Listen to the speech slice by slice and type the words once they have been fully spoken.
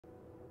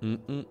Yo,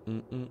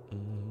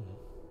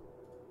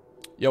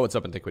 what's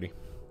up, Antiquity?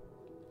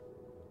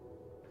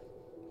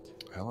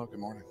 Hello, good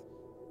morning.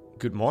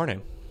 Good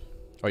morning.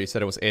 Oh, you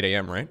said it was 8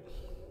 a.m., right?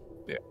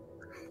 Yeah.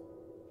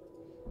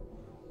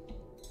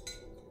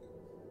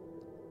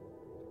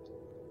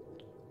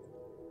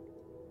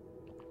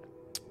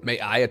 May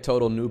I, a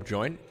total noob,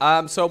 join?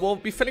 So we'll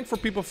be filling for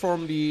people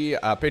from the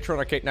Patreon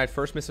Arcade Night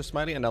first, Mr.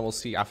 Smiley, and then we'll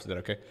see after that,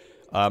 okay?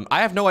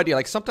 I have no idea.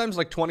 Like, sometimes,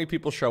 like, 20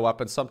 people show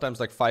up, and sometimes,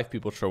 like, 5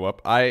 people show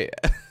up. I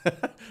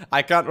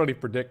can't really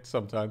predict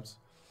sometimes.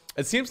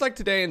 It seems like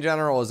today, in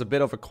general, is a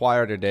bit of a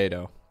quieter day,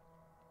 though.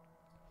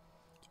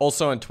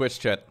 Also in Twitch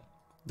chat.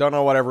 Don't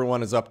know what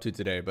everyone is up to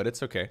today, but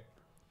it's okay.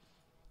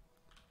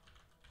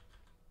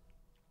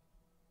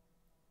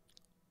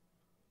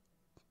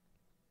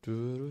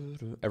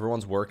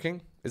 Everyone's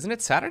working? Isn't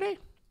it Saturday?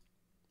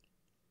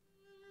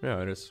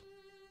 Yeah, it is.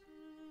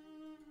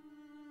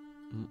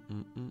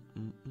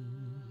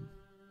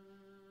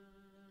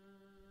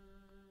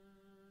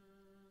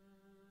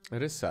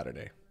 It is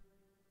Saturday.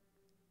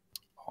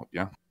 Oh,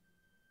 yeah.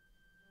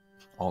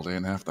 All day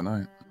and half the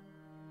night.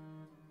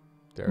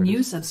 There it New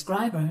is.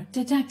 subscriber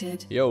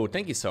detected. Yo,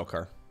 thank you,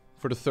 Selkar,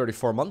 for the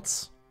 34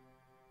 months.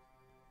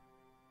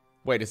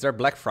 Wait, is there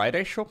Black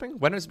Friday shopping?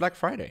 When is Black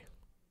Friday?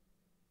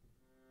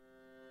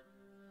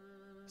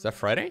 Is that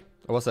Friday?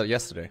 Or was that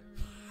yesterday?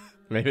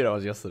 Maybe that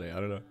was yesterday. I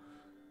don't know.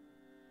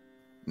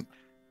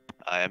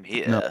 I am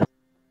here. No.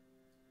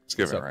 It's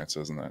given, So- right?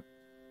 So isn't that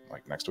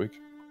like next week?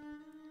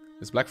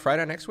 Is Black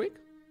Friday next week?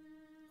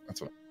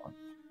 That's what I want.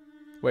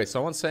 Wait,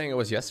 someone's saying it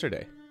was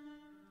yesterday.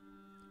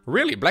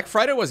 Really? Black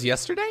Friday was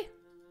yesterday?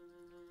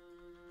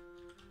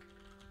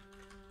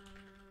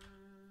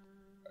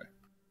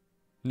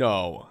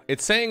 No.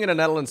 It's saying in the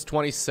Netherlands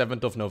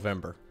 27th of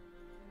November.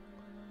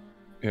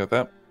 Yeah,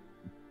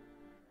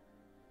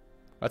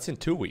 That's in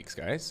 2 weeks,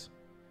 guys.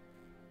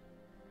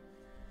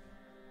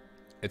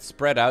 It's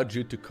spread out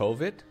due to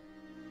COVID.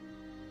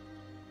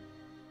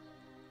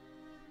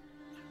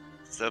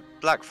 So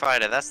Black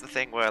Friday, that's the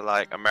thing where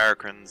like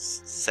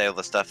Americans say all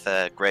the stuff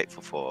they're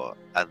grateful for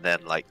and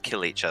then like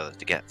kill each other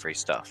to get free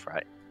stuff,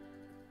 right?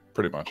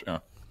 pretty much, yeah.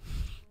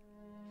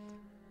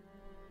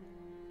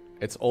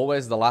 It's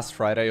always the last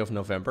Friday of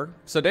November.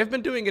 So they've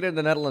been doing it in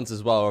the Netherlands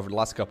as well over the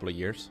last couple of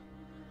years.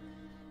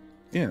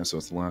 Yeah, so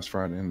it's the last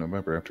Friday in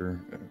November after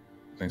But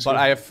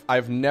Thanksgiving.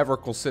 I've never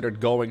considered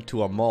going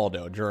to a mall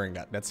though during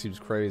that. That seems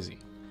crazy.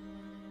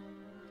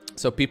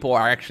 So people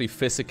are actually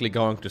physically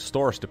going to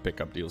stores to pick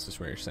up deals, is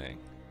what you're saying.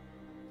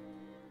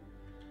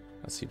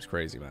 That seems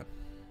crazy, man.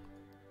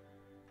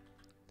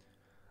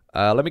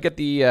 Let me get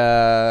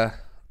the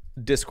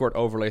Discord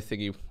overlay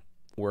thingy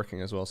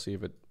working as well. See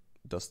if it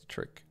does the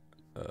trick.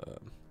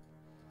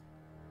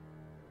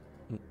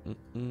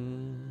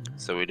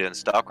 So we're doing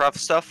StarCraft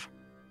stuff?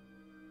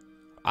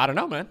 I don't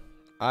know, man.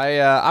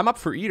 I'm up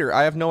for either.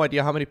 I have no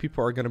idea how many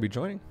people are going to be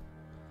joining.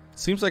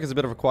 Seems like it's a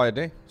bit of a quiet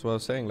day. That's what I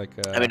was saying. Like,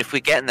 I mean, if we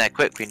get in there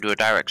quick, we can do a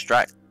direct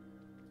strike.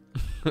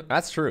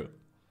 that's true.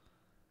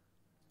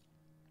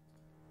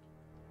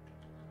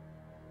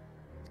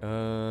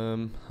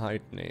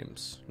 Hide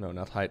names. No,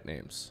 not hide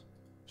names.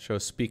 Show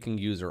speaking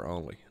user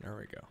only. There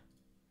we go.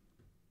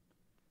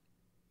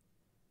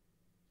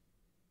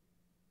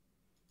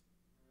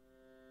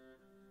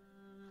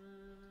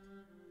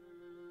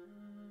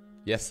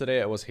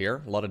 Yesterday I was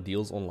here. A lot of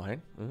deals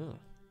online.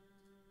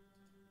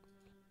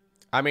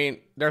 I mean,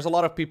 there's a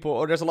lot of people,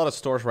 or there's a lot of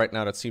stores right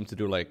now that seem to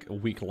do like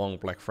week-long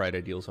Black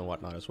Friday deals and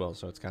whatnot as well.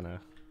 So it's kind of...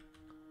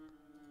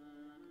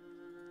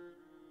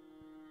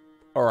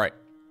 Alright.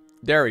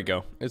 There we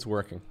go. It's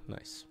working.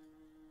 Nice.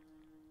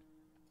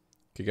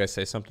 Can you guys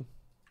say something?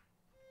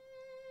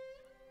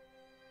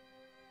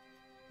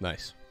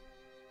 Nice.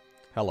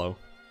 Hello.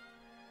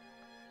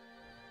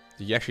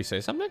 Did you actually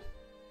say something?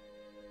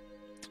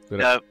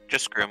 No,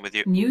 just screwing with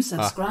you. New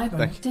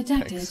subscriber detected.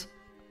 Thanks.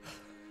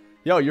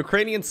 Yo,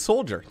 Ukrainian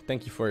soldier.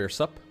 Thank you for your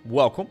sub.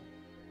 Welcome.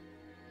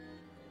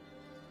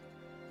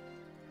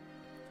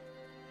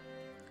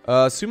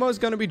 Sumo is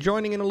going to be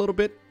joining in a little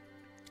bit.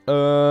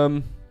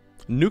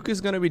 Nuke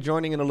is going to be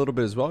joining in a little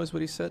bit as well, is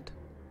what he said.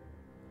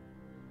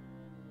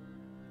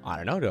 I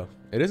don't know, though.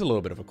 It is a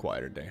little bit of a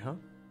quieter day, huh?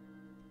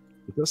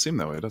 It does seem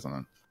that way, doesn't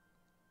it?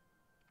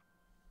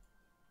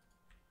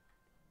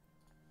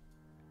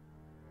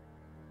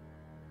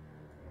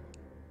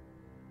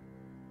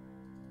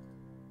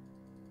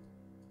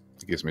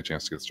 It gives me a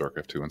chance to get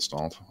StarCraft 2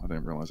 installed. I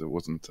didn't realize it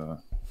wasn't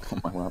on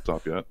my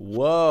laptop yet.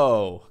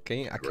 Whoa. Can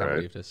you, I can't Right.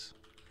 believe this.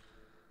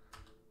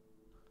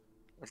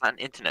 Is that an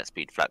internet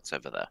speed flex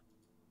over there?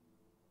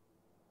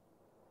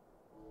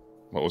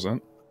 What was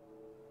that?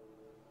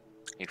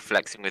 You're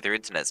flexing with your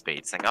internet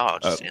speed, saying, "Oh, I'll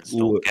just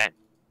install the game."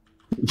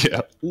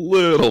 Yeah,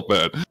 little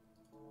bit.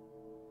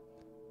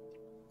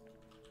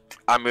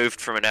 I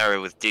moved from an area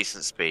with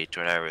decent speed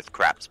to an area with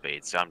crap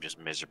speed, so I'm just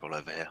miserable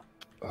over here.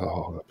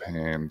 Oh, the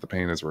pain. The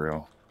pain is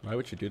real. Why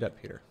would you do that,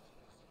 Peter?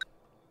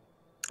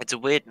 It's a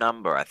weird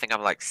number. I think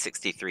I'm like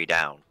 63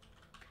 down.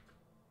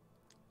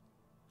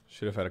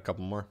 Should have had a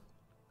couple more.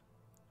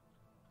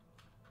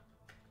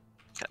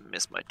 I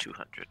miss my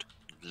 200.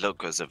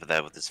 Loco's over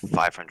there with his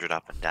 500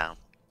 up and down.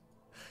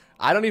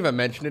 I don't even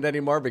mention it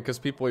anymore because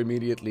people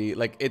immediately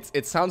like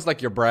it sounds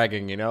like you're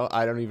bragging, you know?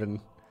 I don't even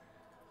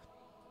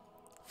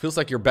feels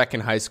like you're back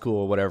in high school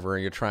or whatever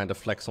and you're trying to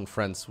flex on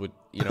friends with,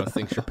 you know,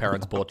 things your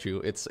parents bought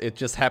you. It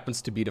just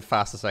happens to be the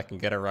fastest I can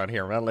get around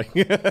here, man. Like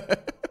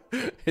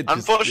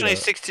Unfortunately,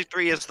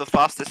 63 is the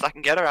fastest I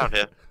can get around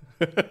here.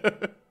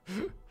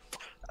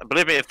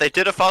 Believe me, if they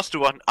did a faster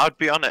one, I'd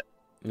be on it.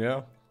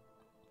 Yeah.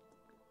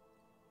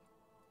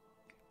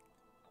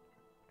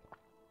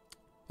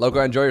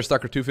 Lowko, enjoy your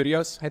StarCraft 2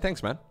 videos. Hey,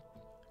 thanks, man.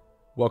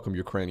 Welcome,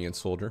 Ukrainian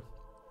soldier.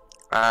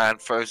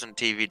 And Frozen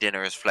TV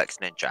dinner is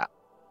flexing in chat.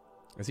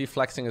 Is he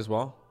flexing as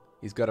well?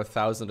 He's got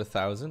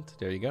 1,000.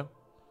 There you go.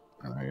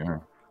 Yeah.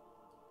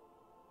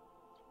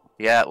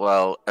 Yeah,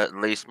 well, at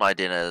least my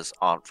dinners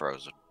aren't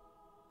frozen.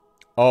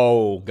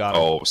 Oh, got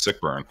him. Oh,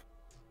 sick burn.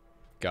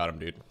 Got him,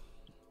 dude.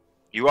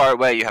 You are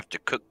aware you have to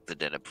cook the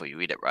dinner before you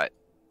eat it, right?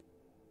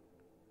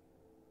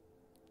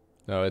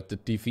 No, the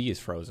TV is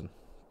frozen.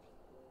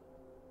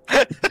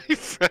 He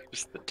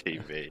froze the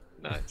TV.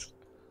 Nice.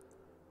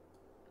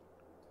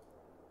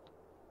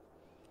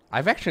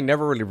 I've actually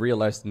never really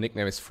realized the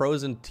nickname is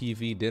Frozen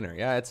TV Dinner.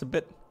 Yeah, it's a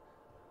bit...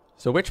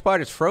 So which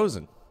part is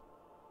frozen?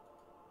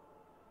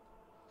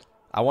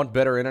 I want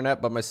better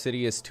internet, but my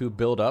city is too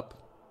built up.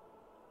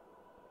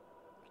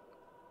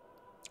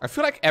 I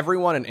feel like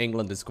everyone in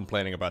England is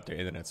complaining about their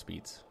internet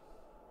speeds.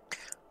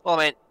 Well,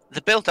 I mean,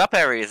 the built-up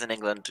areas in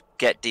England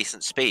get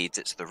decent speeds.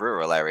 It's the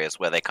rural areas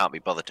where they can't be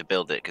bothered to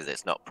build it because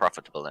it's not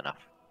profitable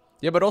enough.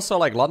 Yeah, but also,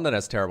 like, London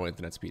has terrible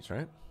internet speeds,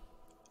 right?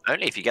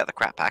 Only if you get the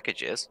crap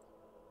packages.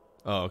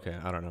 Oh, okay.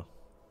 I don't know.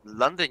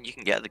 London, you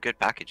can get the good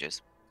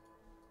packages.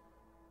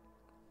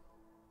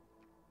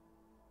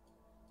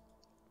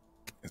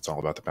 It's all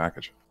about the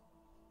package.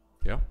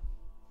 Yeah.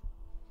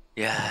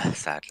 Yeah,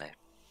 sadly.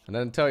 And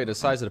then tell you the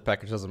size of the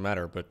package doesn't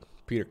matter, but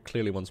Peter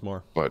clearly wants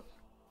more. But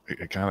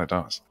it kind of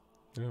does.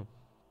 Yeah.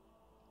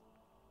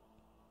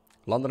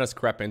 London has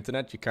crap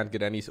internet. You can't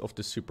get any of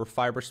the super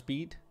fiber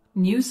speed.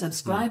 New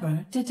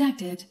subscriber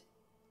detected.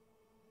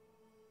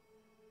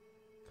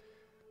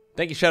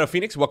 Thank you, Shadow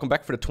Phoenix. Welcome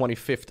back for the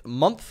 25th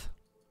month.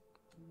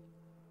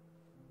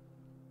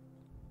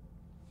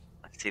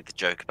 I see the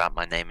joke about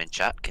my name in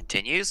chat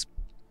continues.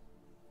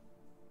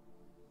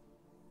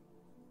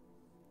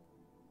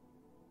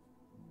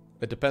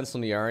 It depends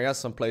on the area.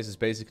 Some places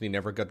basically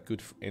never got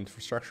good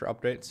infrastructure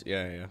updates.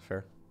 Yeah,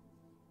 fair.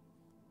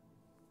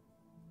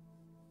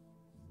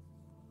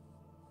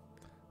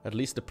 At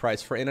least the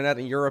price for internet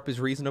in Europe is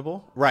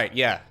reasonable. Right,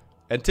 yeah.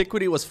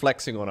 Antiquity was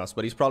flexing on us,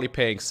 but he's probably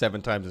paying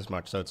 7 times as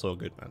much, so it's all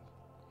good, man.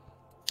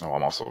 Oh,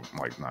 I'm also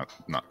like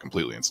not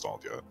completely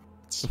installed yet.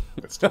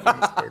 It's still being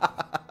installed.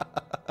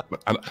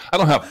 But I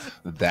don't have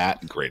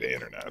that great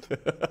internet.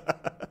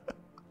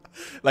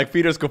 Like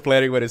Peter's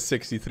complaining when it's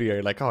 63.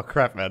 You're like, oh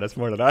crap, man, that's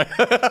more than I.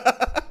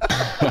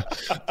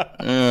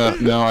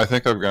 No, I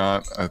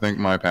think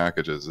my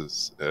package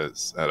is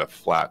at a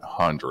flat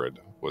 100.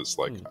 Was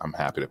like I'm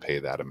happy to pay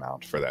that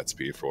amount for that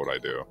speed for what I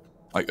do.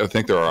 Like I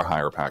think there are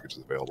higher packages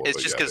available. It's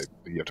but just yeah, because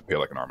you have to pay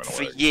like an arm and a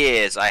for leg.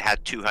 years I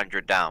had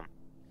 200 down,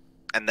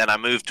 and then I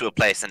moved to a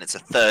place and it's a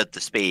third the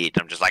speed.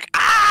 I'm just like,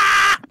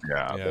 ah!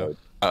 Yeah.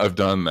 I've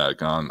done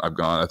that.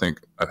 I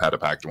think I've had a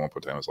package at one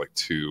point. It was like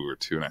 2 or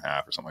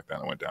 2.5 or something like that.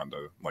 And it went down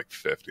to like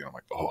 50. And I'm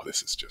like, oh,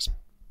 this is just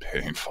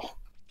painful.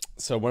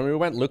 So when we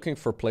went looking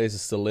for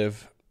places to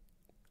live,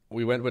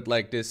 we went with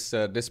like this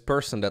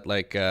person that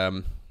like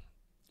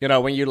you know,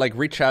 when you like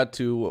reach out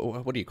to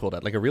what do you call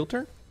that? Like a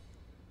realtor?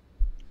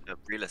 A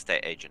real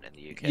estate agent in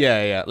the UK.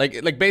 Yeah.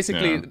 Like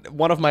basically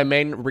one of my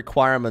main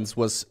requirements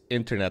was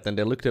internet, and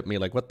they looked at me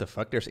like, what the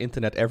fuck? There's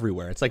internet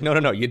everywhere. It's like,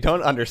 no, you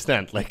don't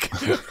understand. Like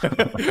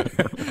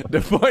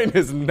the point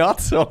is not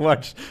so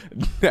much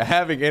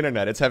having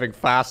internet, it's having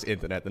fast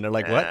internet. And they're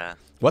like, what?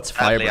 What's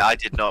fiber? Sadly, I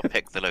did not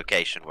pick the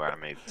location where I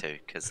moved to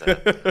because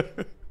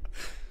that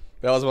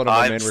was one of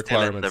my main requirements. I'm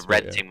still in the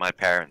renting my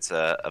parents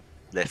a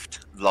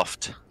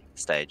loft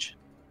stage.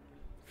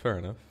 Fair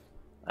enough.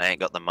 I ain't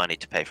got the money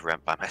to pay for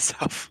rent by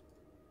myself.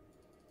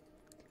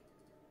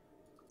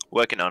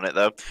 Working on it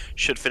though.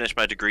 Should finish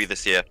my degree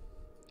this year.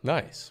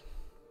 Nice.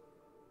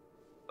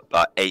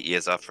 About 8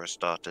 years after I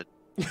started.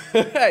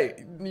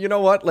 Hey, you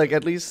know what? Like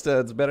at least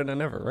it's better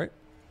than ever, right?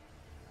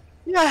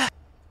 Yeah.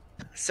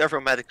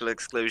 Several medical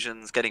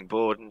exclusions, getting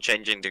bored and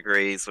changing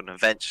degrees, and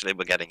eventually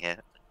we're getting here.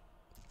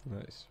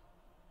 Nice.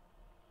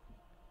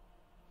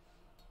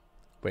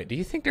 Wait, do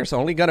you think there's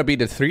only gonna be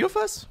the 3 of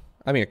us?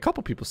 I mean, a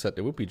couple people said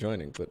they would be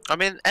joining, but... I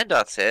mean,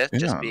 Endar's here,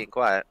 just being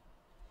quiet.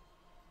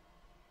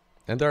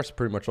 Endar's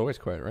pretty much always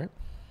quiet, right?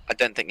 I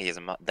don't think he has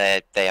a mic.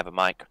 They have a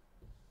mic.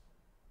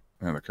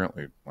 Yeah, they're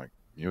currently like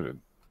muted.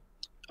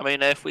 I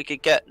mean, if we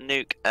could get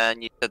Nuke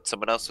and you said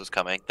someone else was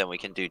coming, then we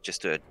can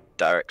just do a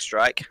direct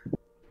strike.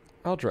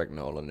 I'll drag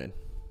Nolan in.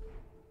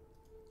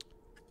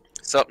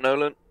 Sup,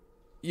 Nolan?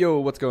 Yo,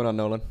 what's going on,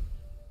 Nolan?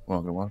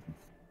 Well, good luck.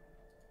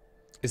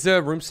 Is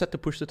the room set to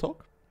push to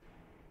talk?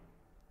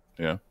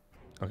 Yeah.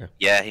 Okay.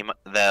 Yeah,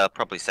 they're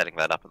probably setting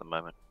that up at the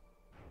moment.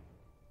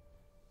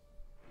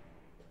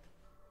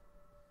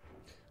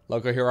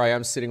 Loco, here I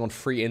am sitting on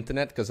free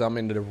internet because I'm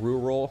in the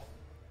rural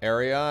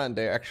area and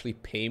they actually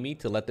pay me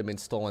to let them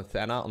install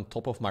antenna on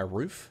top of my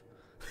roof.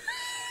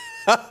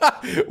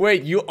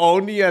 Wait, you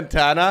own the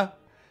antenna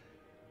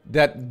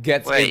that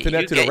gets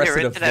internet to the rest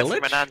of the village? Wait, you get your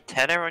internet from an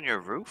antenna on your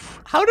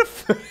roof? How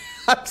the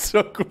I'm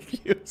so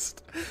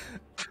confused.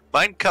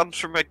 Mine comes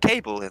from a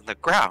cable in the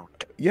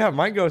ground. Yeah,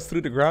 mine goes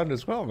through the ground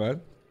as well,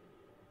 man.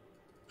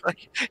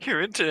 Like,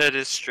 your internet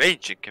is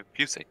strange and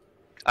confusing.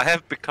 I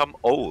have become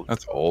old.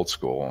 That's old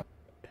school.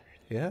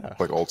 Yeah.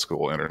 Like old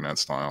school internet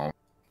style.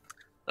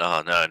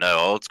 Oh, no,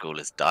 old school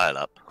is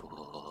dial-up.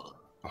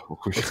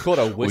 It's called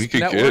a Wisp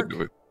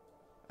network?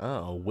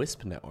 Oh, a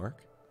Wisp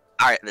network.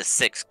 Alright, there's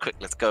 6. Quick,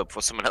 let's go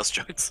before someone else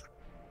joins.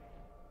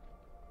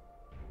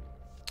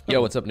 Yo,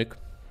 what's up, Nuke?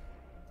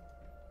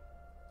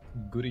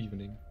 Good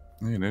evening.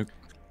 Hey, Nuke.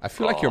 I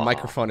feel like your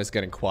microphone is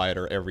getting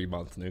quieter every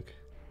month, Nuke.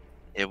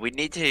 Yeah, we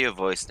need to hear your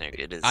voice, Nuke.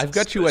 It is. I've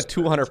got you at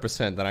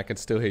 200%, and I can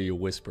still hear you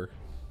whisper.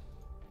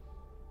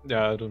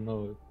 Yeah, I don't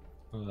know.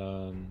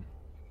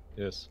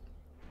 Yes.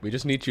 We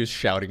just need you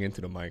shouting into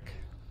the mic.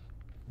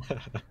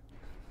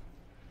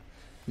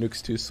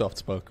 Nuke's too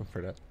soft-spoken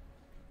for that.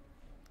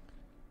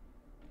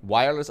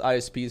 Wireless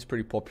ISP is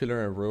pretty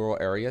popular in rural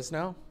areas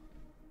now.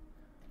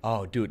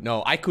 Oh, dude,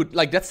 no. I could,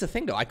 like, that's the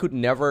thing, though. I could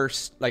never,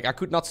 like, I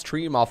could not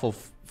stream off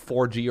of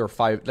 4G or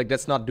 5. Like,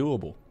 that's not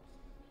doable.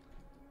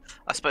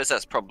 I suppose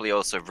that's probably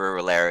also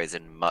rural areas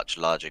in much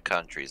larger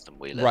countries than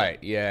we live.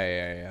 Right,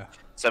 yeah.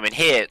 So, I mean,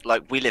 here,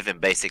 like, we live in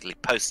basically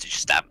postage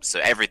stamps, so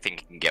everything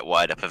can get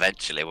wired up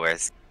eventually,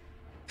 whereas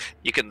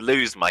you can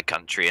lose my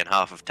country in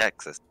half of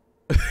Texas.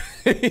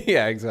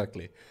 Yeah,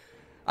 exactly.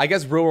 I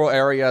guess rural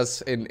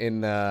areas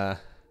in the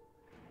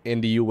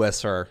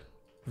US are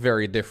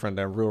very different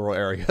than rural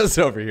areas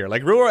over here.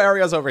 Like, rural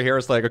areas over here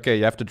is like, okay,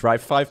 you have to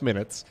drive 5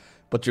 minutes,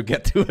 but you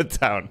get to a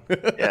town.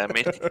 Yeah, I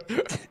mean,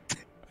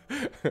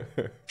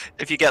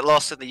 if you get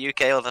lost in the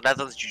UK or the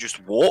Netherlands, you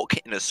just walk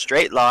in a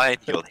straight line,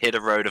 you'll hit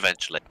a road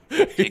eventually.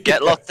 If you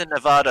get lost in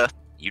Nevada,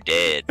 you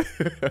did.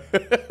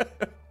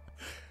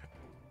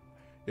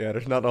 Yeah,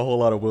 there's not a whole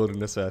lot of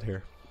wilderness out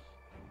here.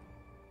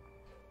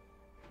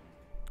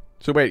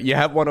 So wait, you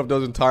have one of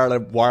those entire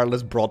like,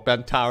 wireless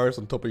broadband towers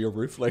on top of your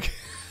roof, like?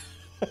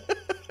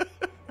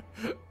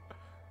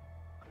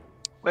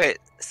 Wait,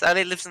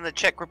 Sally lives in the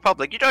Czech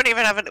Republic. You don't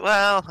even have an.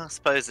 Well, I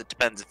suppose it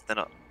depends if they're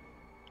not.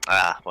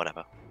 Ah,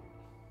 whatever.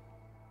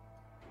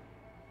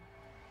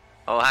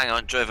 Oh, hang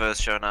on, Jovo's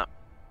showing up.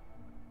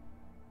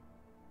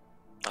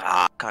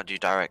 Ah, can't do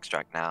direct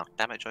strike now.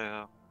 Damn it,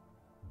 Jovo.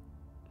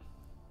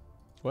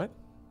 What?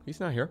 He's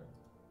not here.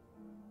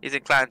 He's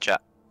in clan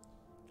chat.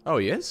 Oh,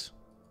 he is?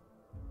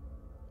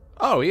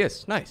 Oh, he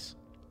is. Nice.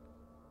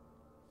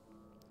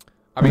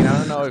 I mean, I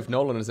don't know if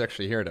Nolan is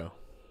actually here, though.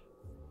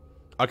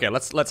 Okay,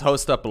 let's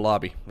host up a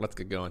lobby. Let's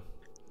get going.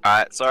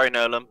 Alright, sorry,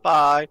 Nolan.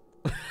 Bye.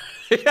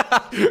 Yeah,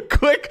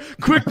 quick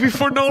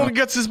before Nolan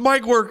gets his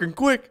mic working,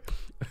 quick.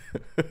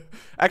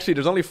 Actually,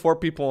 there's only 4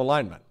 people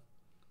online, man.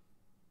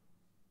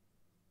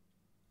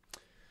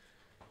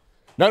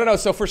 No.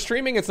 So for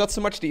streaming, it's not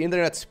so much the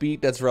internet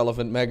speed that's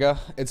relevant, Mega.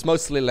 It's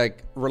mostly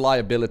like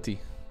reliability.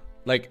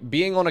 Like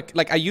being on a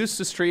I used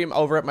to stream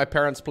over at my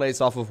parents'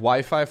 place off of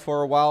Wi-Fi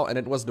for a while, and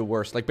it was the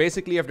worst. Like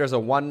basically, if there's a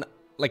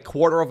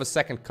quarter of a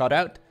second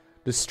cutout,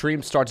 the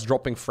stream starts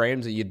dropping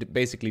frames and you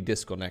basically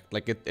disconnect.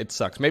 Like it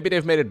sucks. Maybe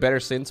they've made it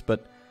better since,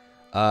 but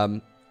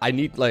I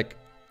need like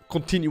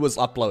continuous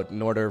upload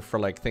in order for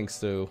like things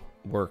to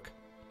work.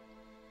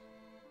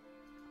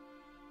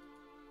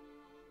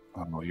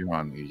 Oh, you're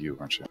on EU,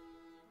 aren't you?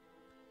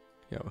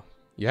 Yeah,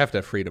 you have to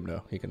have freedom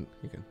though. You can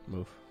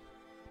move.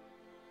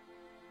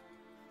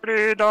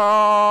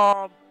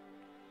 Freedom!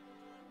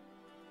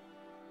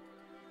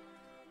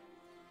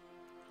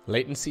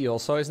 Latency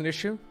also is an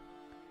issue?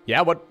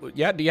 Yeah,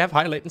 do you have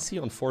high latency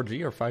on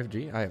 4G or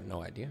 5G? I have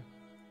no idea.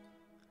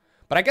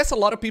 But I guess a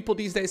lot of people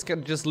these days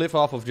can just live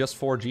off of just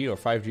 4G or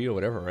 5G or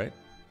whatever, right?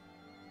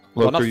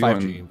 Look, well, not are you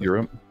 5G. on But...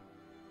 Europe?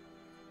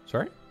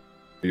 Sorry?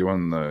 Are you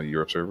on the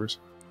Europe servers?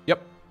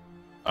 Yep.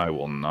 I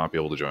will not be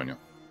able to join you.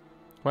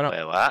 Why not?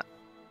 Wait, what?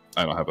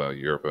 I don't have a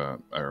Europe,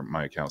 or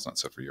my account's not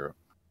set for Europe.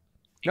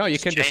 No, you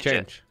can just change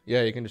change.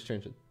 Yeah, you can just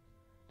change it.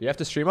 Do you have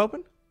to stream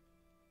open?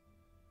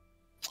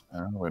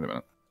 Wait a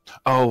minute.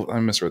 Oh, I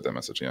misread that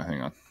message. Yeah,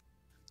 hang on.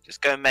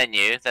 Just go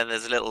menu, then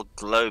there's a little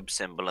globe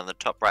symbol on the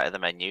top right of the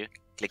menu.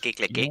 Clicky,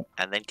 clicky,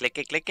 and then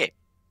clicky, clicky.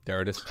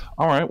 There it is.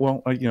 All right.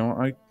 Well,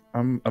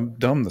 I'm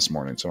dumb this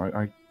morning, so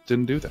I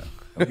didn't do that.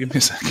 Give me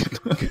a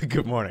second.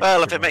 Good morning.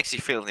 Well, if it makes you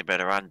feel any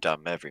better, I'm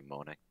dumb every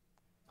morning.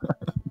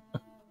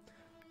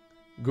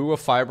 Google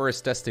Fiber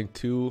is testing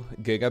 2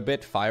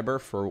 gigabit fiber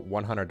for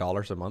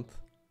 $100 a month.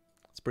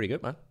 That's pretty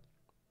good, man.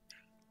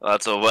 Well,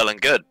 that's all well and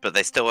good, but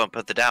they still won't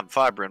put the damn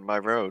fiber in my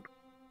road.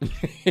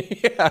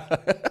 Yeah.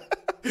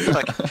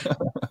 Like,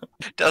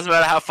 doesn't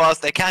matter how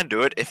fast they can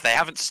do it if they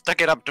haven't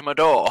stuck it up to my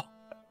door.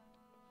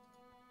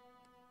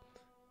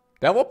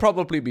 That will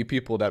probably be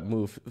people that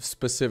move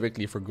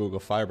specifically for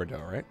Google Fiber, though,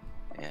 right?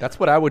 That's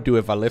what I would do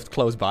if I lived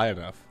close by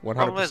enough. 100%.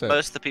 Problem is,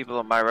 most of the people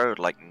on my road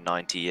are like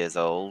 90 years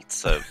old,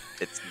 so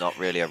it's not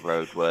really a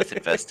road worth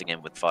investing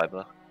in with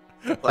fiber.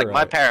 Like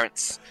my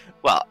parents,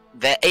 well,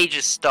 their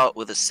ages start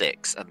with a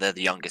 6, and they're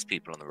the youngest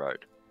people on the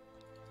road.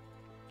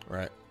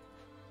 Right.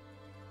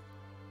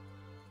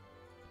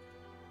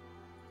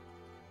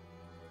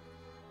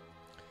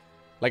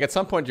 Like at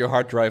some point, your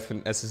hard drive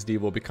and SSD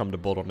will become the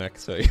bottleneck.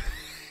 So,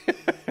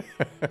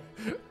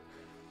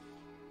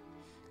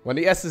 when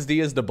the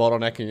SSD is the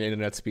bottleneck in your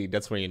internet speed,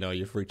 that's when you know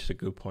you've reached a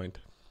good point.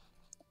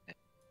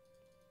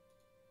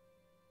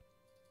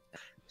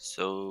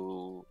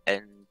 So,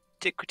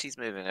 Antiquity's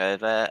moving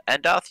over.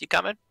 And Darth, you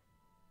coming?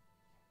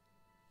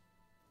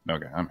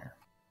 Okay, I'm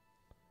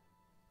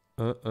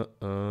here.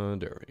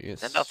 There he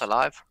is. Is Darth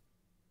alive?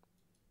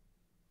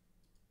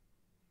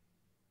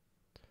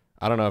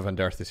 I don't know if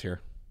Darth is here.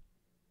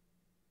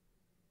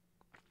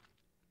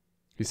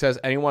 He says,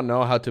 anyone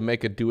know how to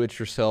make a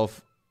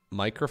do-it-yourself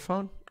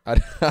microphone? I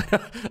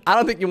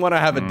don't think you want to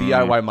have a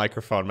DIY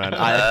microphone, man.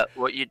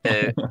 What you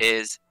do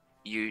is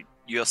you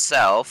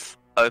yourself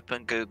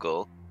open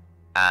Google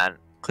and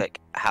click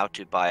how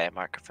to buy a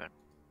microphone.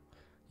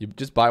 You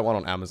just buy one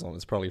on Amazon.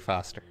 It's probably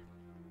faster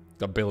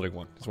than building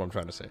one, is what I'm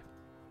trying to say.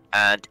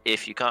 And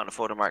if you can't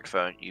afford a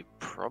microphone, you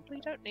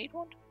probably don't need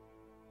one.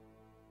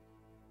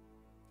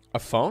 A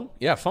phone?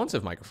 Yeah, phones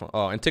have microphone.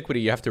 Oh, Antiquity,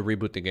 you have to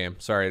reboot the game.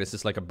 Sorry, this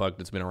is like a bug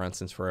that's been around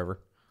since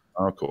forever.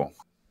 Oh, cool.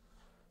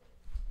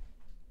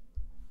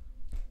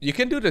 You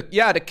can do the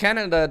can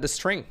and the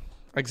string.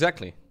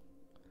 Exactly.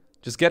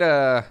 Just get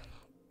a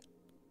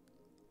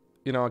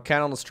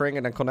can on the string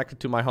and then connect it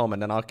to my home,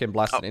 and then I can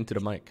blast it into the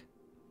mic.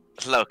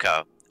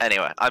 Loco.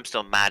 Anyway, I'm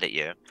still mad at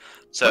you.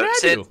 So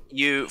since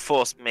you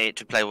forced me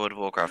to play World of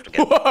Warcraft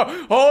again.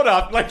 Whoa, hold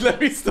up, let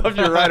me stop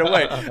you right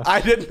away.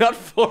 I did not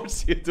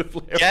force you to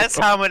play. Guess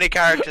how many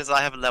characters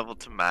I have leveled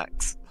to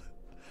max?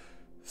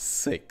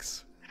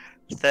 6.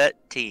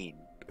 13.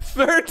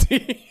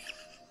 13.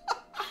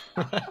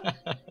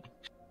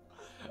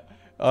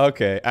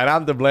 Okay, and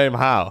I'm to blame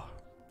how?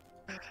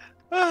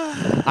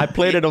 I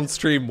played it on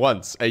stream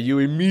once, and you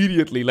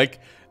immediately,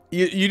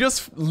 you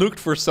just looked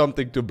for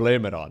something to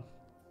blame it on.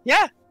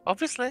 Yeah,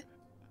 obviously.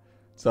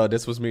 So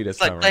this was me this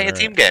time. It's like playing a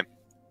team game.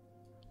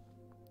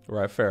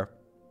 Right, fair.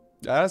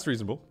 Yeah, that's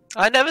reasonable.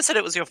 I never said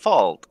it was your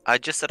fault. I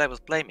just said I was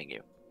blaming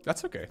you.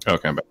 That's okay.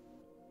 Okay, I'm back.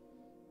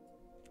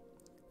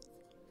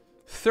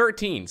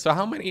 13. So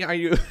how many are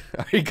you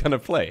gonna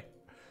play?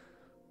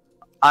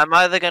 I'm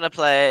either gonna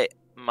play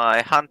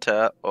my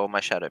Hunter or my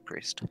Shadow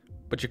Priest.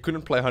 But you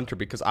couldn't play Hunter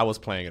because I was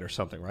playing it or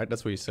something, right?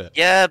 That's what you said.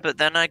 Yeah, but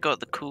then I got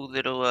the cool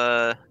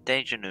little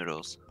Danger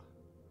Noodles.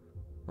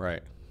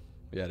 Right.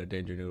 Yeah, the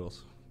Danger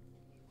Noodles.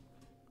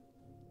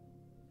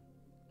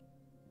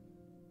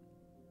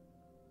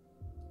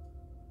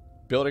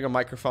 Building a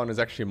microphone is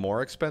actually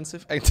more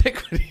expensive.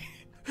 Antiquity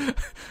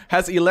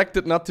has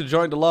elected not to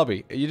join the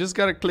lobby. You just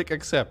gotta click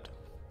accept.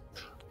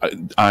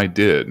 I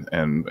did,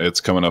 and it's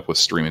coming up with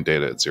streaming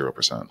data at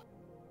 0%.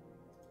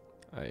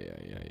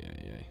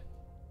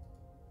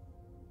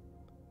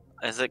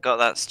 Has it got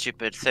that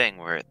stupid thing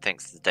where it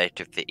thinks the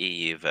data of the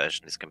EU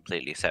version is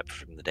completely separate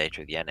from the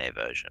data of the NA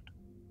version?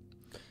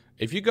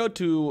 If you go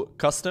to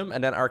custom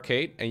and then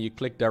arcade and you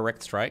click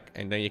direct strike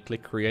and then you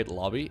click create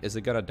lobby, is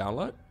it gonna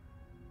download?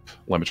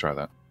 Let me try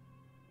that.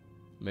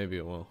 Maybe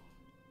it will.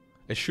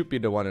 It should be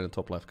the one in the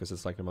top left because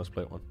it's like the most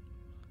played one.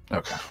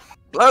 Okay.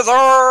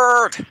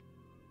 Blizzard!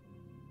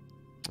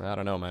 I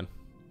don't know, man.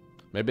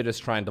 Maybe they're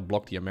just trying to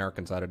block the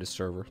Americans out of this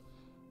server.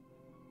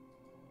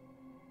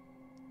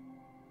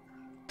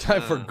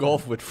 Time for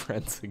golf with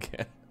friends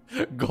again.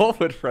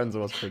 Golf with friends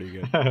was pretty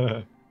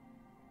good.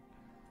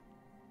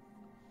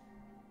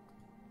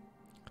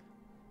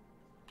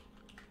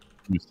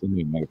 We still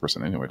need another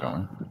person anyway,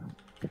 don't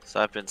we?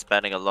 So I've been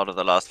spending a lot of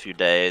the last few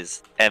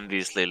days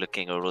enviously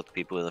looking at all the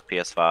people with a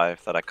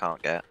PS5 that I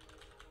can't get.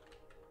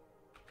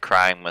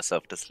 Crying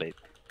myself to sleep.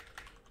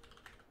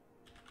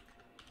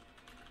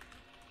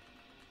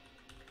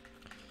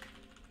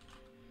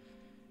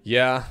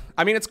 Yeah.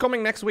 I mean, it's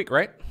coming next week,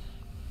 right?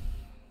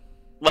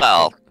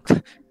 Well,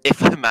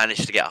 if I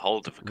manage to get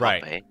hold of a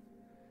copy. Right.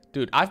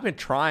 Dude, I've been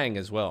trying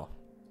as well.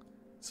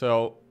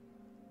 So,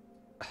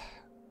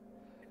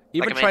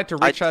 even tried to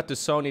reach out to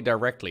Sony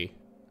directly.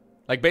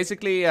 Like,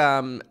 basically,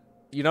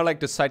 you know, like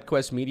the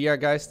SideQuest Media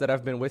guys that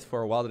I've been with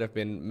for a while that have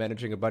been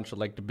managing a bunch of,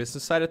 like, the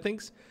business side of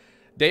things.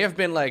 They have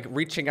been, like,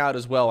 reaching out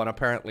as well, and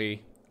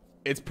apparently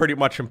it's pretty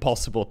much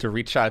impossible to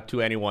reach out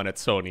to anyone at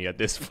Sony at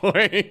this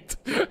point.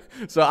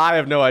 So I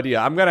have no idea.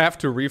 I'm gonna have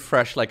to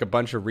refresh like a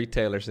bunch of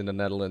retailers in the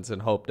Netherlands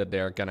and hope that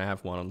they're gonna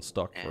have one on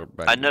stock. For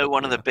I know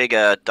one of the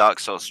bigger Dark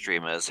Souls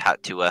streamers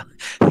had to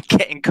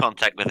get in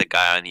contact with a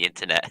guy on the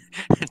internet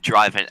and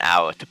drive an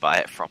hour to buy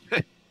it from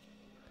him.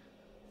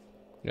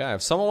 Yeah,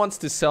 if someone wants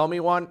to sell me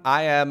one,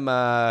 I am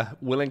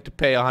willing to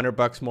pay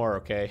 $100 more,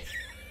 okay?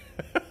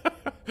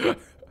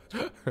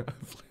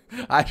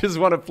 I just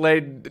want to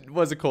play,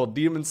 what's it called,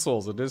 Demon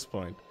Souls at this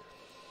point.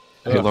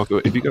 Hey, Loco,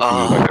 if you go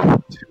through like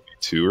a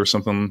 2v2 or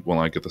something, while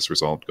I get this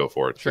result, go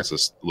for it. Sure.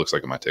 This looks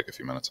like it might take a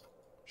few minutes.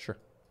 Sure.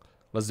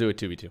 Let's do it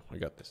 2v2. We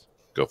got this.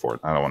 Go for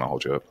it. I don't want to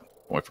hold you up.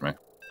 Wait for me.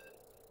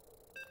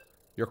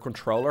 Your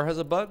controller has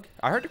a bug?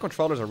 I heard the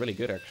controllers are really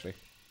good, actually.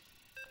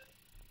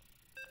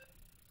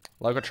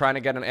 Like we're trying to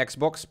get an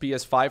Xbox,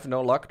 PS5,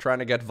 no luck. Trying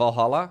to get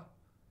Valhalla.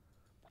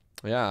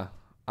 Yeah.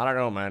 I don't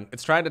know, man.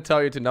 It's trying to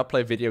tell you to not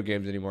play video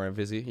games anymore,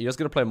 Invisi. You're just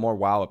gonna play more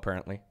WoW,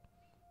 apparently.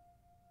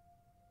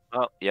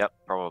 Oh, yep,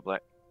 probably.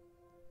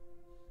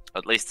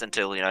 At least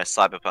until, you know,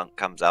 Cyberpunk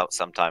comes out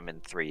sometime in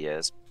 3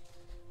 years.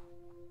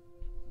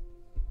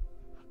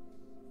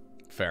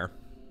 Fair.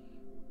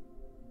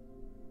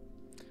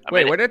 I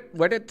Wait, mean,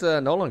 where did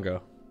Nolan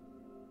go?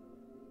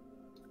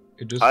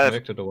 It just I've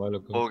connected a while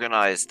ago.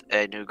 organized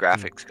a new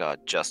graphics card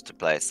just to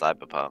play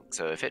Cyberpunk,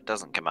 so if it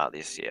doesn't come out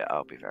this year,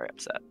 I'll be very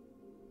upset.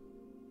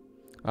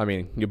 I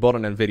mean, you bought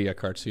an Nvidia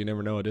card, so you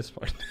never know at this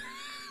point.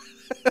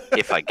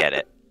 If I get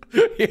it.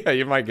 Yeah,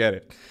 you might get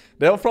it.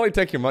 They'll probably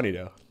take your money,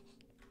 though.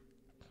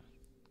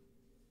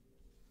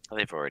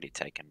 They've already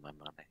taken my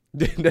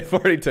money. They've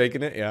already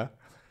taken it, yeah.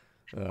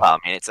 Well, I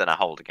mean, it's in a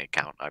holding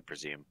account, I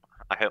presume.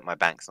 I hope my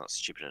bank's not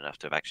stupid enough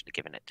to have actually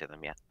given it to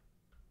them yet.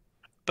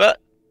 But,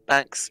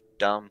 bank's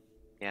dumb.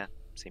 Yeah,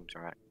 seems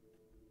alright.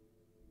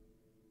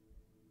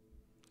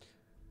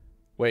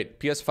 Wait,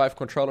 PS5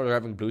 controllers are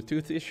having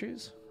Bluetooth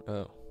issues?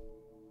 Oh.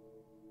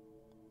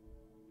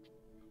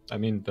 I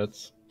mean,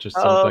 that's just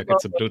sounds like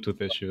it's a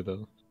Bluetooth issue,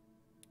 though.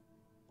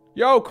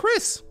 Yo,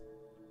 Chris!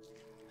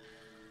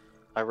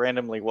 I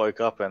randomly woke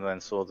up and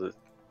then saw that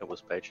it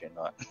was Patreon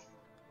night.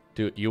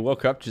 Dude, you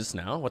woke up just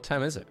now? What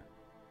time is it?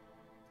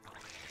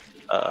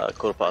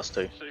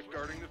 2:15.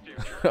 Safeguarding the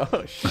future.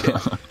 Oh, shit.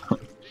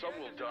 Some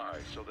will die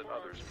so that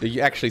others Did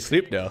you actually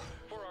sleep, though?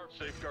 for our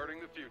safeguarding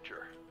the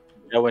future.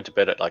 I went to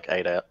bed at like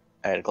 8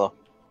 o'clock.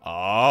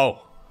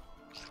 Oh.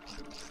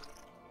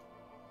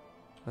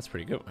 That's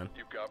pretty good, man.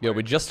 You've got Yo, my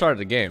we just started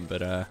the game,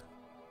 but, I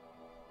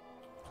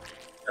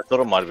thought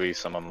it might be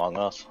some Among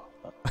Us.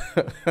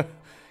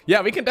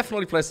 yeah, we can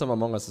definitely play some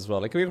Among Us as well.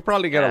 Like, we could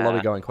probably get a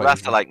lobby going quite We'll have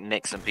to, easily. like,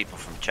 nick some people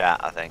from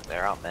chat, I think.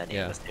 There aren't many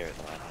Yeah. of us here at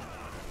the moment.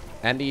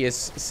 Andy is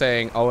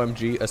saying,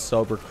 OMG, a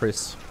sober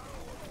Chris.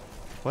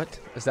 What?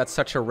 Is that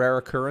such a rare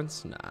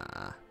occurrence?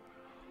 Nah.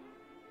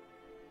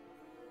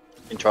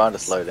 Been trying to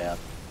slow down.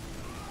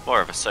 More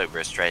of a sober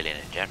Australian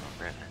in general,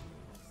 really.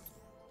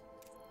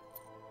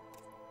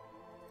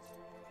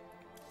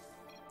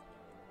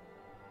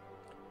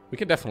 We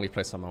can definitely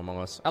play some Among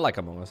Us. I like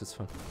Among Us, it's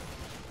fun.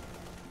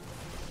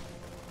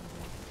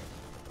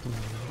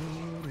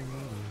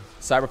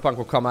 Cyberpunk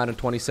will come out in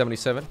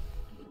 2077.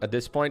 At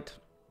this point,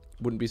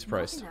 wouldn't be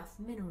surprised. Not enough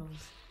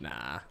minerals.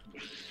 Nah.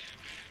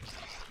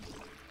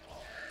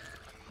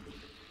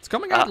 It's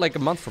coming out like a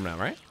month from now,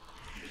 right?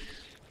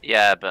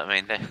 Yeah, but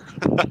I mean,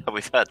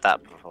 we've heard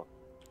that before.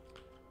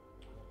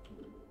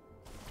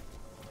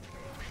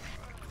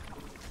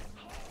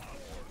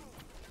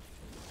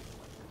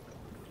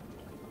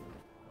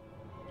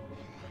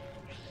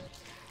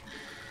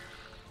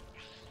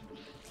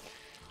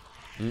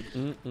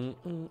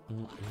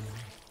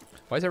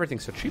 Why is everything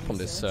so cheap on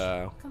this?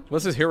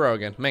 What's his hero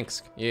again?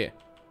 Mengsk. Yeah.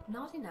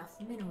 Not enough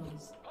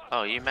minerals.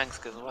 Oh, you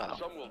Mengsk as well.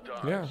 Some will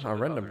die Yeah, so I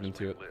that randomed others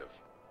into may it. live.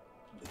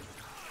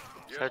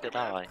 So did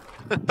I.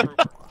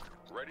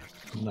 Ready?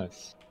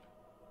 Nice.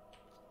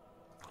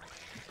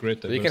 Great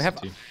So diversity. you can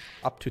have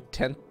up to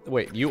 10.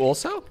 Wait, you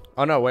also?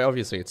 Oh no, wait,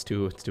 obviously it's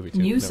 2v2. New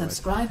Never mind.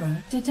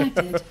 subscriber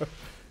detected.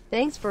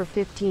 Thanks for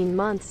 15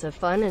 months of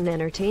fun and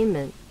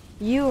entertainment.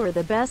 You are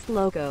the best,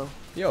 Lowko.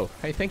 Yo,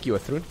 hey, thank you,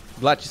 Athrun.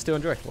 Glad you still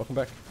enjoy. Welcome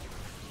back.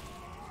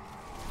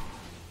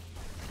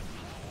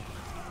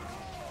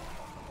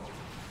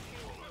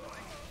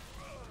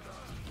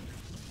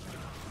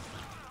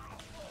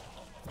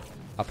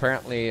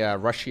 Apparently,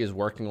 Rushy is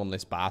working on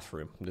this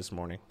bathroom this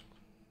morning.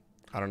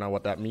 I don't know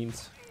what that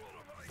means.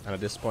 And at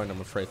this point,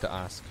 I'm afraid to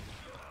ask.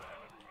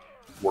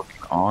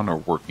 Working on or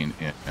working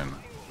in?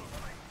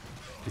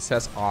 He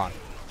says on.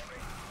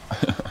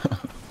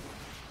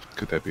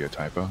 Could that be a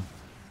typo?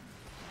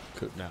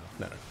 No.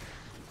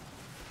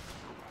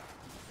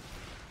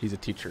 He's a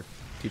teacher.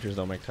 Teachers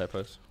don't make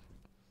typos.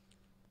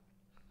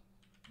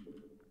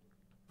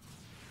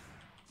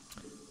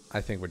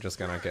 I think we're just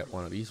gonna get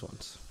one of these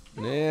ones.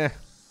 Nah.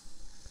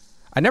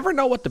 I never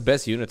know what the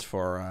best units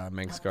for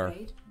Mengsk are.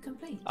 Upgrade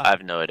complete. I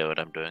have no idea what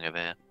I'm doing over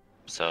here.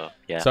 So,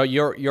 yeah. So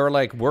your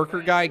like worker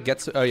guy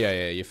gets. Oh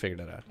yeah, you figured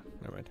it out.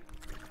 Never mind.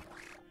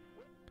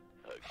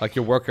 Like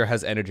your worker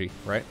has energy,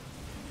 right?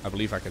 I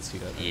believe I can see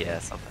that. Yeah,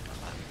 something like that.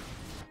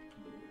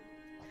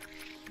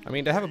 I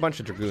mean, they have a bunch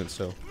of dragoons,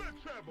 so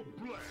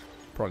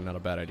probably not a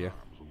bad idea.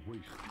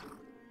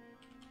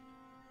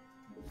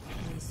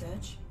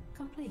 Research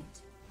complete.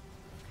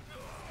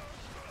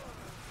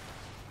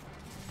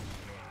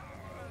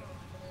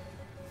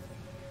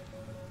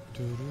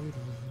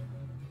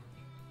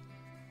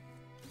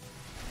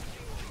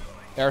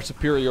 Air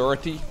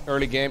superiority,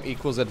 early game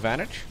equals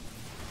advantage?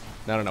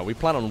 No. We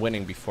plan on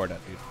winning before that,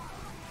 dude.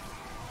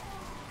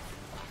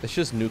 It's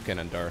just Nuke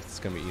and Darth. It's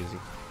gonna be easy.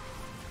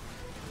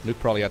 Nuke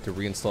probably had to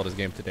reinstall this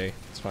game today.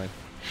 It's fine.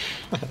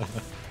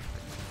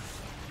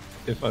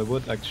 if I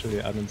would actually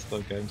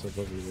uninstall games, I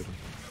probably wouldn't.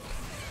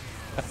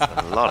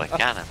 That's a lot of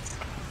cannons.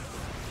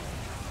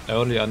 I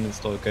only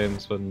uninstall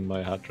games when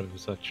my hard drive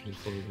is actually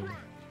full.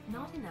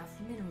 Not enough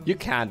minerals. You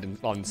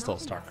can't uninstall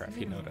StarCraft,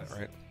 you know that,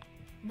 right?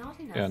 Not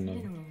enough Yeah, no.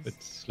 minerals.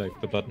 It's like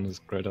the button is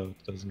grayed out,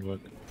 it doesn't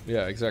work.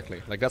 Yeah,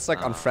 exactly. Like, that's like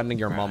unfriending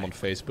your mom on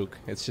Facebook.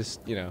 It's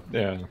just, you know,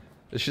 Yeah,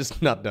 it's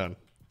just not done.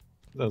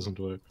 doesn't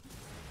work.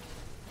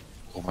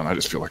 Hold on, I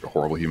just feel like a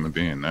horrible human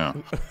being now.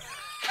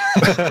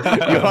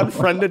 You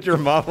unfriended your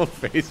mom on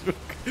Facebook?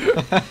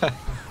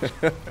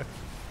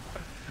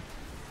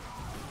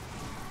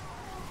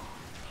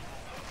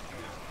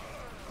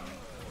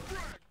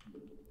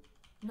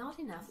 Not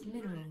enough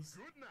minerals.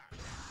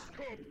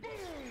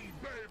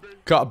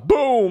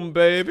 Kaboom,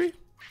 baby!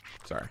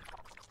 Sorry.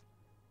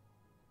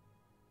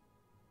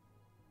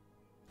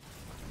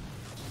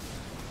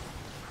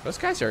 Those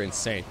guys are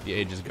insane, the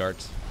Aegis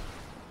guards.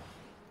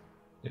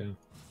 Yeah.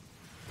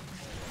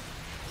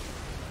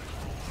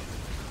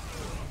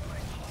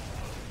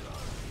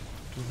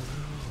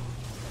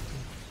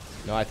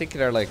 No, I think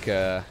they're like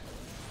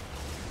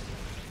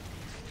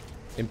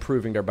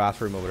improving their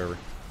bathroom or whatever.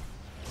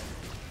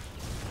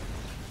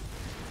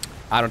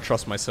 I don't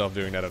trust myself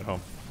doing that at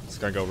home. It's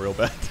gonna go real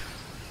bad.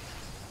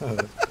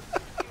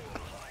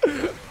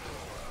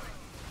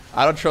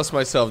 I don't trust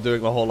myself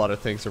doing a whole lot of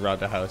things around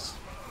the house.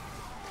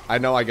 I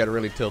know I get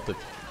really tilted.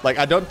 Like,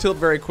 I don't tilt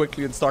very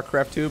quickly in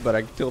StarCraft 2, but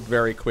I tilt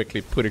very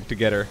quickly putting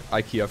together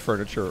IKEA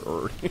furniture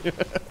or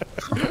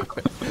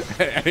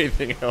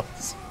anything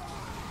else.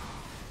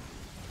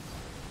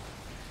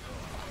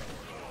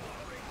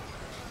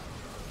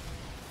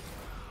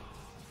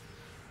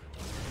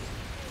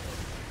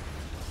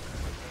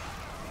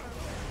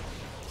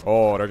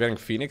 Oh, they're getting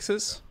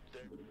phoenixes?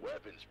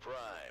 Weapons primed.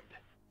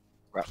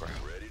 Right.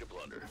 Ready to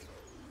plunder.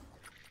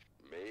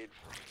 Made.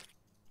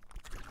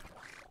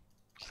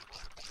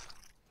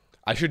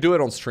 I should do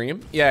it on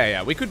stream.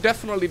 Yeah. We could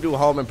definitely do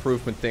home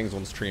improvement things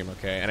on stream,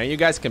 okay? And then you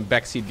guys can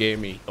backseat game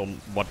me on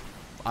what,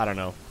 I don't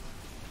know,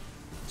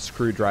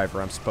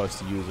 screwdriver I'm supposed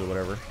to use or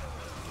whatever.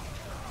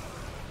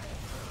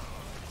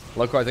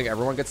 Loco, I think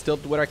everyone gets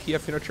tilted with IKEA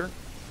furniture.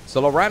 So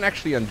Lauren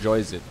actually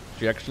enjoys it.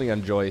 She actually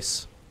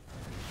enjoys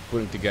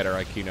putting together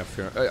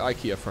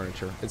IKEA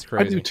furniture. It's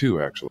crazy. I do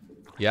too, actually.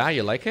 Yeah,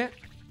 you like it?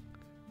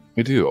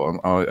 I do.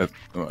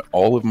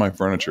 All of my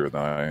furniture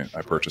that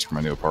I purchased for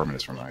my new apartment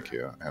is from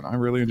IKEA, and I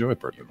really enjoy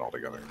putting it all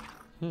together.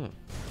 I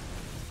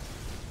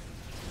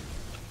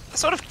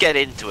sort of get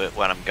into it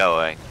when I'm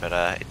going, but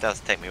it does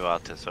take me a while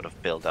to sort of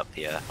build up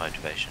the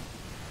motivation.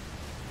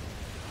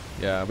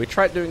 Yeah, we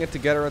tried doing it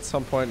together at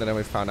some point, and then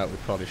we found out we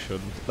probably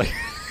shouldn't. Like,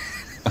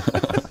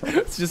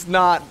 it's just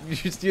not,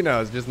 it's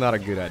just not a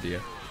good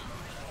idea.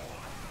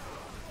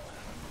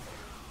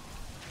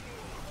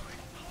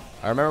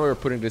 I remember we were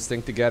putting this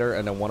thing together,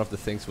 and then one of the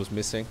things was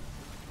missing,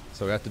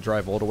 so we had to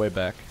drive all the way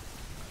back.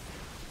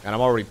 And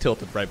I'm already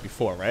tilted right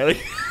before, right?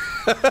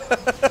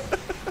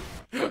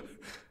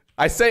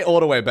 I say all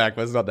the way back,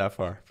 but it's not that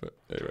far. But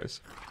anyways.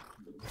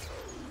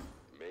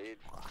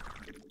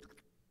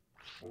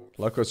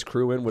 Loco,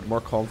 screw in with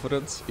more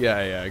confidence.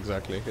 Yeah,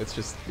 exactly. It's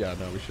just, yeah,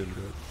 no, we shouldn't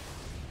do it.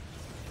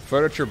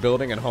 Furniture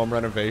building and home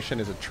renovation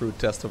is a true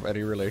test of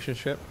any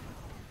relationship.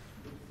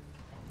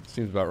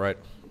 Seems about right.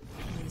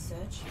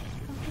 Research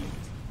complete.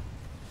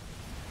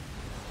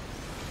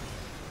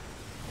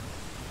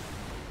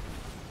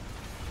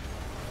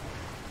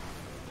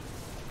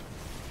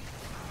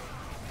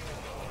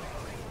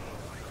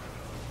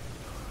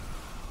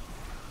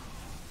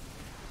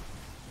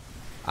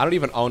 I don't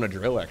even own a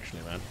drill,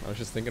 actually, man. I was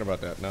just thinking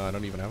about that. No, I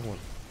don't even have one.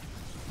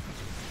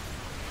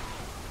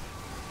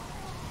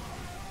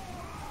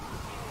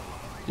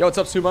 Yo, what's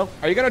up, Sumo?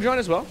 Are you gonna join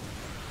as well?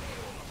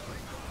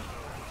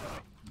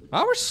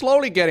 Oh, we're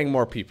slowly getting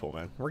more people,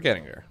 man. We're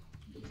getting there.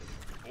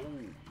 I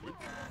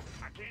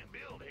can't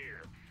build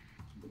here.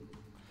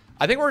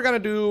 I think we're gonna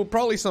do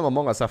probably some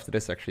Among Us after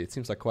this, actually. It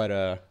seems like quite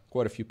a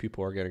few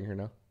people are getting here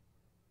now.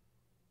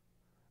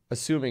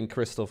 Assuming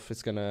Christoph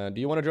is gonna... Do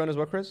you want to join as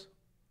well, Chris?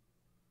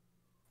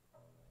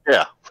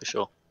 Yeah, for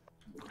sure.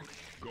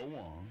 Go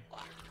on.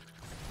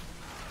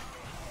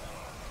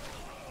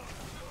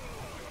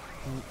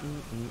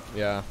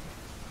 Yeah.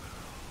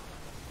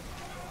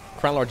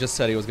 Crownlord just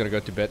said he was gonna go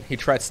to bed. He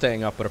tried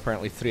staying up, but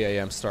apparently 3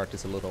 AM start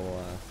is a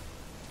little,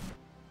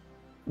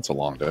 It's a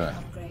long day.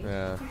 Upgrade.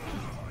 yeah.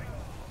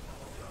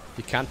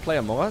 You can't play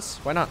Among Us?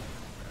 Why not?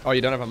 Oh,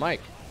 you don't have a mic.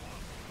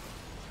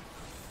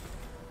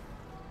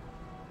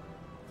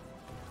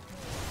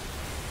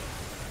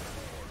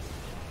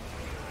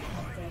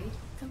 Upgrade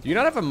Do you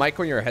not have a mic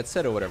on your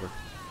headset or whatever?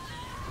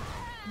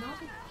 not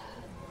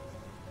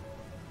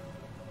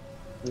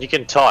You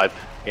can type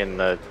in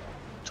the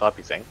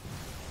typey thing.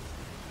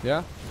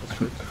 Yeah, that's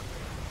true.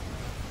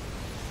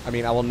 I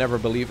mean, I will never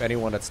believe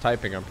anyone that's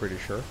typing, I'm pretty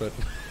sure, but...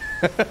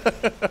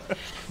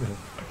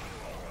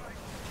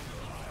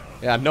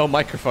 Yeah, no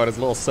microphone is a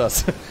little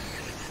sus.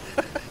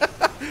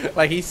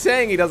 Like, he's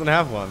saying he doesn't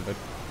have one, but...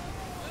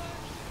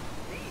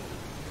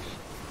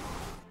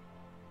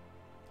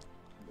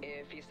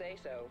 If you say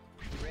so.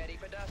 Ready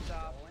for dust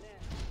off.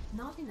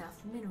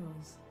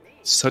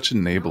 Such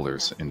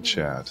enablers in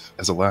chat.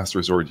 As a last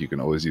resort, you can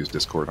always use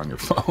Discord on your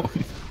phone.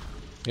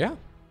 Yeah.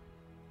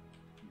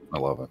 I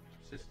love it.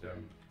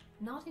 System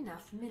Not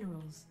enough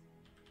minerals.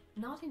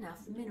 Not enough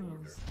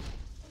minerals.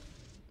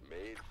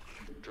 made.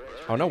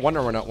 Oh, no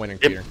wonder we're not winning,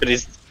 Yep, Peter. but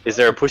is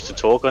there a push to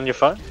talk on your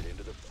phone?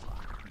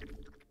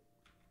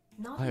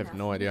 Not I have enough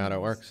no idea how that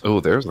minerals. works. Oh,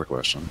 there's the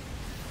question.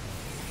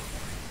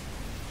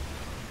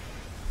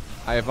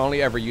 I have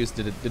only ever used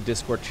the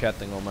Discord chat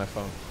thing on my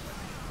phone.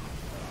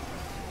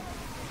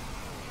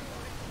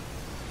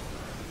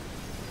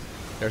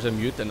 There's a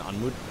mute and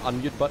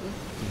unmute button.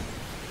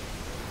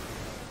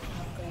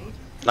 Upgrade.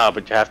 No,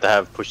 but you have to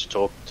have push to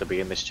talk to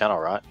be in this channel,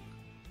 right?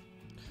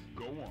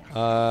 Go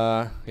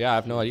on. Yeah, I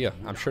have no idea.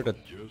 I'm sure that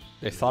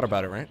they thought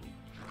about it, right?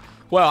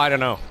 Well, I don't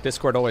know.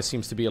 Discord always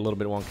seems to be a little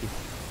bit wonky.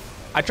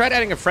 I tried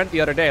adding a friend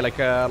the other day, like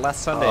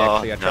last Sunday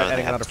actually. I tried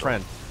adding another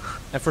friend.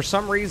 And for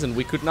some reason,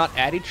 we could not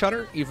add each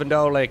other, even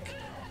though, like,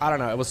 I don't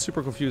know, it was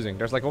super confusing.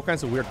 There's, like, all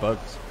kinds of weird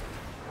bugs.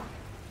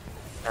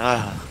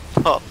 Ah,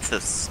 not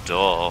the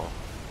store.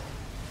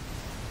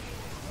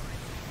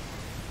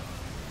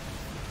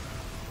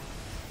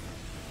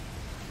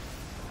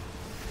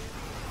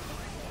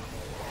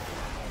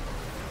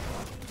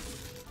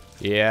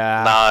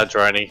 Yeah. Nah,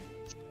 Droney.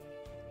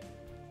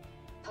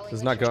 This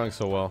is not going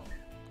so well.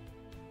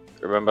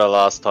 Remember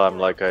last time,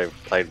 like, I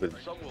played with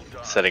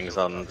settings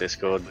on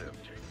Discord?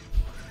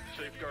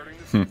 Safeguarding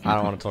the I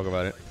don't want to talk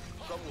about it.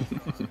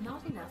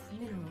 Not enough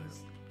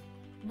minerals.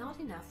 Not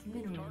enough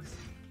minerals.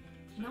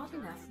 Not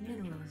enough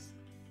minerals.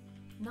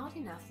 Not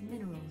enough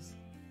minerals.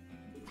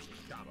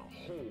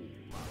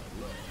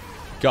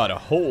 Got a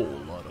whole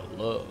lot of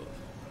love.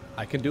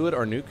 I can do it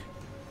or nuke.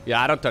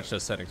 Yeah, I don't touch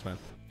those settings, man.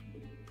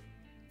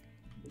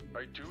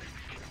 I do.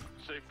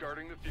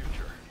 Safeguarding the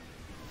future.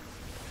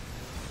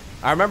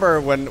 I remember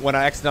when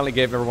I accidentally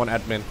gave everyone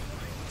admin,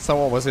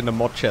 someone was in the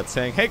mod chat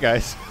saying, "Hey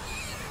guys."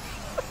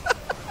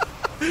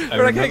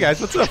 We're like, "Hey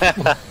guys, what's up?"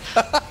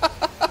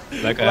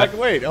 like,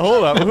 wait,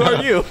 hold up, who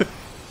are you?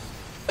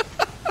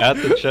 I had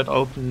the chat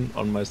open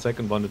on my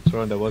second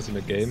monitor and I was in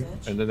a game,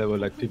 and then there were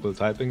like people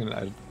typing, and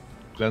I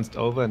glanced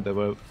over and there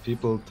were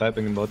people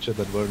typing in mod chat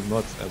that weren't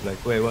mods. I was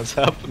like, wait, what's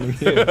happening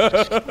here?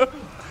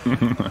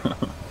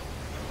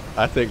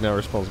 I take no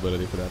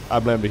responsibility for that. I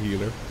blame the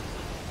healer.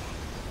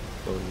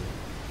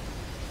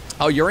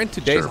 Oh, you're in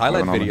today's Sure,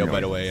 highlight moving on video, by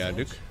anyway. the way,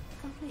 Duke.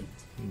 Complete.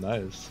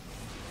 Nice.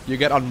 You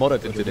get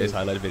unmodded in today's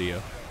highlight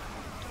video.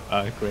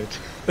 Ah, great.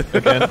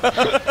 Again.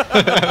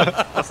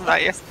 Wasn't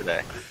that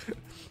yesterday?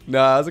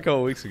 Nah, that was a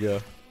couple weeks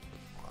ago.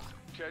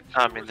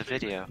 I'm in the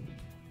video.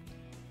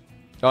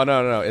 Oh,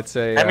 no, it's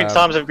a... How many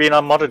times have you been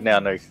unmodded now,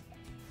 Nuke?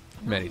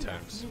 Many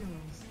times.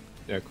 Minerals.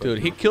 Yeah, quite. Dude,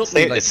 he killed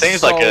me like It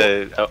seems so...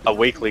 like a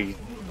weekly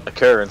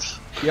occurrence.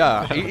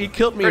 Yeah, he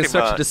killed me in Pretty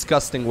such a much.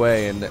 disgusting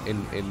way in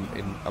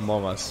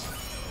Among Us.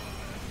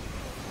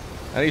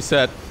 And he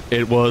said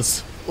it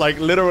was like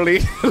literally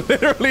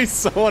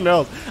someone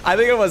else. I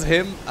think it was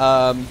him.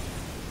 I'm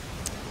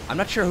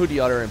not sure who the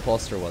other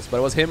imposter was, but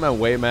it was him and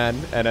Wayman.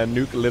 And then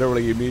Nuke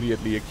literally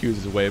immediately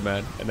accuses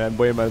Wayman, and then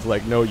Wayman's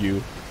like, "No,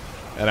 you."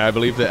 And I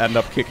believe they end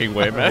up kicking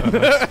Wayman.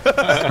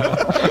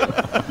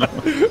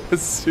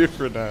 It's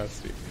super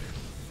nasty.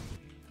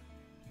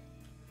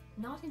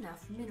 Not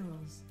enough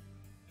minerals.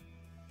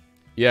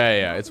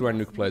 Yeah, it's where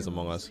Nuke plays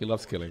Among Us. He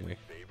loves killing me.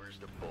 Favors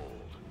the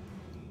bold.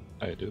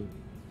 I do.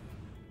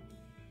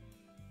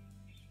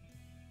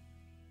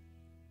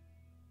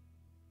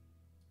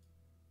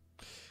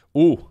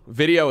 Ooh,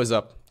 video is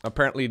up.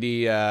 Apparently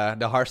the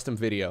Hearthstone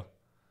video.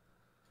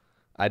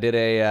 I did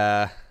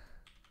an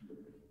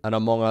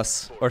Among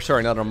Us, or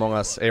sorry, not Among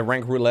Us, a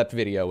rank roulette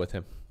video with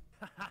him.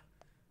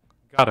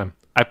 Got him.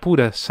 I put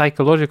a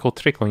psychological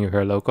trick on you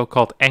here, Loco,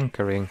 called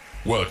anchoring.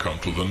 Welcome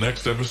to the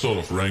next episode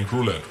of Rank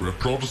Roulette, where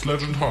Protoss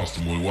legend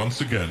Hearthstone will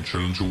once again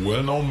challenge a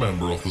well-known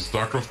member of the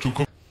StarCraft 2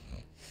 community.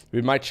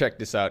 We might check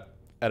this out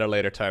at a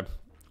later time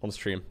on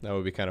stream. That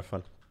would be kind of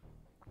fun.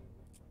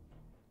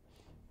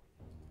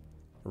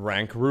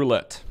 Rank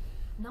roulette.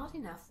 Not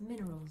enough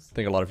minerals. I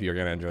think a lot of you are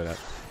gonna enjoy that.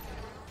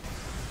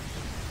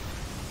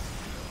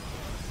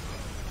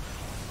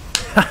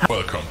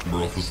 Welcome to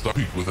member of the Star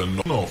Peak with a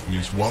knock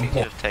means one Seems to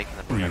point. have taken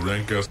the Free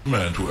rankest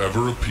man to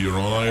ever appear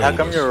on Iotis. How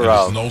come you're,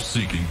 and is now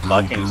seeking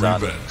brutal Vikings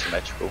aren't revenge.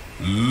 symmetrical?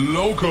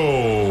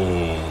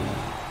 Loco!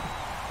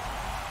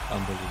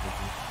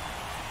 Unbelievable.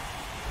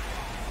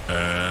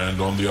 And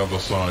on the other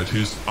side,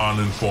 his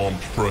uninformed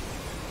friend.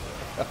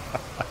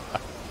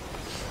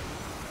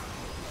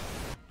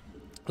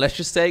 Let's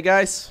just say,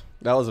 guys,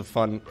 that was a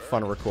fun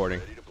recording.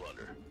 Ready to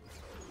blunder.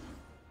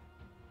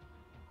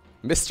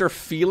 Mr.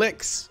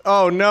 Felix?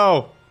 Oh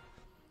no!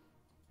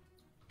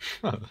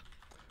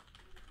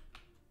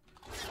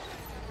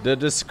 The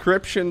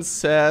description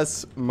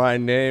says my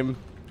name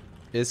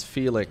is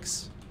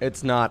Felix.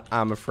 It's not,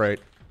 I'm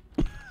afraid.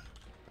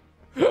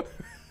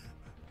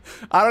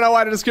 I don't know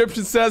why the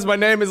description says my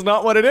name is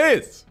not what it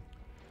is.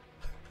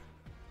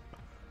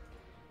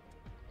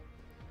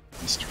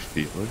 Mr.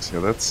 Felix, yeah,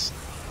 that's...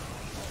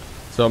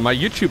 So my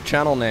YouTube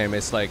channel name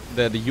is like,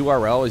 the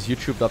URL is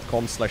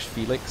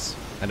youtube.com/Felix.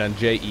 and then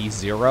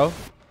JE0.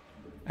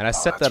 And I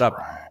set that up.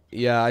 Right.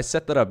 Yeah, I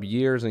set that up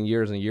years and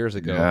years and years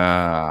ago.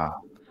 Yeah.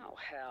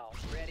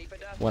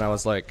 When I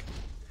was like,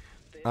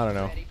 I don't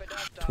know,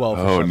 12.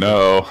 Oh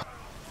no.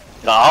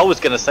 No, I was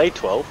gonna say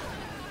 12.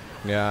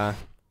 Yeah.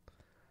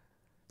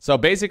 So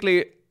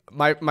basically,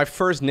 my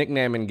first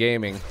nickname in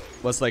gaming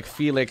was like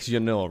Felix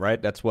Janul,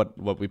 right? That's what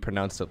we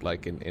pronounced it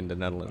like in the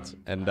Netherlands.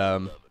 And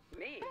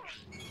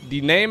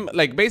the name,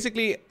 like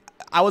basically,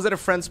 I was at a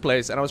friend's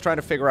place and I was trying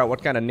to figure out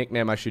what kind of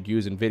nickname I should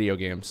use in video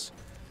games.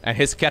 And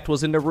his cat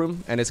was in the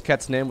room, and his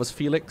cat's name was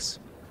Felix.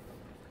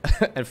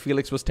 And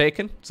Felix was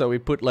taken, so we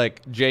put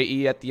like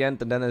JE at the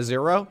end and then a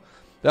 0.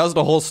 That was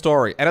the whole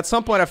story. And at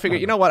some point I figured,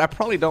 you know what, I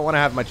probably don't want to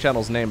have my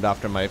channels named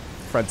after my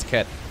friend's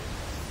cat.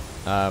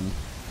 I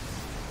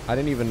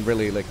didn't even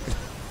really like...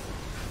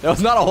 There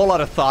was not a whole lot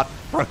of thought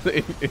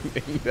in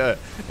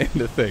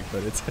the thing,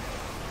 but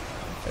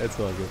it's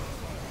all good.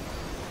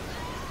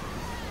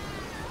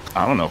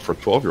 I don't know, for a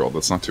 12-year-old,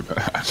 that's not too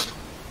bad.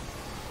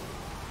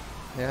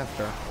 Yeah,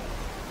 fair.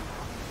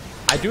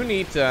 I do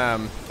need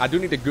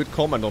a good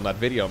comment on that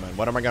video, man.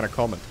 What am I gonna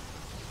comment?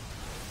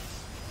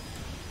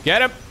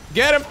 Get him!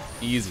 Get him!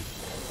 Easy.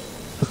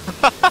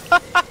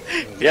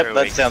 Yep,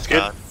 that sounds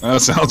good.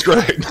 That sounds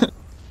great.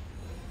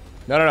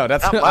 No,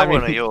 that's not I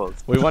mean, one of yours.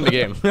 We won the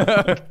game.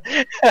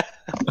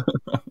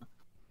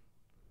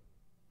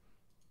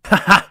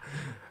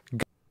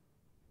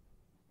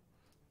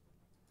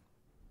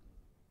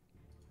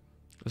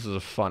 This is a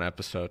fun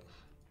episode.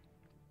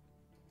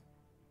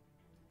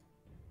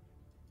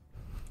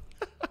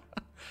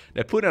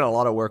 They put in a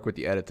lot of work with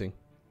the editing.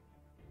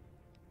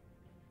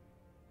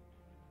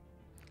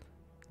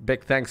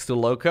 Big thanks to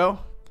Lowko.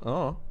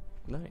 Oh,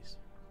 nice.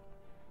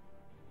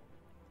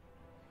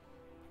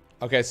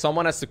 Okay,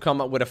 someone has to come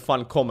up with a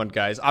fun comment,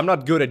 guys. I'm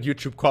not good at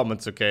YouTube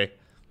comments, okay?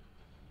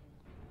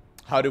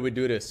 How do we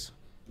do this?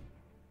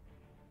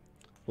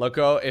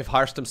 Lowko, if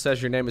Harstem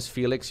says your name is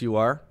Felix, you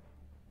are?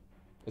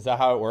 Is that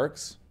how it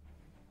works?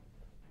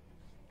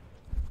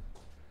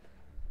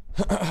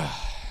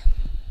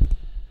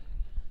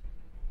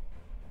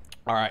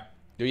 Alright.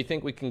 Do you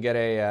think we can get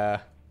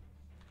a...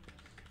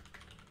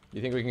 Do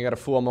you think we can get a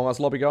full Among Us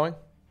lobby going?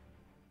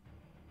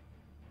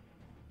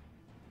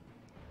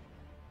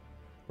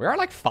 We are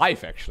like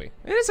 5, actually.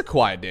 It is a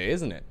quiet day,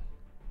 isn't it?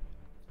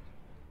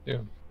 Yeah.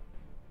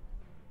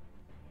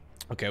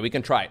 Okay, we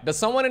can try. Does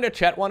someone in the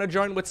chat want to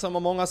join with some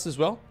Among Us as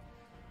well?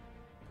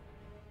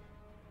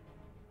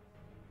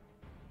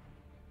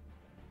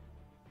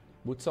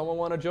 Would someone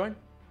want to join?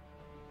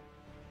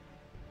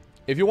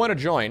 If you want to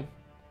join,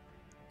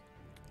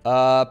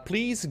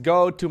 please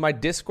go to my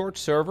Discord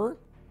server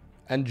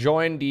and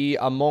join the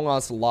Among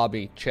Us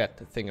lobby chat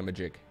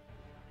thingamajig.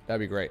 That'd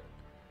be great.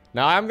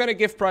 Now, I'm going to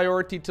give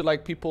priority to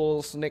like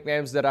people's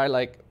nicknames that I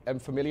like am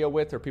familiar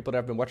with or people that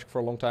have been watching for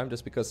a long time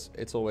just because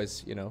it's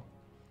always, you know,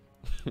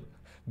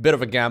 bit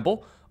of a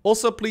gamble.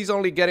 Also, please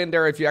only get in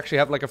there if you actually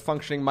have like a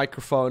functioning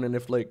microphone and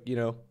if like, you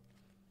know,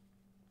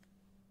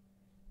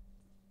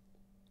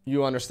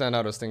 you understand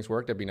how those things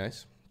work. That'd be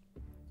nice.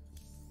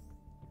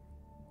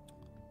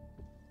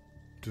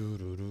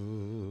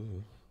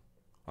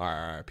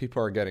 Alright,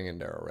 people are getting in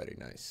there already.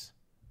 Nice.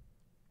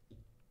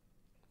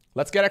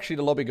 Let's get actually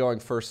the lobby going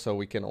first so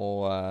we can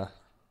all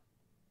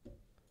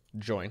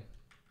join.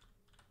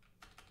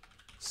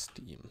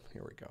 Steam.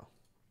 Here we go.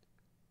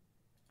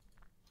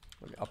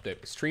 Let me update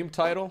the stream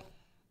title.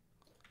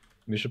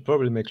 We should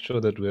probably make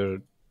sure that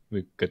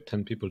we get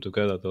 10 people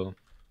together though.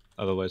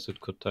 Otherwise it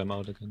could time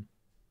out again.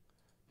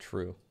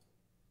 True.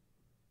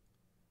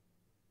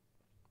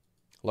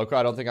 Lowko,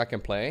 I don't think I can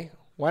play.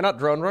 Why not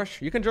Drone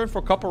Rush? You can join for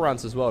a couple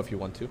rounds as well if you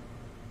want to.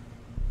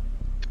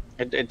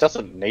 It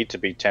doesn't need to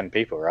be 10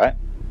 people, right?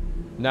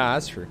 Nah,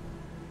 that's true.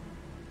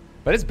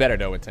 But it's better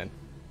though with 10.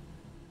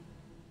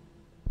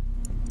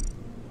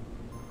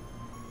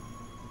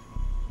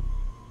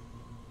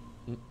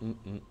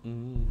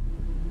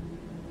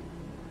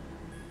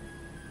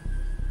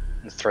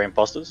 There's 3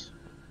 imposters?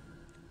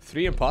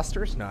 3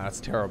 imposters? Nah, that's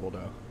terrible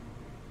though.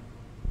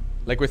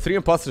 Like with 3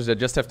 imposters, I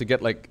just have to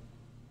get like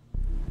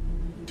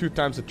 2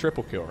 times a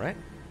triple kill, right?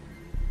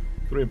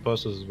 3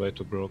 imposters is way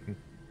too broken.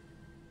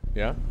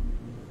 Yeah?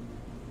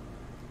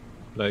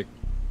 Like,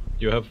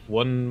 you have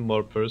one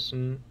more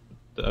person.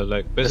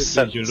 Like,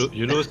 basically,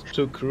 you lose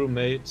 2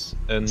 crewmates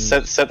and...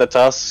 Set the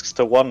tasks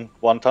to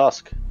one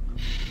task.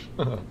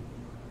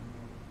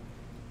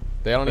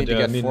 They only need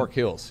to get 4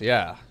 kills,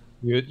 yeah.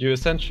 You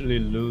essentially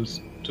lose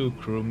 2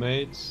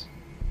 crewmates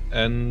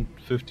and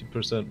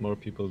 50% more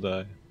people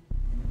die.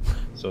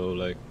 So,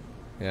 like...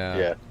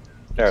 Yeah.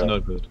 It's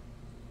not good.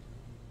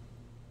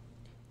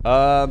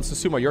 So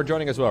Sumo, you're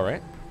joining as well,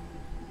 right?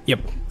 Yep,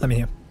 I'm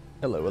here.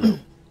 Hello, hello.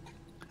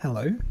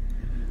 Hello.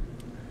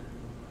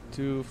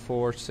 2,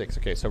 4, 6.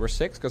 Okay, so we're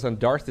 6 because then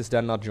Darth is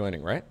then not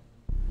joining, right?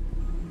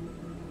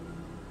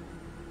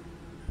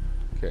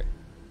 Okay.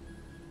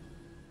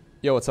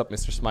 Yo, what's up,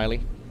 Mr.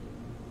 Smiley?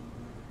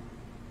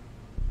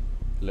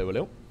 Hello,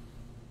 hello.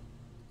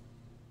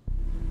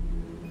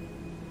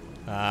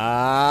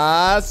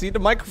 Ah, see the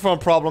microphone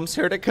problems.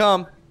 Here they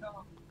come.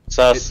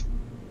 Sus.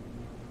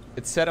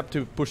 It's set up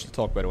to push to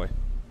talk, by the way.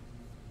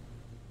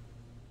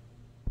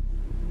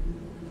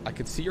 I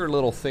could see your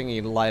little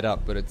thingy light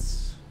up, but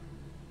it's...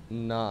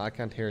 No, I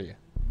can't hear you.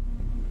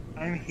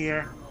 I'm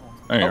here.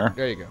 There you are.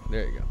 There you go.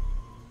 There you go.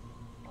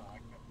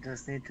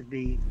 Just need to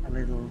be a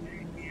little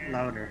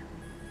louder.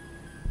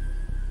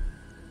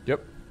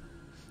 Yep.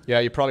 Yeah,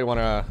 you probably want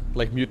to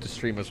like mute the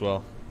stream as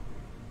well.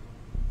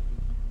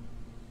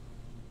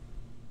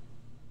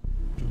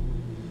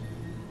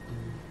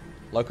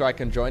 Lowko, I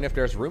can join if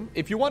there's room.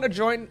 If you want to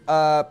join,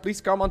 please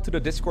come onto the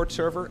Discord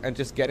server and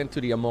just get into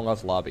the Among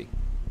Us lobby.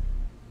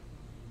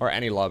 Or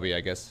any lobby,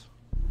 I guess.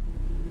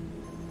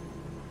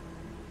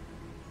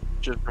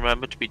 Just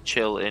remember to be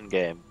chill in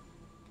game.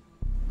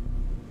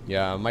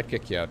 Yeah, I might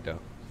kick you out though.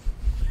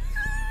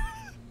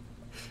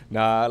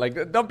 Nah,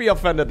 like, don't be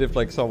offended if,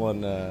 like,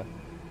 someone, is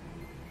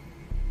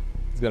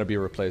gonna be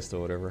replaced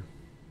or whatever.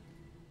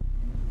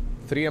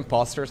 3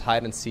 imposters,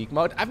 hide and seek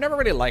mode. I've never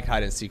really liked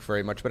hide and seek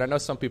very much, but I know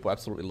some people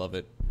absolutely love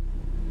it.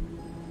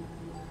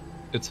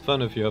 It's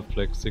fun if you have,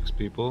 like, 6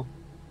 people.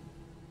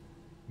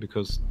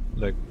 Because,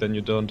 like, then you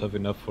don't have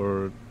enough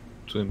for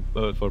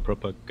a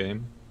proper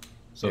game.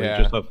 So Yeah.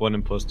 you just have one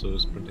imposter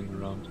sprinting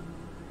around.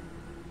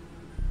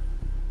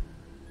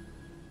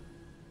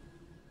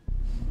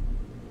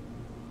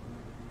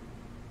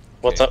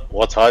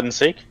 What's hide and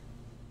seek?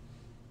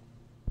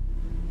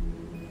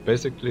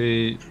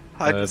 Basically,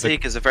 Hide and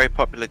seek is a very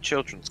popular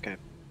children's game.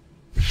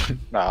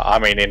 No, I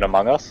mean in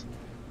Among Us.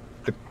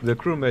 the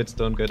crewmates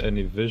don't get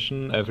any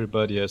vision.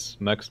 Everybody has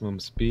maximum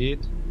speed.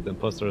 The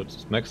imposter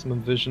has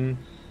maximum vision,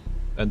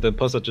 and the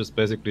imposter just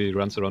basically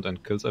runs around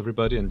and kills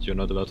everybody, and you're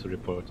not allowed to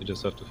report. You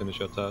just have to finish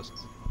your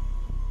tasks.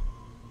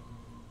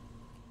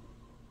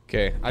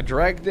 Okay, I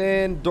dragged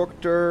in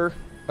Dr.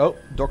 Oh,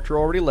 Doctor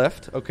already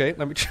left. Okay,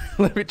 let me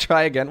let me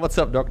try again. What's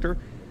up, Doctor?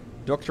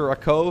 Dr.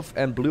 Akov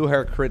and Blue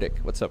Hair Critic.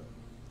 What's up?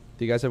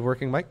 Do you guys have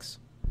working mics?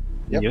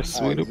 Yep,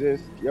 Yes, I we do.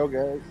 exist. Yo,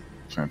 guys.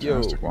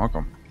 Fantastic.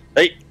 Welcome.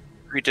 Hey.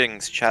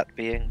 Greetings, chat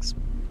beings.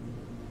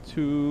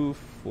 2,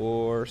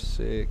 4,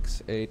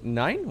 6, 8,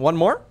 9. One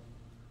more?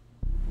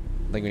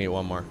 I think we need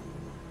one more.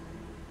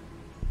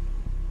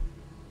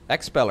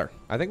 Expeller.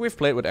 I think we've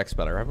played with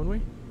Expeller, haven't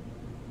we?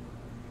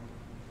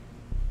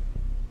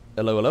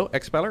 Hello, hello,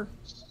 Expeller.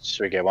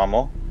 Should we get one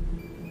more?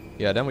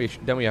 Yeah, then we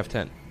have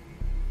 10.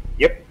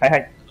 Yep.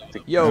 Hi.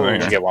 Yo.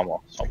 We should get one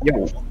more.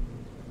 Yo.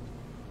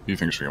 You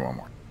think we should get one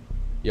more?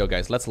 Yo,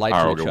 guys, let's lie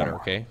Alright, to we'll each get other, one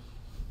more. okay?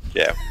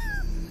 Yeah.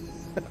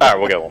 Alright,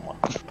 we'll get one more.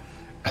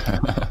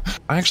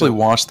 I actually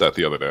watched that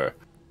the other day.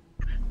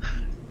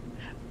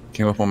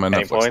 Came up on my Any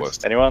Netflix points?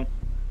 list. Anyone?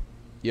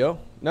 Yo,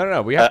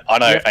 no, we have. I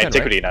know we have 10,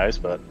 Antiquity right? knows,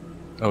 but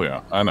Oh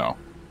yeah, I know.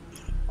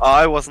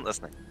 I wasn't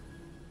listening.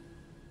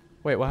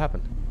 Wait, what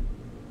happened?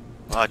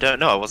 I don't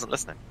know, I wasn't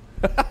listening.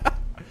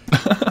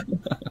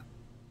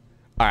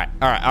 Alright,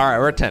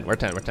 we're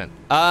 10.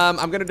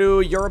 I'm gonna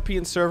do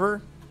European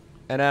server,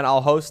 and then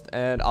I'll host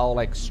and I'll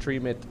like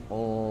stream it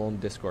on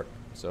Discord.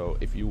 So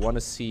if you want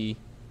to see,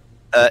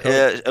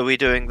 Are we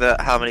doing the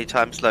how many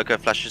times Lowko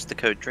flashes the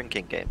code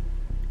drinking game?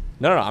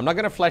 no, I'm not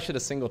gonna flash it a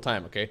single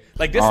time, okay?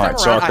 Like this Alright,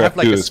 time around, I have StarCraft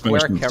like 2 a is square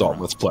finished and installed.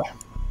 camera. Let's play.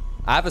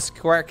 I have a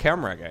square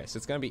camera, guys.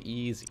 It's gonna be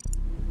easy.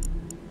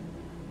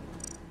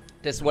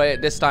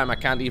 This time I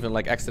can't even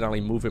like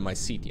accidentally move in my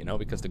seat, you know,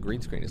 because the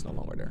green screen is no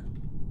longer there.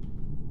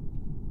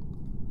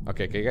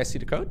 Okay, can you guys see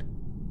the code?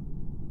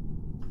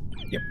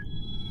 Yep.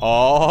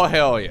 Oh,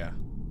 hell yeah.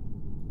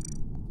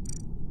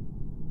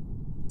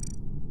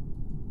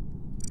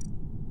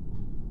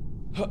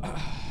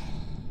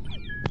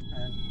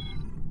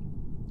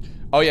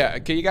 Oh yeah,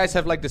 can you guys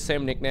have like the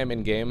same nickname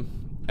in game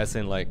as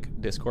in like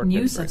Discord?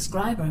 New That's great.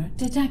 subscriber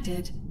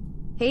detected.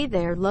 Hey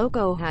there,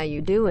 Lowko, how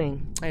you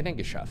doing? Hey, thank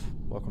you, Chef.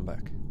 Welcome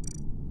back.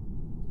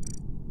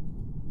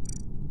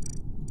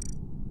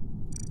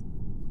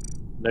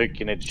 Nuke,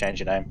 you need to change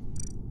your name.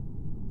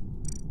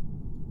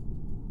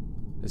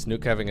 Is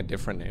Nuke having a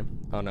different name?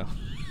 Oh no.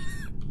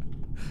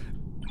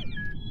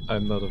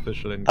 I'm not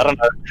official in. I don't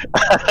know.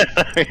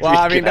 Well,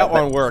 I mean, that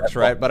one works,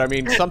 right? But I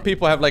mean, some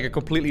people have like a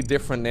completely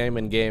different name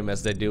in game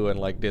as they do in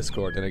like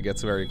Discord, and it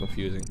gets very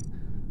confusing.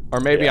 Or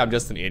maybe I'm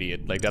just an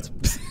idiot. Like that's.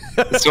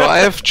 So I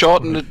have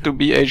shortened it to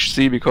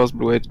BHC because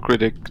Blue Hate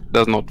Critic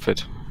does not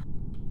fit.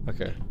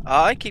 Okay.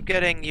 I keep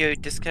getting you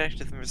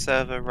disconnected from the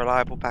server.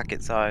 Reliable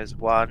packet size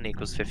 1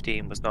 equals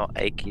 15 was not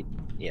a key.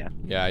 Yeah.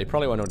 Yeah, you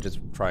probably want to just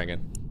try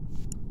again.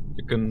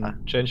 You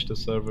can change the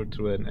server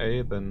to an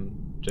A, then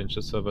change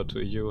the server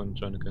to EU and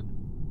join again.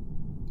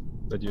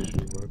 That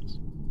usually works.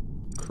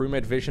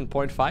 Crewmate Vision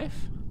 0.5?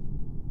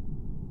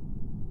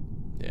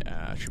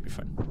 Yeah, should be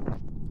fine.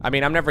 I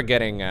mean, I'm never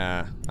getting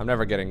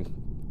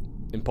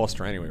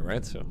imposter anyway,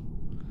 right? So.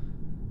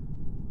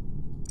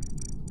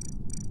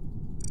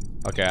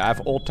 Okay, I have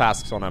all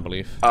tasks on, I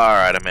believe.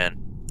 Alright, I'm in.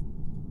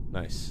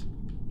 Nice.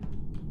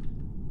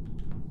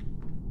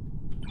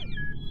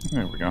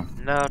 There we go.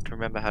 Now to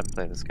remember how to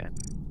play this game.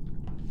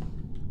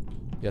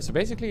 Yeah, so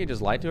basically you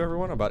just lie to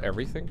everyone about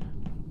everything.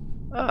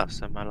 Ah,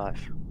 so my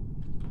life.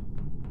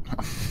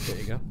 There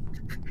you go.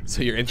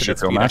 So your internet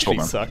feel speed natural, actually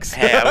man. sucks.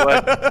 Hey,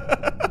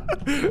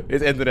 I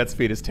His internet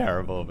speed is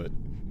terrible, but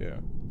yeah.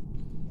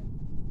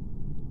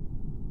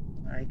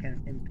 I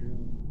can seem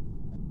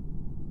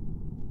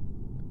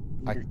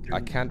to. I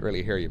can't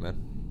really hear you, man.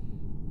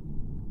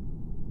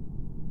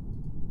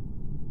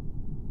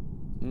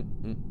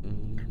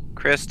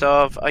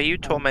 Christoph, are you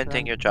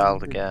tormenting your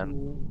child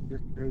again?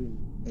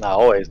 No, I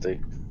always do.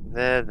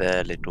 There,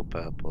 little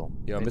purple.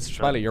 Yo, Mr.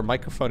 Smiley, your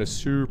microphone is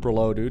super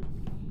low, dude.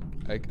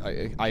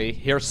 I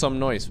hear some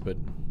noise, but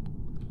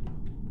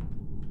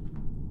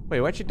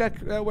wait, where'd you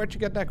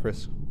get that,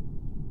 Chris?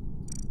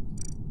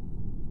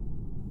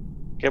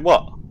 Get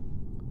what?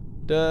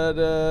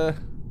 The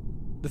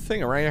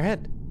thing around your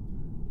head.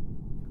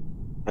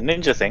 A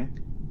ninja thing?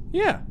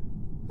 Yeah.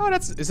 Oh,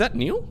 is that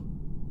new?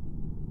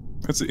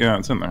 It's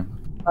in there.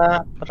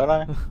 I don't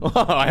know.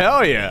 Oh,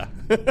 hell yeah.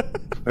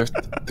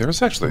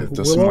 There's actually, it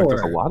does seem like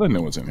there's a lot of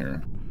new ones in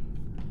here.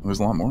 There's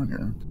a lot more in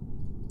here.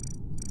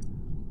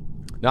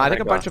 No, I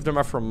think a bunch of them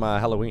are from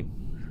Halloween.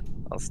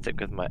 I'll stick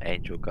with my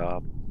angel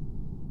garb.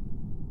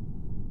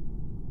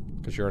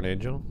 Because you're an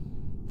angel?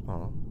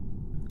 Oh.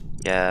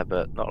 Yeah,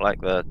 but not like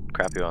the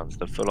crappy ones,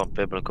 the full-on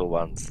biblical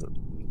ones.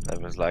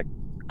 Everyone's like,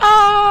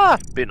 ah!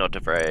 Be not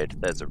afraid.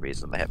 There's a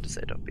reason they have to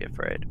say don't be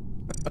afraid.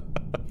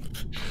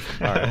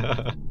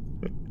 Alright.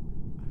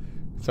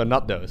 So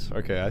not those.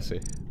 Okay, I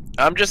see.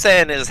 I'm just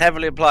saying it's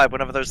heavily implied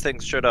whenever those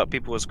things showed up,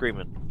 people were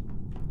screaming.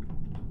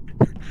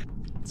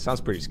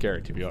 Sounds pretty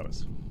scary, to be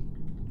honest.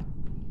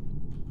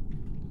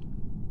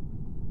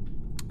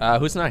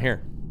 Who's not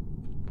here?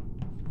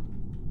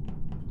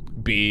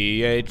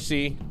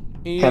 BHC.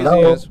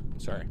 Hello.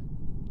 Sorry.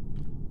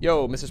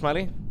 Yo, Mr.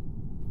 Smiley?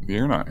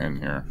 You're not in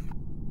here.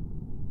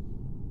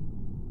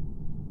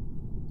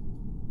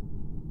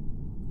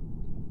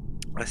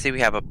 I see we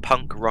have a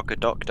punk rocker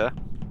doctor.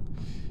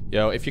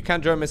 Yo, if you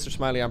can't join Mr.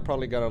 Smiley, I'm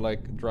probably gonna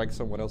like drag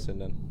someone else in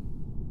then.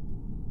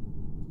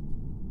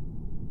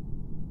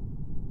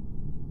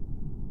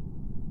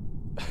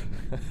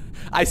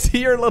 I see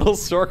your little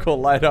circle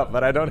light up,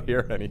 but I don't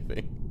hear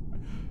anything.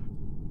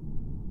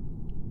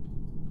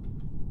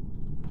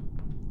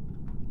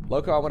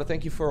 Lowko, I want to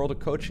thank you for all the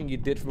coaching you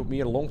did with me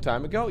a long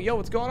time ago. Yo,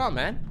 what's going on,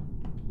 man?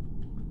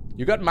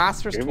 You got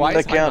masters Give me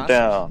twice. the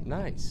countdown.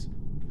 Nice.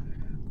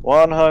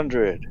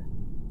 100.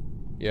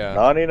 Yeah.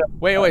 99.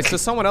 Wait, so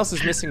someone else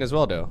is missing as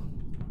well, though.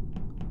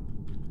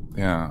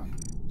 Yeah.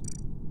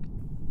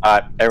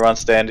 Alright, everyone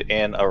stand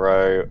in a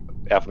row,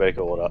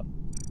 alphabetical order.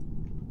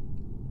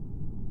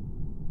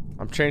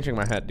 I'm changing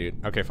my head, dude.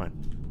 Okay, fine.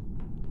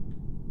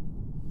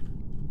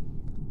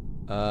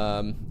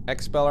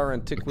 Expeller,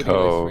 Antiquity,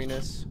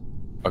 Renus.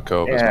 A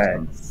cove.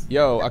 Yes.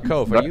 Yo,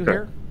 Akov, are you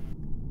here?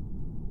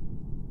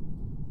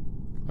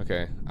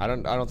 Okay, I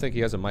don't think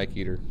he has a mic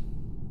either.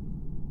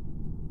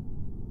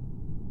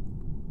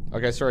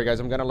 Okay, sorry guys,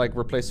 I'm gonna like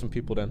replace some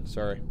people then.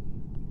 Sorry.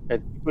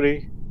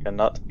 Antiquity, and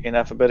not in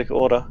alphabetical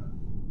order.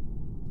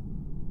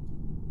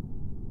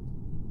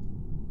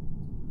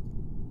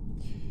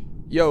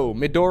 Yo,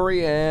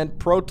 Midori and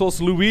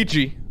Protos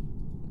Luigi.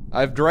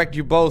 I've dragged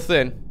you both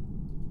in.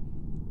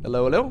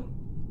 Hello, hello?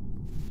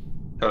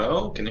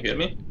 Hello, can you hear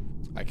me?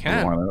 I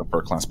can. Line up for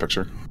a class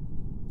picture.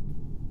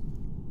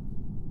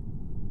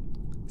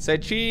 Say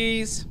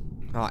cheese.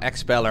 Oh,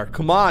 Expeller.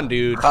 Come on,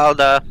 dude.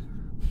 Calder.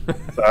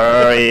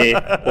 Sorry.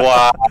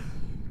 Wow.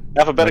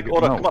 Alphabetical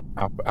order, come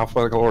on.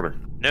 Alphabetical order.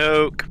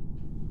 Nuke.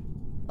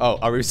 Oh,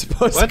 are we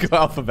supposed to go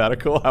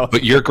alphabetical?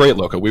 But you're great,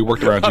 Lowko. We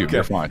worked around you. Okay.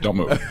 You're fine. Don't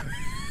move.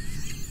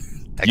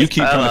 You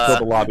keep trying to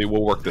fill the lobby.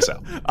 We'll work this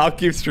out. I'll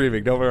keep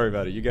streaming. Don't worry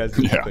about it. You guys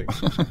do your thing.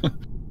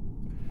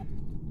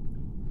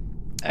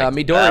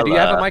 Midori, do you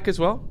have a mic as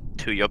well?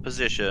 To your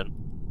position.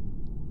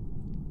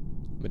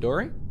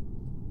 Midori?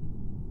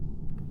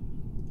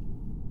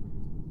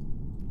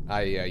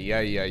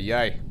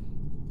 Ay.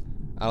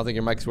 I don't think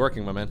your mic's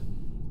working, my man.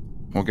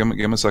 Well, give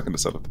him a second to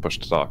set up the push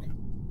to talk.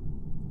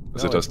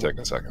 Because it does take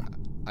a second.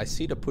 I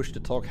see the push to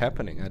talk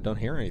happening. I don't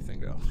hear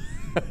anything, though.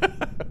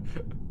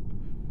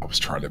 I was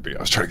trying to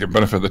give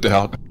benefit of the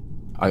doubt.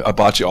 I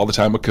bought you all the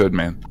time I could,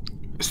 man.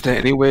 Is there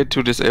any way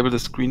to disable the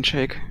screen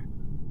shake?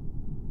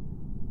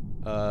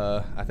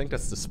 I think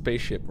that's the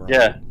spaceship. Right?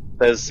 Yeah,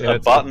 there's a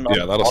button on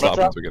yeah, that'll stop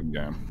monitor. once we get in the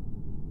game.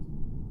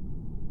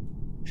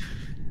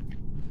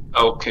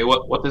 Okay,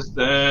 what is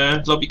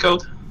the lobby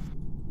code?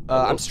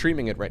 I'm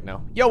streaming it right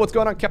now. Yo, what's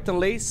going on, Captain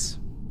Lace?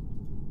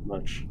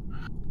 Much.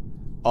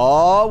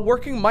 Oh,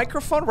 working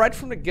microphone right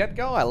from the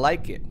get-go? I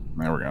like it.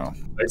 There we go.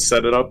 I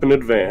set it up in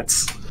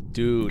advance.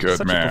 Dude, Good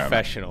such man. a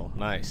professional.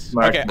 Nice.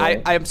 Nice, Okay,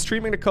 man. I am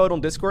streaming the code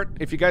on Discord.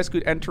 If you guys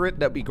could enter it,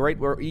 that'd be great.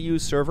 We're EU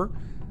server.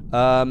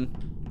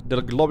 The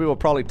lobby will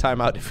probably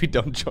time out if we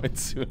don't join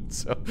soon,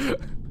 so...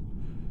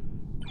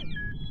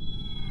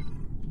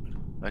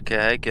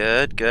 Okay,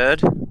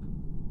 good.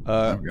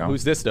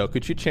 Who's this, though?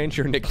 Could you change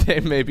your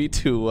nickname, maybe,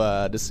 to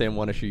the same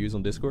one as you use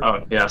on Discord?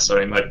 Oh, yeah,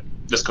 sorry, my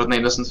Discord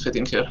name doesn't fit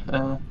in here.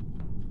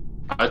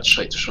 I'll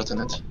try to shorten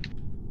it.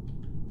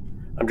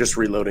 I'm just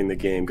reloading the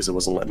game because it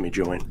wasn't letting me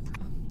join.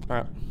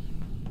 Alright.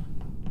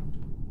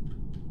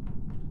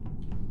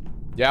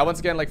 Yeah, once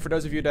again, like for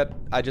those of you that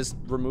I just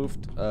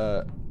removed,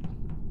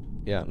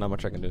 yeah, not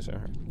much I can do,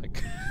 sir.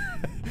 Like,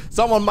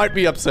 someone might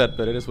be upset,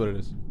 but it is what it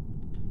is.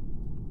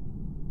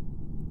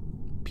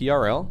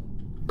 PRL?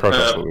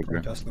 Protest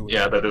Luigi.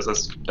 Yeah, that is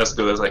as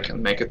good as I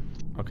can make it.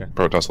 Okay.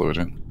 Protest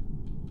Luigi.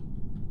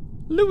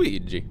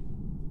 Luigi.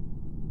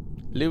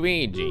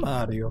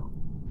 Mario.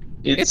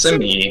 It's a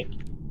me.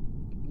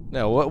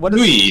 No, what is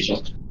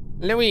Luigi.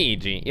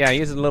 Luigi. Yeah,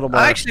 he's a little more.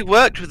 I actually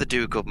worked with a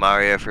dude called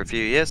Mario for a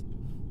few years.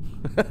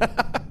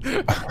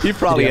 He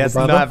probably has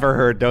never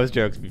heard those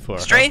jokes before.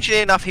 Strangely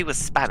enough, he was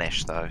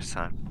Spanish though,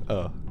 so.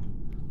 Oh.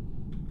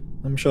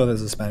 I'm sure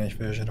there's a Spanish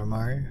version of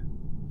Mario.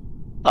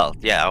 Well,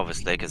 yeah,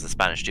 obviously, because the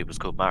Spanish dude was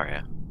called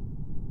Mario.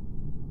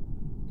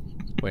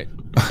 Wait.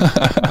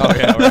 Oh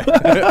yeah, right.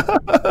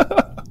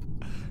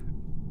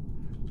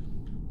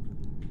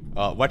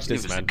 Oh, watch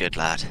this, He was man. a good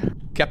lad.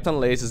 Captain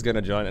Lace is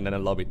gonna join, and then a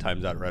lobby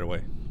times out right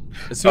away.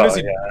 As soon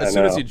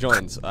as he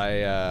joins,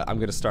 I'm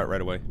gonna start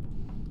right away.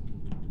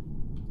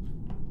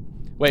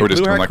 Wait,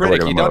 blue hair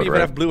critic, you don't even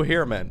have blue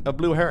hair, man.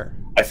 Blue hair.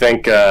 I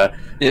think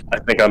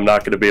I'm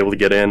not going to be able to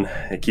get in.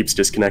 It keeps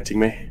disconnecting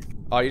me.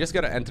 Oh, you just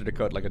gotta enter the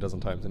code like a dozen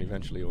times, and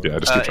eventually you'll. Yeah,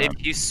 just keep trying.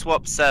 If you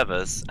swap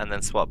servers and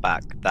then swap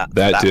back, that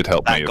did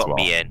help me as well. That got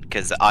me in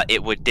because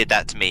it did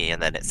that to me, and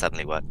then it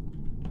suddenly worked.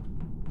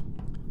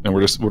 And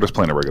we're just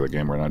playing a regular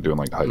game. We're not doing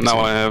like heist. Now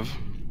I have.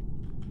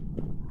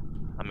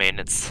 I mean,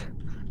 it's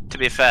to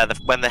be fair,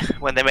 when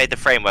they made the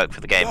framework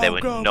for the game, they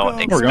were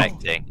not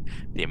expecting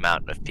the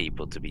amount of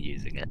people to be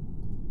using it.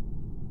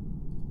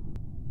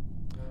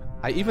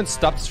 I even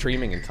stopped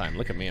streaming in time.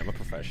 Look at me, I'm a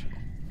professional.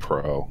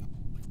 Pro.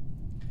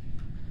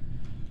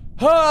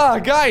 Ah,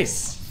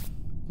 guys!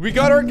 We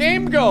got our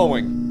game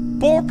going!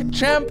 Pork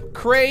Champ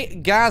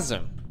Cray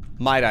Gasm,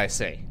 might I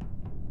say.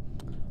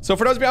 So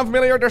for those of you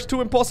unfamiliar, there's 2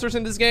 imposters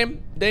in this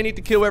game. They need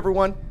to kill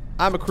everyone.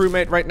 I'm a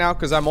crewmate right now,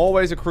 because I'm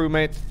always a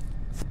crewmate.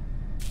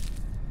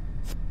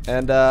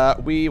 And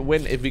we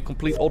win if we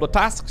complete all the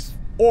tasks,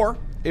 or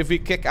if we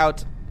kick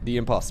out the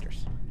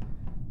imposters.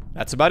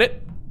 That's about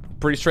it.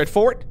 Pretty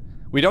straightforward.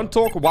 We don't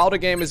talk while the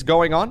game is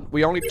going on.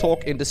 We only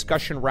talk in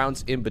discussion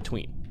rounds in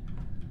between.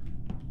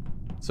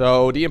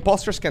 So the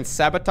imposters can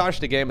sabotage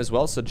the game as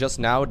well. So just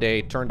now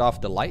they turned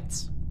off the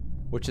lights,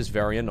 which is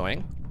very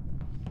annoying.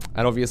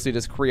 And obviously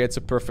this creates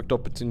a perfect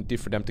opportunity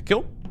for them to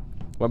kill.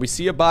 When we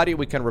see a body,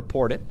 we can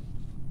report it.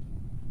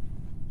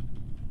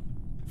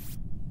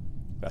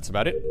 That's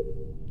about it.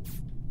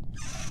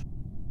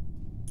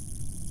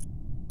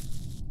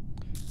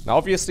 Now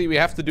obviously we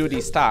have to do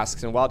these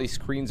tasks, and while these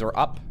screens are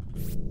up,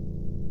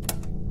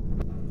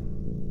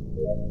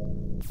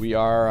 we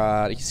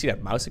are, you see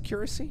that mouse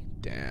accuracy?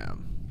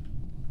 Damn.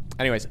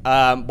 Anyways,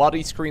 while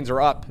these screens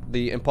are up,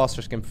 the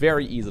imposters can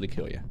very easily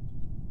kill you.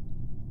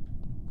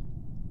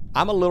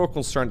 I'm a little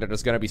concerned that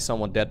there's gonna be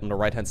someone dead on the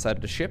right-hand side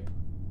of the ship.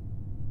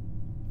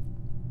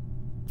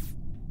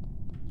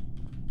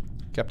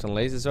 Captain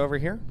Laze is over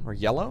here, or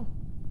Yellow?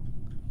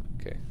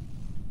 Okay.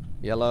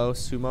 Yellow,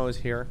 Sumo is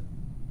here.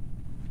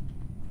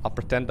 I'll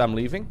pretend I'm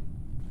leaving.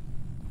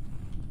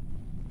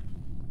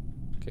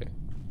 Okay.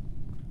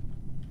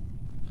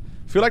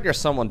 I feel like there's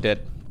someone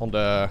dead on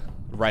the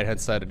right-hand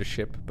side of the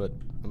ship, but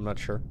I'm not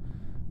sure.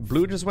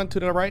 Blue just went to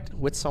the right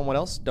with someone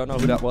else. Don't know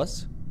who that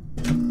was.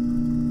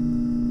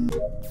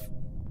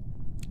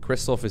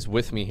 Christoph is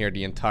with me here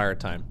the entire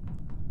time.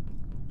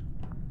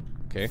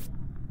 Okay.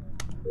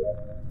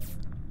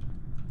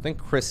 I think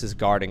Chris is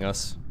guarding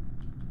us.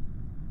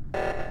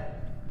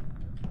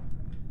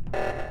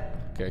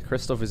 Okay,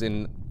 Christoph is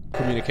in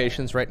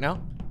communications right now.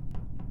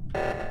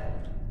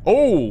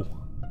 Oh!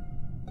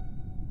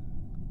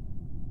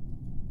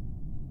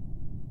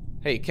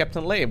 Hey,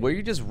 Captain Lay, were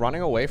you just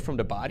running away from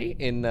the body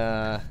in,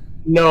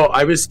 No,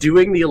 I was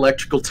doing the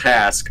electrical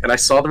task, and I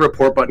saw the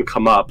report button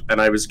come up,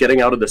 and I was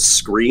getting out of the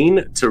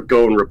screen to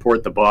go and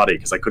report the body,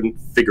 because I couldn't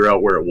figure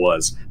out where it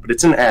was. But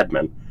it's an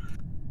admin.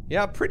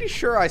 Yeah, I'm pretty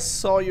sure I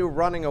saw you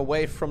running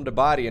away from the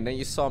body, and then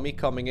you saw me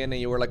coming in,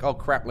 and you were like, oh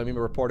crap, let me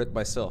report it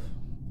myself.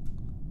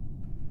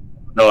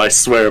 No, I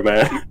swear,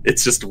 man.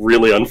 It's just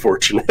really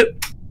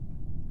unfortunate.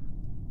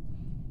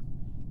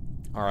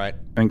 Alright.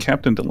 And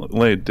Captain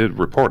Delay did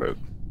report it.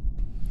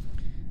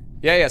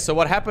 Yeah, so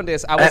what happened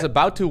is I was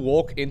about to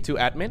walk into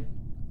admin,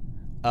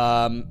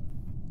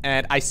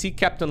 and I see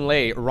Captain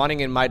Lay running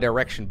in my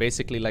direction,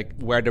 basically like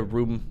where the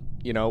room,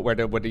 you know, where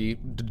the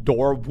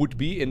door would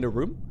be in the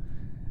room.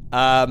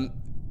 And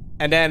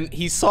then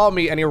he saw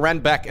me and he ran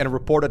back and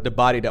reported the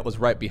body that was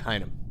right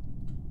behind him.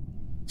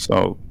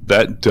 So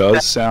that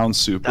does sound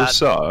super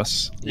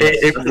sus.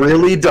 It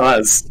really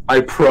does.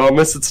 I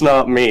promise it's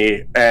not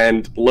me.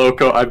 And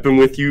Loco, I've been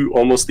with you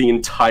almost the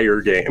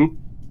entire game.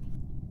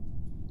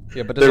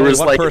 Yeah, but there's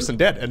only one person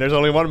dead, and there's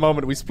only one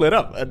moment we split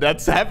up, and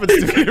that happens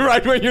to be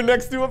right when you're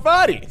next to a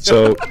body.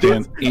 So,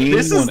 Dan,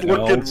 this is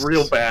looking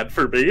real bad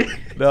for me.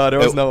 No, there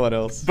was no one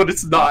else. But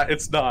it's not.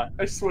 It's not.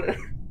 I swear.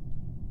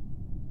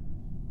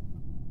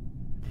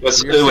 You're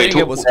saying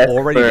it was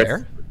already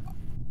there?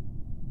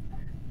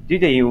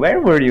 DJ, where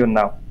were you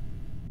now?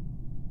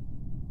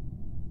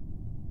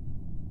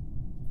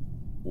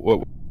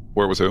 What?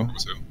 Where was who?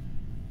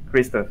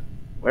 Christoph,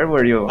 where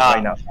were you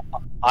right now?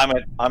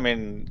 I'm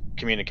in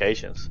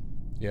communications.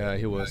 Yeah,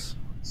 he was.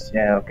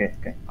 Yeah, okay,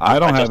 okay. I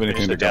don't I have just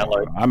anything to finished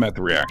the go. I'm at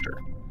the reactor.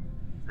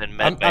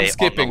 I'm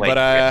skipping, but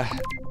I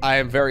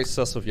am very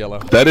sus of yellow.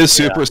 That is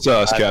super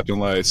sus, Captain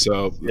Lay.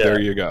 So there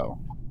you go.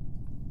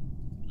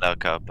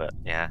 Loco, but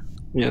yeah.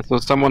 Yeah, so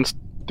someone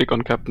stick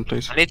on Captain,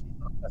 please. I need to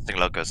stop trusting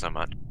Loco so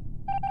much.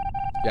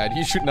 Yeah,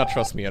 you should not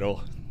trust me at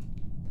all.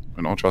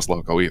 I don't trust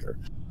Loco either.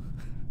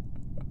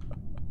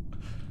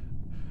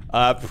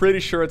 Pretty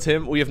sure it's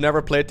him. We have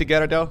never played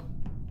together though.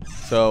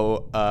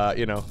 So,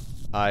 you know,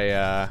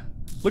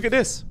 look at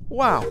this.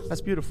 Wow,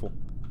 that's beautiful.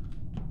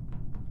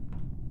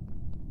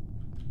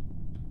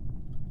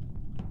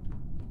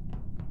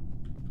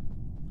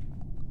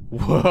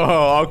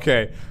 Whoa,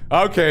 okay.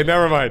 Okay,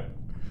 never mind.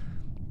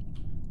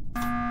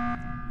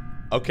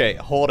 Okay,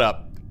 hold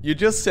up. You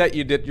just said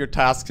you did your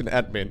tasks in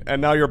admin,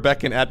 and now you're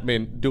back in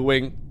admin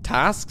doing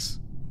tasks?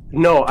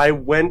 No, I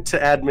went to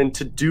admin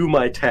to do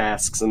my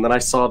tasks, and then I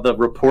saw the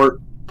report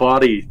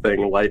body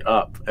thing light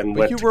up, and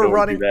went to But you were go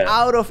running do that.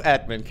 out of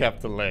admin,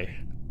 Captain Lay.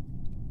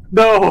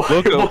 No,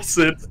 it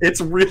wasn't.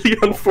 It's really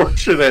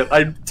unfortunate.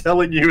 I'm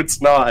telling you,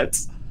 it's not.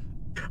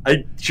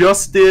 I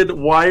just did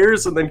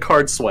wires and then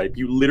card swipe.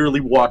 You literally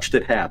watched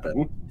it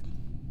happen.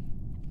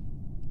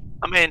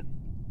 I mean,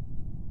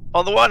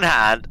 on the one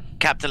hand,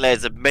 Captain Lay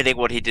is admitting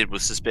what he did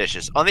was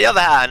suspicious. On the other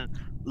hand,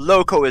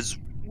 Loco is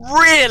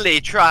really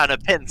trying to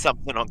pin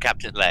something on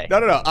Captain Lay.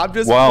 No. I'm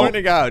just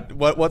pointing out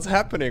what's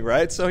happening,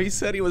 right? So he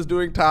said he was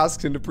doing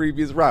tasks in the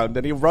previous round.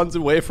 Then he runs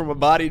away from a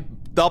body,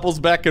 doubles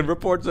back and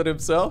reports it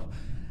himself.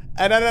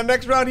 And then the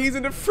next round, he's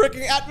in the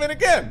freaking admin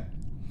again.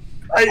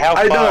 I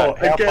know.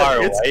 How Again,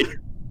 far it's- away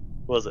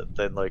was it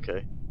then,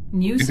 Loco?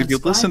 Because if you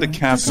listen to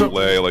Captain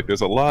Lay, like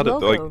there's a lot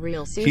of like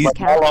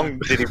How long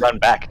did he run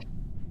back?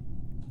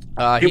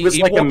 It was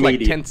like walked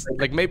immediate.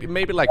 like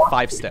maybe like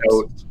 5 steps.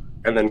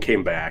 And then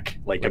came back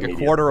like a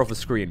immediately. quarter of a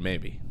screen,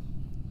 maybe.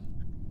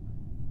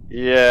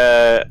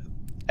 Yeah,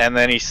 and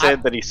then he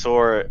said that he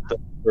saw the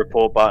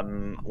report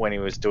button when he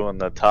was doing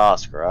the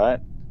task, right?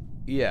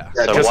 Yeah.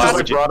 Yeah, So just why as I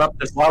would you- brought up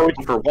this why would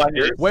you for run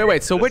wires.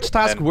 Wait. So which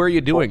task were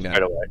you doing then?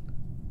 So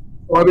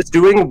I was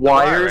doing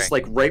wires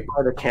like right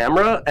by the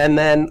camera, and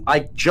then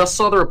I just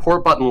saw the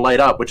report button light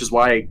up, which is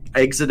why I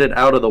exited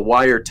out of the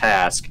wire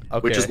task,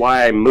 which is Okay.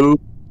 why I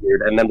moved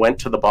here and then went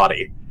to the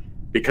body,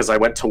 because I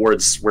went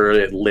towards where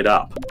it lit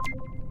up.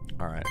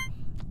 All right.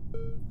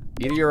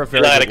 Either you're a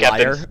very Liar, good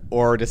liar, Captain.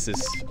 or this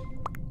is.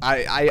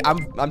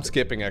 I'm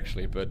skipping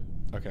actually, but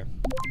okay.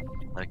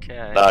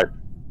 Okay. No.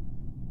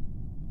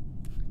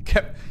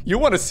 You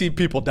want to see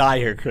people die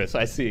here, Chris?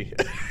 I see.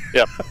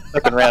 Yep.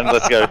 Second round.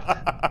 Let's go.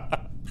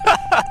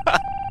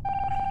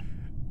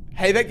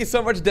 Hey, thank you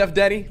so much, Def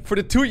Danny, for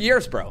the 2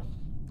 years, bro.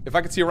 If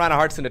I could see a round of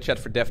hearts in the chat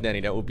for Def Danny,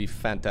 that would be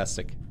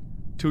fantastic.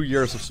 2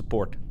 years of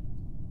support.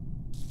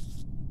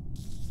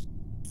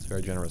 It's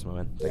very generous, my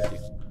man. Thank you.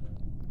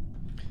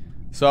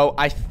 So,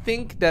 I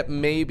think that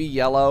maybe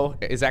Yellow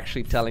is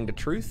actually telling the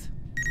truth.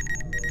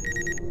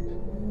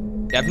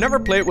 Yeah, I've never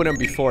played with him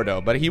before,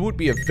 though, but he would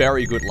be a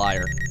very good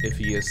liar if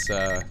he is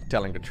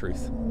telling the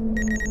truth.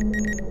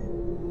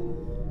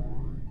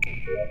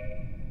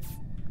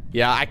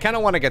 Yeah, I kind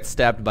of want to get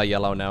stabbed by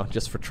Yellow now,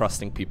 just for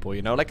trusting people,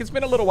 you know? Like, it's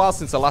been a little while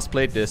since I last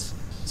played this.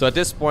 So at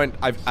this point,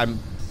 I'm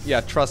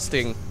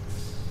trusting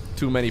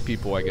too many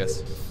people, I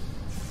guess.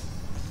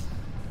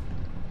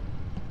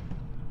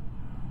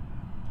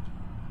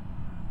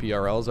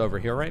 PRL's over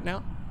here right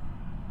now.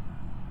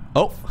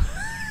 Oh.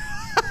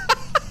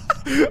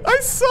 I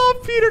saw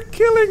Peter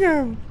killing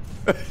him.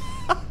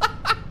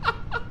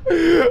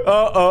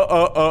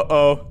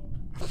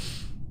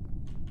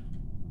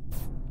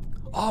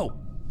 Oh.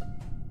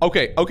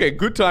 Okay,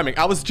 good timing.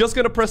 I was just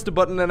gonna press the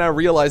button and I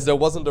realized there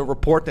wasn't a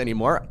report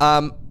anymore.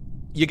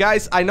 You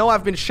guys, I know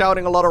I've been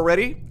shouting a lot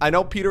already. I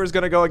know Peter is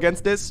gonna go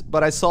against this,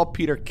 but I saw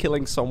Peter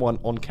killing someone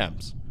on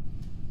camps.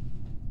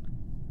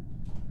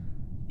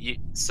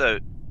 So,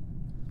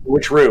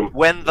 which room?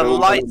 When the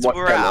lights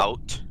were camera?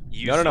 out,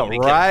 you No, saw me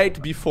kill-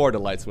 right before the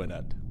lights went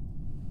out.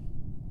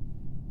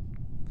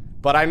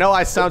 But I know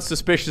I sound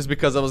suspicious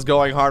because I was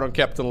going hard on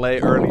Captain Lay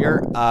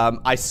earlier.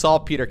 I saw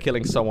Peter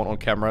killing someone on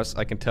cameras.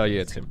 I can tell you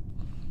it's him.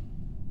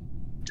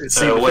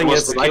 See, the when thing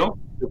was is, the I kill?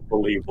 don't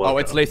believe Oh,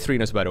 it's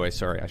Lathrinus, by the way.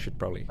 Sorry, I should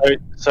probably.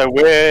 So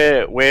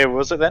where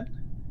was it then?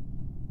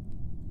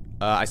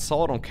 I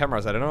saw it on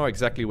cameras. I don't know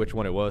exactly which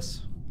one it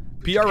was.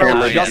 Camera,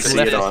 PRL you just can see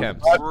left it his on.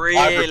 camp.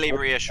 Really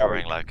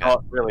reassuring, Loco.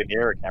 Not really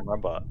near a camera,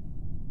 but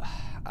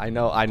I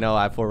know.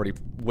 I've already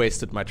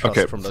wasted my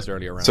trust from those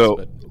earlier rounds. So,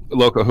 but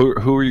Loco,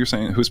 who are you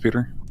saying? Who's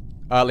Peter?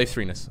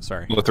 Lathrinus,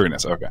 sorry.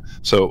 Lathrinus. Okay.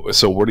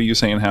 So what are you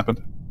saying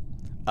happened?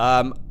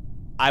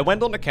 I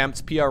went on the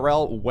camps.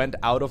 PRL went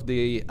out of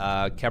the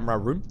camera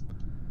room.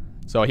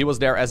 So he was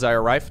there as I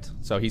arrived.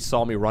 So he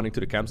saw me running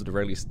to the camps. At the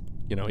very least,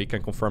 you know, he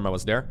can confirm I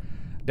was there.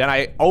 Then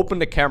I open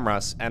the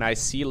cameras and I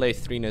see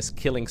Lathrinus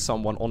killing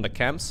someone on the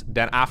camps.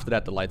 Then after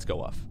that, the lights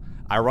go off.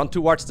 I run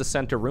towards the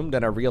center room,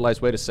 then I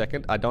realize, wait a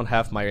second, I don't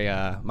have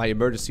my my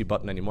emergency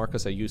button anymore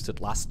because I used it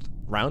last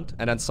round,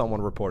 and then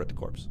someone reported the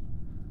corpse.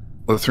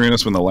 Well,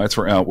 Threonus, when the lights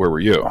were out, where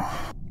were you?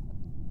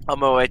 On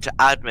my way to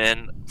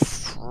admin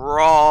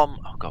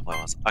from... Oh god,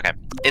 where was it? Okay.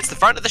 It's the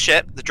front of the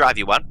ship, the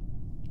drivey one.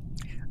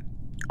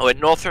 I went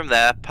north from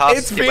there,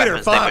 past the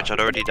weapons thing, which I'd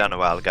already done a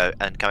while ago,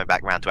 and coming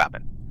back round to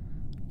admin.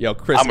 Yo,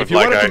 Chris, if you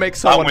wanted to make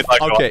someone...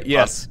 Okay,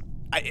 yes.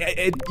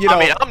 You know, I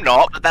mean, I'm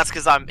not, but that's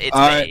because it's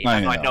me.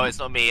 I know know. it's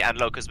not me, and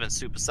Loco's been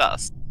super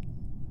sus.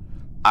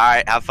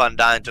 Alright, have fun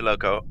dying to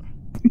Loco.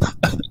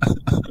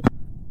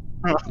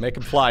 Make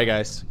him fly,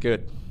 guys.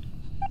 Good.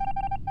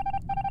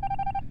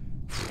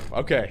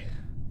 Okay.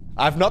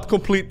 I've not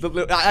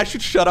completed... I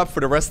should shut up for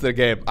the rest of the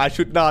game. I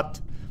should not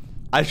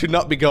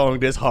be going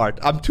this hard.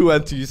 I'm too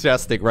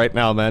enthusiastic right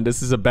now, man.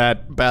 This is a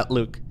bad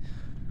look.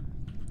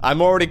 I'm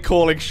already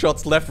calling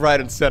shots left, right,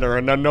 and center,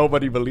 and then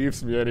nobody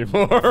believes me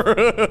anymore.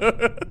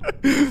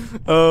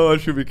 Oh, I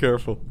should be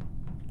careful.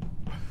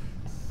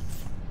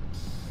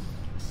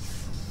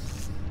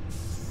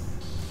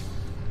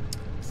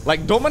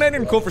 Like,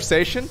 dominating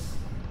conversation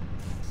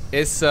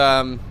is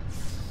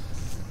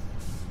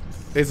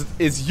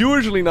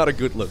usually not a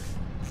good look.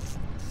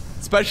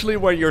 Especially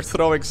when you're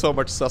throwing so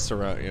much sus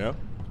around, you know?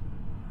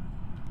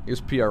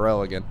 Use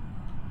PRL again.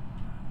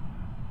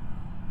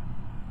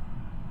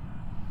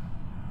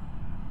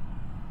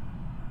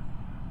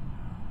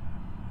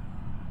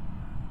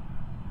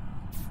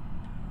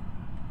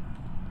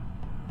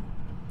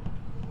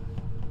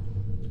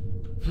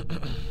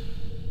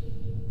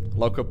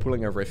 Loco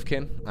pulling a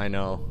Rifkin? I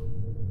know.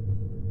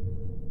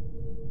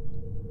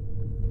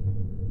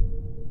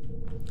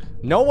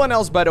 No one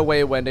else, by the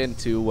way, went in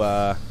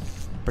to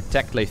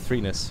protect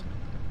Lathrinus.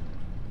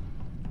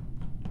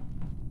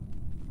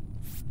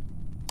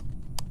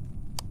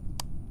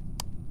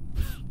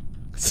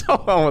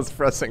 Someone was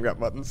pressing that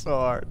button so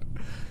hard.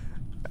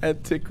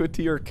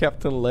 Antiquity or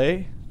Captain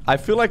Lay? I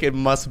feel like it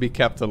must be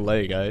Captain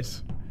Lay,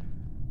 guys.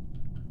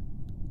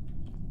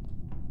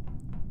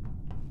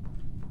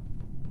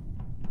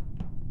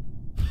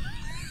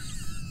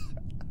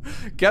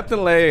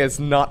 Captain Lay is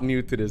not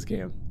new to this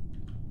game.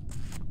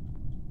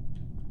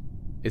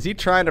 Is he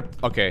trying to...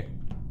 Okay.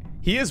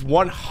 He is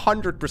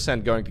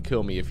 100% going to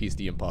kill me if he's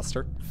the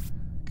imposter.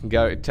 Can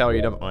go tell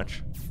you that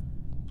much.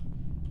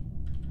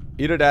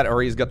 Either that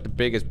or he's got the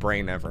biggest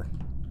brain ever.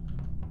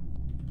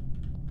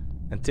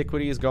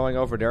 Antiquity is going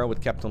over there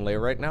with Captain Lay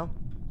right now.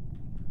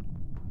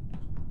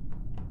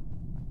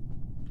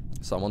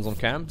 Someone's on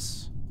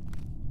camps.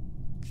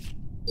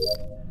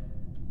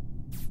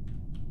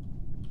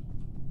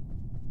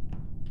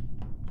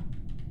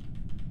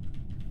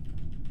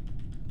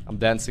 I'm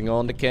dancing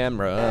on the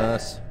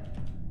cameras.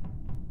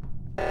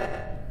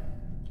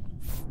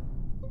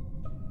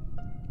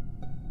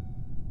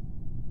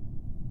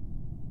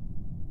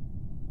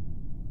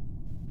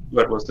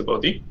 Where was the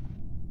body?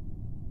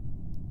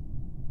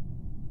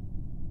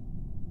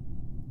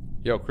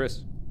 Yo,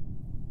 Chris.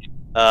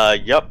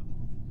 Yup.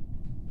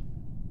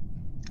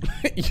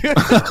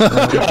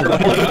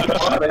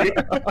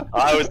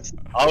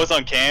 I was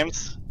on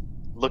cams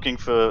looking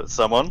for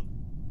someone,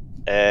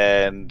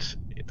 and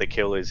the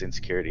kill is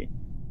insecurity.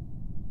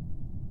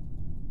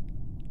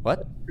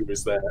 What? Who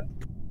was that?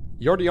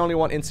 You're the only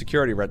one in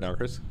security right now,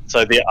 Chris.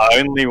 So the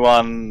only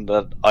one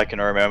that I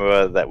can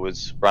remember that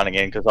was running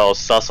in, because I was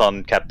sus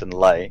on Captain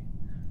Lay,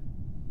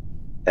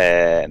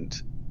 and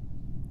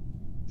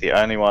the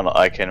only one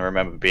I can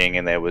remember being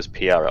in there was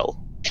PRL.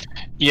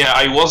 Yeah,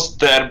 I was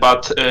there,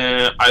 but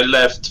I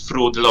left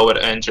through the lower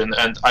engine,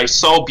 and I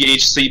saw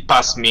BHC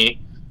pass me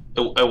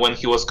when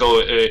he was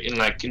going in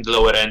the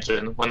lower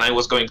engine. When I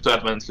was going to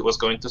admin, he was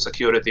going to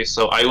security,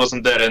 so I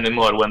wasn't there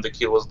anymore when the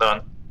kill was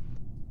done.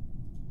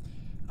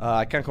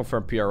 I can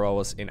confirm PRO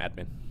was in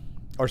admin.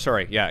 Or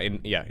sorry,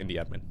 in the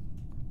admin.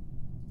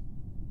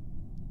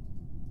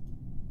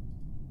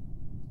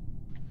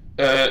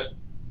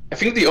 I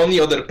think the only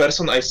other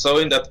person I saw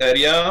in that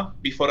area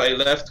before I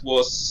left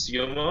was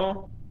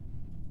Yumo.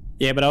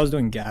 Yeah, but I was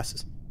doing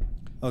gases.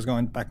 I was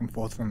going back and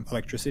forth from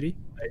electricity.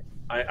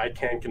 I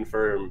can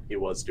confirm he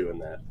was doing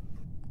that.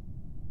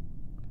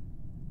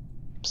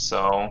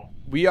 So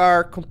we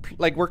are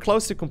we're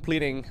close to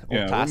completing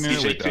all tasks.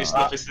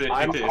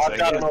 I've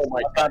done all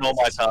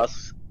my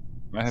tasks.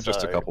 I have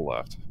just a couple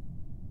left.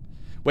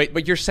 Wait,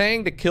 but you're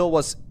saying the kill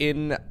was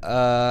in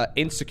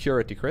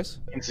security, Chris?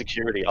 In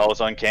security. I was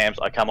on cams.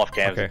 I come off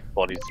cams. Okay.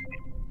 Bodies.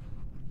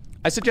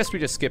 I suggest we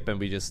just skip and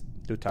we just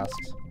do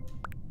tasks.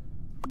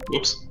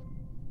 Oops.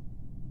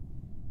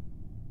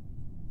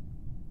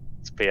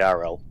 It's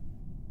PRL.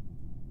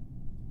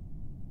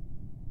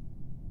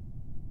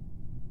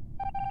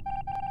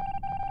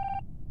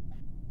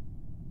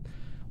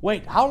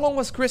 Wait, how long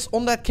was Chris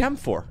on that camp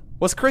for?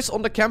 Was Chris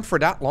on the camp for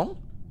that long?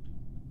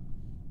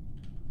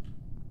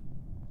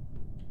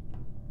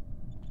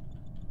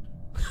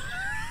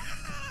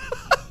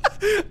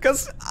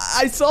 Because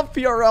I saw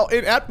PRL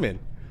in admin.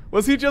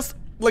 Was he just,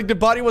 like, the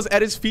body was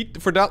at his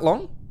feet for that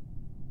long?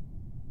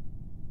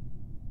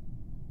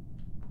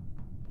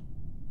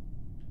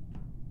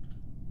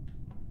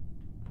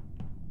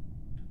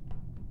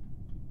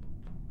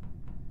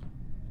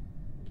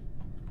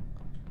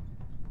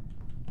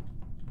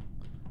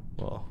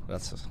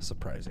 That's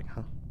surprising,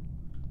 huh?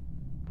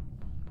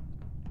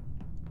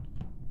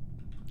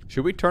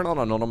 Should we turn on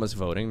anonymous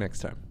voting next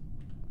time?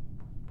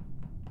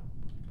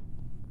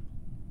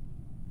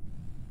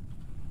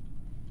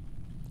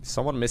 Is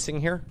someone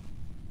missing here?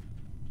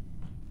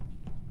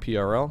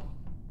 PRL?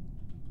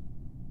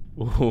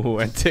 Ooh,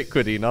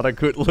 antiquity, not a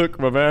good look,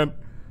 my man.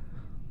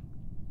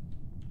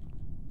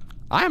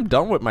 I am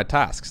done with my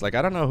tasks. Like,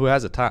 I don't know who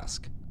has a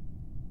task.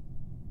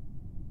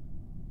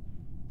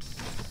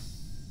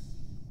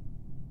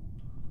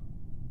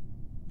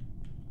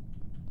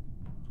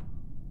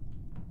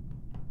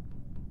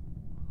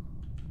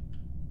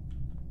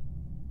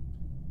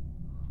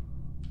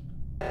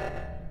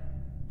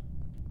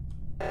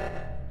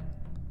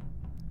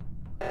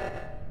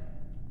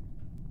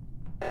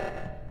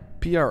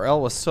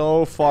 PRL was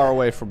so far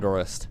away from the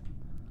rest.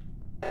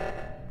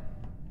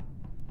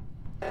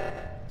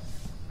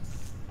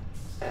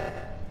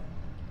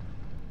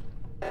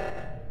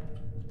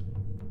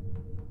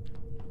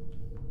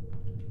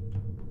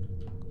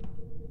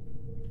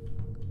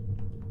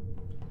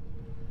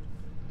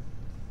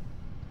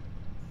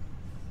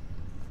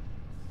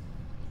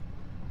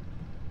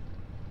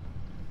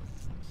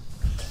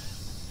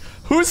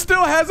 Who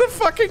still has a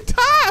fucking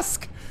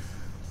task?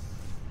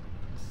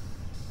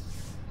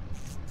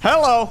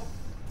 Hello.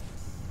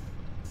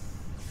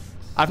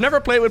 I've never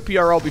played with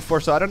PRL before,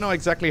 so I don't know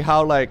exactly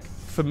how, like,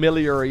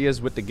 familiar he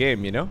is with the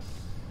game, you know?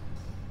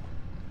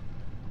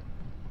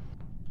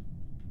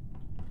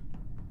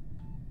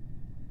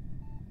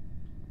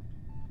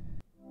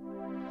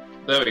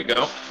 There we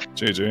go.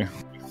 GG.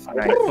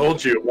 I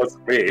told you it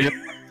wasn't me.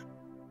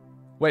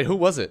 Wait, who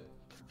was it?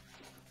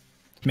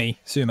 Me,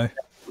 Sumo.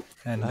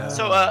 And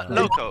So,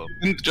 Lowko.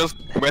 Just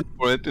went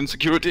for it in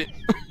security.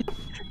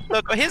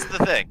 Look, here's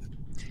the thing.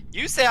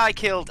 You say I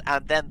killed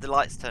and then the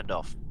lights turned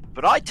off.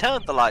 But I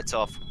turned the lights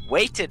off,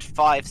 waited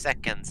 5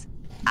 seconds,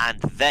 and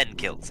then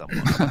killed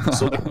someone.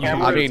 So I mean,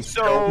 I'm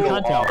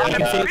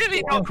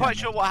really not quite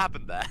sure what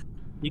happened there.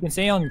 You can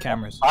see on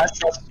cameras. I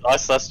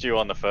sussed you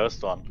on the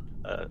first one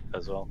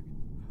as well.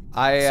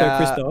 So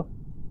Christoph,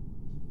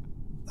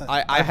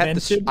 I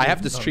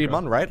have the stream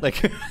on, right?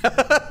 Like,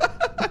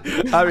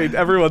 I mean,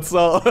 everyone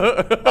saw.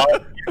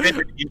 You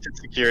vented into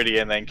security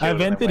and then killed. I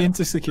vented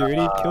into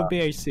security, killed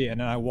BHC, and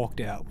then I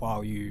walked out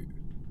while you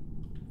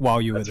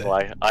were there.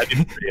 Why I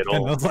didn't see it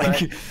all.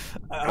 And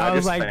I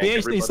was like,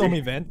 BHC saw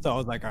me vent, so I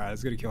was like, alright, I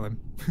was gonna kill him.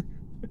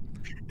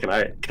 Can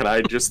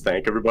I just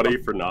thank everybody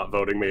for not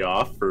voting me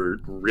off for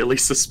really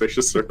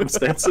suspicious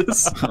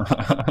circumstances?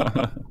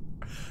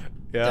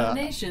 Yeah,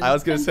 I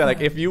was gonna say,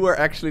 like, if you were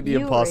actually the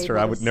imposter,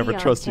 I would never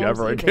trust you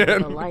ever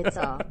again.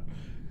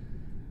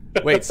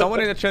 Wait, someone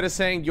in the chat is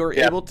saying you're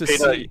able to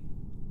see.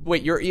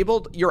 Wait, you're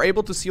able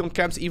to see on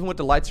cams even when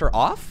the lights are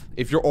off?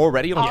 If you're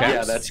already on cams?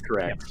 Yeah, that's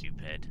correct.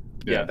 Stupid.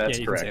 Yeah, that's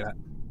correct.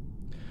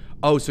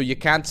 Oh, so you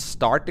can't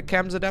start the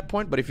cams at that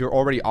point, but if you're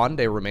already on,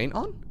 they remain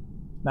on?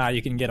 Nah,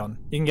 you can get on.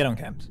 You can get on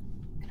cams.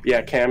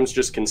 Yeah, cams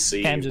just can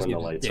see Cams when just the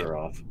get- lights yeah. are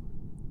off.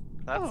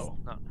 That's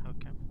not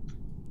okay.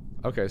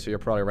 Okay, so you're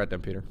probably right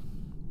then, Peter.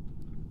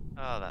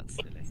 Oh, that's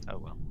silly. Oh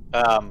well.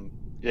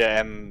 Yeah,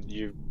 and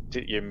you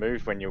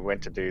moved when you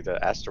went to do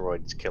the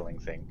asteroids killing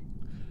thing.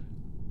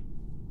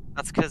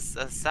 That's because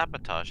a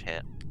sabotage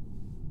hit.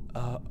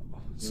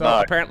 So No,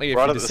 apparently if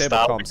right you at the disable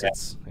start of comms, the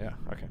it's... Yeah,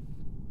 okay.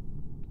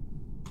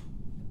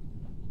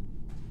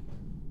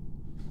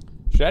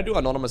 Should I do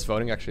anonymous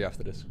voting actually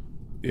after this?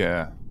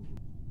 Yeah.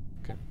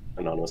 Okay.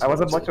 Anonymous. I was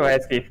about to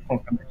ask if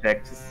confirm the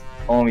checks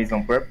always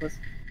on purpose.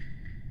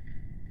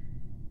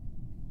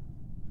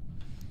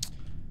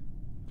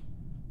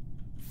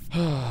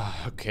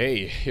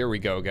 Okay, here we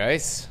go,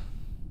 guys.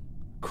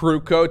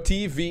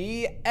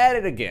 LowkoTV at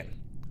it again.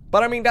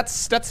 But I mean,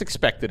 that's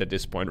expected at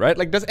this point, right?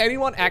 Like, does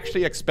anyone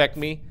actually expect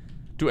me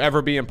to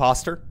ever be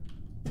imposter?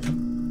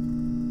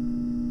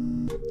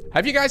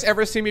 Have you guys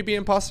ever seen me be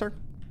imposter?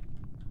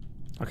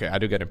 Okay, I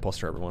do get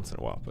imposter every once in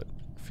a while, but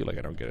I feel like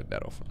I don't get it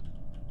that often.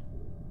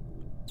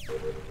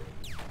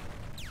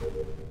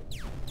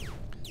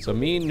 So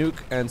me,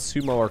 Nuke, and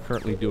Sumo are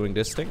currently doing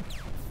this thing.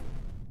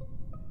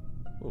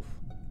 Oof.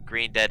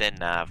 Green dead in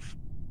nav.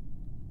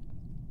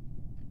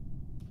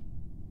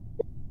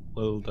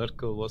 Well, that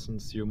girl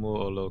wasn't Sumo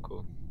or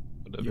Lowko,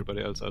 but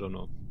everybody else, I don't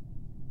know.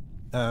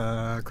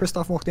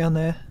 Christoph walked down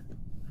there.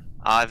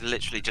 I've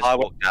literally just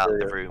walked out of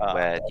the room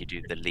where you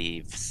do the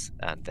leaves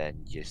and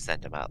then you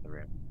send them out the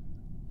room.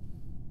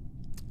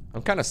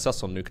 I'm kind of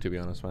sus on Nuke, to be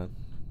honest, man.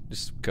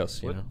 Just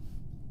because, you know.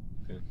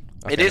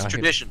 It is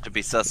tradition to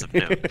be sus of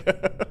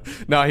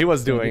Nuke. No, he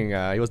was doing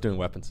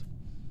weapons.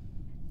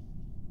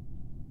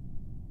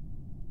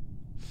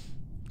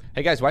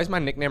 Hey guys, why is my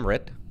nickname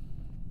Red?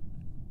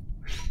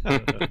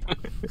 Funny.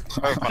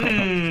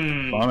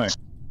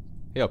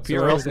 Yo,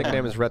 PRL's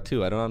nickname is Red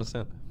too. I don't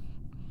understand.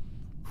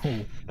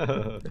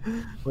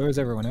 Where is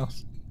everyone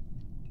else?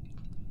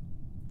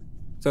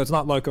 So it's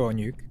not Lowko or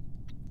Nuke.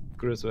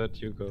 Chris, where'd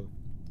you go?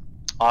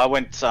 I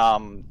went,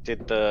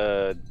 did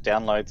the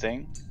download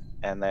thing,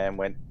 and then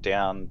went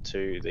down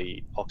to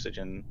the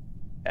oxygen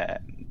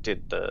and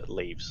did the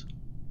leaves.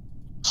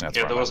 That's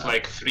Yeah, where there I'm was at.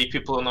 like 3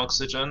 people on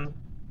oxygen,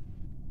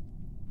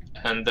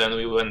 and then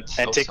we went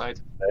outside.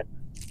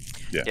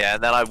 Yeah,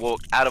 and then I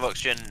walked out of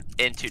oxygen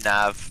into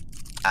nav,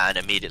 and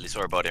immediately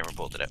saw a body and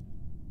reported it.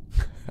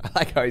 I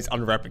like how he's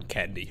unwrapping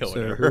candy. or So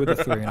whatever. who were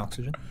the 3 in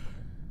oxygen?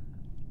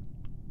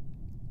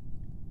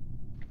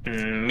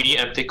 Me,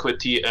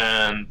 Antiquity,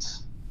 and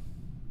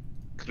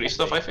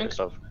Christoph, I think.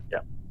 Yeah.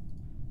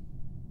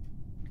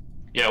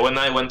 Yeah, when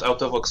I went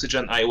out of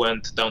oxygen, I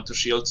went down to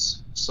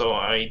shields, so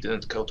I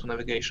didn't go to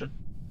navigation.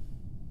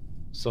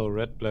 So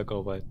red, black,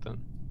 or white then?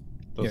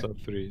 Those Yeah. are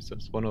 3. So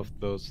one of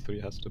those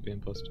 3 has to be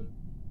imposter.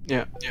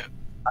 Yeah.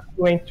 I'm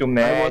going to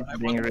med,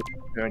 then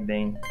reactor,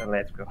 then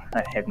electrical.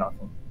 I had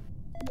nothing.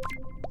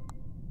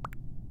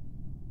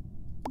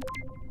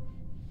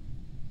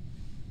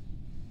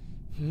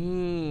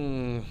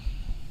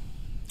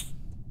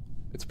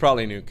 It's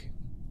probably Nuke.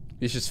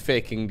 He's just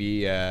faking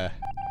the.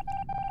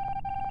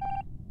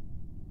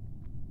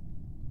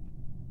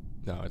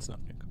 No, it's not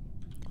Nuke.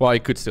 Well,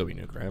 it could still be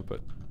Nuke, right?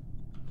 But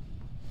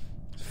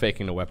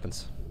faking the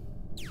weapons.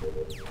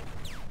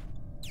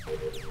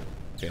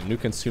 Okay,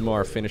 Nuke and Sumo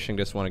are finishing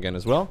this one again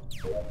as well.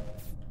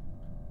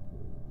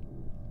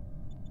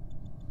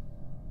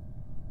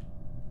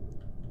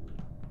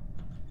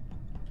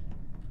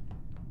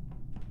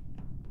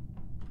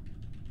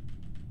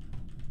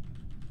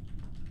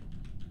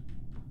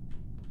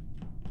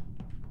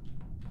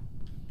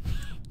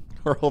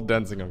 We're all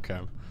dancing on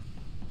cam.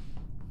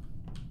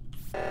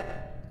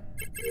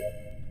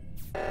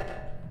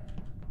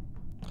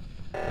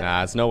 Nah,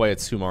 there's no way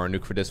it's Sumo or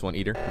Nuke for this one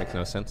either. Makes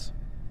no sense.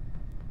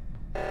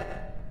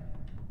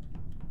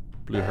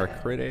 Blue hair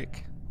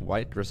critic.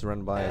 White just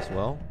run by as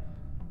well.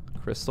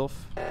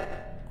 Christoph.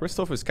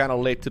 Christoph is kind of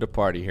late to the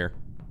party here.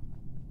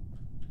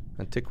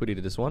 Antiquity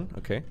to this one.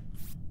 Okay.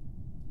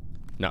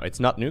 No, it's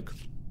not Nuke.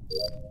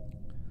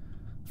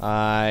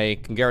 I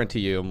can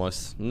guarantee you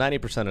almost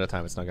 90% of the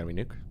time it's not going to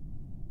be Nuke.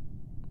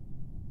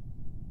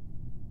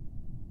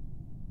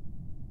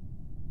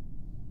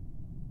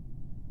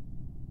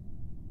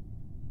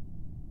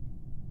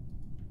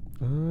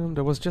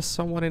 There was just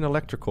someone in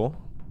electrical.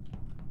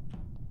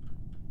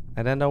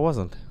 And then there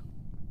wasn't.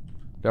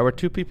 There were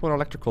 2 people in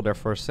electrical there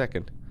for a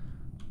second.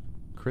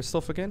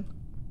 Christoph again?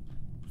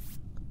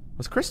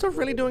 Was Christoph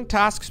really doing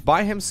tasks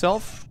by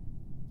himself?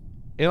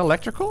 In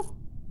electrical?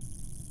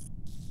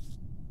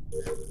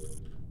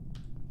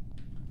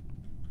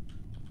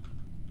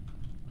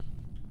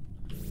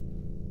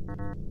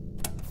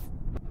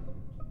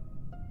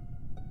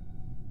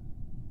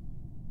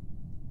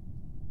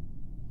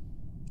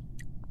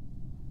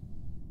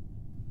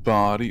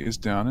 Body is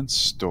down in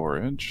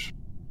storage.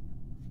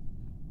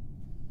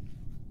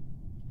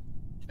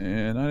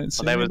 And I didn't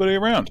see anybody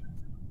around.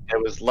 There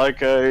was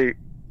Loco,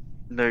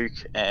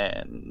 Nuke,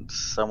 and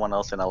someone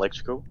else in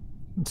electrical.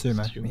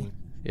 Sumo. Me.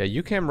 Yeah,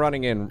 you came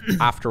running in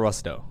after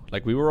us though.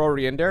 Like we were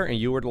already in there and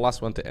you were the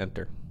last one to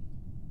enter.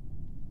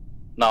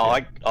 No,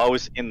 I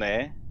was in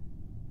there.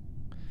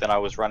 Then I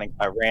was running.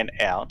 I ran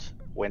out,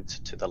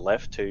 went to the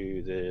left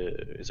to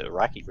the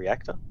Iraqi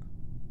reactor.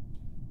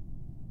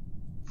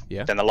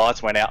 Yeah. Then the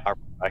lights went out. I ran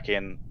back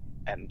in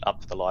and up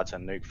to the lights,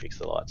 and Nuke fixed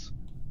the lights.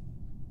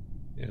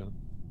 Yeah.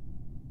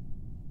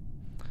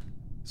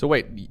 So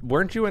wait,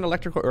 weren't you in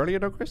electrical earlier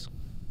though, Chris?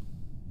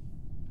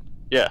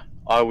 Yeah,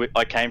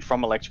 I came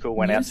from electrical,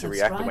 went out to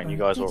reactor when you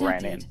guys all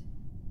ran in.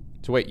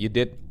 So wait, you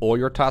did all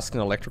your tasks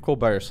in electrical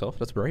by yourself?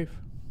 That's brave.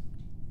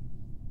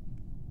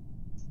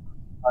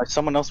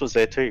 Someone else was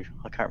there too.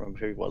 I can't remember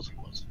who it was.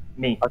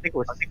 Me. I think it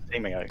was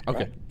Timio.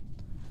 Okay.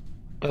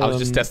 I was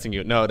just testing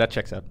you. No, that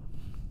checks out.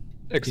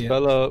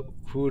 Expella,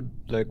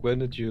 when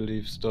did you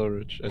leave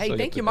storage? Hey,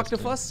 thank you,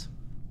 Magnafuss.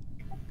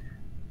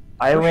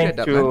 I went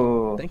that,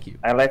 to. Thank you.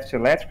 I left to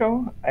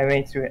electrical. I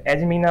went to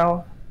admin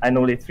now. I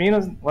know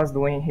Litrino was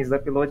doing his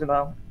upload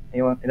now,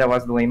 and I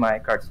was doing my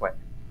card swipe.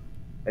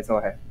 That's all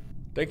I have.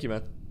 Thank you,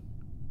 man.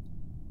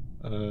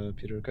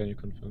 Peter, can you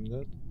confirm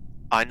that?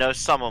 I know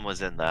someone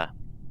was in there.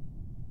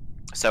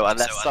 So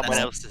unless someone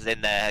else is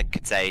in there and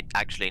could say,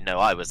 actually, no,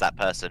 I was that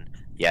person,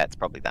 yeah, it's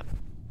probably them.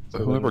 So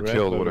whoever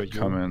killed would have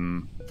come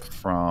in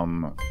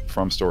from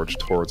storage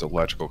towards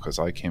electrical because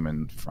I came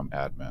in from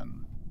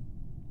admin.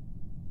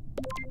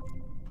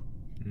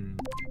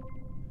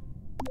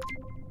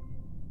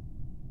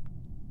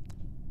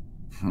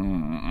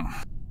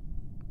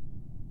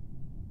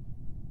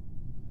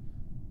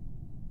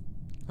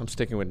 I'm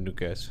sticking with Nuke,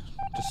 guys.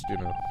 Just, you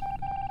know.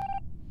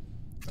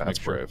 That's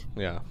brave.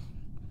 Yeah.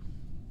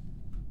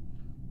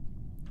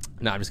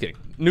 No, I'm just kidding.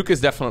 Nuke is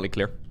definitely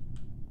clear.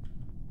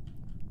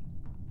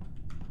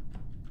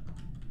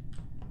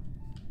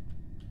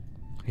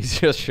 He's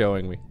just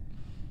showing me.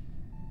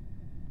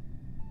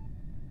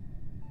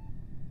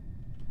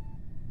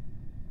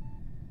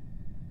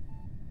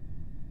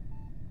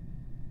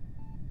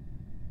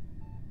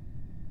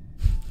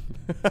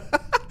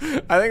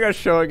 I think we're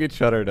showing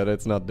each other that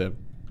it's not them.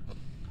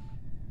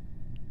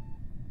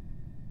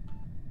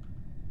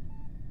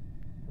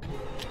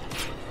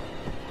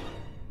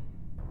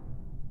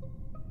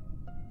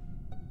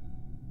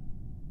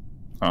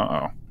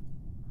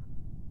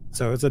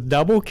 So it's a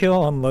double kill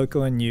on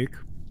Lowko and Nuke.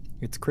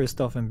 It's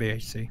Christoph and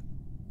BHC.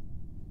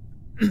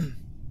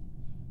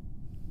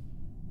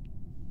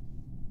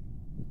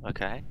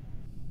 Okay.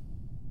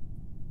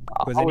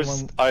 Was I was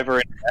anyone- over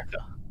in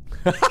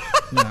reactor.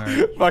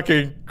 No.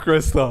 Fucking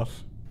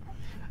Christoph.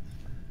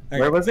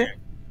 Where was it?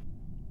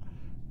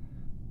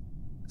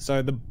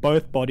 So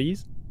both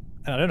bodies,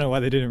 and I don't know why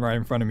they didn't right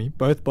in front of me.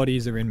 Both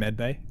bodies are in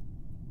medbay.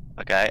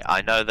 Okay,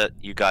 I know that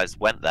you guys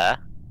went there.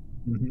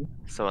 Mhm.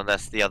 So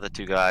unless the other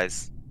two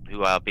guys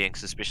who are being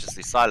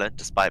suspiciously silent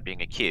despite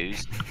being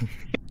accused.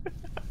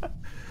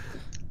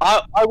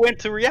 I went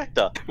to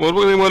reactor. What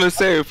would they want to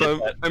say if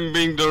I'm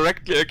being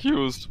directly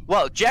accused?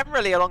 Well,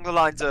 generally along the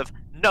lines of,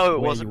 no, it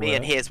Where wasn't you me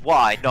and were. here's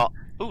why, not,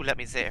 ooh, let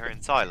me sit here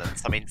in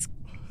silence. I mean,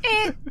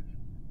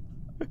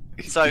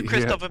 So,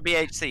 Christoph and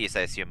BHC, you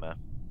say, Sumo?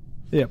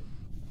 Yep.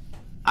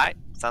 Alright,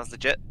 sounds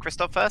legit.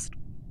 Christoph first?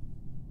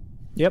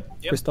 Yep.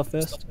 Christoph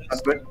first.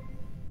 That's good.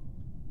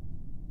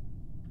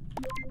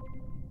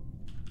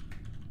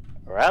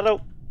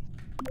 Righto.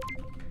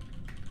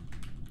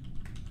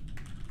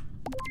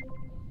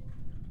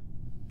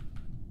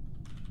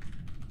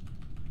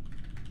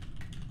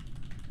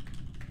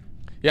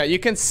 Yeah, you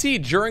can see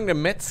during the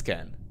mid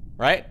scan,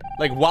 right?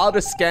 Like while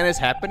the scan is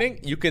happening,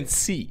 you can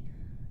see.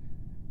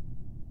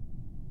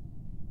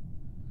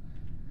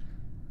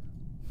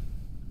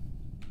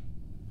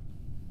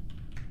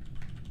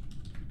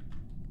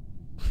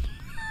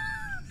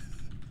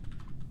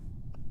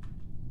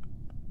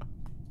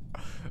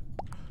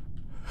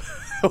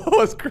 What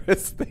was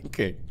Chris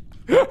thinking?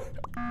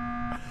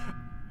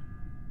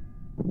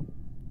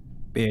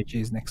 BHG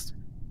is next.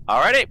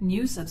 Alrighty.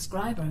 New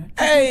subscriber.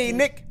 Hey,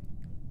 Nick!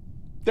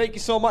 Thank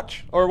you so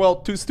much. Or, well,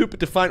 too stupid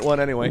to find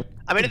one anyway.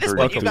 I mean, at this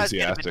point, you guys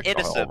could have been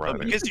innocent, but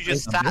because you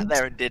just sat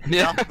there and did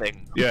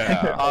nothing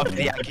after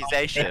the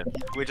accusation,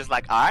 we're just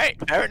like, alright,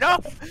 fair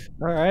enough.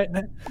 Alright.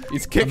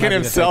 He's kicking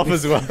himself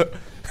as well.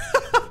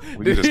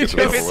 We can just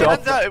get If this it over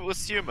turns out it was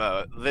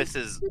Sumo, this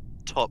is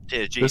top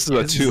tier G. This is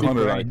a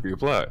 200 IQ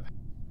play.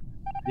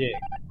 Yeah.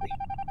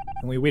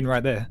 And we win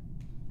right there.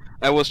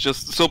 I was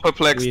just so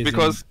perplexed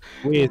because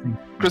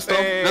Christoph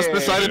just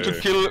decided to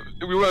kill.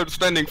 We were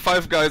standing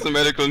 5 guys in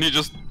medical, and he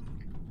just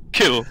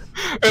kill.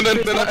 And then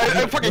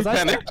I fucking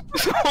panicked.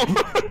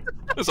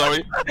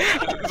 Sorry.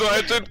 So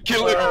I did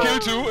kill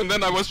 2, and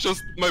then I was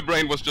just, my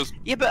brain was just.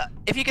 Yeah, but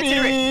if you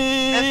consider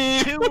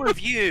it, there's 2 of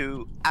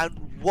you and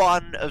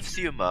 1 of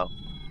Sumo.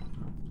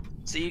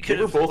 So you could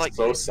They were have both like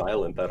so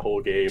silent that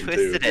whole game,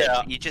 twisted too.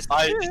 it. You just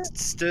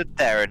stood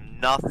there and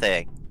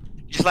nothing.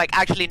 Just like,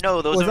 actually,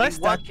 no, there was only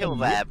 1 kill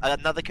there.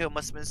 Another kill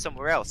must have been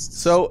somewhere else.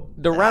 So,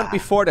 the round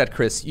before that,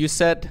 Chris, you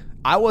said,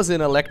 I was in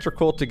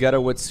electrical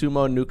together with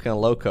Sumo, Nuke, and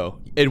Lowko.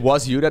 It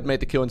was you that made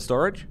the kill in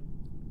storage?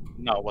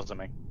 No, it wasn't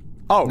me.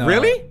 Oh, No.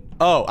 really?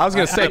 Oh, I was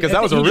gonna say, because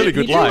that was a really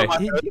good lie.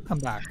 He did come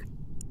back.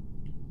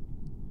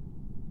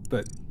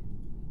 But,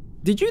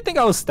 did you think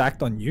I was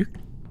stacked on you?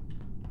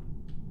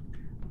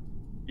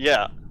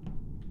 Yeah.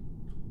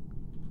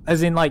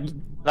 As in, like,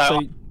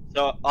 No,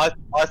 so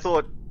I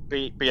thought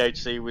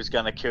BHC was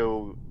going to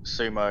kill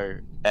Sumo,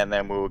 and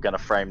then we were going to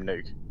frame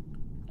Nuke,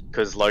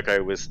 because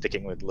Lowko was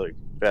sticking with Luke,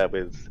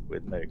 with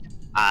Nuke.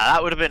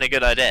 That would have been a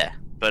good idea,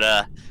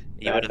 but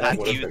you would have had to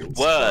would've use been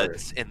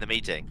words in the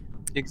meeting.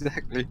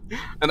 Exactly.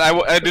 And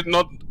I did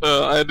not.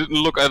 I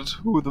didn't look at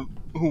who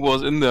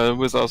was in there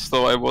with us,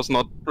 so I was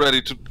not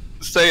ready to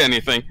say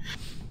anything.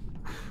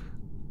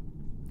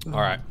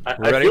 All right.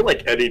 I feel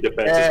like any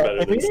defense is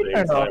better than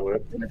saying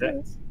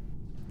silent.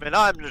 I mean,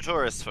 I'm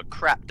notorious for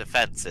crap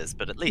defenses,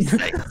 but at least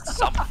say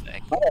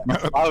something.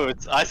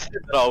 I said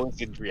that I was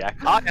in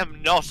reactor. I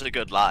am not a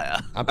good liar.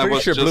 I'm pretty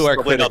sure Blue Air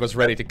Critic was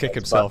ready to kick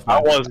himself, man.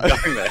 I was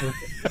going there.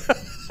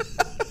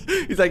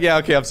 He's like, yeah,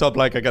 okay, I'm so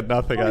blank, I got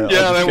nothing. I'll Yeah,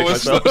 just that kick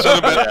was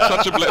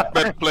myself. such a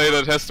bad play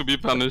that has to be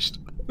punished.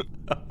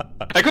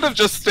 I could have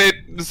just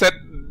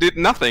did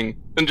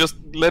nothing and just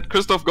let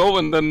Christoph go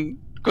and then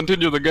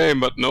continue the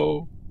game, but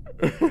no.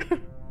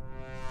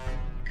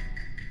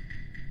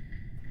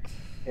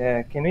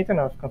 Yeah, can we turn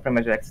off confirm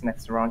ejects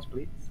next round,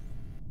 please?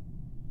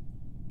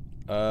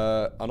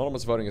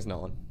 Anonymous voting is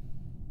now on.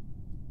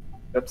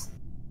 Oops.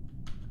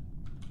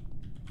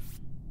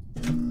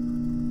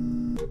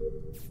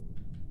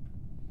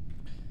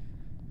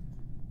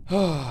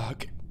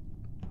 Okay.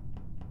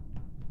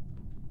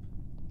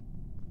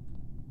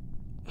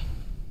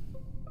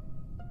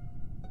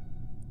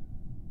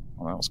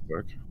 Well, that was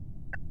quick.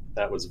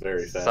 That was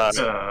very fast.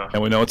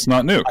 And we know it's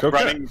not Nuke. I'm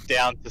Okay. running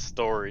down to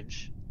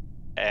storage,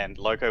 and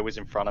Lowko was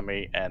in front of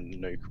me, and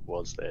Nuke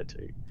was there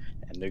too.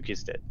 And Nuke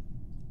is dead.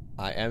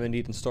 I am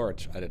indeed in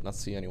storage. I did not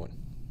see anyone.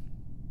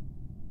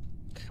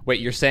 Wait,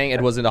 you're saying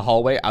it was in the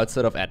hallway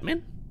outside of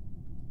admin?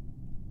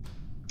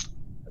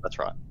 That's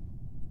right.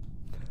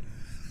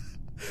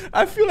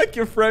 I feel like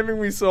you're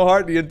framing me so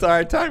hard the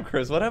entire time,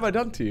 Chris. What have I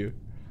done to you?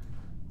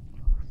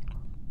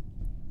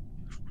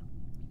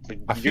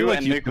 I feel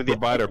like you could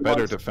provide a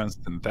better defense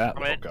than that,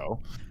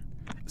 Loco.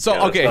 So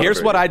Yeah, okay, that's here's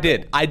not what very I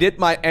did. I did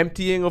my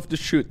emptying of the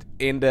chute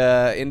in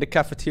the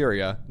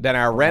cafeteria. Then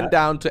I ran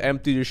down to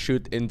empty the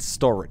chute in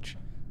storage.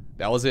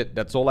 That was it.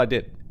 That's all I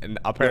did. And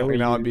apparently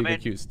now I'm being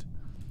accused.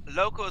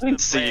 Loco's I been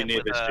didn't see you playing near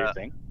with, this dude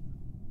thing.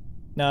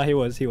 No, he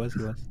was.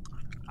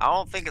 I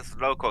don't think it's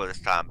Loco this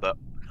time, but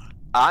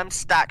I'm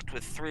stacked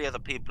with 3 other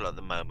people at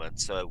the moment,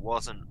 so it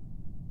wasn't.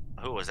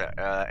 Who was it?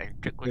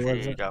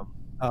 Antiquity.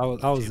 I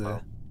was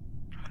there.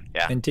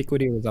 Yeah.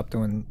 Antiquity was up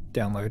doing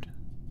download.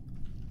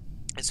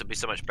 This would be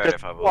so much better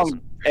if I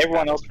wasn't.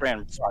 Everyone else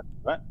ran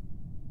right?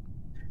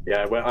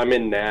 Yeah, well, I'm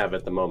in nav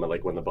at the moment,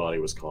 like when the body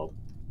was called.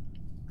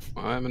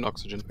 I'm in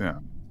oxygen. Yeah.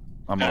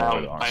 I'm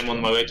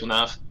on my way to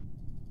nav.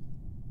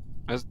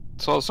 I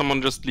saw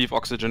someone just leave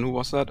oxygen. Who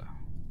was that?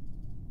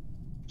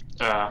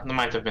 That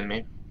might have been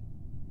me.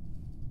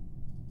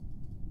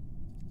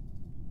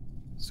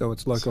 So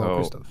it's Loco or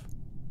Christoph.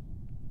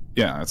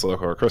 Yeah, it's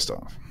Loco or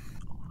Christoph.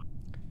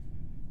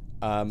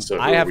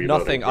 I have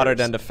nothing other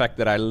than the fact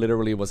that I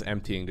literally was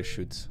emptying the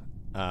chutes.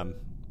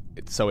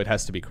 So it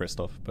has to be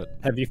Christoph, but...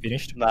 Have you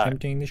finished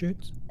emptying the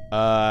chutes?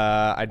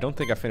 I don't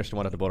think I finished the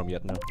one at the bottom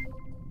yet, no.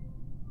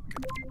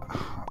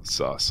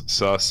 Sus.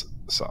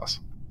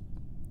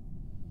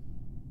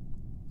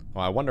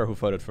 Well, I wonder who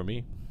voted for me.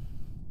 It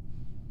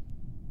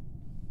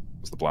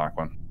was the black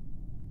one.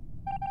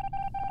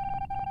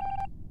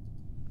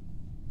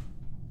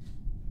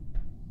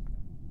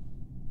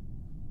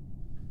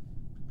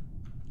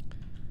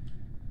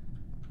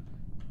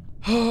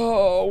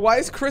 Oh, why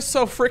is Chris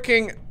so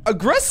freaking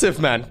aggressive,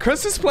 man?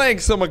 Chris is playing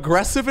some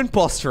aggressive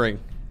impostering.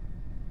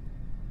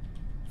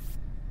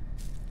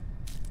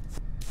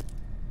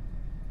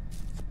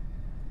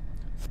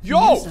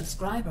 Yo! New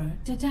subscriber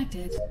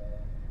detected.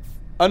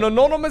 An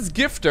anonymous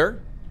gifter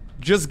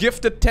just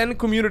gifted 10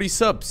 community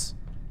subs.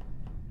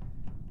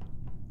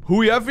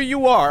 Whoever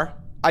you are,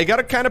 I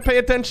gotta kind of pay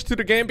attention to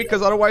the game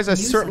because otherwise I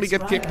certainly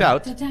get kicked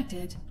out.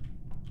 Detected.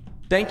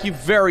 Thank you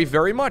very,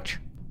 very much.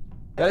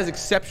 That is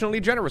exceptionally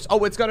generous.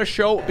 Oh, it's gonna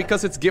show,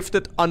 because it's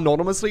gifted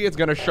anonymously, it's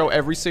gonna show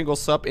every single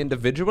sub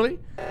individually?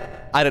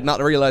 I did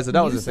not realize that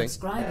was a thing.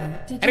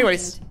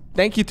 Anyways,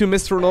 thank you to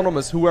Mr.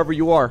 Anonymous, whoever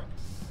you are.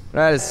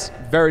 That is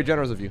very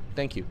generous of you.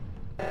 Thank you.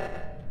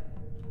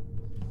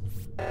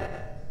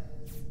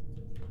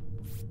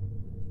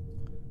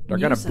 They're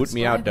gonna boot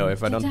me out though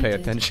if I don't pay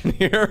attention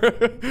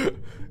here.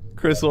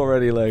 Chris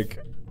already like...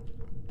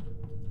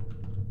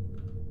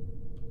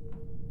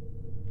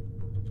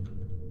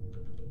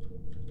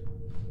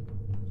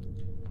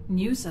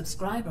 New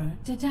subscriber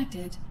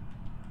detected.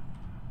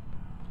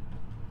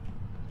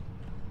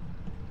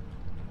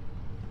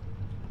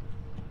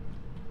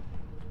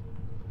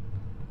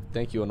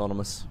 Thank you,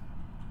 Anonymous.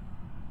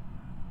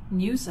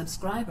 New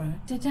subscriber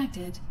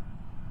detected.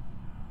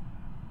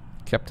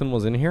 Captain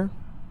was in here?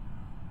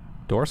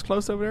 Doors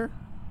closed over there?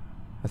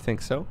 I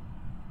think so.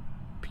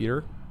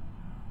 Peter?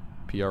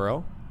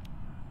 PRL?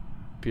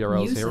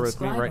 PRL's here with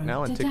me right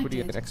now.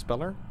 Antiquity and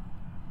Expeller.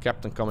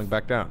 Captain coming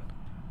back down.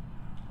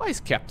 Why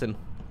is Captain?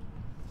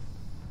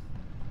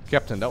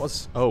 Captain, that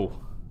was... Oh.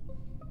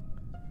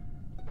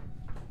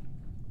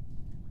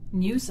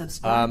 New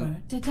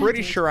subscriber detected.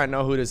 Pretty sure I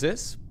know who this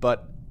is,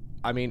 but...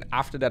 I mean,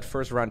 after that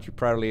first round, you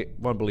probably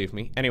won't believe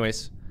me.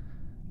 Anyways.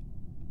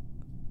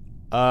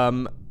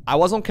 I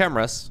was on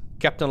cameras.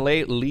 Captain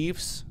Lay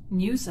leaves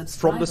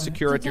from the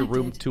security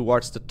room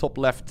towards the top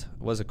left,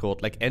 what's it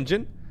called? Like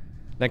engine?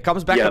 Then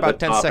comes back about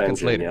 10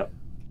 seconds later.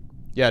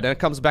 Yeah, then it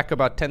comes back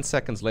about 10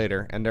 seconds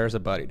later, and there's a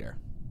body there.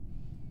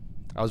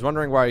 I was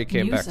wondering why he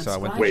came back, so I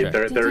went to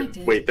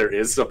check. Wait, there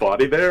is a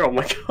body there? Oh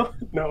my god,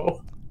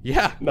 no.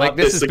 Yeah, like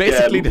this is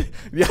basically the...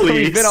 Yeah,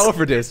 we've been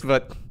over this,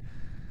 but...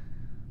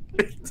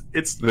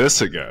 It's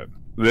this again.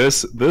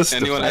 This.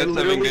 Anyone I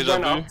literally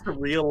went up to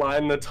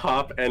realign the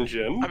top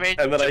engine,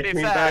 and then I came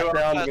back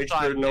down to make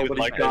sure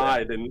nobody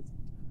died. And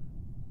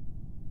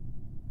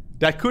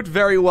that could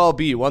very well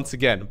be once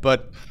again,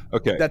 but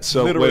okay. That's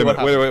so literally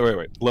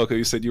wait. Loco,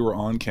 you said you were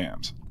on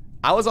cams.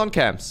 I was on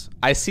cams.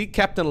 I see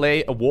Captain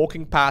Lay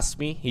walking past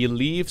me. He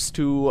leaves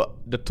to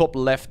the top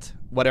left,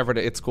 whatever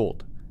it's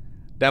called.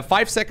 Then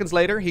 5 seconds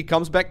later, he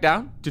comes back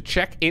down to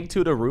check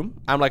into the room.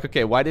 I'm like,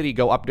 okay, why did he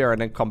go up there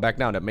and then come back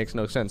down? That makes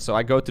no sense. So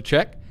I go to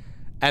check,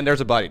 and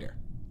there's a body there.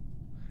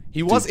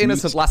 He was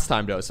innocent last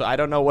time, though, so I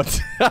don't know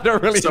what... I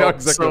don't really know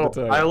exactly what to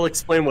tell you. I'll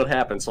explain what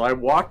happened. So I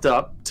walked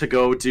up to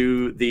go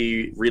do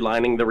the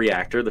relining the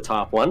reactor, the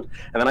top one,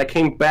 and then I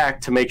came back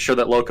to make sure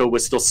that Loco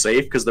was still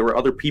safe, because there were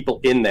other people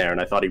in there,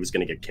 and I thought he was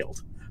going to get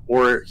killed.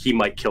 Or he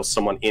might kill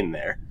someone in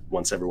there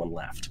once everyone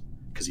left,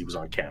 because he was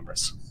on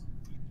cameras.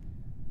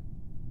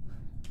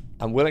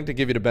 I'm willing to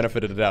give you the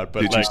benefit of the doubt,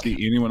 but did you see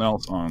anyone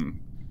else on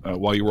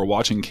while you were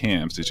watching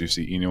cams? Did you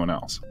see anyone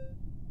else?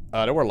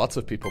 There were lots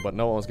of people, but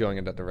no one was going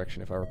in that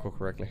direction, if I recall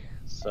correctly.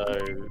 So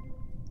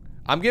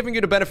I'm giving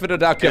you the benefit of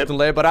the doubt, Captain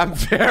Lay, but I'm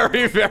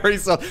very, very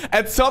so.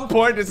 At some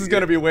point, this is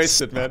going to be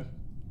wasted, man.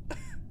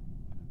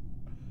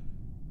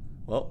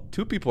 Well,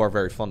 2 people are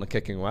very fond of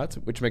kicking him out,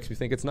 which makes me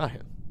think it's not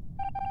him.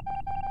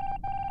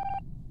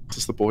 Is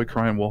this the boy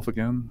crying wolf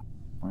again?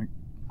 Like.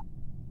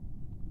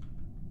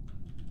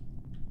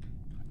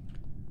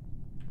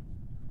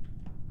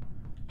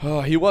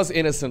 Oh, he was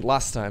innocent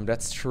last time,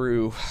 that's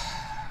true.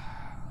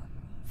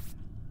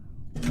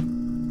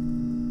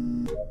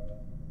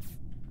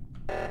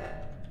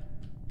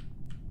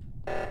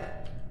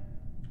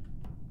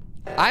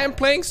 I am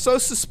playing so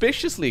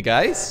suspiciously,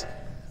 guys.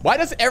 Why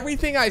does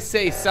everything I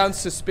say sound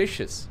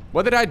suspicious?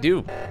 What did I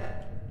do?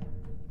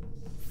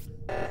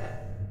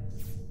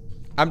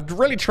 I'm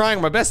really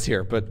trying my best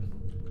here, but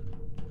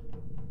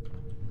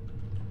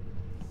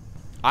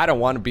I don't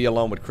want to be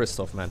alone with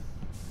Christoph, man.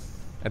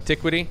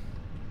 Antiquity?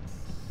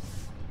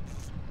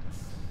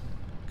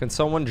 Can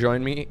someone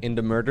join me in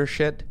the murder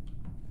shed?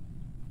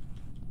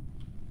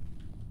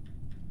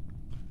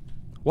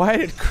 Why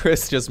did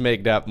Chris just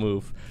make that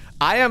move?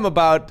 I am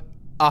about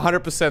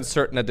 100%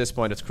 certain at this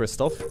point it's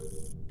Christoph.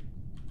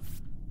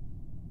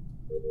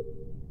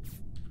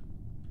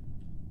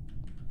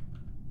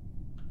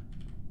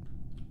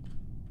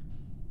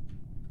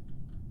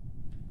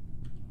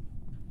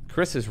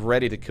 Chris is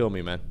ready to kill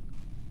me, man.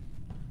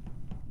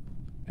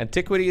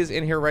 Antiquity is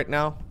in here right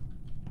now.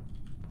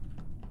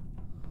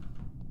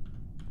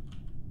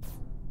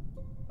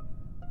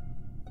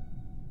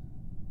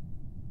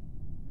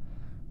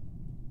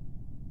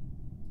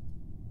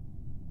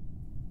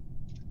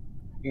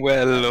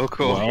 Well,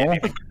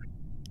 Lowko.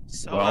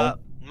 So,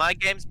 my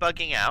game's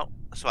bugging out,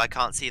 so I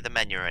can't see the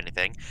menu or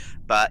anything.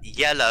 But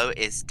yellow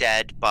is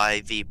dead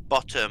by the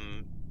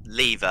bottom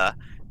lever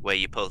where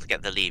you pull to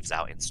get the leaves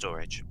out in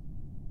storage.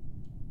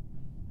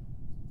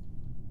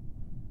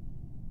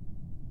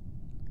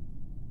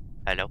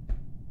 Hello?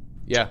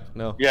 Yeah,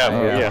 no. Yeah,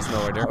 there's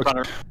no idea. I can't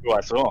remember who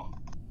I saw.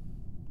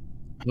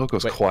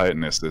 Loco's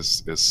quietness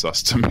is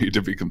sus to me,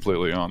 to be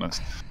completely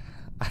honest.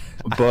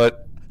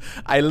 But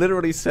I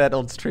literally said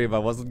on stream I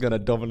wasn't gonna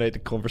dominate the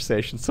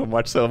conversation so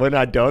much, so when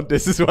I don't,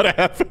 this is what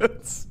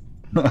happens.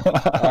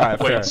 Alright,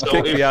 fair. Wait, so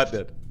Kick me out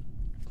then.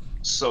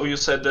 So you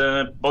said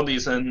the body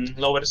is in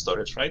lower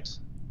storage, right?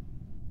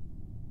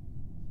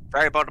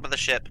 Very bottom of the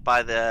ship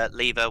by the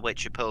lever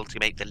which you pull to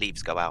make the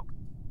leaves go out.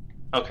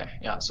 Okay,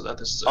 yeah, so that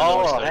is.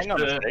 Oh, lower hang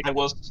on a storage. sec. I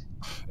was.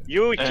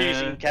 You were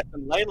accusing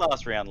Captain Lay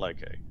last round,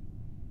 Loco.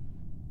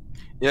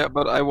 Yeah,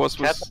 but I was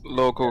with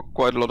Lowko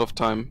quite a lot of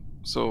time,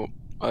 so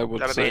I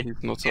would say he's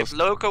not If sus.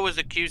 Lowko was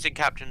accusing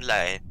Captain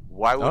Lay,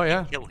 why would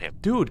he kill him?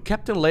 Dude,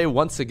 Captain Lay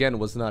once again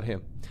was not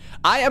him.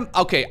 I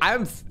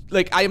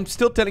am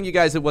still telling you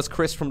guys it was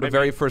Chris from the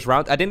very first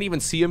round. I didn't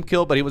even see him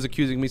kill, but he was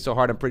accusing me so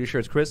hard I'm pretty sure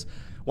it's Chris.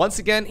 Once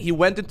again, he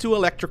went into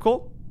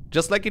electrical,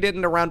 just like he did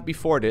in the round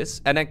before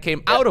this, and then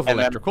came out of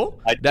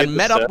electrical, then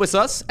met up with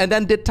us, and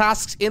then did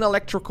tasks in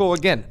electrical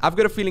again. I've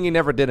got a feeling he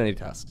never did any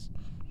tasks.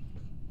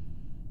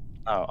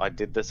 No, I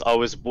did this.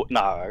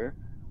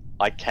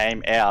 I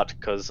came out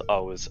because I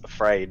was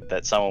afraid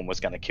that someone was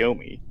going to kill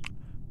me.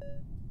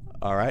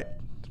 All right.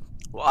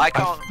 Well, I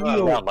can't.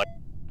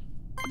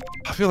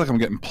 I feel like I'm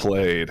getting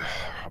played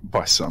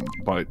by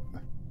 200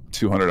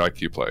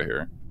 IQ play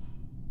here.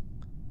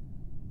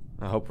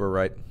 I hope we're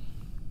right.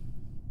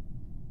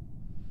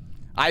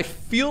 I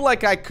feel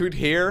like I could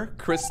hear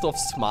Christoph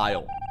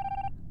smile.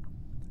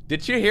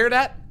 Did you hear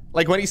that?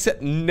 Like when he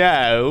said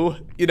no,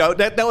 you know,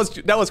 that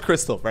was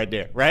Christoph right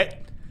there, right?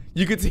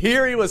 You could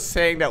hear he was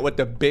saying that with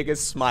the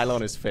biggest smile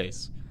on his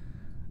face.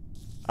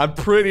 I'm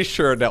pretty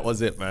sure that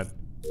was it, man.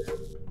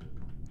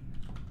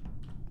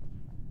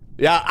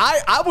 Yeah,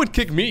 I would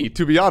kick me,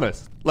 to be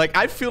honest. Like,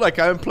 I feel like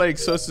I'm playing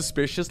so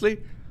suspiciously.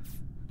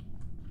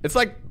 It's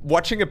like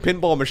watching a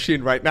pinball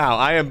machine right now.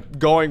 I am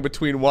going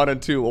between 1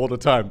 and 2 all the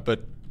time,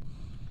 but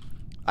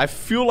I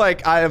feel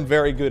like I am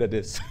very good at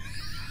this.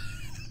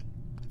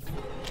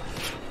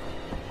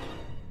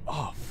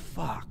 Oh,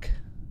 fuck.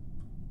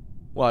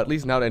 Well, at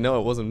least now they know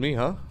it wasn't me,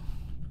 huh?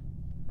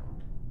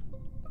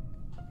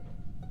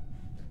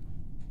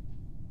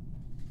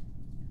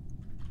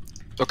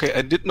 Okay,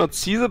 I did not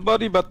see the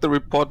body, but the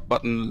report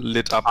button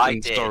lit up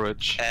in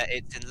storage.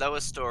 It's in lower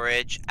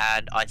storage,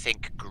 and I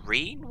think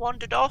Green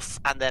wandered off,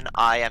 and then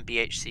I and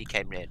BHC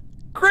came in.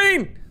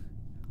 Green!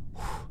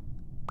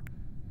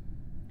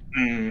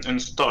 In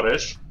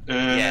storage?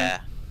 Yeah.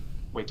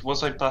 Wait,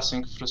 was I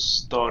passing through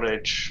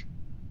storage?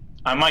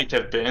 I might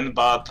have been,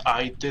 but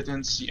I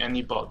didn't see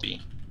anybody.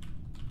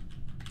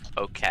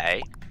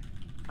 Okay.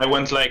 I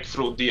went like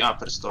through the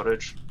upper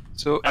storage.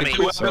 So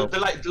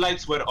the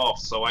lights were off,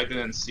 so I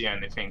didn't see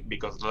anything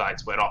because the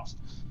lights were off.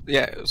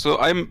 Yeah, so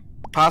I'm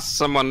past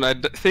someone. I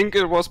think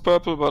it was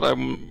purple, but I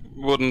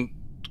wouldn't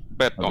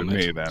bet on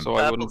it. Then. So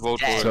I wouldn't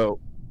vote for it. So,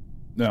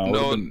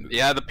 no,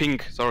 yeah, the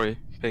pink. Sorry,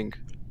 pink.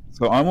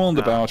 So I'm willing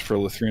to vouch for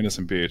Lathrinus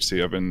and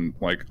BHC. I've been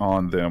like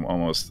on them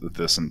almost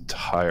this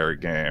entire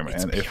game,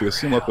 and if you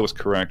assume Loco was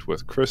correct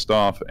with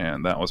Christoph,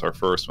 and that was our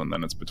first one,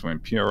 then it's between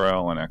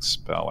PRL and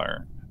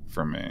Expeller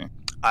for me.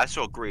 I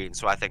saw Green,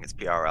 so I think it's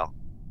PRL.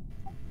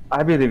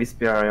 I believe it's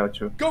PRL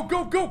too. Go,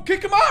 go, go!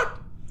 Kick him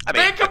out! I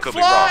mean, Make I him could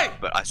fly! be wrong,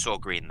 but I saw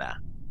Green there.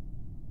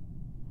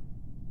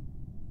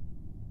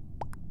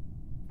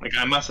 Like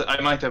I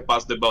might have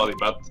passed the body,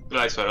 but the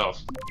lights were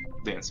off.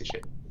 Didn't see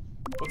shit.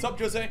 What's up,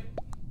 Jose?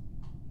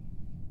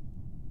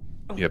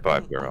 Yeah, bye,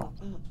 PRL.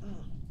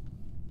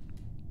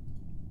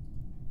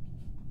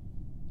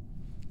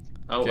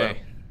 Oh,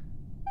 okay.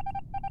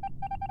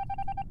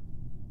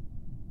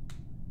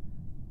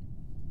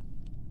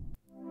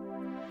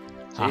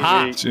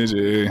 Haha.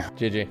 GG.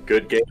 GG.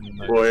 Good game,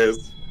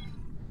 boys.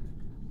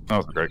 That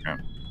was a great game.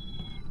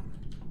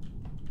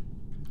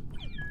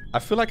 I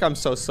feel like I'm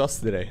so sus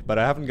today, but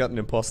I haven't gotten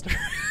imposter.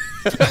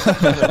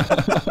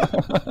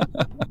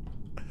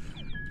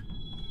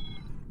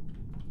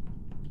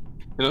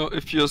 You know,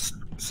 if you're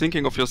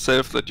thinking of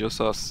yourself that you're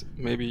sus,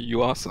 maybe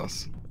you are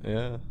sus.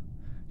 Yeah.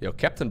 Yo,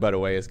 Captain, by the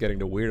way, is getting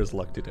the weirdest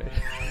luck today.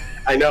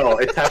 I know,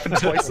 it's happened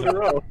twice in a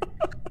row.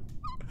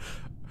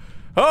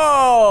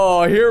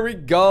 Oh, here we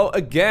go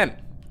again.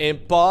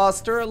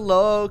 Imposter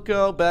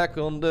Loco back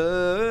on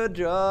the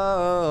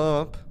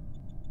job.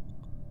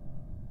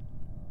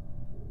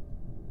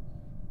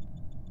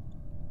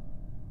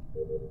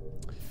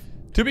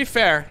 To be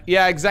fair,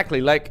 yeah, exactly.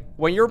 Like,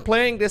 when you're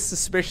playing this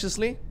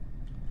suspiciously,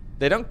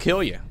 they don't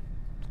kill you.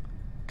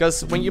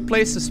 Because when you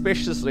play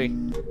suspiciously,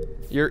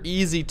 you're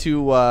easy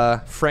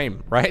to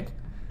frame, right?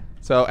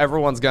 So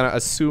everyone's gonna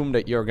assume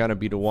that you're gonna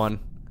be the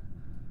one.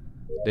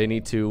 They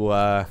need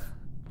to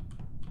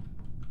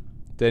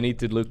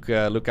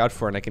look out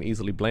for, and they can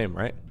easily blame,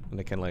 right? And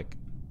they can like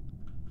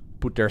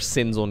put their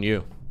sins on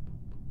you.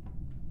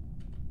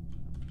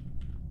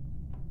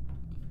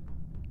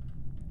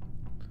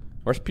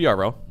 Where's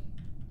PRO?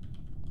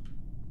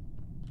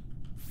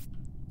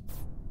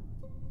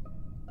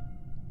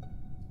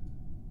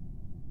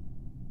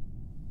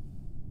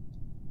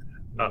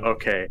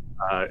 Okay,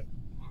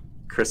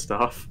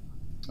 Christoph.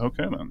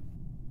 Okay then.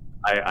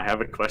 I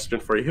have a question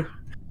for you.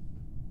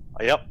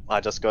 Yep, I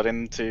just got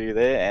into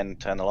there and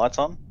turned the lights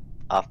on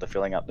after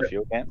filling up the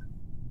fuel can.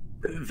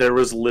 There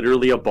was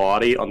literally a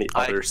body on the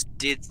other side. I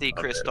did see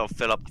Christoph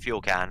fill up the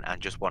fuel can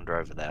and just wander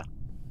over there.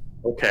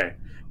 Okay,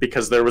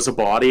 because there was a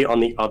body on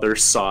the other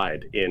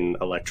side in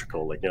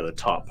electrical, like near the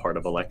top part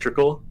of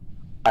electrical.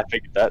 I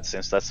figured that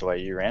since that's the way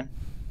you ran.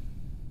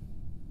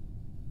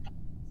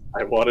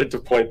 I wanted to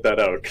point that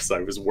out because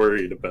I was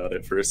worried about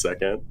it for a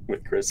second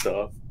with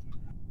Christoph.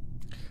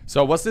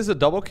 So was this a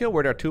double kill?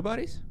 Were there two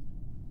bodies?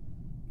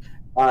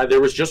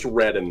 There was just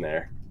red in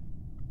there.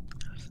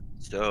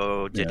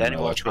 So, did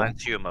anyone find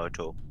Sumo at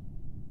all?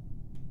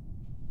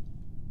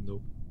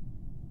 Nope.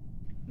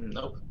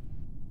 Nope.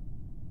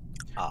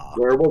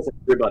 Where was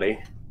everybody?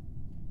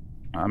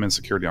 I'm in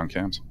security on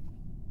cams.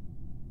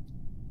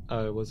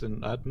 I was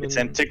in admin. It's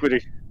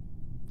antiquity.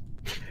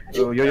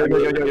 Yo. You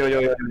weren't in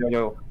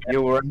admin.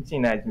 You weren't in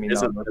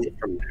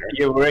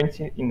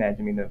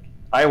admin.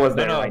 I was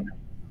there right now.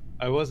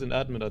 I was in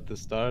admin at the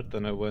start,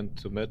 then I went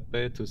to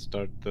medbay to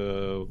start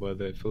the where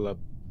they fill up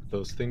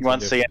those things. You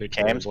want to see any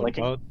cams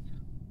blinking? Out.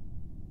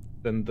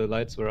 Then the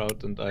lights were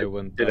out, and I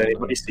went. Did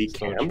anybody see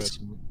cams?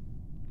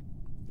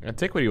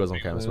 Antiquity was on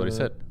cams. What he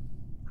said.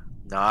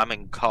 No, I'm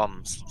in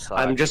comms. So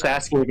I'm just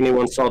asking if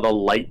anyone saw the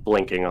light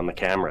blinking on the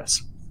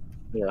cameras.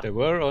 Yeah. They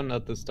were on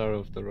at the start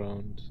of the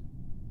round,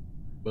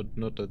 but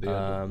not at the end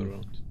of the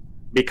round.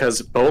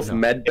 Because both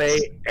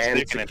medbay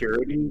and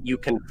security, you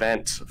can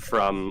vent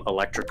from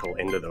electrical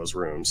into those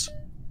rooms.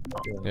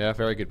 Yeah,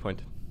 very good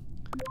point.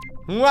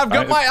 Well, I've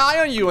got my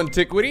eye on you,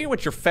 Antiquity,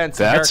 with your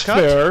fancy That's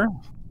haircut. fair.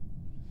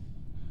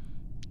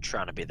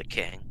 Trying to be the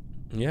king.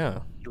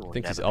 Yeah, I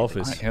think he's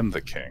Elvis. I am the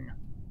king.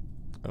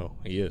 Oh,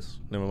 he is.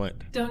 Never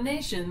mind.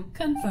 Donation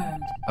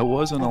confirmed. I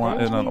was in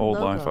an old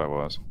life. I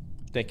was.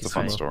 Thank you. It's a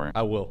fun story.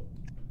 I will.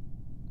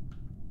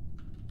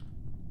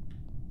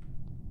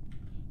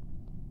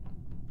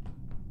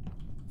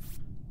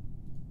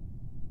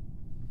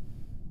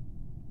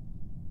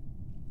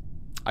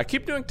 I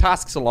keep doing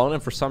tasks alone,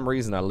 and for some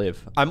reason I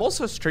live. I'm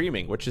also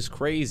streaming, which is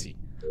crazy.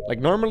 Like,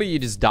 normally you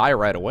just die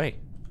right away.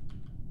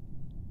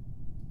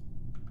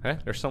 Huh?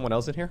 There's someone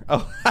else in here?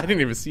 Oh, I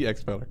didn't even see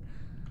Expeller.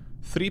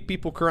 3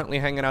 people currently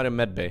hanging out in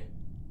medbay.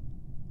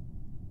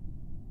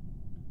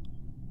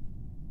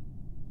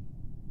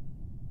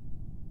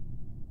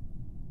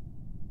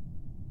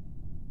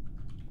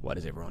 What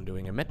is everyone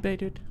doing in medbay,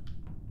 dude?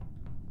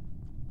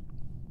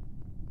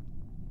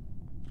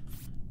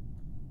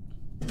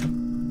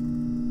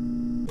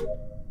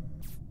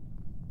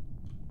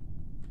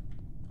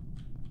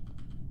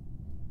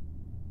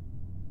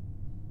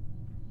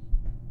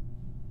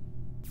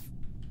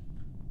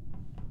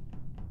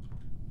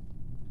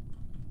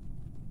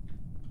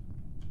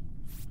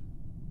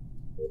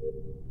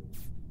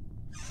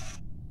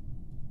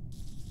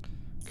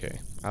 Okay,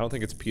 I don't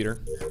think it's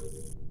Peter.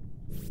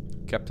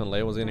 Captain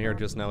Lay was in here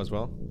just now as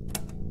well.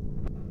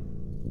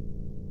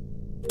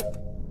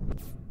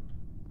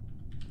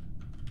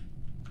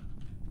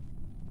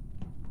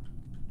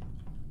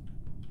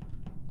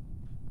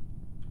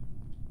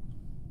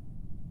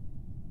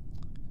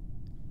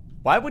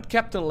 Why would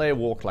Captain Lay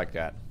walk like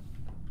that?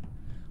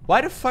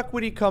 Why the fuck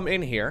would he come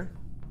in here?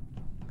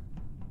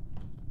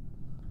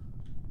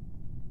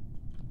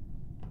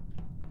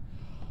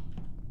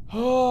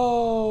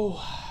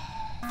 Oh,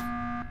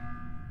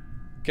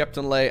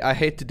 Captain Lay, I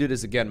hate to do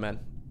this again, man.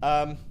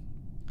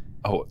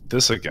 Oh,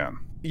 this again.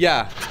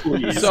 Yeah.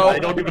 Please, so I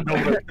don't even know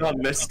what I've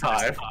done this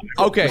time.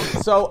 Okay,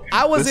 so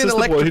I was this in is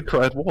the boy electric. who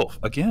cried wolf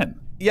again.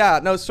 Yeah,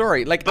 no,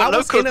 sorry. Like But I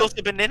was Loco's in a...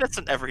 also been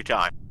innocent every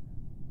time.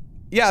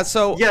 Yeah,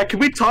 so can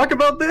we talk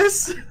about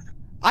this?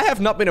 I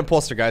have not been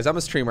imposter, guys. I'm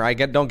a streamer.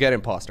 Don't get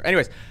imposter.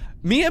 Anyways,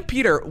 Me and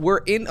Peter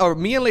were in, or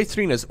me and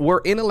Lathrinas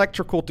were in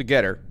electrical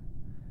together.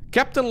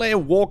 Captain Leia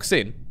walks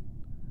in,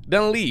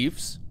 then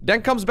leaves,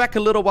 then comes back a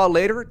little while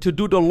later to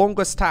do the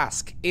longest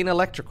task in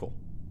electrical.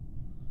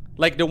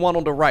 Like the one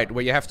on the right,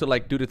 where you have to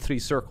like do the 3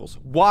 circles.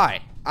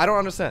 Why? I don't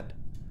understand.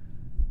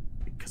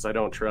 Because I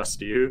don't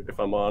trust you, if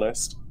I'm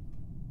honest.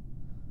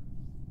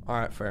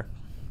 Alright, fair.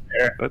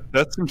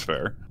 That seems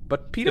fair.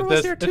 But Peter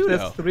was there too,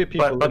 though.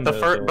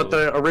 But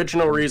the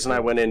original reason I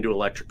went into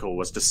electrical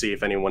was to see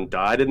if anyone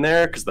died in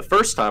there, because the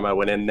first time I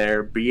went in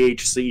there,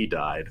 BHC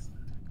died.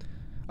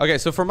 Okay,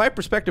 so from my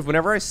perspective,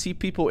 whenever I see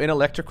people in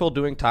electrical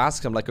doing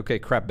tasks, I'm like, okay,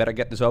 crap, better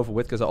get this over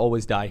with, because I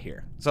always die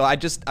here. So I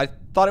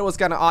thought it was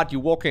kind of odd. You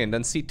walk in,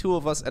 then see 2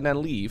 of us, and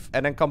then leave,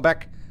 and then come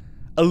back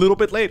a little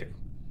bit later.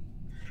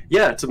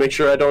 Yeah, to make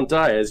sure I don't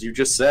die, as you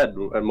just said.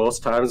 And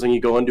most times when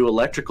you go into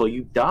electrical,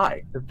 you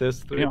die. If there's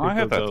 3 people, I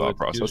have that though, thought it's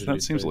process. usually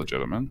That seems safe.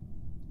 legitimate.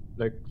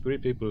 Like 3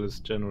 people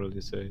is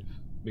generally safe,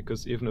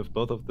 because even if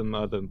both of them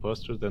are the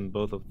imposters, then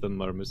both of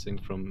them are missing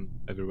from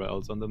everywhere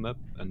else on the map,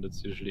 and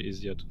it's usually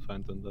easier to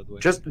find them that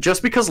way.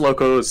 Just because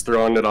Lowko is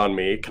throwing it on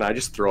me, can I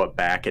just throw it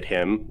back at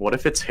him? What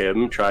if it's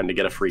him trying to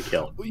get a free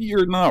kill?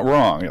 You're not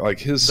wrong. Like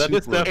his. That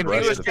is If he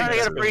was trying to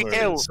get a free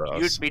kill,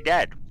 you'd be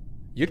dead.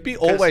 You'd be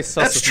always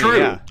sus. That's true.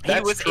 Yeah.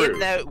 He was in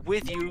there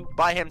with you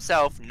by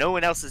himself. No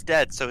one else is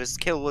dead, so his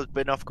kill would have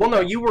been off. Well, no,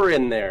 you were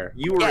in there.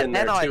 You were in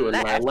there too, and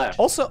then I left.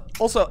 Also,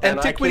 And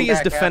I Antiquity came is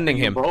back defending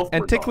after you him. both were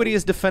Antiquity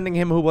is defending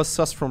him, who was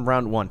sus from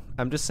round 1.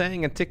 I'm just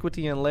saying,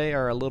 Antiquity and Lay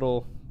are a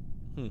little.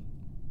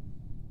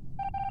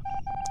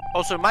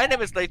 Also, my name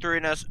is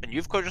Lathrinas, and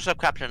you've called yourself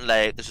Captain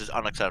Lay. This is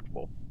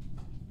unacceptable.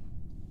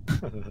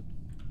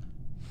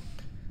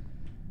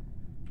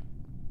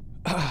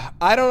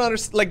 I don't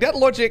understand. Like, that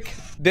logic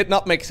did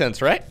not make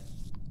sense, right?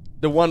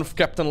 The one of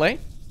Captain Lay?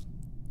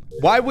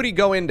 Why would he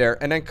go in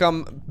there and then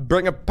come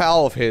bring a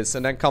pal of his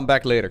and then come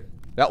back later?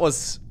 That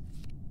was...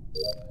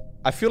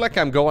 I feel like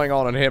I'm going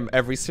on him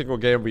every single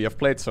game we have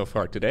played so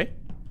far today.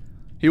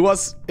 He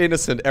was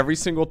innocent every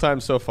single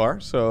time so far,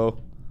 so...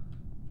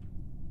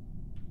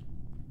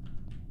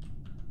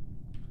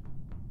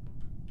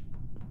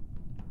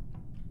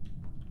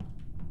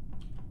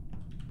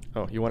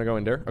 Oh, you want to go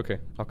in there? Okay,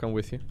 I'll come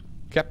with you.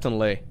 Captain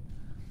Lay.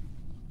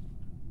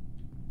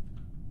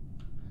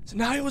 So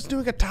now he was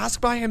doing a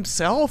task by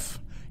himself?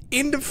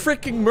 In the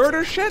freaking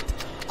murder shit?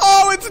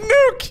 Oh, it's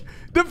Nuke!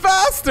 The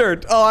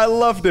bastard! Oh, I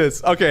love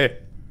this. Okay.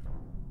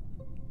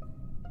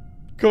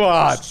 Come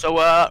on. So,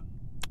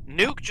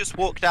 Nuke just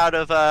walked out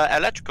of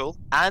electrical,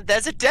 and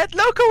there's a dead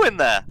Lowko in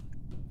there.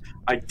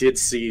 I did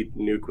see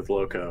Nuke with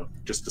Lowko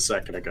just a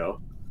second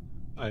ago.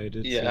 I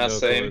did see Yeah, Lowko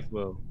same. as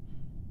well.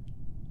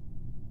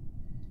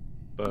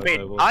 I But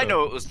mean, walked I out.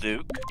 know it was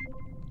Nuke,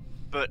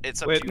 but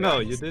it's up Wait, to you no,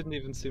 guys. you didn't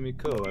even see me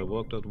kill. I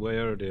walked out way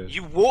earlier.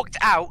 You walked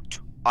out,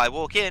 I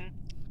walk in,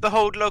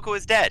 behold, Lowko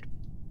is dead.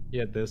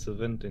 Yeah, there's a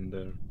vent in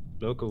there.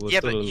 Lowko was Yeah,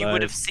 still but alive. you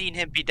would have seen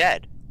him be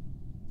dead.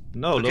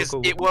 No, because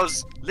Lowko it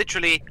was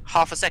literally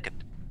half a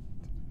second.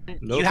 You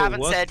Lowko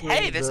haven't was said,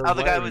 hey, with this the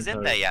other guy wiring was in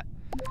guy. there yet.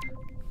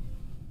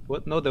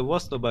 What? No, there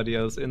was nobody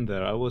else in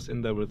there. I was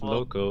in there with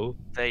Well, Lowko.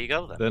 There you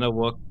go then. Then I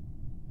walked.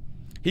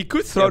 He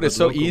could throw this but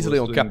so Lowko easily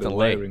was on doing Captain the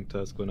Lay. wiring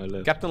task when I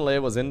left. Captain Lay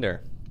was in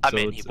there. I So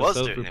mean, he it's a was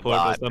doing it, self-report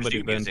but or I somebody presume he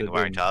was doing a vented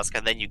wiring in. task,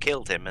 and then you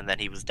killed him, and then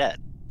he was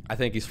dead. I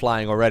think he's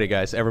flying already,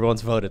 guys.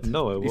 Everyone's voted.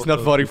 No, I he's walked not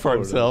out voting for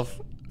before that.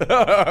 himself.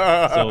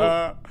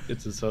 So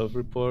it's a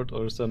self-report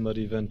or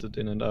somebody vented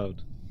in and out.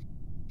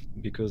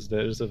 Because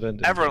there is a vent.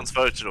 in Everyone's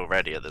voted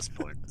already at this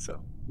point,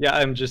 so. Yeah,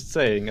 I'm just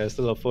saying, I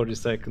still have 40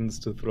 seconds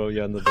to throw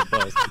you under the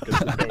bus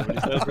because you already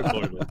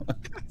self-reported.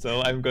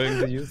 So I'm going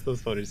to use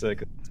those 40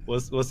 seconds.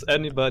 Was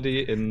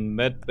anybody in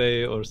med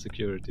bay or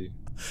security?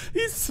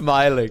 He's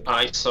smiling.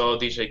 I saw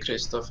DJ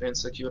Christoph in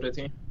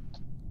security.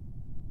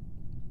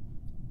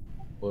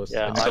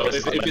 Yeah, So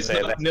if it's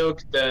not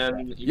Nuke,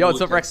 then Yo, what's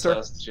you up, can Rexter?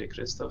 trust DJ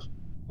Christoph.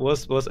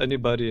 Was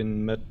anybody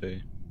in med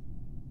bay?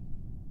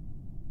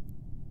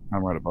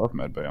 I'm right above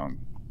medbay on.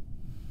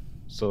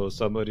 So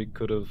somebody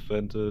could have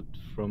vented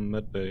from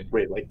med bay.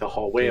 Wait, like the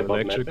hallway to above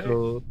medbay?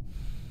 electrical.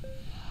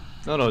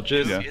 No,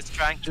 just Nuke is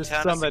trying to just turn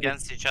us somebody-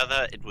 against each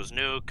other. It was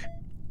Nuke.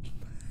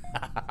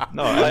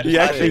 No, I He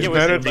actually think it was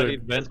vented somebody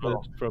it. vented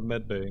from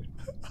med bay.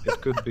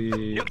 It could be.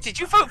 Nuke, did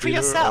you vote for Peter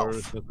or yourself?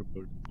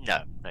 self-report.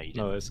 No, no, you didn't.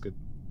 No, that's good.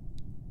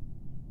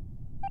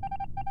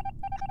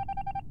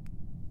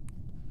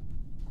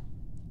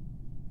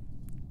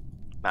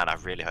 Man, I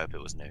really hope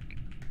it was Nuke.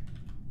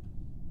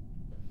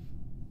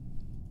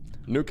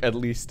 Nuke at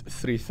least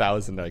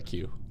 3,000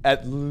 IQ.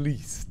 At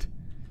least.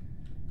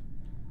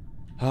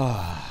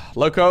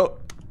 Lowko,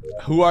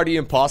 who are the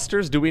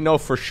imposters? Do we know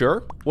for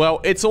sure?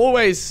 Well, it's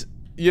always,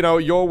 you know,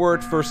 your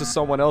word versus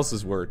someone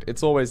else's word.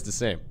 It's always the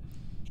same.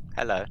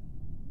 Hello.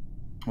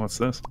 What's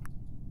this?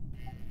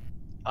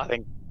 I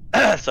think.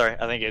 Sorry,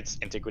 I think it's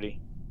Antiquity.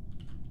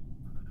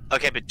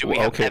 Okay, but do we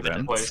Well, have okay, evidence?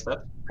 then. What is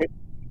that?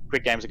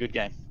 Quick game's a good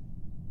game.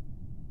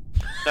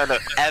 No,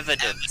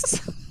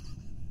 evidence.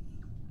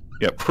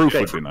 Yeah, proof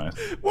would be nice.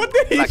 What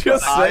did he Like,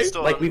 just I say?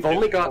 saw Like we've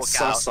only got walk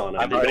sus out, on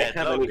I it. They voted don't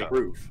have any Lowko.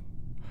 proof.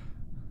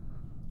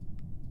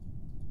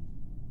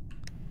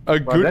 A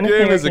But good the only game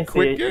thing is I a can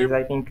quick say game? is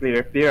I can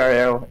clear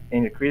PRL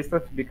and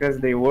Christoph because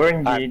they were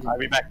engaged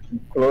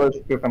close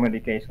to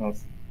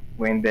communications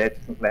when that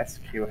last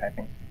kill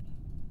happened.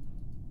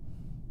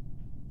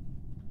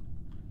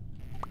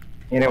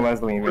 And I was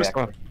doing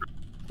reactor.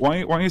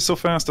 Why are you so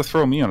fast to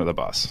throw me under the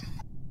bus?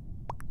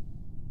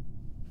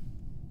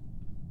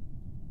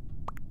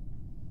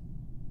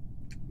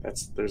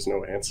 There's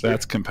no answer.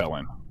 That's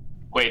compelling.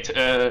 Wait,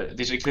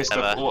 DJ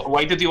Christoph,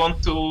 why did you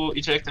want to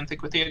eject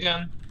Antiquity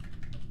again?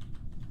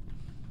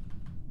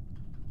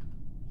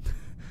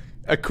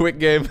 A quick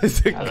game is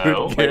a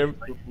good game.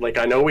 Like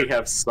I know we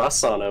have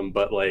sus on him,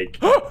 but like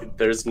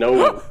there's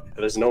no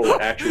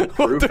actual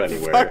proof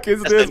anywhere. Fuck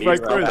is this, my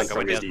Chris?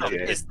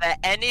 Is there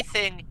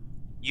anything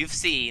you've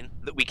seen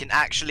that we can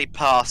actually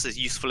pass as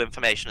useful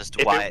information as to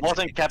If why it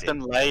wasn't Captain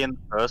Lay in the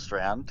first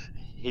round,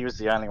 he was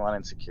the only one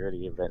in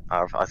security event.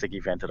 I think he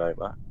vented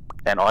over,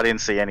 and I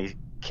didn't see any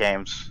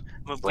cams.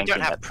 Well, we don't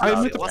have I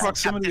admit the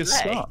proximity is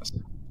sus.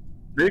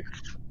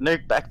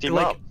 Nuke backed him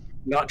up.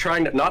 Not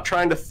trying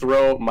to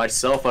throw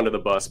myself under the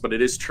bus, but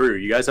it is true.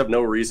 You guys have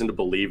no reason to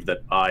believe that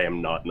I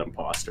am not an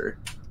imposter.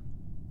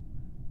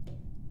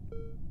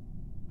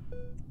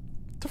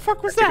 The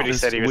fuck was that? He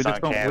said he was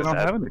on cam.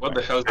 What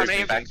the hell is I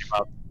mean,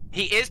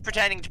 he is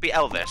pretending to be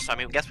Elvis. I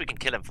mean, I guess we can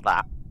kill him for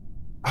that.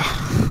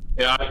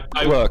 Yeah,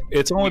 Look,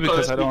 it's only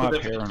because I don't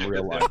have hair in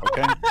real life,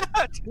 okay?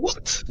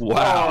 What?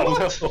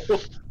 Wow.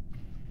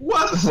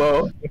 What?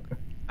 Whoa.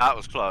 That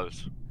was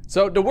close.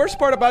 So the worst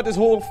part about this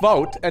whole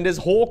vote and this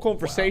whole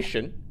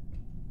conversation...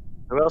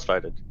 Who else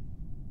voted?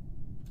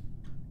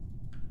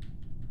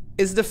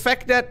 ...is the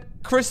fact that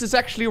Chris is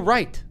actually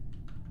right.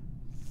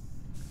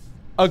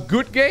 A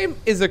good game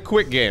is a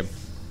quick game.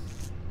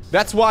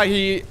 That's why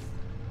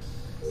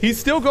he's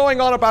still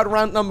going on about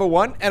round number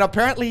 1, and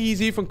apparently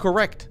he's even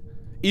correct.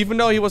 Even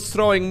though he was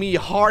throwing me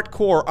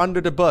hardcore under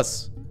the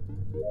bus.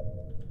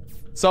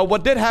 So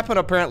what did happen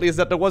apparently is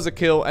that there was a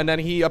kill, and then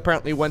he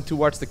apparently went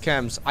towards the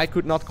cams. I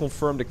could not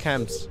confirm the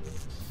cams.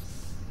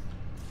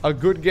 A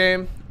good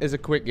game is a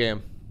quick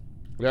game.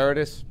 There it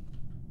is.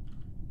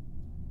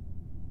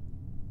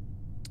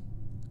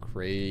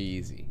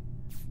 Crazy.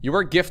 You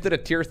were gifted a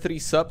tier 3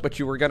 sub, but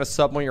you were gonna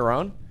sub on your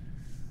own?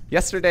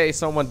 Yesterday,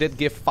 someone did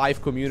give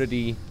 5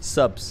 community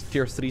subs,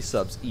 tier 3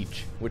 subs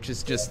each, which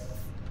is just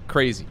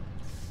crazy.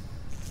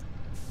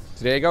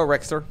 So there you go,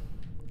 Rexter.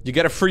 You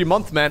get a free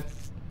month, man.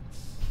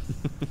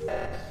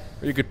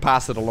 Or you could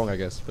pass it along, I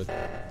guess, but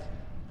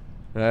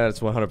that's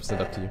 100%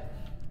 up to you.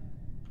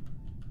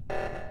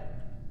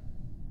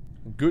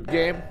 Good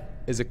game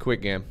is a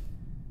quick game.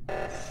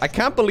 I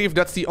can't believe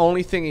that's the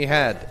only thing he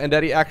had, and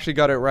that he actually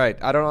got it right.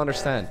 I don't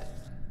understand.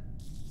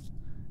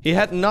 He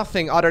had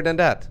nothing other than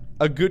that.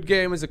 A good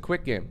game is a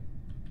quick game.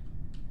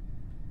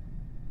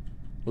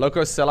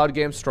 Loco's sellout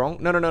game strong?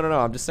 No,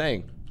 I'm just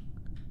saying.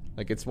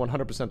 Like, it's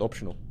 100%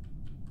 optional.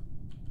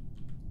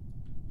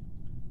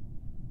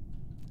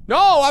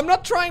 No, I'm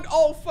not trying.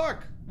 Oh,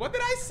 fuck. What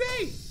did I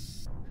say?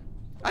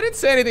 I didn't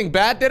say anything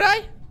bad, did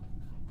I?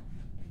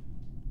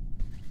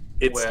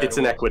 It's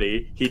an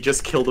equity. He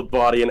just killed a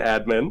body in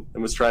admin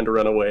and was trying to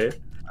run away.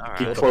 Right.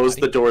 He closed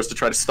the doors to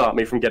try to stop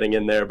me from getting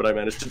in there, but I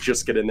managed to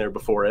just get in there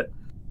before it.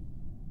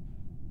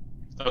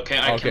 Okay,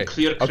 I can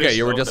clear Crystal, okay,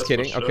 you were just that's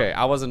kidding? for sure. Okay,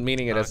 I wasn't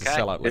meaning it as a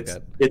sellout like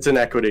that. It's an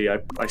equity,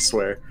 I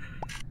swear.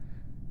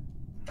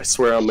 I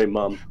swear on my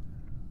mom.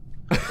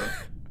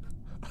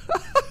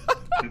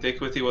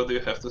 Antiquity, what do you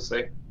have to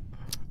say?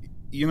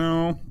 You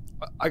know,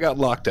 I got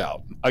locked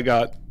out. I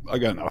got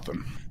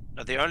nothing.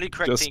 No, the only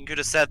correct thing you could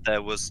have said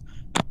there was,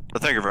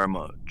 thank you very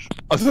much.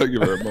 Thank you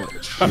very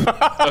much.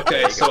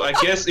 Okay, so I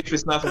guess if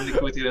it's not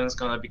Antiquity, then it's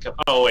gonna become...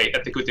 Oh wait,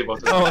 Antiquity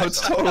voted. Oh,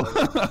 it's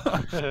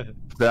totally...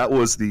 That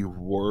was the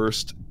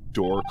worst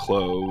door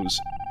close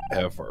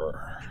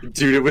ever.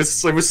 Dude, it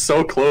was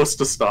so close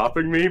to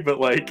stopping me,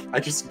 but like, I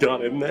just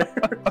got in there.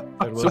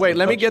 So wait,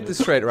 let me get this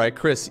straight, right?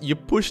 Chris, you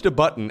pushed a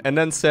button and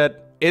then said,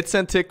 it's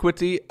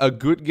Antiquity, a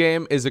good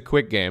game is a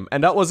quick game,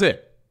 and that was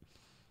it.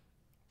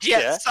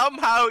 Yeah,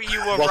 somehow you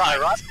were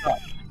right.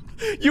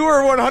 You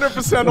were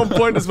 100% on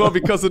point as well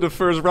because of the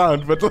first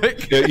round, but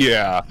like...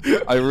 Yeah,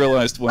 I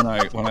realized when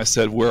I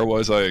said where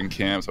was I in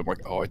camps, I'm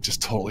like, oh, I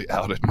just totally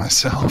outed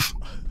myself.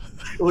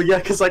 Well, yeah,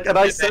 because like, and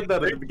I said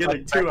that at the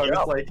beginning too. I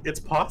was like,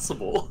 it's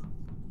possible.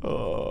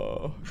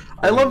 Oh.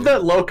 I love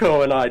that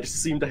Loco and I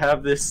just seem to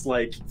have this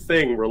like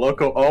thing where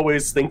Loco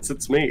always thinks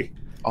it's me.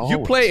 Oh, you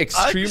play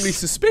extremely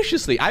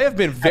suspiciously. I have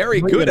been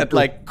very good at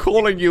like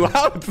calling you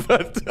out,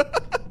 but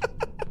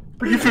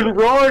you've been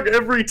wrong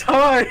every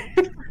time.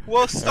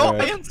 Well, stop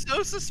being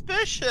so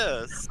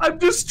suspicious. I'm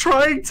just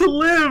trying to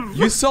live.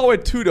 You saw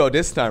it too, though,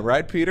 this time,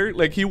 right, Peter?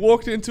 Like he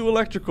walked into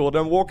electrical,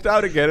 then walked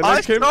out again, and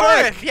then came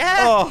back. Yeah.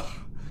 Oh.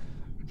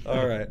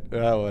 All right.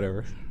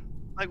 Whatever.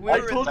 Like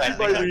I told you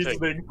my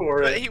reasoning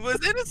for it. But he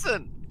was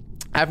innocent.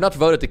 I have not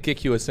voted to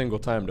kick you a single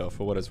time, though,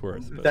 for what it's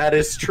worth. But. That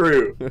is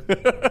true.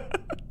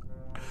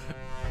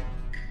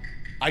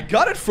 I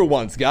got it for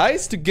once,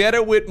 guys,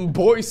 together with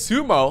boy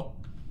Sumo.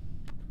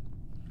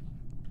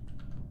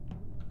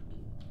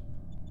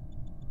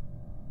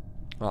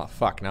 Oh,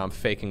 fuck. Now I'm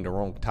faking the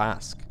wrong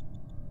task.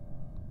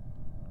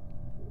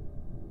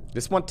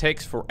 This one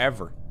takes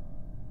forever.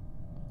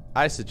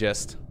 I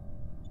suggest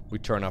we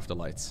turn off the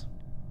lights.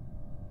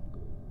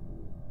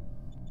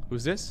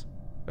 Who's this?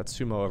 That's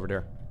Sumo over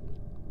there.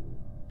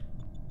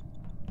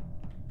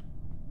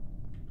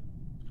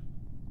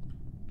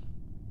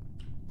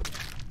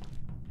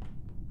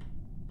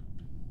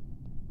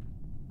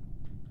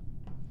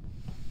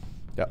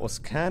 That was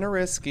kind of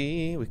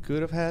risky. We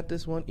could have had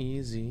this one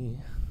easy.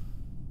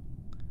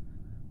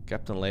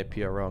 Captain Lay,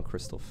 PRO, and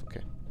Christoph.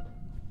 Okay.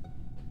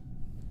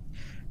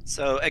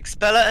 So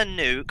Expeller and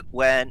Nuke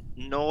went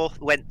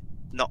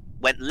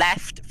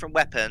left from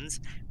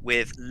weapons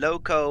with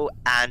Lowko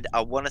and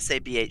I want to say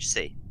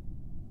BHC.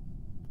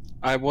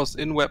 I was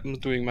in weapons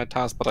doing my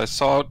task, but I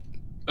saw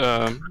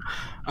Lowko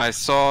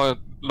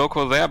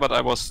there, but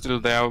I was still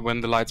there when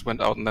the lights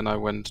went out, and then I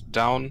went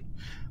down.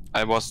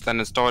 I was then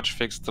in storage,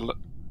 fixed the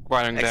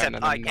wiring there, and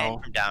then I came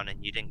from down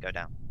and you didn't go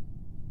down.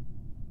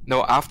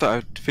 No, after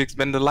I fixed,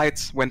 when the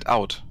lights went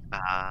out.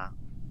 Ah.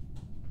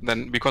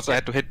 Then, because I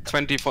had to hit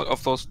 20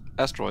 of those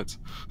asteroids.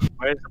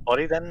 Where's the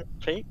body then,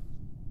 Pete?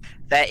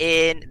 They're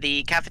in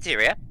the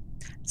cafeteria.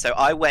 So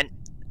I was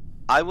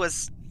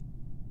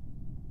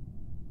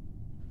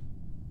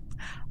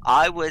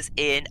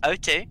in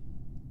O2.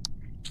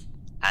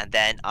 And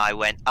then I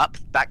went up,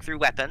 back through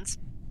weapons.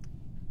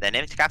 Then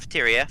into the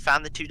cafeteria,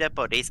 found the 2 dead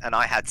bodies, and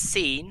I had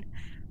seen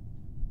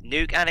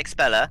Nuke and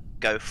Expeller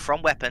go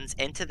from weapons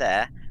into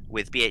there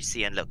with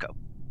BHC and Lowko.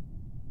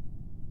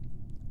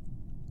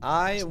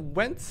 I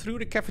went through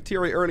the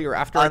cafeteria earlier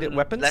after I did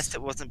weapons. Unless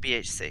it wasn't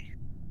BHC.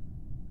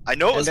 I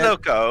know it was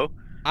Lowko.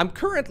 I'm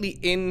currently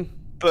in...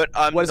 But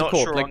I'm what is it not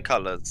called? sure like, on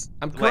colors.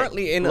 I'm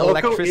currently in Lowko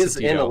electricity. is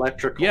in though.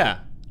 electrical. Yeah.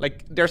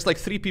 Like, there's like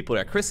 3 people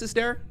there. Chris is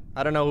there.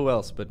 I don't know who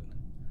else, but...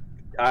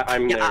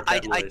 I'm there.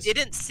 I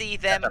didn't see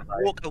them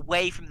walk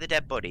away from the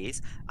dead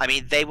bodies. I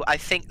mean, they were, I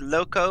think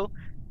Lowko,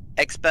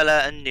 Expeller,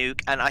 and Nuke,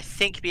 and I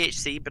think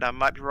BHC, but I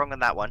might be wrong on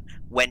that one,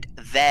 went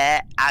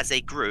there as a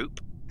group.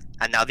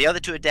 And now the other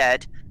 2 are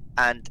dead,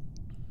 and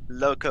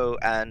Lowko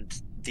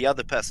and the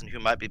other person who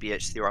might be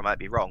BHC or I might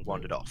be wrong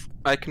wandered off.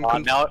 I can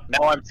now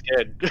I'm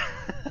scared.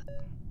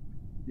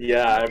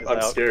 Yeah,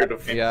 I'm scared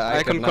of. Yeah,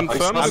 I can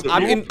confirm.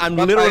 I'm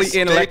literally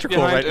in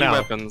electrical right now.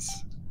 Weapons.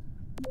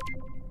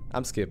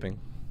 I'm skipping.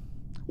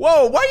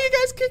 Whoa! Why are you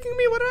guys kicking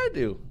me? What did I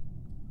do?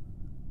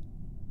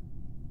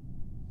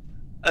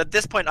 At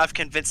this point, I've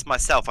convinced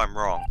myself I'm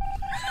wrong.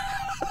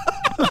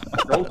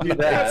 Don't do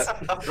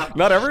that.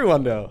 Not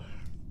everyone though.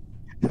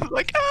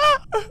 Like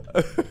ah!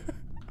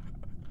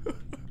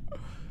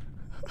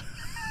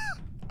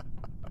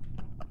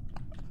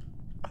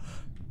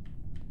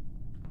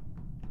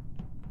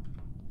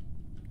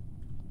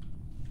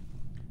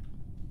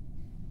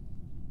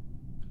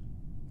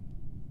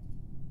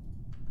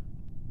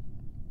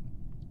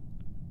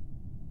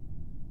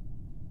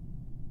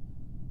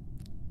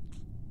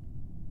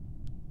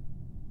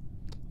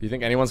 Do you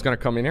think anyone's gonna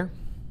come in here?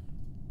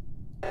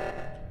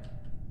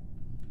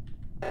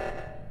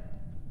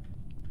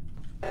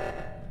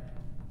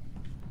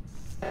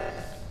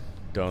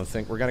 Don't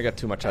think we're gonna get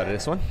too much out of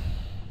this one.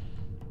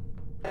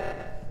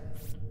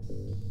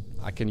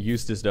 I can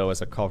use this though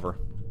as a cover.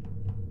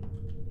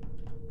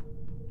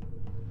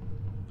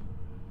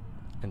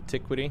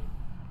 Antiquity.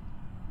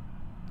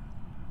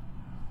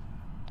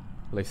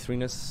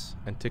 Lathrinus,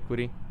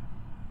 Antiquity.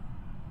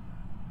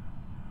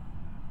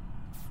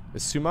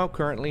 Is Sumo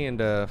currently in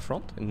the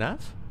front, in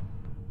nav?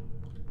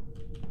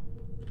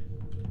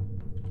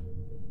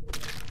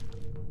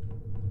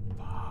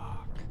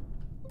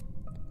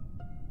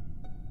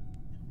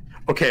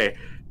 Okay.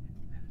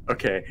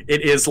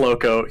 It is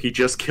Lowko. He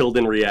just killed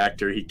in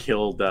reactor. He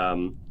killed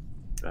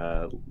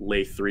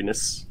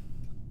Lathrinus.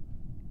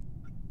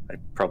 I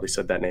probably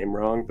said that name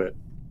wrong, but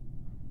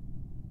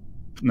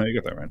no,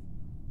 you got that right.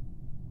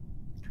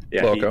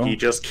 Yeah, he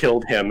just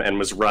killed him and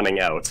was running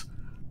out.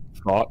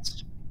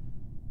 Thoughts?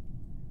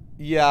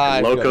 Yeah,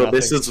 and Lowko,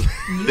 this is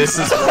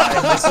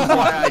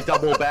why I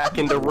double back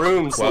into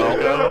rooms,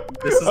 Lowko.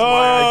 This is why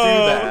I do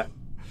that.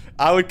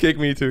 I would kick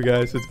me too,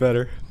 guys. It's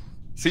better.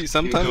 See,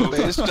 sometimes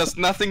there's just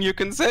nothing you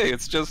can say.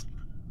 It's just...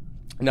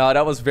 No,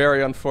 that was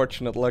very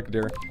unfortunate luck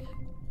there.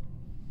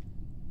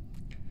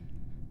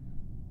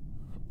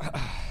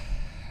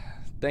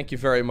 Thank you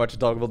very much,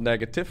 Dogville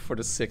Negative, for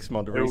the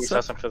 6-month reset. Who was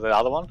sussing for the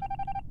other one?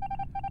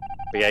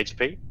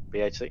 BHP?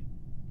 BHC?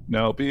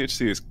 No,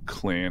 BHC is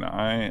clean.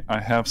 I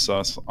have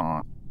sus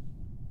on.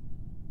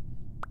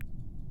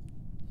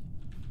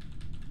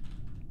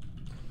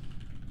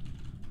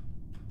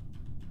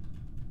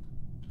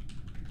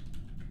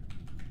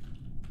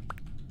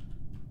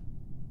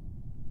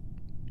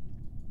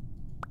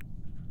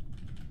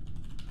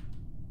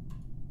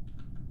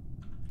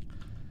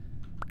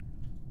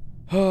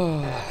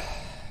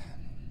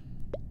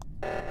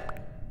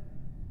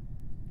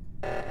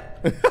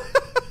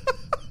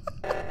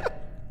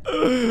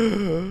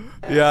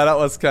 Yeah, that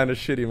was kind of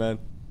shitty, man.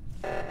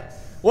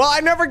 Well, I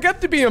never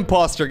get to be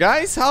imposter,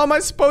 guys. How am I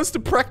supposed to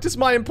practice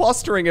my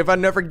impostering if I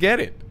never get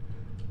it?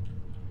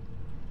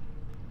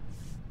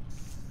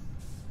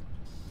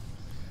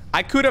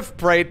 I could have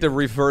played the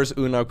reverse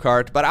Uno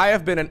card, but I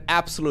have been an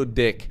absolute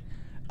dick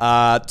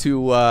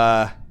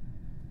to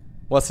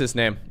what's his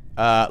name?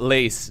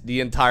 Lace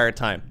the entire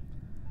time.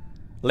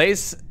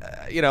 Lace,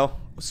 you know,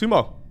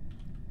 Sumo.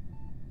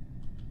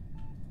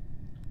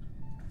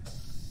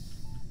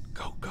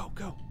 Go, go,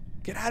 go.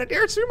 Get out of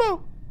there,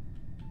 Sumo.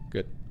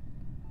 Good.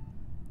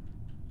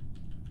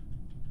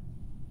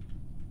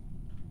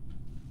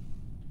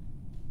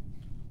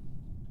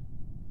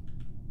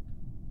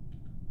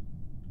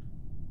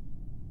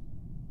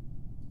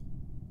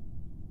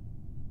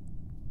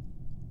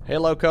 Hey,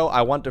 Loco,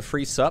 I want the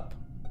free sub.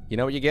 You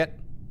know what you get?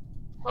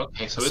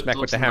 Okay, so Smack it with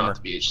looks the hammer.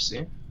 not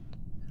BHC.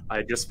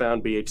 I just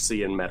found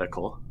BHC in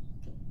medical.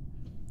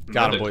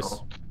 Got him,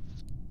 boys.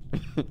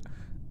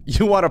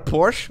 You want a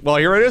Porsche? Well,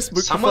 here it is.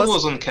 Someone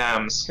was on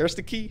cams. Here's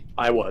the key.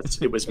 I was.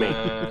 It was me.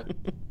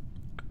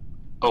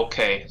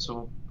 Okay,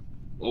 so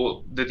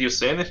did you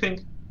say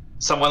anything?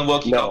 Someone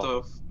walking out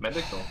of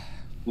medical?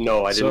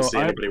 No, I didn't see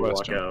anybody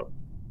walk out.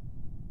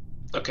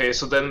 Okay,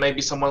 so then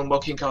maybe someone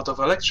walking out of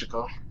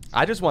electrical.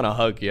 I just want a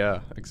hug,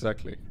 yeah,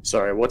 exactly.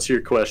 Sorry, what's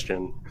your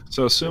question?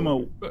 So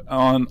Sumo,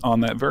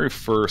 on that very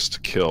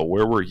first kill,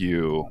 where were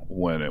you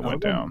when it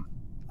went down?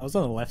 I was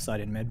on the left side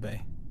in medbay.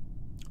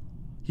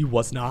 He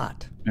was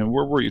not. And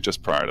where were you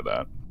just prior to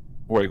that?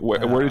 Wait,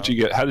 where did you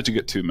get? How did you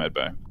get to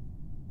medbay?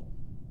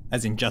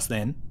 As in just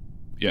then?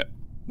 Yeah.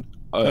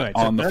 Okay,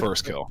 on the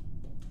first kill.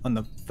 On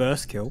the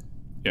first kill?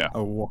 Yeah. I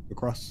walked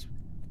across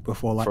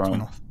before lights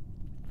went off.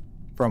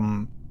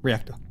 From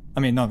reactor. I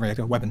mean, not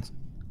reactor, weapons.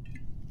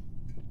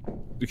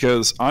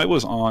 Because I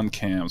was on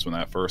cams when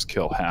that first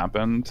kill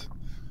happened,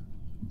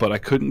 but I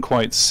couldn't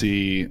quite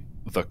see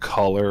the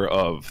color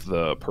of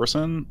the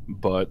person,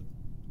 but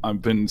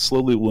I've been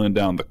slowly whittling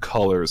down the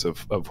colors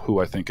of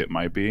who I think it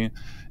might be,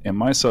 and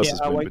my sus has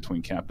been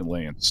between Captain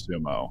Lei and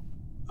Sumo.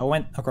 I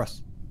went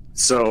across.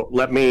 So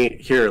let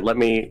me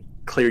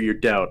clear your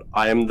doubt.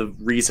 I am the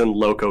reason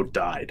Loko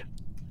died.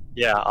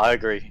 Yeah, I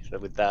agree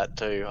with that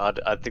too.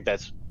 I think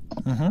that's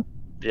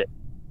yeah,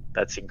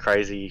 that's in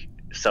crazy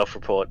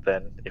self-report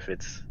then if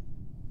it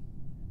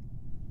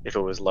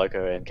was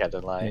Loco and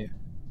Captain Lei. Yeah.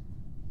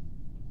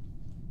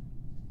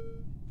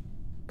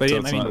 But so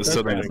yeah, I mean, it's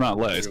not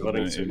Lei. So to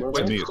me, it's Sumo.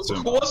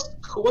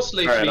 Who was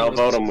late Alright, I'll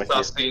vote him with you.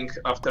 tasking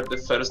after the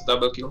first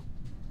double kill?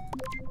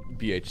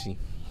 BHC.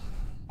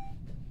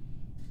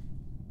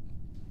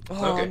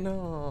 Oh Okay.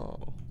 no.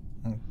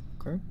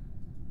 Okay.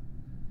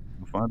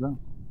 We'll find out.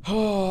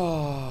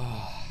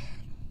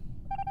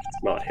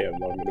 It's not him.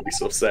 I'm gonna be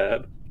so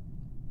sad.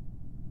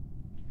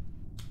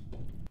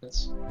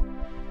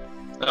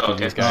 Oh,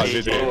 okay.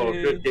 Oh,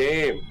 good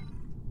game.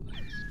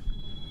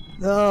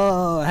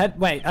 Oh,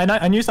 wait,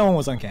 I knew someone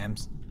was on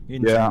cams.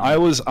 Yeah, I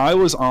was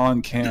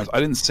on cams. I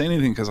didn't say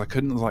anything because I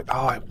couldn't. Like,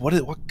 oh,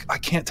 what? I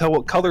can't tell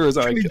what color is.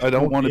 I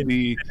don't want to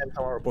be.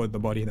 I reported the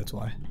body. That's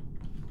why.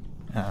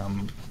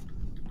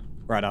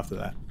 Right after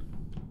that,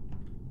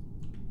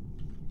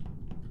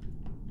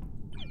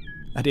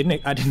 I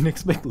didn't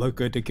expect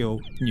Loco to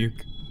kill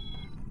Nuke.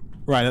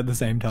 Right at the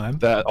same time.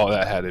 That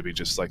had to be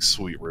just like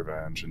sweet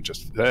revenge, and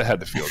just that had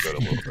to feel good a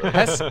little bit.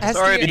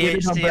 Sorry,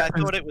 BHC, I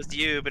thought it was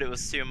you, but it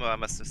was Sumo I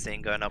must have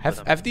seen going up with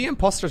him. Have the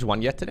imposters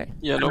won yet today?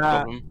 Yeah, no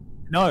problem.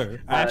 No,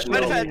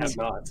 actually, I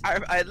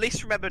at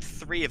least remembered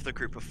 3 of the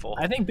group of 4.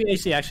 I think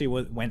BHC actually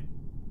went.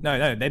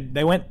 No,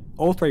 they went.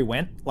 All 3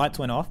 went. Lights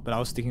went off, but I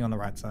was sticking on the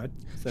right side.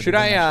 So should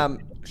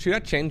I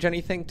change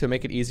anything to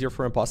make it easier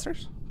for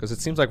imposters? Because it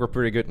seems like we're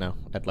pretty good now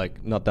at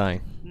like not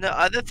dying.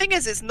 No, the thing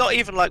is, it's not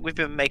even like we've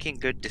been making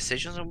good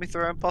decisions when we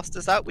throw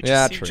imposters out. We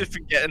Yeah, just seem true. to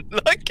be getting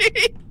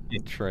lucky.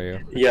 True.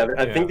 Yeah,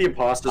 I think the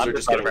imposters are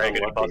just getting very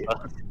good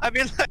unlucky. I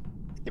mean, like,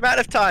 the amount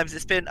of times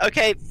it's been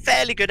okay,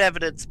 fairly good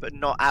evidence, but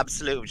not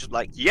absolute. Just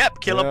like,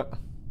 yep, kill him.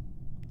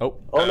 Oh.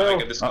 Oh no. I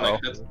get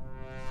disconnected.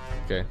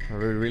 Okay,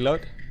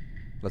 reload.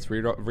 Let's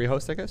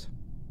rehost, I guess.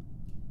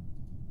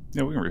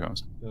 Yeah, we can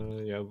rehost.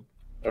 Yeah.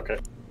 Okay.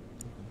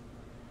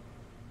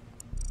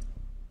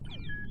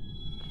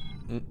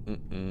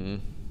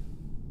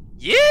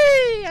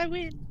 Yay! I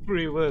win.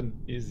 3-1,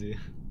 easy.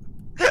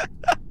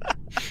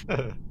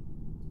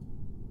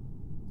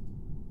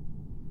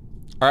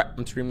 Alright,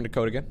 I'm streaming the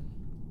code again.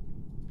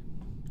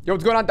 Yo,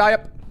 what's going on,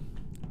 Diep?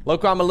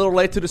 Loco, I'm a little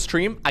late to the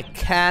stream. I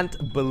can't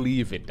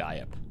believe it,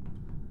 Diep.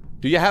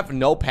 Do you have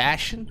no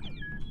passion?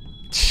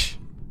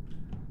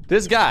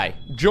 This guy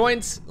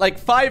joins like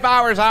 5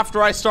 hours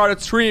after I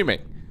started streaming.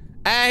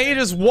 And he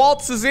just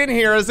waltzes in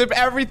here as if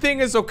everything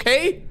is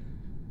okay?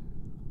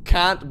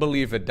 Can't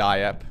believe it,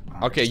 Diep.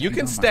 Okay, you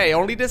can stay.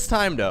 Only this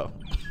time, though.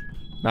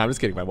 No, I'm just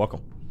kidding, man.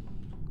 Welcome.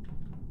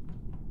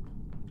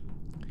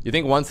 You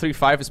think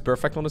 135 is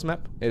perfect on this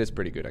map? It is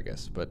pretty good, I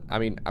guess. But, I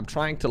mean, I'm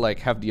trying to, like,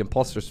 have the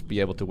imposters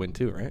be able to win,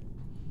 too, right?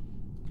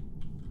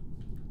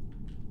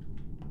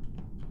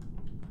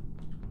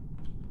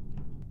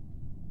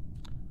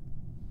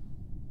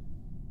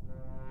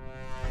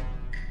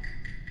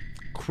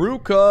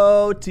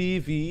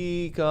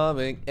 LowkoTV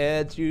coming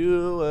at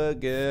you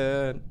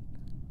again.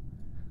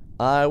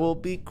 I will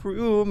be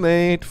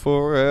crewmate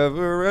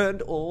forever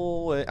and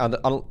always.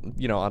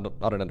 You know,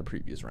 other than the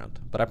previous round.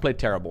 But I played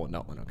terrible in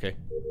that one, okay?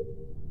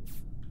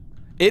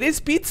 It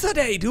is pizza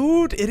day,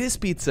 dude! It is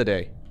pizza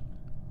day.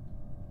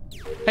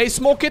 Hey,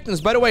 Small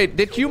Kittens, by the way,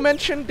 did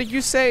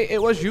you say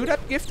it was you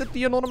that gifted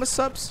the anonymous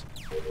subs?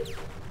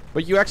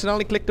 But you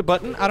accidentally clicked the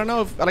button? I don't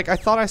know if, like, I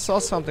thought I saw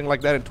something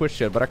like that in Twitch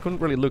chat, but I couldn't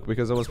really look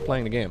because I was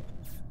playing the game.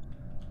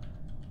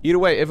 Either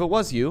way, if it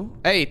was you,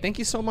 hey, thank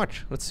you so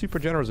much. That's super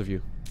generous of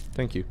you.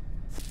 Thank you.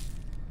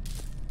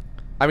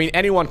 I mean,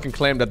 anyone can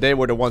claim that they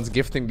were the ones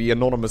gifting the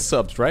anonymous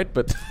subs, right?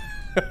 But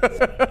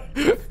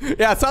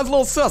yeah, it sounds a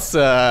little sus.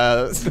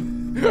 Sounds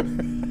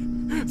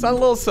a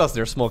little sus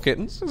there, Small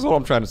Kittens. That's all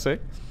I'm trying to say.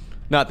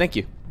 No, thank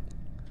you.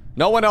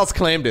 No one else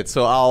claimed it,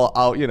 so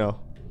I'll you know,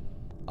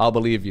 I'll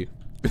believe you.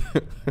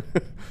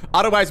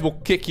 Otherwise, we'll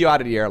kick you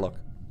out of the airlock.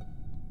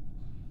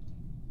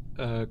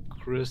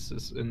 Chris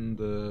is in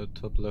the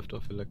top left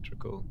of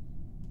electrical.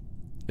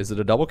 Is it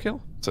a double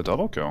kill? It's a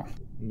double kill.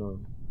 No.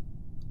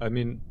 I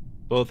mean,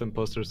 both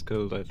imposters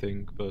killed, I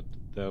think, but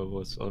there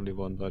was only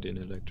one body in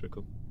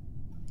electrical.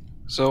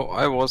 So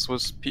I was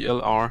with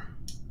PLR.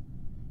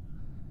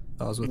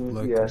 I was with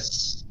Loco.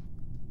 Yes.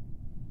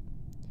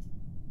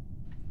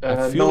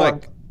 I feel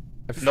like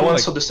no one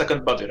saw the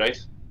second body, right?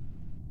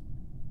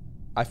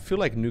 I feel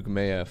like Nuke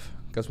may have,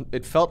 because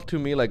it felt to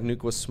me like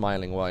Nuke was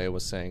smiling while he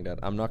was saying that.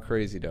 I'm not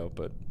crazy though,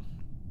 but.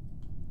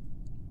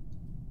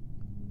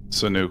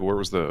 So Nuke, where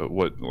was the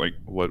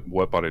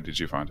what body did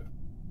you find?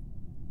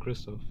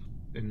 Christoph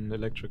in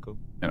electrical.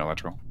 In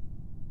electrical.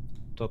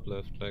 Top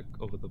left, like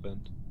over the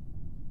vent.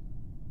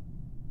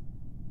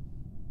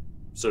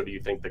 So do you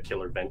think the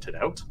killer vented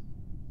out?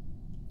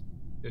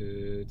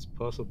 It's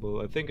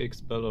possible. I think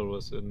Expeller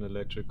was in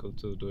electrical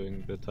too,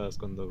 doing the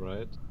task on the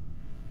right.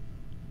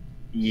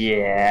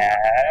 Yeah.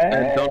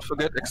 And don't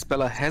forget,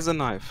 Expeller has a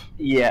knife.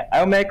 Yeah,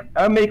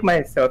 I'll make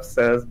myself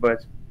sus,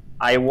 but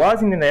I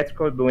was in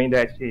electrical doing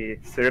that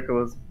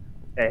circles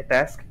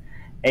task,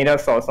 and I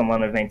saw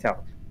someone vent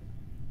out.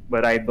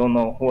 But I don't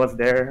know who was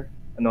there.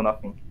 I know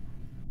nothing.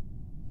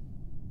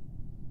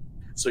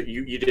 So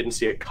you didn't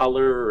see a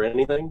color or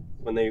anything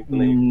when they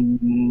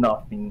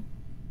nothing.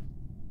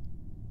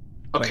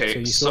 Okay, wait, so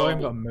you saw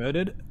him got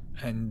murdered,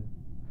 and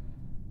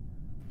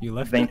you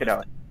left. Vented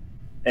out.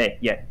 Hey,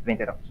 yeah,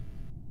 vented out.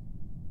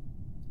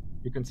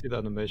 You can see the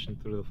animation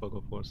through the fog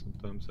of war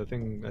sometimes. I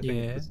think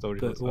yeah, the story.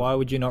 But why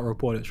would you not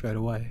report it straight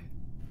away?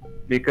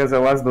 Because I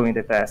was doing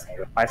the task.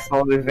 I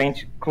saw the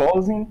vent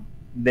closing,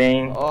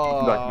 then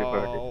got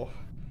reported.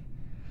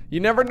 You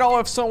never know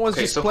if someone's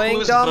just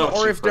playing dumb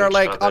or if they're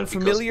like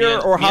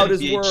unfamiliar or how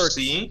this works.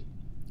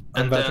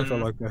 I'm vouching for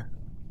Loco.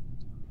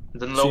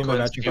 Then Loco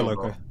and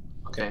Loco.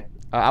 Okay.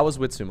 I was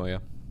with Sumo, yeah.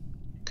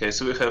 Okay,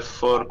 so we have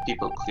 4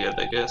 people cleared,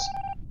 I guess.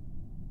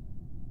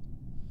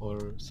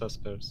 Or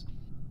suspects.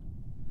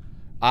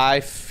 I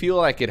feel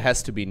like it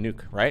has to be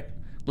Nuke, right?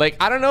 Like,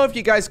 I don't know if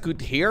you guys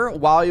could hear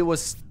while he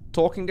was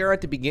talking there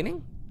at the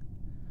beginning,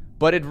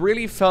 but it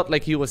really felt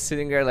like he was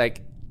sitting there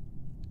like,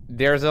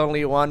 there's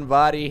only one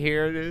body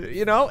here,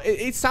 you know?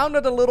 It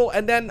sounded a little,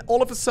 and then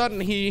all of a sudden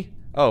he...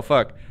 Oh,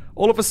 fuck.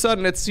 All of a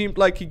sudden it seemed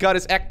like he got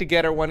his act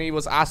together when he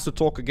was asked to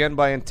talk again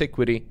by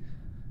Antiquity.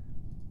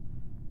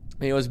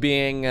 He was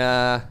being,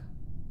 a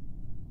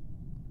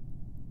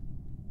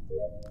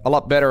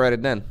lot better at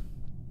it then.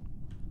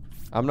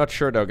 I'm not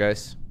sure though,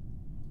 guys.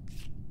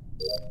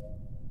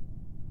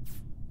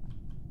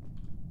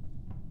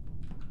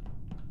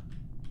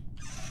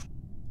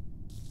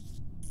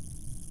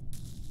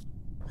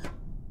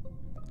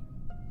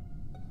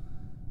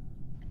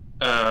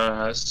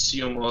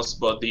 Sumo's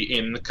body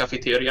in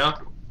cafeteria,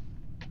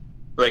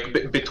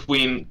 like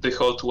between the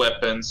hold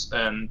weapons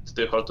and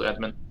the hold to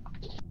admin.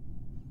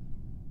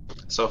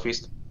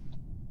 Southeast.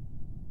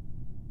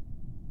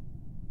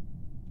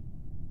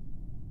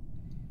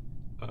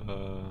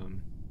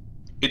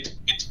 It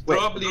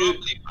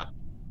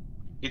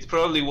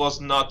probably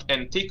was not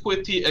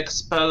Antiquity,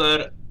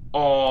 Expeller,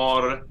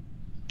 or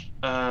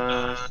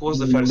who was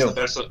the first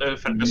person?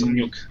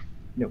 Nuke.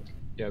 No.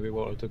 Yeah, we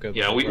were all together.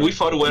 Yeah, we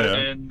thought we were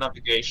in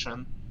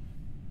navigation.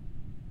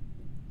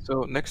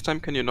 So next time,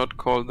 can you not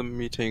call the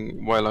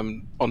meeting while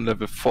I'm on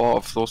level 4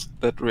 of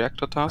that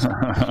reactor task?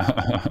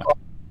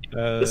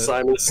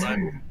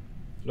 Simon.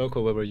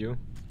 Loco, where were you?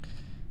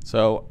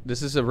 So,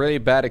 this is a really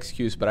bad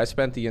excuse, but I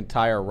spent the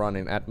entire run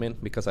in admin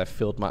because I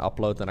filled my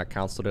upload and I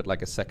cancelled it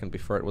like a second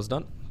before it was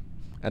done.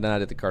 And then I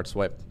did the card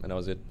swipe, and that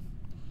was it.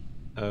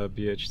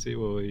 BHC,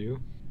 where were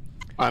you?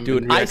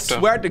 Dude, I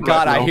swear to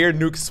God, I hear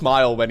Nuke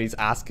smile when he's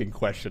asking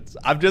questions.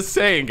 I'm just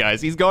saying,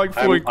 guys, he's going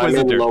full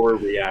Inquisitor. I'm in lower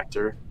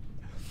reactor.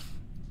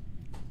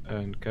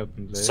 And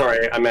Captain Blade.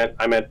 Sorry, I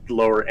meant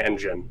lower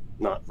engine,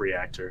 not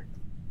reactor.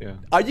 Yeah.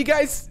 Are you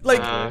guys,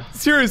 like,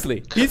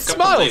 seriously? He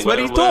smiles when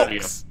he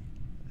talks.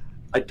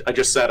 I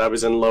just said I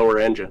was in lower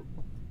engine.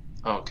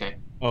 Okay.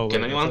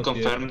 Can anyone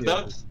confirm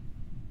that?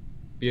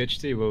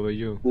 BHT, where were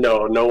you?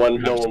 No one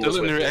I'm was still in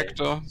the with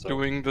reactor me, so.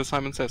 doing the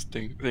Simon Says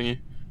thingy.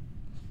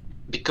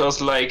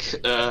 Because like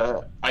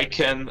I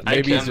can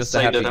just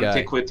say a that happy guy.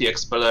 Antiquity,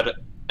 Expeller,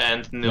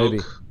 and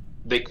Nuke,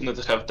 they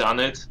couldn't have done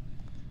it.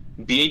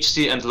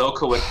 BHC and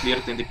Lowko were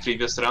cleared in the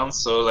previous round,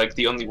 so like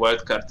the only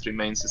wild card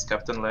remains is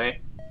Captain Lei.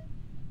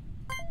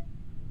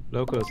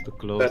 Lowko is the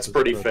closest. That's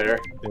pretty fair.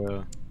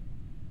 Yeah.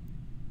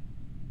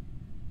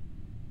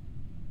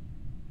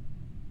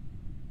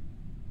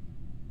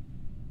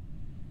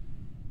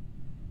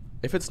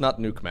 If it's not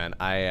Nuke, man,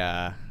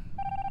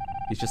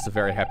 he's just a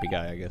very happy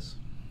guy, I guess.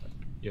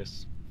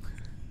 Yes.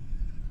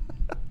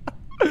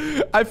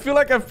 I feel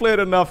like I've played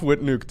enough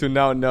with Nuke to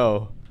now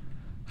know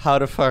how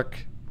the fuck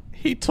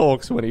he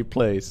talks when he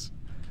plays.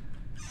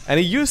 And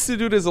he used to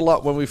do this a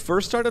lot when we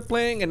first started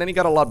playing, and then he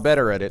got a lot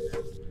better at it.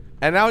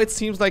 And now it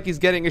seems like he's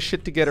getting his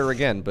shit together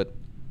again, but...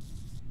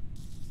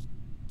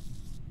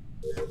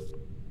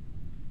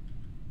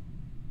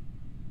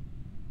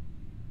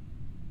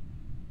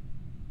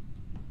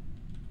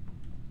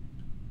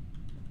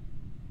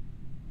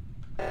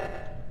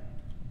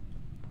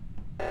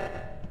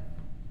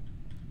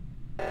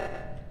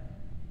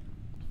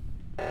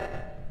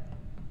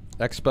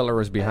 Expeller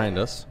is behind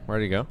us.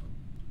 Where'd he go?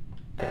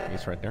 Okay,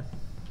 he's right there.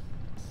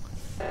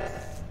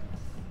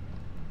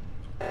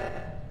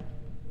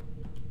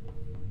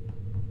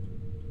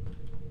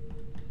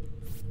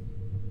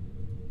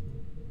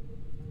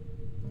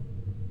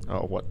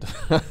 Oh, what?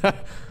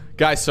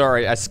 Guys,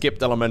 sorry, I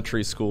skipped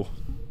elementary school.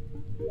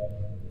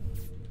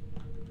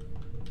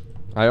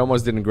 I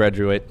almost didn't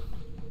graduate.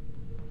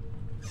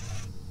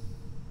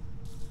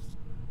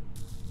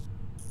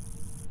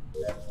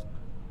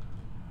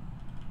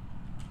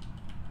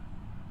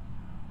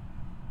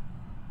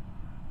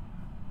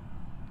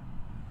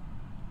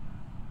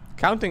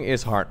 Counting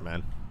is hard,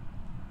 man.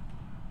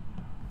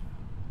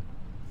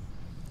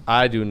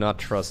 I do not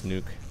trust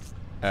Nuke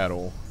at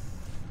all.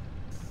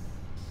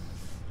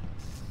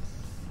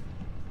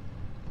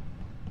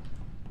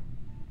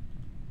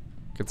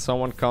 Could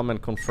someone come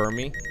and confirm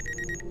me?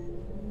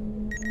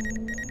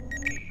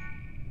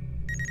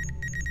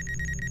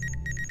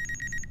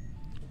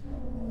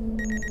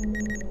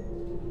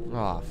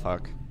 Ah,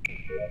 fuck.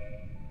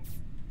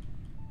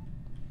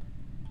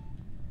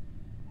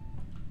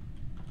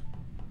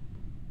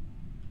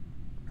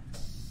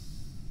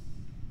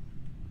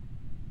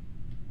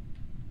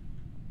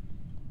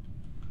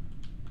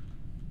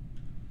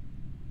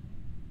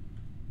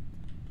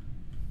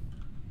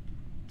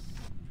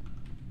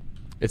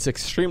 It's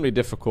extremely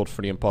difficult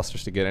for the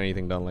imposters to get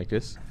anything done like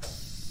this.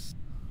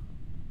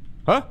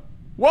 Huh?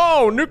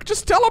 Whoa, Nuke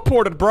just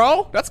teleported,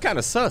 bro! That's kind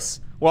of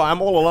sus. Well,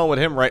 I'm all alone with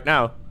him right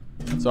now,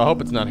 so I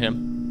hope it's not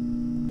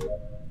him.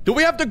 Do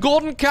we have the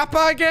golden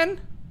kappa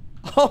again?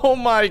 Oh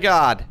my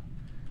god.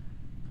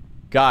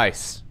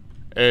 Guys.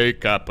 Hey,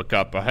 kappa,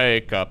 kappa,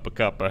 hey, kappa,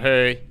 kappa,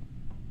 hey.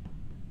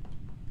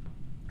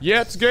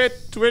 Let's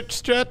get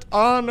Twitch chat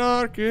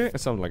anarchy.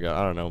 Something like that.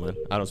 I don't know, man.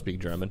 I don't speak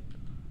German.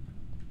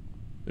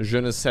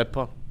 Je ne sais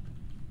pas.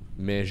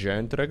 Mais j'ai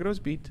un très gros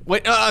beat.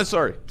 Wait,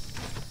 sorry.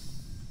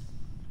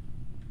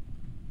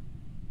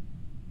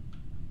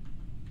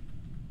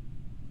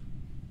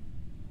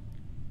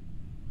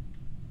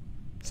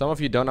 Some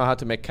of you don't know how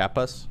to make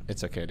kappas?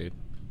 It's okay, dude.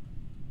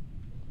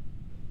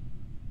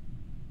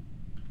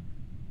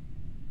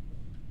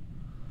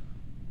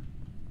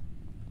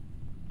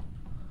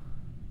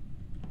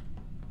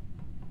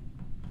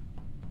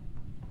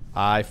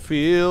 I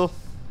feel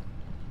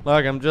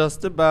like I'm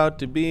just about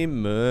to be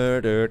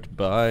murdered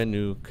by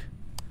Nuke.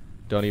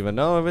 Don't even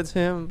know if it's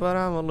him, but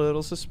I'm a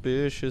little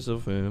suspicious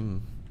of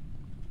him.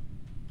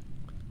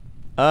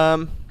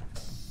 Nuke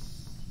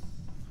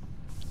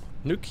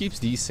keeps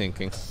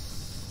desyncing.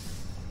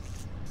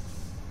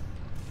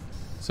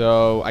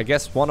 So, I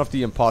guess one of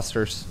the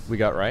imposters we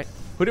got right.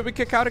 Who did we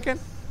kick out again?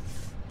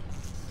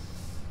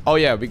 Oh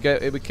yeah, we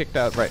kicked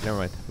out, right, never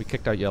mind. We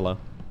kicked out Yellow.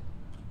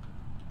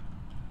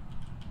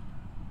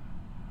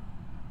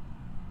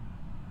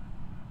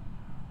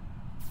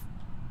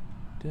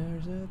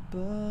 There's a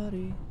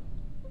body.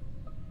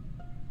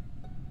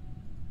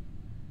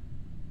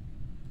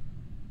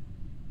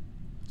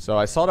 So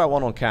I saw that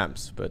one on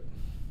camps, but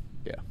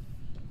yeah.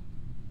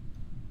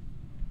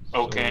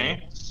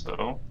 Okay,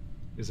 so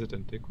is it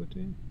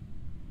Antiquity?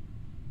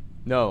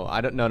 No,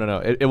 I don't. No.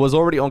 It was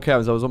already on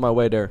camps. I was on my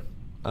way there.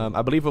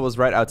 I believe it was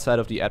right outside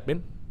of the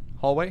admin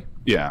hallway.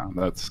 Yeah,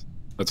 that's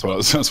what I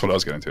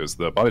was getting to. Is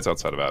the body's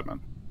outside of admin.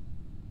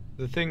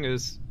 The thing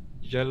is,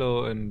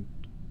 Yellow and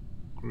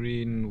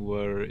Green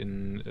were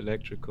in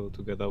electrical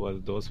together while the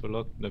doors were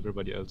locked, and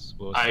everybody else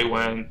was. I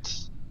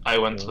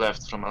went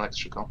left from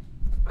electrical.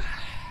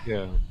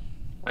 Yeah.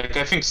 Like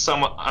I think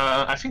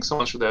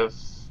someone should have.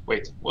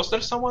 Wait, was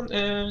there someone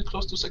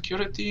close to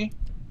security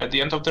at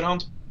the end of the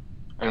round?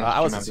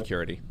 I was in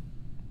security.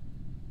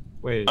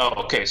 Wait.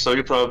 Oh, okay. So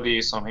you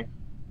probably saw me.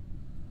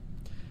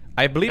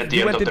 I believe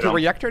you went into the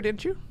reactor,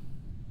 didn't you?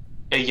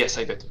 Yes,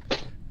 I did.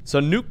 So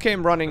Nuke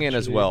came running in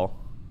as well.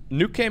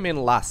 Nuke came in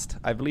last.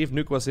 I believe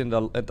Nuke was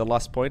at the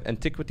last point.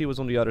 Antiquity was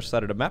on the other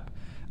side of the map.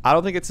 I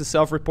don't think it's a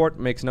self-report.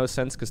 Makes no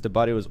sense because the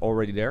body was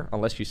already there,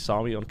 unless you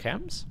saw me on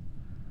cams.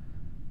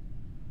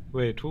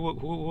 Wait, who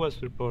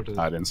was reported?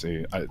 I didn't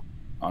see.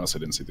 honestly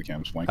didn't see the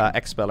cams blink.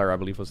 Expeller, I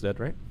believe, was dead,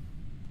 right?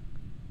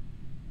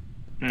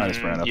 I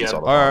just ran up and yeah. saw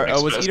the Or bomb.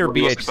 it was either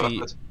Expeller was BHC.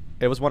 dead.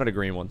 It was one of the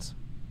green ones.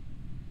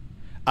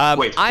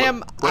 Wait,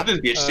 I'm where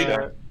did BHC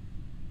die?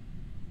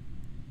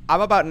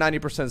 I'm about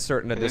 90%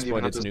 certain at this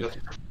point it's Nuke.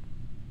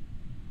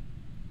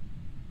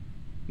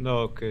 No,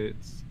 okay,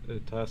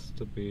 it has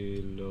to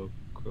be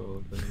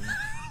Lowko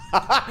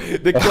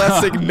then. The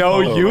classic no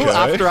you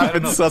after I've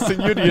been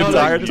sussing you the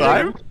entire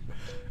time.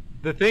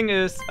 The thing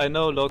is, I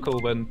know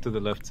Lowko went to the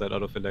left side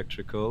out of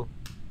electrical.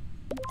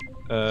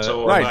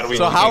 Right,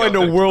 so how in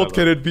the world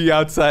can it be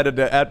outside of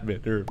the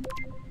admin? Or...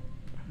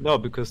 No,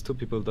 because 2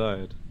 people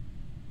died.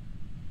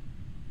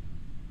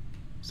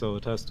 So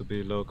it has to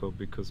be Lowko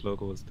because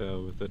Lowko was there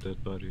with the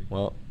dead body.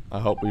 Well, I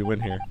hope we win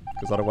here,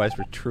 because otherwise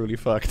we're truly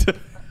fucked.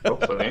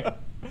 Hopefully.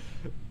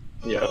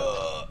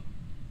 Yeah.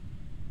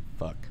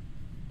 Fuck.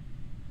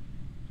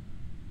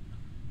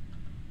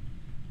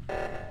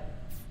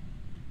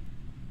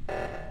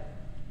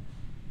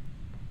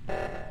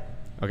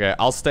 Okay,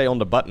 I'll stay on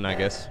the button, I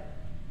guess.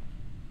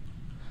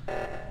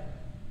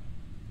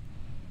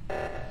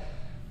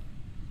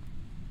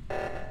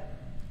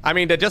 I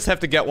mean, they just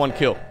have to get 1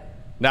 kill.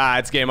 Nah,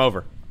 it's game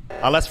over.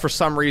 Unless for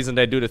some reason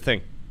they do the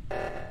thing.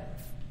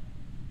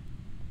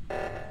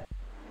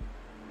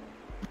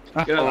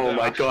 Oh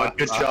my god,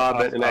 good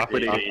job at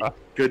Inequity.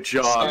 Good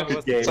job,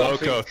 good game.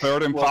 Lowko,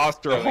 third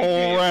imposter,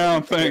 whole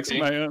round, thanks,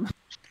 man.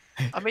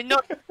 I mean,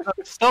 not.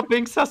 Stop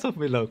being sus of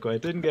me, Lowko. I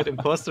didn't get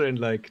imposter in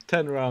like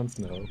 10 rounds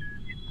now.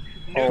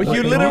 But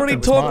you literally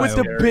talk with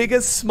the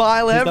biggest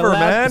smile ever,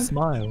 man.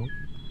 Smile.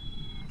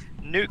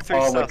 Nuke 3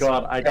 Oh my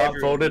god, I got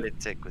voted.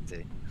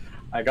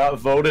 I got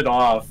voted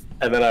off,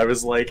 and then I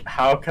was like,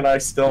 "How can I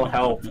still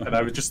help?" And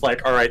I was just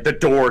like, "All right, the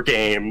door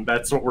game.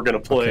 That's what we're gonna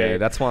play." Okay,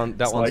 that's one.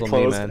 That so one's I on me,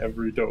 closed man.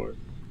 every door.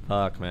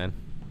 Fuck, man.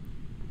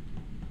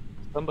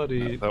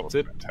 Somebody that was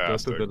did go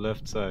fantastic. to the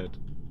left side.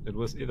 It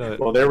was either.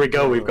 Well, there we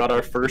go. We've got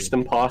our first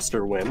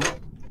imposter win.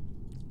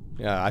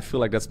 Yeah, I feel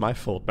like that's my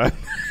fault, man.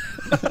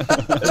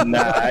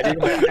 Nah, I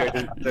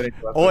didn't.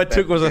 All it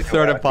took was a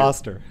third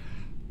imposter.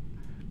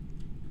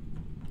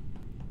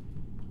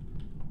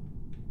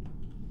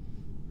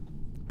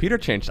 Peter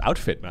changed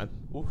outfit, man.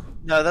 Oof.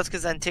 No, that's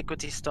because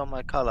Antiquity stole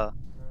my color.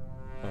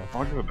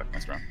 I'll give it back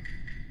next round.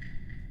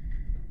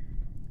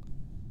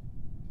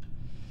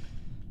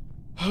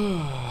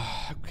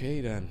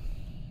 Okay, then.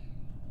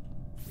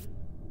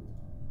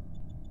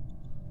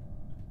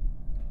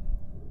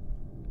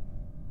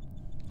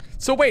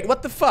 So wait,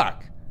 what the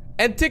fuck?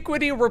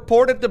 Antiquity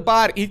reported the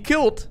body he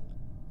killed.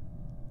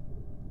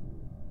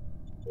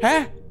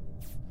 Huh?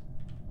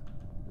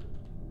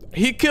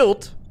 He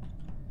killed.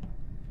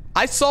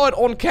 I saw it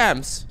on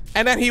cams,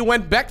 and then he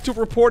went back to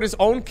report his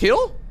own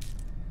kill?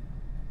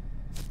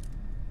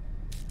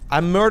 A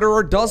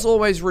murderer does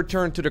always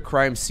return to the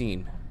crime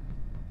scene.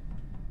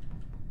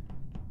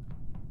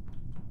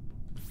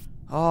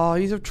 Oh,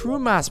 he's a true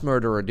mass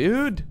murderer,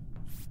 dude.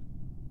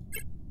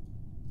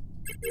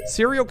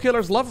 Serial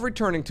killers love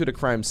returning to the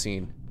crime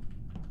scene.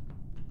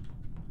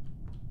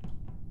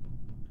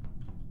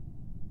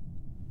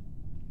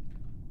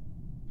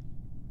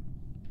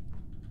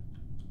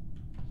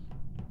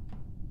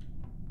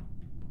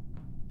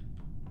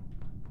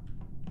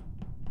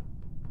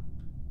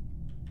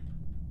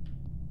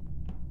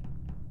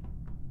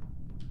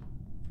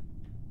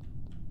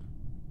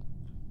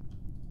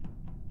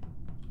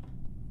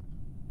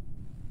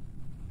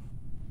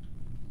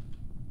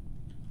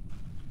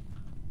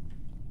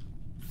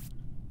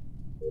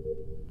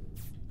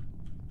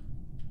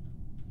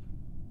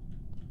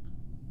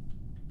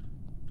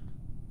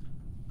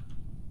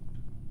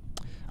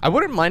 I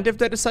wouldn't mind if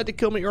they decide to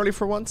kill me early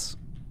for once.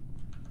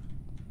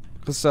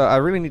 Because I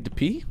really need to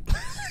pee.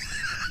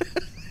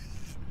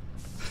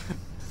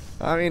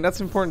 I mean,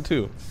 that's important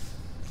too.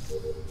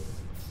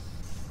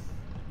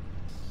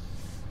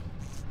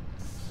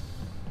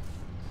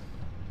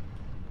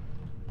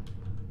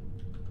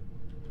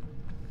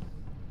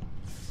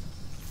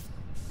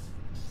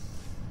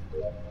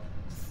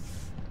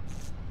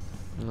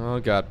 Oh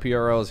god,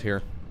 PRL is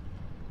here.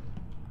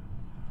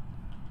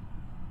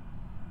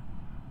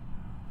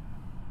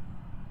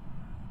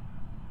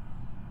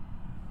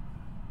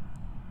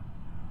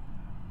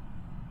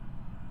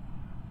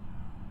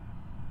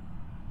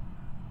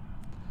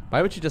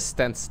 Why would you just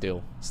stand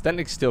still?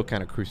 Standing still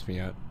kind of creeps me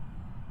out.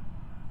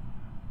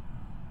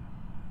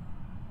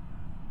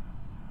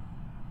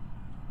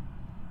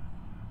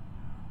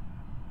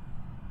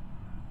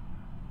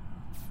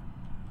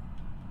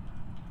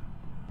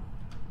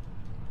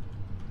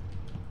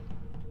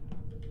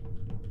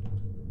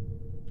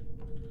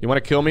 You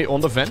want to kill me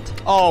on the vent?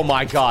 Oh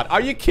my god,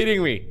 are you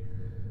kidding me?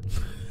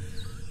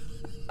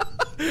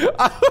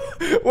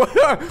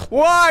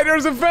 Why?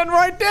 There's a vent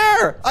right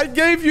there! I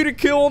gave you the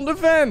kill on the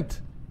vent!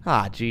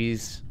 Ah,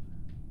 jeez.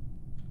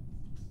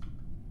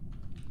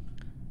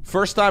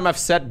 First time I've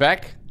set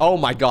back. Oh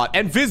my god.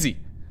 And Vizzy.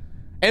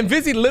 And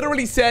Vizzy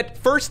literally said,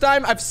 first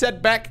time I've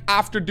set back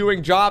after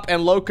doing job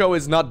and Lowko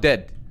is not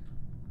dead.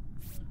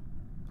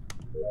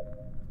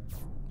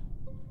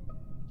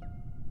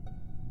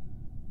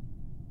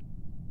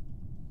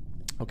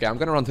 Okay, I'm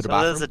gonna run to the So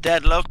bathroom. there's a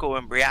dead local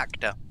in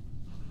reactor.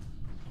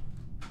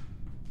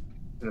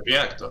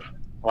 Reactor.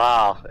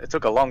 Wow, it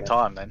took a long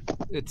time then.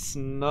 It's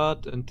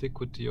not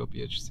Antiquity or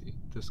BHC.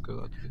 This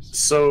girl at least.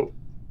 So,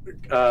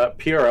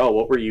 PRL,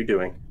 what were you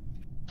doing?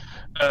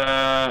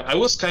 I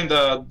was kind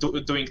of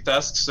doing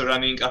tasks,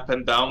 running up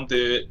and down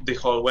the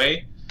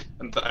hallway,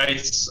 and I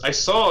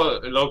saw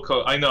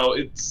Loco. I know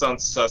it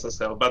sounds sus as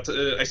hell, but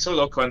I saw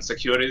Loco and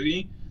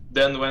security.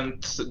 Then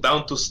went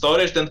down to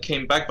storage, then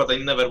came back, but I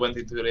never went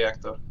into the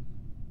reactor.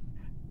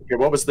 Okay,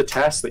 what was the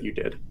task that you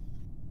did?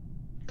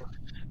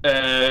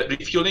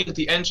 Refueling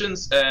the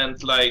engines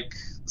and like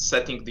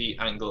setting the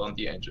angle on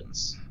the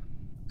engines.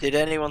 Did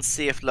anyone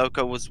see if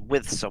Loco was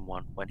with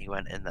someone when he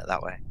went in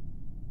that way?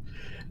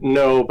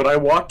 No, but I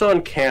walked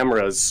on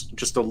cameras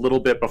just a little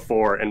bit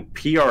before, and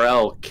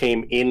PRL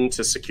came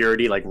into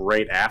security like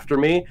right after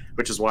me,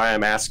 which is why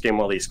I'm asking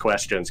all these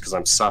questions, because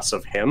I'm sus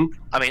of him.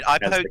 I mean, I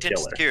as the poked into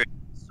killer. security,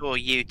 saw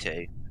you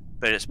two,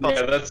 but it's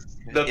possible. Yeah,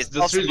 that's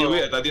possible, really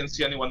weird. I didn't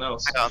see anyone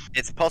else. Hang on,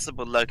 it's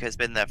possible Loco's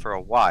been there for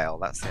a while.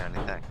 That's the only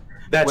thing.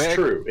 That's where,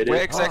 true. It where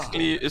is.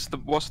 exactly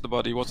was the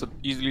body? Was it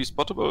easily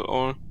spottable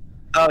or?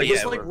 Oh It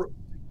yeah, was like,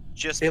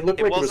 just it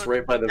looked like it was wasn't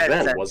right by the dead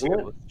vent, center, wasn't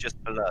it? was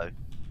just below,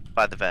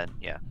 by the vent.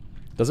 Yeah.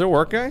 Does it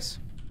work, guys?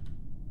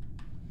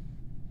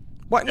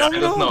 What? No, I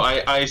don't know.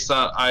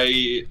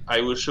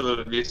 I will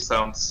surely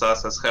sound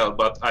sus as hell,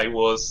 but I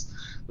was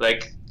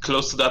like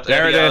close to that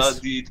There it area is.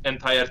 the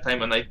entire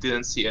time, and I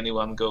didn't see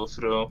anyone go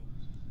through.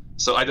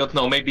 So I don't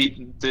know.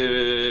 Maybe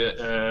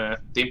the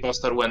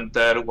imposter went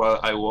there while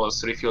I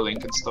was refueling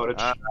in storage.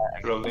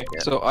 Probably.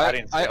 So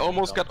didn't see I anything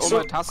almost got all else.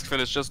 my tasks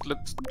finished. Just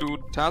let's do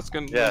task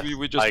and Yeah, maybe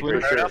we just I agree.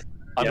 win.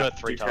 I've Yeah, got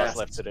 3 do tasks tasks.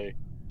 left to do.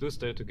 Do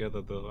stay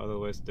together though,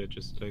 otherwise they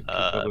just like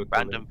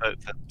Random vote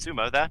for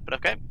Sumo there, but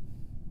okay.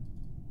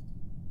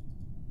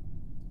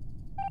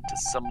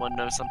 Does someone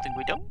know something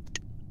we don't?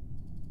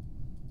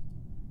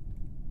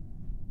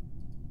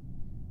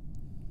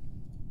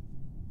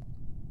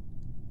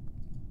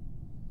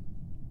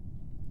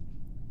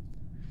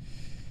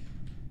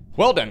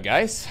 Well done,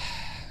 guys.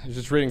 I was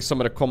just reading some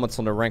of the comments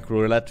on the rank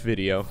roulette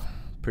video.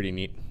 Pretty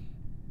neat.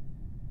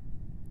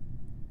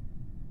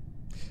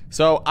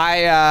 So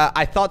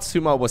I thought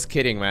Sumo was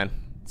kidding, man.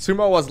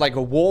 Sumo was like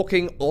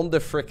walking on the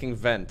freaking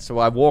vent. So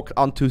I walked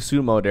onto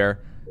Sumo there,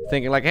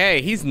 thinking like,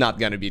 hey, he's not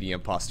gonna be the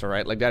imposter,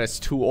 right? Like that is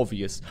too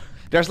obvious.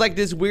 There's like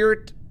this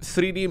weird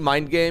 3D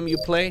mind game you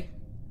play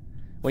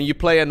when you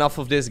play enough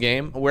of this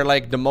game, where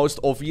like the most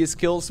obvious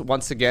kills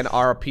once again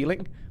are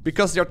appealing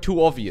because they're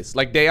too obvious.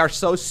 Like they are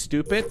so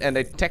stupid and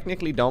they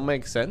technically don't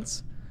make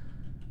sense,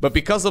 but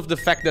because of the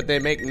fact that they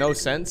make no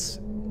sense.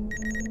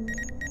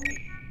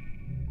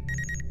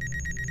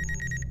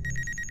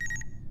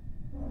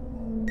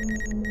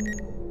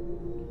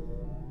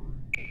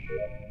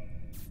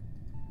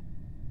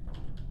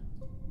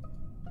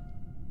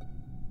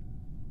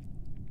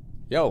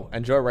 Yo,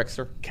 enjoy,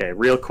 Rexer. Okay,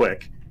 real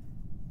quick.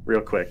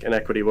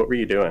 Inequity, what were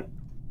you doing?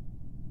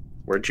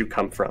 Where'd you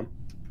come from?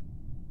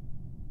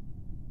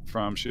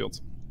 From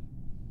Shields.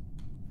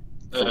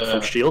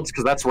 From Shields?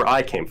 Because that's where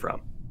I came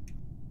from.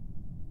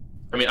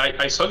 I mean,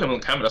 I saw him on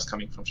cameras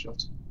coming from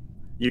Shields.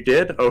 You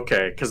did?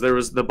 Okay, because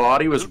the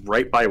body was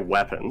right by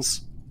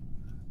weapons.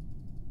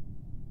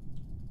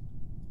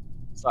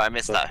 So I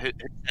missed that. Who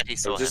said he I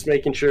saw was him? just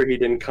making sure he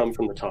didn't come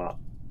from the top.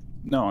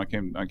 No, I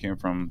came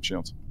from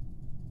Shields.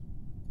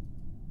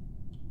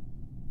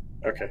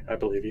 Okay, I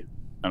believe you.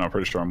 And I'm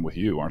pretty sure I'm with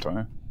you, aren't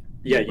I?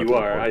 Yeah, you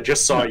are. I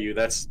just saw you.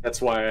 That's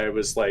why I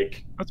was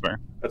like. That's fair.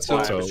 That's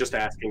why I was just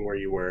asking where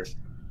you were.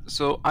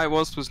 So I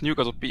was with Nuke,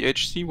 also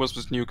BHC was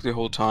with Nuke the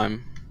whole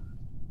time.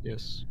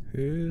 Yes.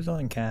 Who's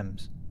on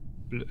cams?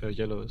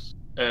 Yellow is.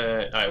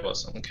 I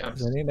was on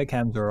cams. I think the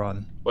cams are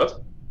on.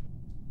 What?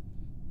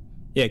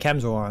 Yeah,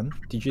 cams are on.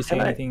 Did you see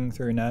Can I- anything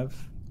through Nav?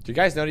 Do you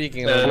guys know that you can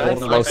Can get I a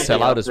throw low something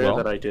sellout out as there well?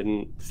 that I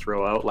didn't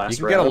throw out last You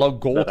can get a round low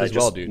gold that as I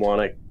well, just dude.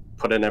 want to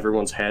put in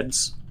everyone's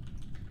heads.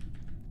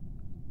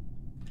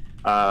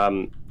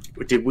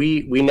 Did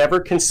we never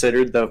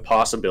considered the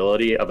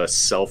possibility of a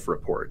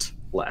self-report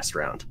last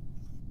round?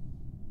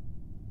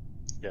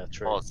 Yeah,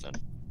 true. Awesome.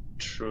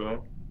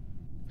 True.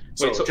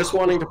 So, Wait, so just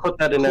wanting to put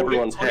that in who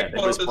everyone's who head.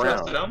 It was reported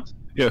last Brown. round?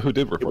 Yeah, who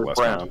did It report was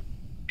last round?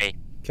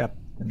 Brown.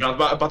 No,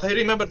 but I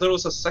remember there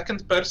was a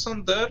second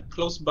person there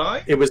close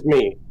by. It was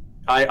me.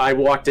 I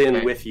walked in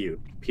Okay. with you,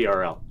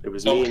 PRL. It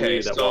was me and Okay,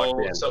 you that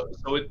walked in. so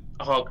it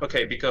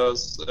okay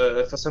because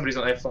for some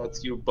reason I thought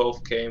you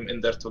both came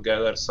in there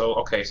together. So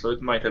okay, so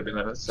it might have been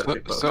a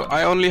separate So person.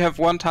 I only have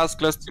one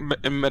task left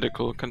in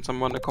medical. Can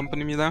someone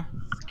accompany me there?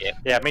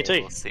 Yeah, me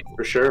too.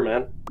 For sure,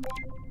 man.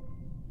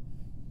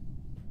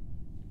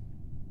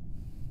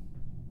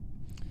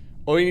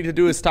 All you need to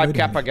do is type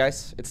Kappa,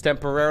 guys. It's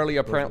temporarily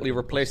apparently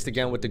replaced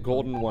again with the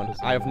golden one.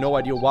 I have no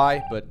idea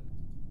why, but...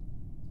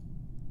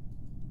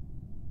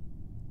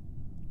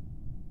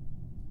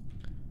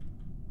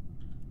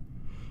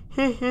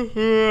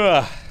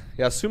 yeah,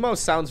 Sumo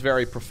sounds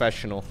very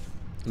professional.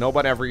 No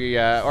one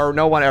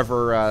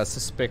ever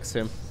suspects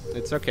him.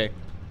 It's okay.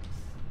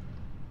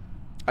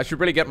 I should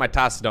really get my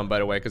tasks done, by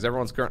the way, because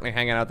everyone's currently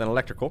hanging out in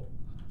electrical.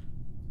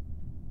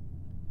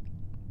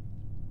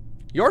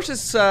 Yours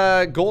is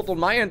gold on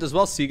my end as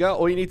well, Siga.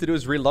 All you need to do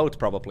is reload,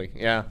 probably.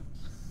 Yeah.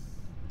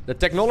 The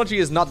technology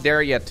is not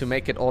there yet to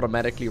make it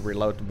automatically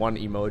reload one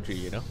emoji,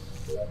 you know?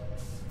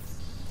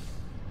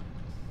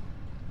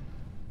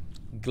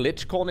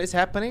 GlitchCon is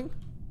happening?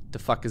 The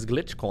fuck is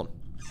GlitchCon?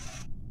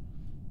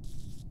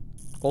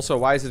 Also,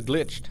 why is it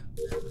glitched?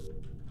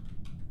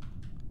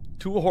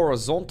 2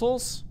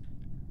 horizontals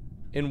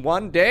in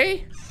one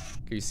day?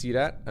 Can you see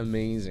that?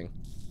 Amazing.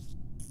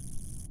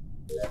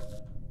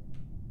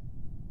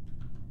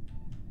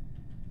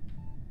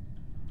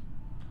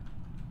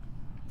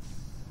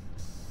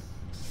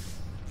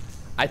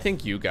 I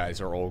think you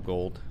guys are all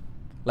gold.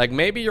 Like,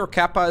 maybe your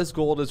Kappa is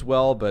gold as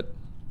well, but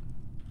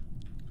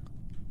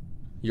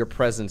your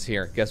presence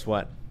here, guess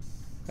what?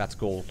 That's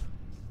gold.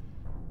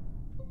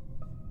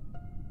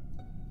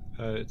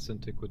 It's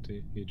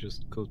Antiquity. He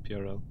just killed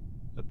PRL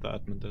at the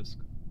admin desk.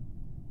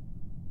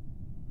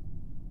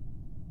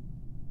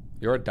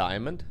 You're a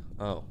diamond?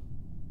 Oh.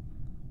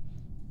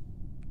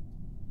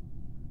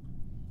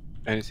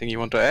 Anything you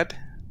want to add?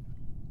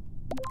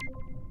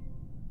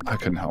 I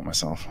couldn't help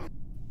myself.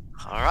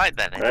 Alright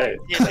then. Right.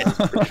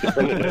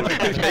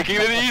 Making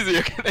it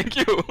easier, thank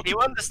you. You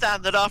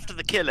understand that after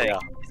the killing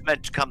is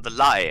meant to come the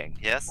lying,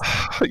 yes?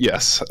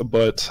 Yes,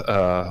 but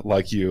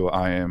like you,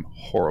 I am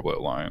horrible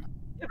at lying.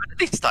 Yeah, but at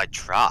least I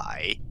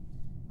try.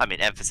 I mean,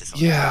 emphasis on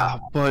Yeah,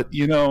 but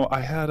you know, I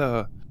had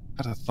a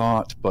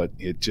thought, but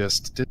it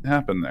just didn't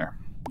happen there.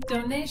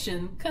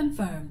 Donation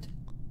confirmed.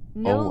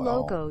 No, Oh, wow.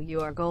 Loco,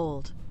 you are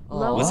gold.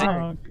 Was it?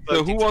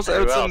 So who was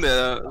else in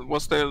there?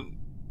 Was there?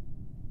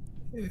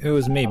 It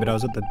was me, but I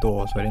was at the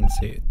door, so I didn't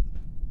see it.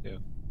 Yeah.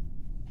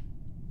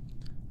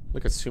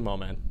 Look at Sumo,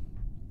 man.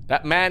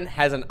 That man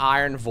has an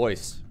iron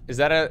voice. Is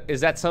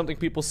that something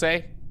people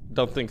say?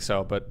 Don't think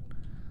so, but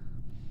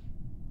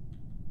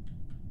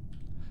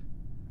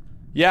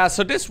yeah,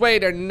 so this way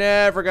they're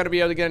never gonna be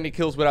able to get any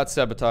kills without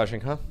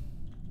sabotaging, huh?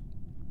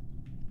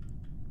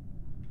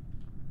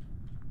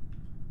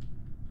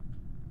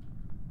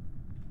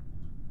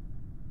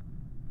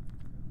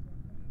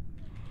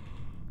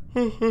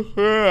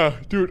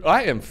 Dude,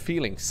 I am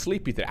feeling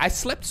sleepy today. I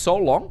slept so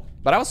long,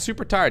 but I was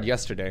super tired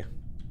yesterday.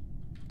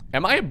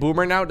 Am I a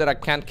boomer now that I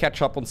can't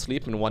catch up on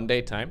sleep in one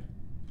day time?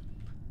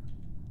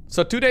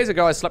 So 2 days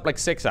ago I slept like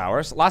 6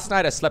 hours. Last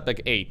night I slept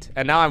like 8,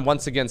 and now I'm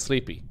once again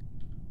sleepy.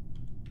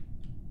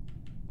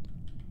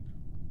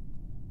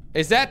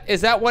 Is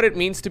that what it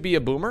means to be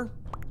a boomer?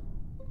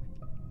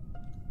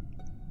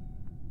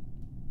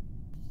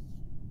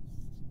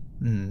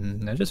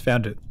 I just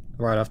found it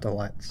right after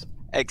lights.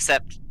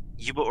 Except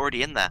you were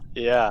already in there.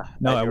 Yeah.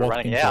 No, I you were walked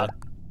running into out. it.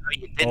 No,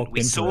 you didn't. Walked We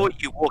into saw it.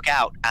 you walk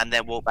out and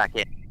then walk back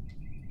in.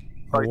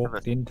 I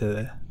walked into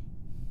there.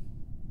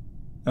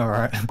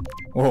 Alright.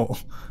 Whoa.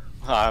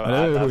 I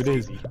don't know who it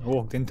is. I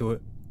walked into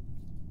it.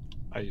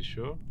 Are you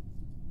sure?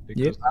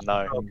 Yep.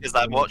 No. Because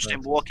I watched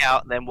him walk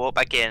out and then walk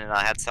back in, and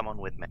I had someone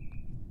with me.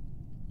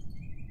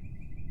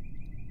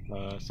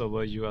 So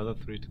were you other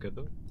three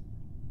together?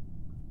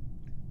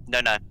 No.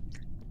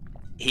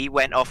 He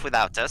went off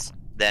without us.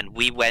 Then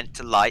we went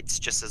to lights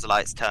just as the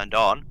lights turned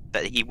on.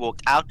 But he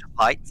walked out of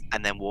lights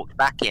and then walked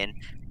back in,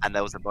 and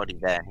there was a body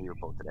there, and he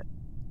reported it.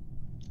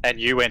 And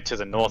you went to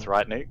the north,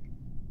 right, Nuke?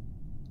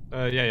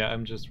 Yeah,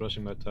 I'm just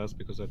rushing my task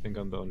because I think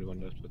I'm the only one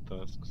left with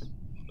tasks.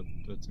 But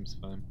that seems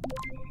fine.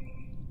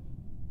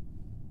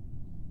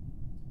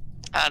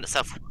 And it's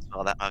self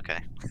all that, okay.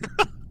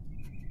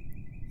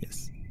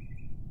 Yes.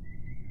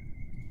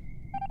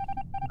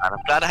 And I'm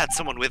glad I had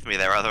someone with me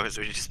there, otherwise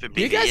we'd just been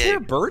Do you beating guys hear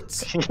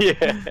birds? Yeah,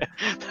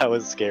 that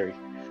was scary.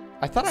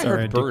 I thought I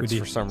Sorry, heard birds Antiquity.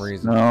 for some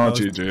reason. No, I was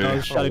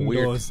GG. shutting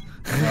weird. doors.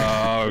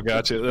 Oh,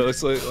 gotcha.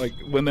 It's like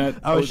when that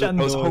I was shutting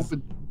doors.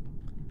 hoping.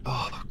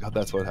 Oh god,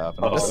 that's what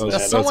happened. Oh,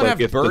 Does someone have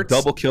if birds? the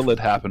double kill had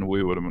happened,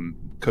 we would have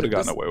could have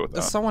gotten away with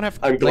Does that. someone have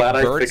I'm glad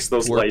like, I birds fixed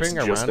those lights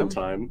twerping just around in them?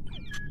 time.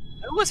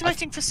 Who was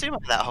waiting for Sumo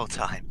that whole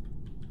time?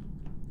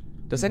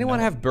 Does anyone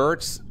have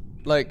birds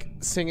like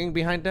singing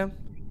behind them?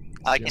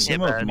 I can hear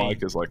Someone's birds.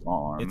 mic is like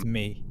on. It's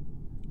me.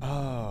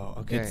 Oh,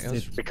 okay.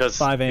 It's Because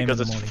 5 a.m. because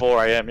in the it's morning.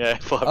 4 a.m. Yeah.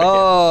 5 a.m.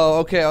 Oh,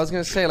 okay. I was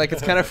gonna say like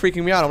it's kind of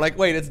freaking me out. I'm like,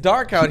 wait, it's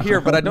dark out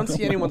here, but I don't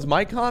see anyone's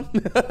mic on.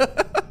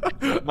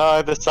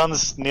 No, the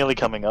sun's nearly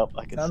coming up.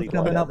 I can Sun's see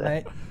coming light out up, there.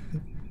 mate.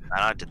 And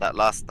I did that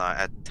last night.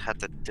 I had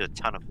to do a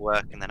ton of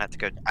work and then had to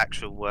go to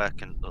actual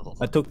work and.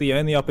 I took the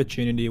only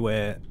opportunity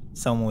where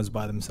someone was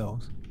by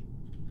themselves.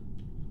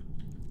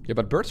 Yeah,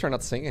 but birds are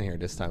not singing here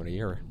this time of the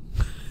year.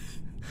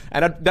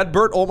 And that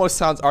bird almost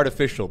sounds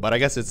artificial, but I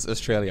guess it's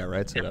Australia,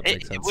 right? So that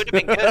makes sense. It would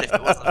have been good if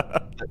it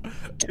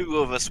wasn't two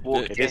of us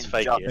walked It in is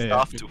fake, just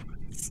yeah.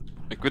 afterwards.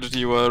 Liquidity,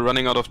 you were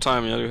running out of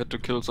time. Yeah, you had to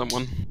kill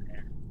someone.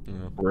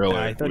 Really?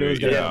 I thought it was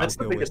gonna Yeah, be that's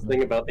the Oscar biggest with me.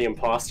 thing about the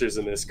imposters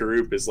in this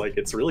group is like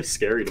it's really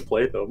scary to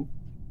play them.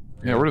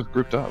 Yeah, we're just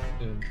grouped up.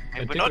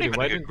 And we're not even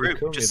why a didn't good you group,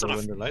 kill me just though sort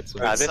when of- the lights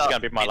were This is up gonna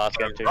be my last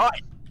game too.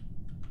 right.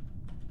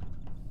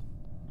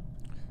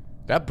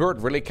 That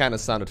bird really kind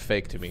of sounded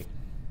fake to me.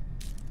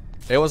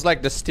 It was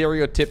like the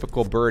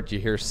stereotypical bird you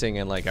hear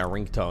singing like a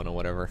ringtone or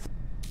whatever.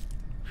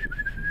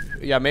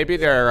 Yeah, maybe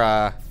they're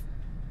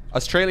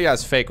Australia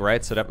is fake,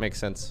 right? So that makes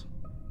sense.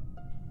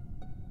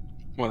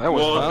 Well, that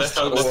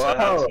was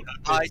fast.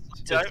 I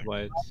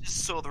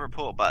just saw the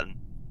report button.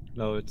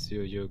 No, it's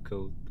you. You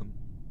killed them.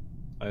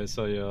 I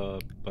saw your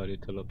body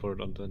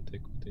teleport onto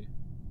Antiquity.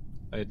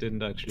 I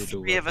didn't actually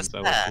do weapons. I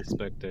was just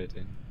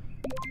spectating.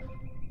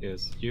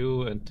 Yes,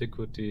 you,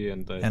 Antiquity,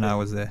 and I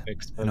was there.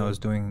 And I was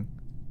doing.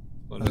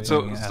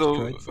 So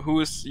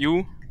who is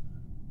you?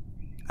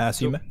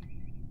 Suma.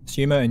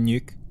 Suma and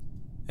Nuke.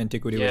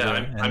 Antiquity was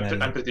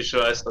there. I'm pretty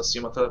sure I saw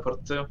Suma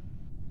teleport too.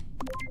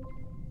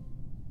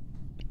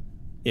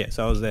 Yeah,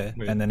 so I was there,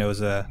 and then it was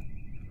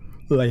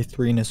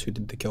Lathrenus who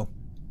did the kill.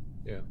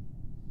 Yeah.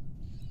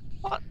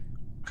 What?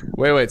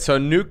 Wait. So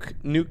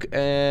Nuke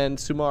and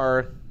Suma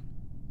are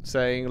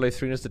saying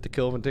Lathrenus did the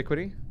kill of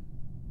Antiquity?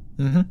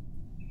 Mm-hmm.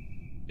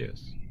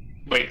 Yes.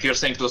 Wait, you're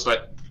saying it was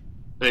like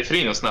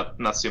Lathrenus,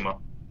 not Suma?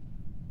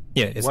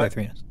 Yeah, it's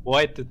Lathrenus.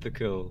 White did the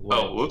kill. White.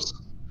 Oh, whoops.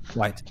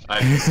 White.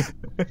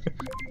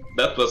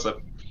 That was a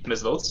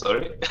misvote,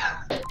 sorry.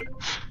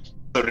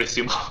 Sorry,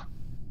 Suma.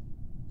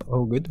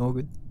 All good, all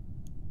good.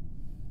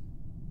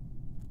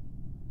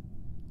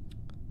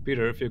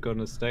 Peter, if you're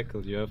gonna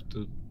stackle, you have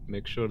to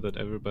make sure that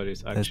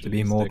everybody's actually. Has to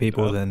be more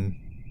people up. than.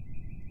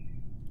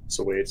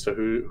 So wait, so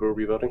who are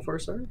we voting for,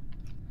 sorry?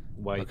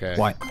 White. Okay.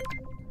 White.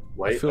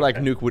 White. I feel like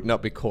Nuke would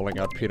not be calling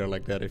out Peter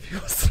like that if he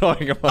was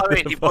throwing him out. I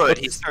mean, he would.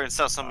 He's thrown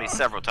stuff on me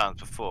several times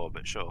before,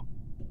 but sure.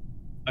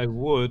 I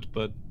would,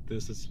 but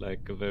this is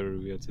like a very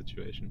weird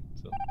situation.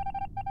 So.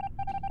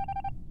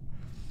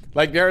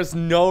 Like, there's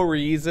no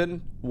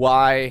reason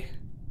why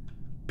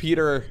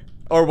Peter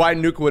or why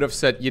Nuke would have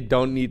said you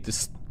don't need to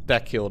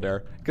stack kill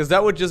there, because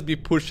that would just be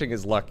pushing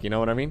his luck. You know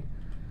what I mean?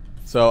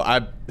 So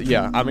I'm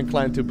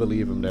inclined to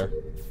believe him there.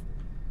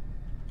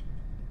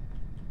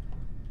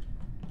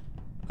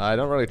 I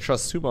don't really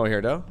trust Sumo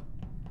here, though.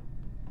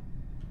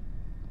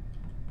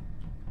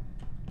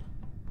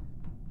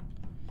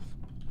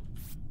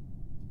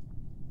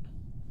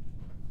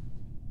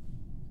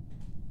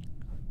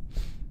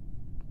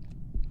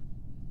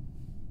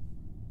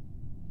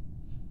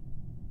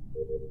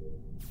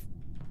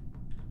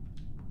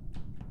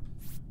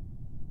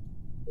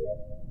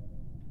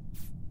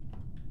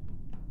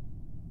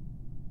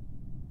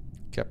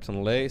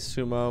 Captain Lay,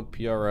 Sumo,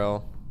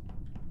 PRL.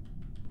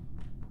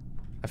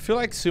 I feel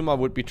like Sumo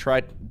would be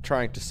trying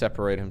to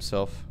separate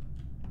himself.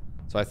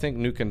 So I think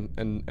Nuke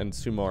and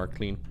Sumo are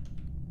clean.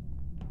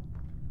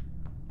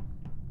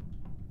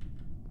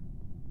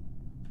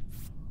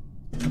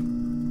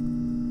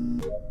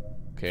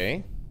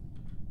 Okay.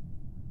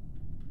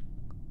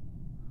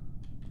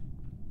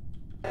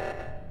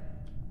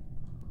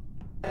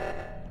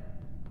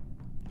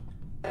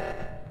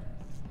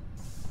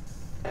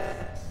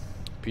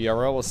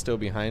 PRL was still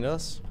behind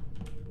us.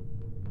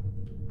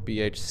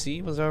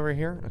 BHC was over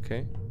here.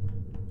 Okay.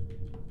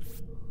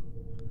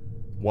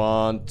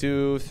 1,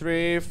 2,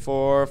 3,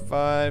 4,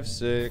 5,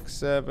 6,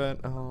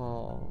 7.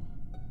 Oh.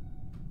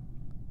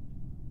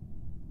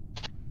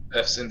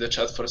 F's in the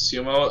chat for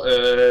Sumo.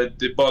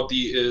 The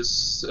body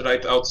is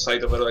right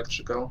outside of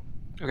electrical.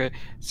 Okay,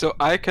 so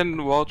I can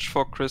vouch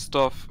for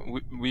Christoph.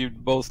 We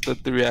both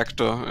did the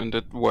reactor and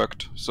it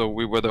worked. So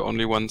we were the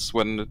only ones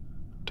when it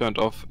turned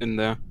off in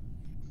there.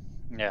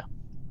 Yeah.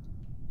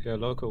 Yeah,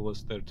 Lowko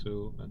was there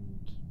too, and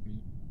me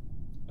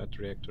at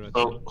reactor.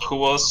 So who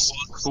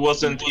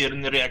wasn't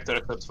in the reactor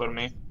except for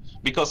me?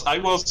 Because I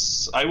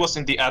was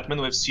in the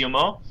admin with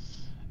Sumo,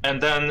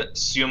 and then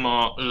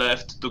Sumo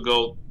left to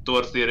go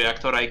towards the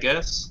reactor, I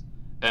guess.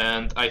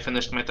 And I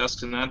finished my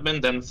tasks in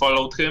admin, then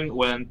followed him,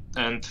 went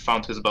and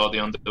found his body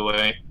on the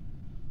way.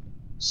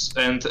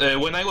 And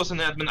when I was in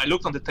admin, I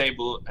looked on the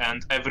table,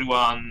 and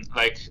everyone,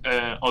 like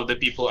all the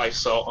people I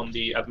saw on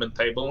the admin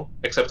table,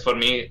 except for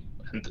me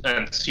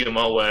and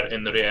Sumo, were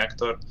in the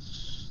reactor.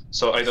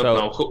 So I don't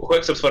know who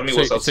except for me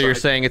was outside. So you're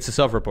saying it's a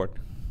self-report?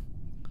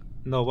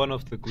 No, one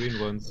of the green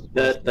ones.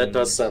 That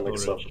does sound like a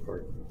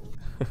self-report.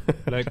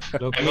 Like,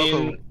 I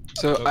mean,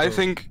 I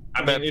think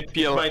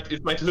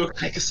it might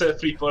look like a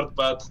self-report,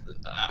 but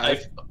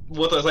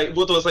what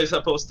was I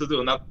supposed to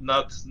do? Not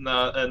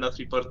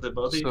report the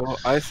body. So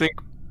I think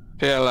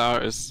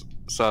PLR is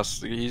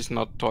sus. He's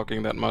not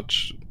talking that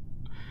much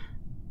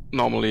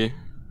normally.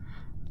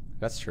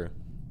 That's true.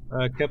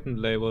 Captain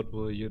Lay, what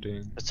were you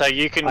doing? So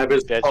you can. I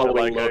was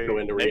following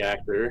Lowko into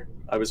reactor.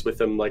 I was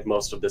with him like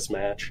most of this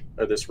match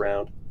or this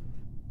round.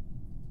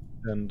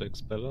 And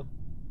Expeller?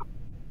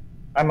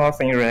 I'm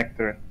also in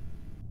reactor.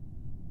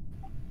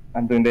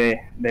 I'm doing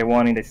the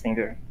one in the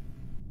singer.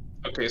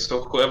 Okay,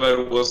 so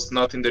whoever was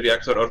not in the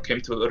reactor or came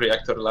to the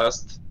reactor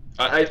last,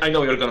 I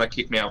know you're gonna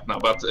kick me out now,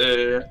 but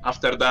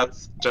after that,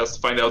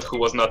 just find out who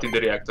was not in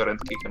the reactor and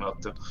kick him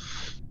out too.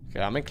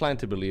 Okay, I'm inclined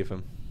to believe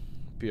him.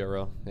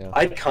 PRL, yeah.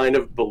 I kind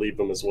of believe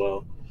him as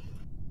well.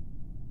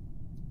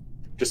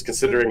 Just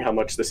considering how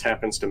much this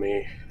happens to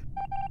me.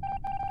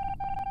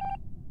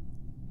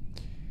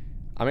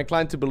 I'm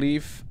inclined to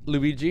believe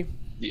Luigi.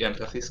 The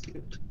empathy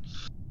skipped.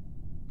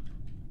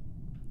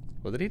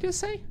 What did he just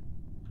say?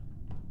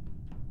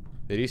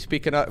 Did he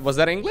speak in was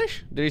that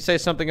English? Did he say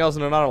something else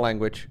in another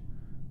language?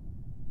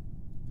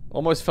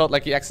 Almost felt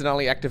like he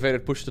accidentally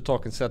activated push to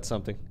talk and said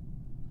something.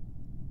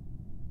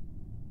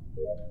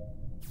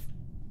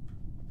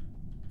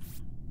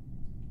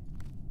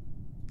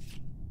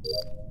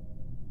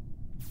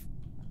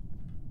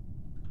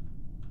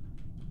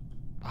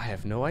 I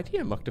have no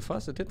idea,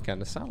 Muktafas. It did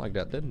kind of sound like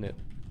that, didn't it?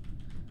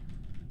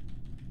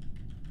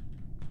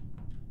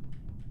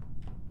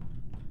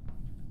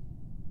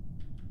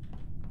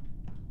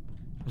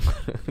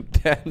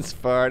 Dance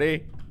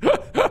party.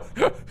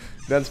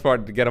 Dance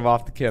party to get him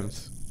off the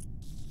chems.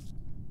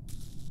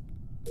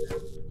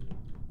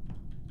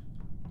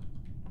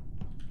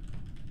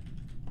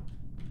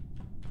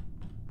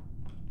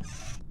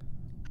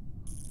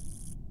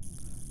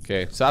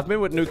 Okay, so I've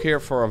been with Nuke here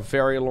for a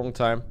very long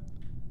time.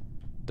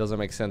 Doesn't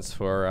make sense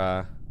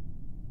for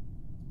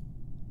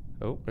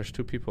oh, there's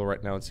 2 people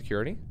right now in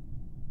security.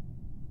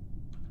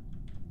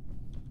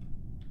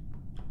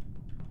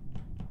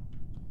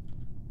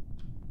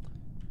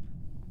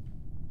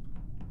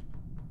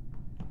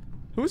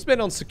 Who's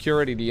been on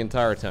security the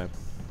entire time?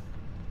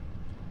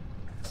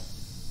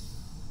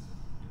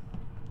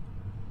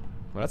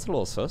 Well, that's a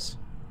little sus.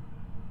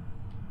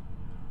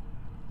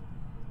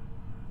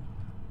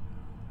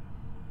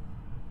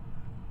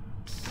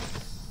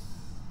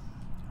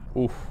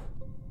 Oof.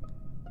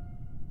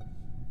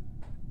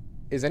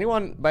 Is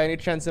anyone by any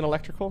chance in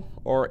electrical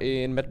or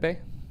in medbay?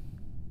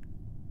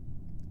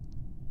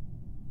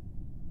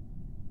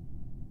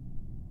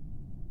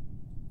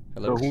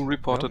 Hello? So who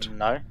reported?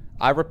 No.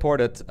 I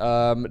reported.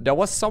 There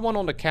was someone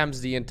on the cams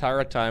the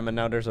entire time, and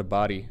now there's a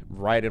body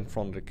right in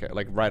front of the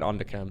like right on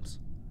the cams.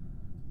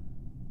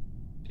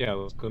 Yeah, I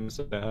was gonna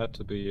say there had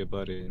to be a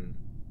body in.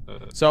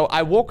 So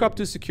I woke up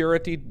to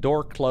security,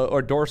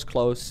 doors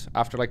close.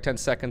 After like 10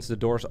 seconds, the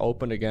doors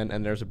open again,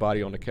 and there's a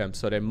body on the cam.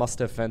 So they must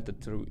have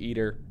vented through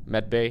either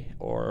medbay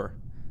or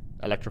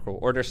electrical,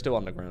 or they're still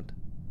on the ground.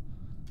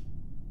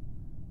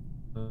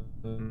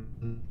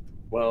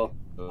 Well,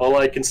 all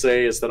I can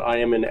say is that I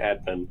am in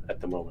admin at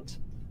the moment.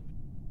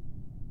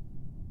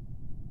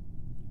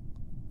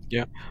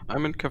 Yeah,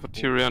 I'm in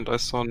cafeteria and I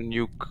saw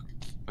Nuke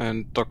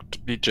and Dr.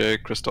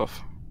 BJ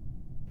Christoph.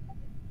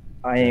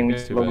 I am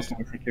looking in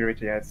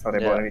security. I saw the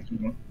body.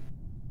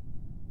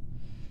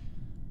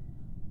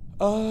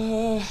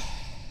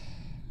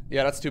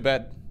 Yeah, that's too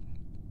bad.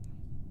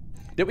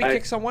 Did we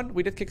kick someone?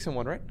 We did kick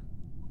someone, right?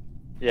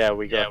 Yeah,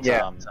 we got.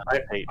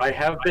 I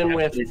have been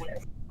with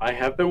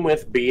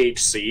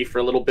BHC for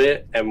a little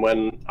bit, and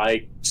when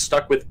I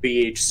stuck with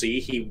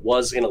BHC, he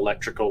was in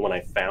electrical when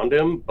I found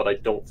him, but I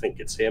don't think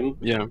it's him.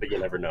 Yeah, but you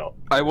never know.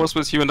 I was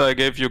with you, and I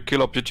gave you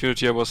kill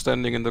opportunity. I was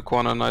standing in the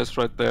corner, nice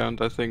right there,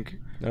 and I think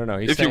no,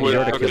 he's if you would,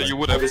 okay, you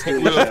would have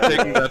taken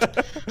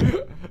that.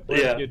 What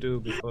did you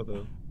do before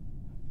the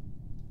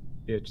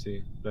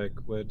BHC? Like,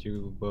 where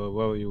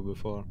were you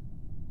before?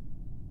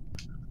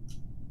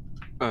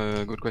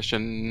 Good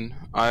question.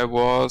 I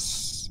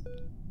was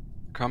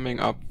coming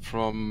up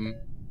from.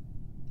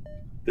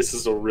 This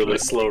is a really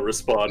slow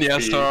response. Yeah,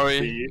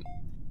 sorry.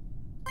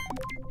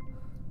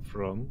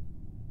 From?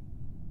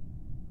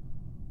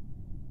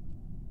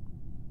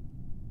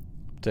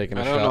 Taking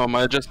a I shot. don't know,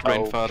 I just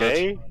brain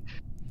farted.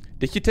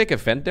 Did you take a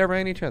vent there by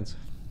any chance?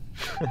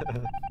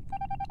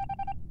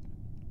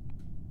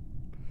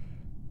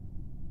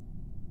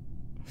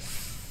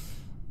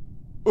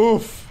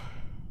 Oof.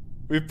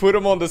 We put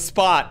him on the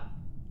spot.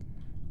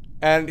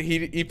 And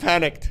he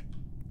panicked.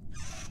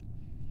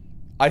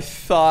 I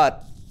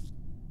thought...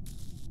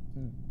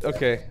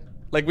 Okay.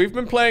 Like, we've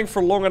been playing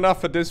for long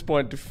enough at this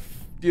point to,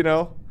 you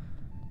know...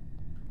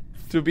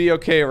 to be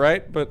okay,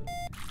 right? But...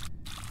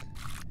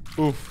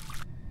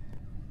 Oof.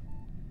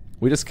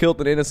 We just killed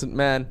an innocent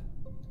man.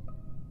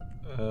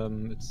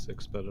 It's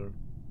Expeller.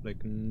 Like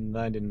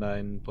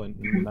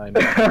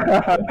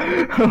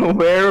 99.9.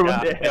 Where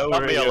the hell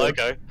were you?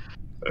 Loco.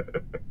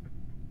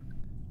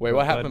 Wait,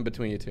 what happened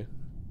between you two?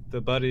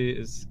 The body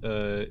is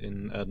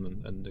in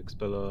admin, and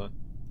Expeller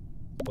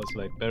was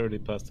like barely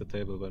past the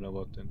table when I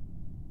walked in,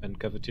 and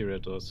cafeteria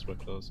doors were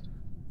closed.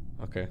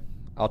 Okay,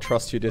 I'll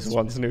trust you this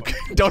once, Nuke.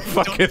 Don't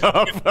fuck it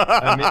up.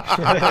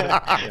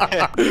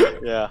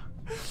 Yeah.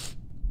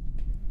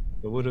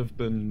 It would have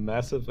been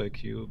massive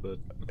IQ, but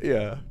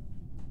yeah.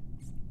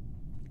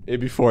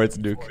 Before it's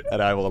Nuke,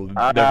 and I will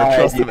never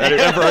trust him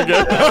ever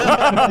again.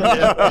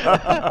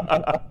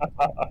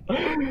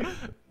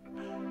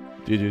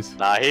 GG's.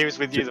 Nah, he was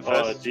with you the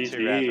first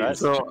 2 rounds, right?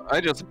 So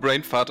I just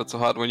brain farted so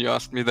hard when you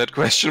asked me that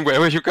question.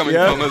 Where were you coming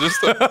from? I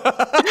just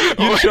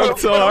you choked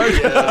so hard.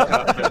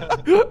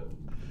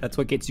 That's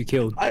what gets you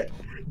killed.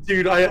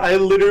 Dude, I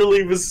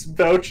literally was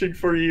vouching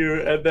for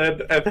you, and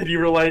then you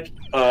were like,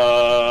 and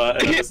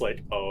I was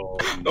like, oh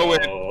no. Oh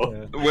wait,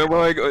 where were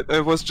I? I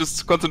was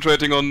just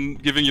concentrating on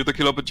giving you the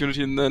kill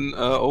opportunity, and then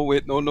oh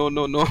wait, no.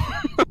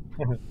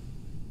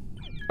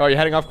 Oh, you're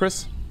heading off,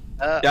 Chris?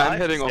 Yeah, I'm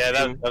heading off. Yeah,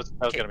 that was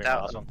gonna be my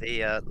last one.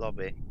 The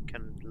lobby.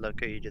 Can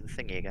Loco you do the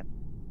thingy again?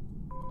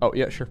 Oh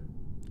yeah, sure.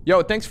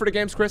 Yo, thanks for the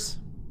games, Chris.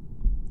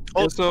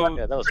 Also,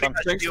 yeah, that was fun.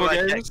 thanks for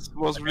games. It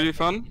was really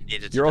fun.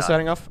 You're all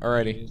signing off?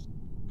 Alrighty.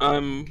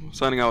 I'm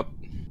signing out.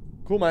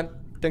 Cool, man.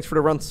 Thanks for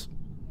the runs.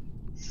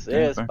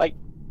 Yes, bye.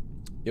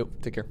 Yo,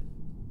 take care.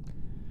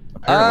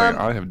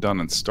 Apparently, I have done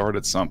and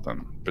started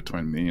something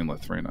between me and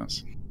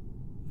Lathrinas.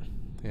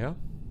 Yeah?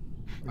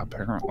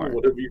 Apparently.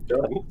 What have you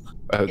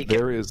done?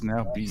 There is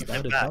now beef.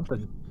 Started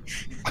something.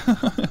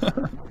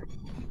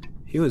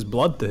 He was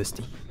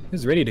bloodthirsty. He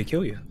was ready to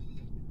kill you.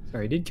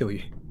 Sorry, he did kill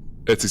you.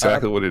 It's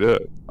exactly what he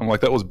did. I'm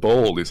like, that was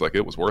bold. He's like,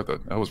 it was worth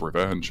it. That was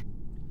revenge.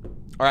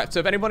 Alright, so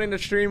if anyone in the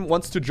stream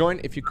wants to join,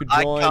 if you could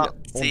join on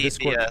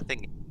Discord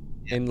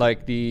in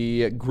like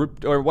the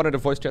group or one of the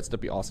voice chats, that'd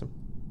be awesome.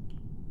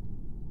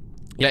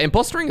 Yeah,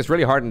 impostering is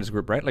really hard in this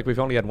group, right? Like we've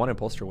only had one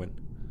imposter win.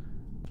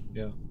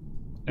 Yeah.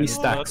 We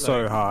stack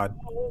so hard.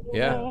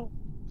 Yeah.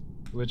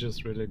 We're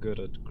just really good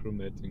at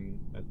crewmating,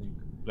 I think.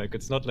 Like,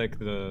 it's not like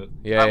the...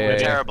 Yeah.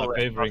 Terrible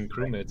favoring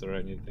crewmates or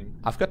anything.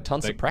 I've got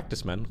tons of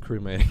practice, man,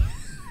 crewmating.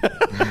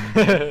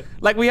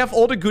 Like, we have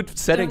all the good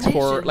settings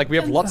for... Like, we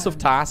have lots of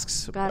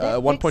tasks.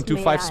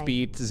 1.25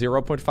 speed,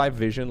 0.5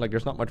 vision. Like,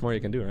 there's not much more you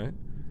can do, right?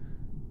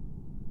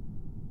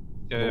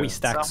 Yeah, we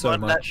stacked so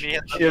much.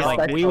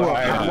 Like, we were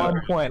at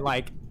one point,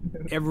 like,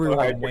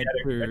 everyone went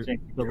to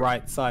the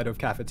right side of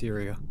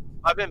cafeteria.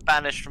 I've been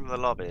banished from the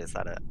lobby, is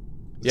that it?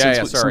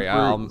 Yeah, sorry.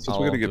 Since we're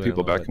going to get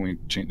people back, can we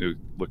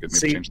look at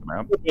maybe change the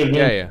map?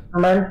 Yeah.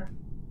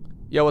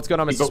 Yo, what's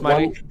going on, Mr.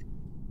 Smiley?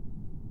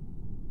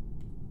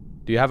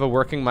 Do you have a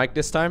working mic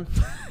this time?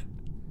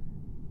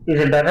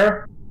 Is it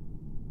better?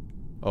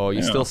 Oh,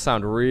 you still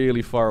sound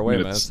really far away,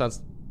 man. It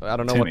sounds... I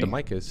don't know what the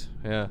mic is.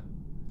 Yeah.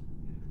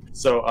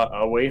 So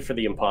a way for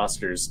the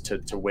imposters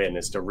to win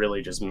is to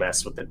really just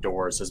mess with the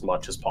doors as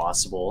much as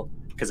possible,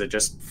 because it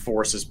just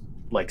forces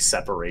like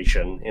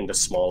separation into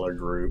smaller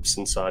groups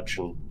and such.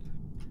 And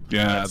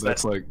yeah,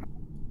 that's like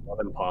one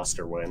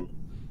imposter win.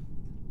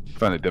 I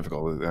find it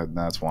difficult, and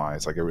that's why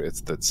it's like really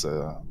It's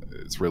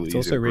easy.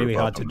 also really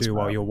hard to do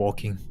while you're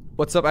walking.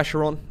 What's up,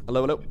 Asheron?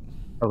 Hello,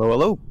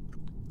 hello.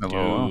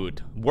 Hello.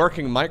 Dude,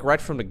 working mic right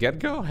from the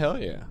get-go? Hell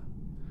yeah.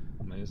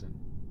 Amazing.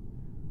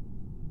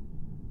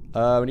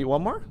 We need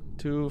one more?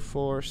 2,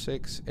 4,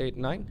 6, 8,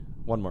 9?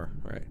 One more,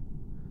 all right.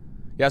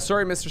 Yeah,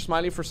 sorry, Mr.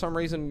 Smiley, for some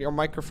reason your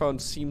microphone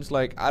seems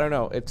like, I don't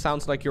know, it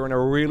sounds like you're in a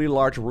really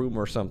large room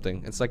or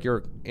something. It's like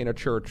you're in a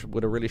church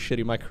with a really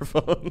shitty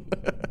microphone.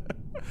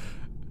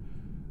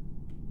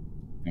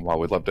 While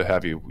we'd love to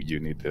have you, you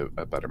need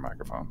a better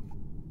microphone.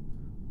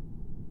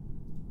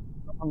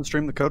 On the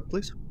stream the code,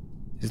 please.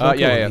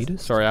 Yeah.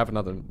 Sorry, I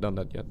haven't done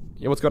that yet.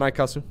 Yeah, what's going on,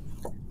 Kasu?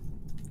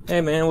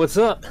 Hey, man, what's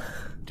up?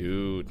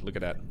 Dude, look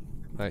at that.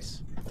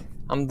 Nice.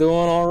 I'm doing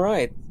all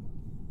right.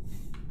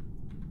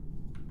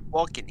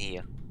 Walking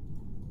here.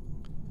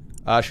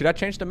 Should I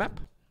change the map?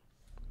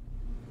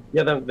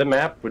 Yeah, the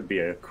map would be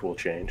a cool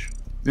change.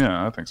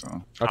 Yeah, I think so.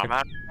 Okay.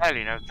 I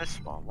barely know this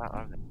one.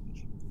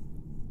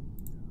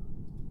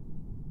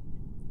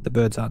 The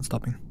birds aren't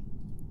stopping.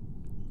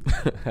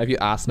 Have you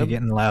asked them? They're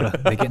getting louder.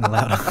 They're getting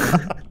louder.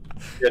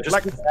 Yeah,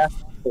 just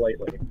ask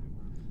politely.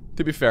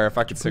 To be fair, if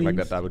I could sing like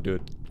that, I would do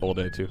it all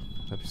day too.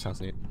 That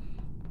sounds neat.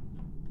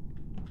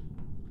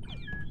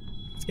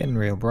 It's getting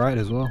real bright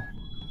as well.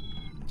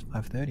 It's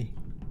 5:30.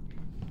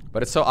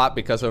 But it's so odd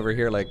because over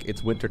here, like,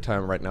 it's winter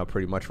time right now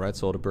pretty much, right?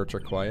 So all the birds are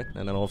quiet,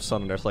 and then all of a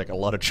sudden there's like a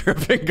lot of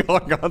chirping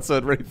going on, so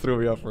it really threw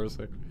me off for a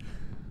sec.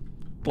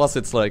 Plus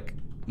it's like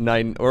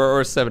 9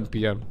 or 7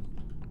 p.m.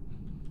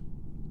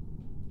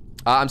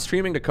 I'm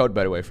streaming the code,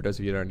 by the way, for those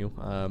of you that are new.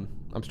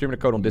 I'm streaming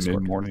the code on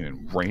Discord. Mid-morning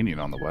and raining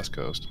on the West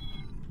Coast.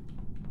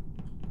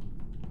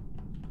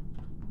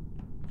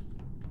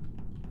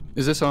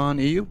 Is this on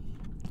EU?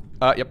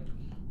 Yep.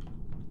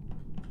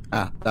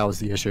 Ah, that was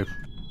the issue.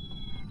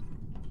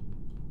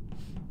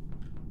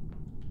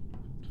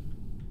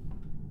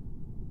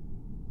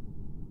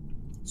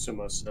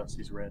 Sumo stuff,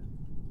 he's red.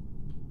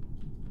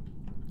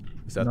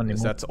 Is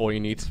that all you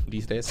need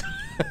these days?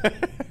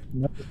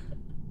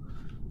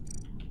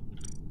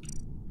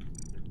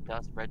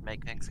 Does red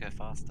make things go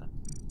faster?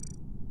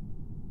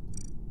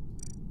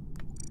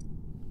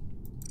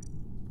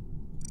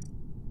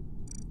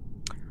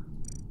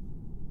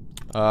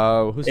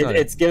 Who's that?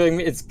 It's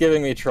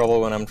giving me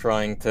trouble when I'm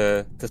trying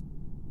to.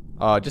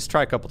 Just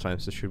try a couple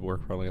times. This should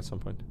work probably at some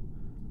point.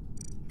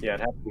 Yeah,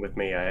 it happened with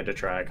me. I had to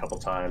try a couple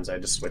times. I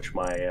had to switch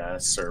my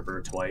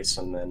server twice,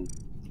 and then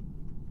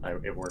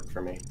it worked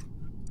for me.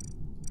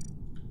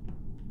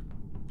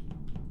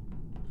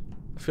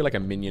 I feel like a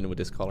minion with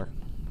this color.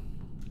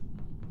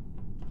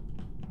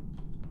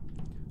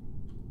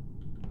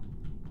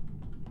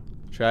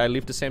 Should I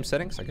leave the same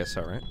settings? I guess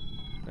so, right?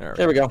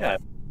 There we go. Yeah,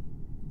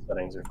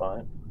 settings are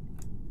fine.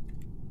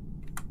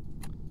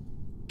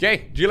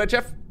 Okay,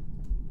 GLHF.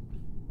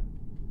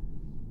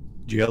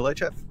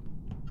 GLHF.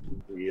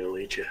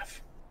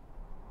 GLHF.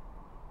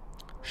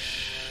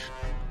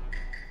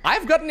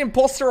 I've gotten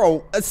imposter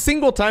a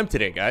single time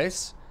today,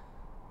 guys.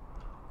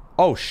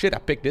 Oh shit! I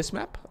picked this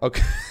map.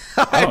 Okay,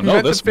 I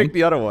meant to pick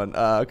the other one.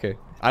 Okay.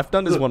 I've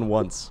done this one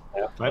once.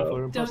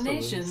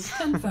 Donation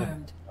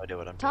confirmed. I do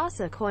what I'm Toss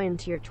a coin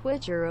to your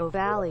Twitcher, O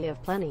Valley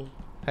of Plenty.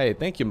 Hey,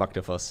 thank you,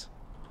 Muktifus.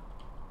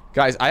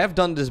 Guys, I have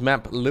done this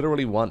map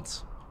literally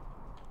once.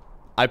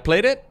 I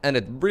played it, and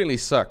it really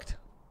sucked.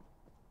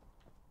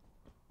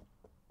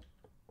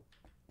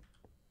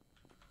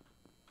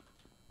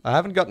 I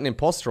haven't got an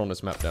imposter on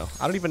this map, though.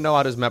 I don't even know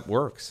how this map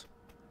works.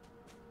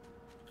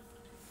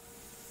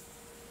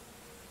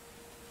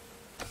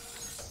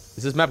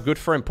 Is this map good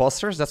for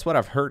imposters? That's what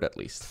I've heard, at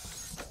least.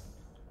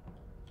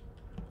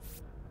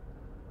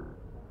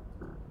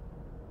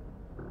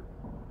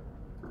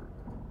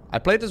 I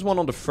played this one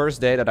on the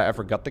first day that I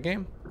ever got the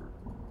game.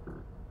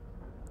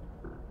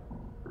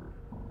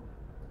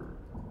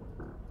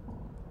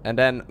 And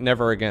then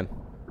never again.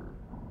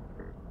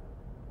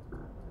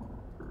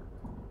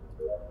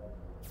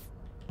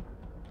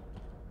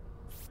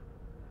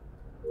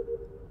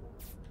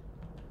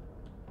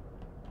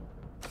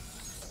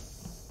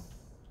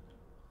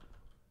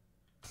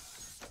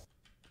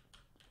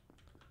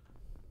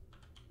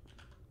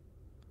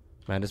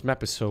 Man, this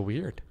map is so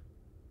weird.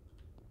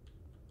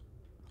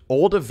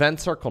 All the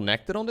vents are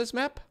connected on this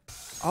map?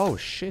 Oh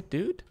shit,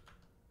 dude.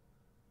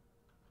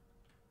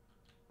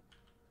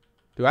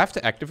 Do I have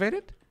to activate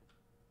it?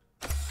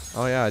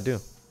 Oh yeah, I do.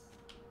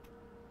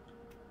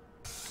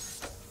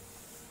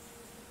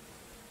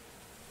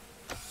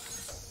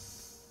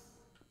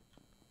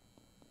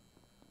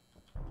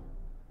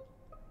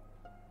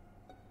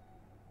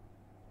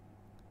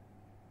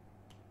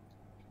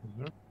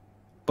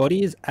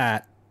 Body is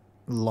at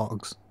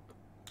logs.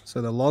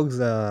 So the logs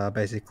are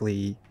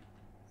basically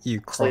you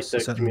It's cross like a the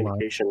certain line.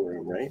 communication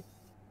room, right?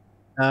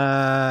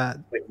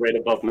 Like right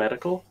above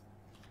medical.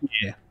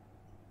 Yeah.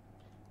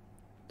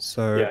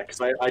 So Yeah,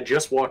 because I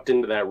just walked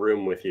into that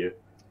room with you.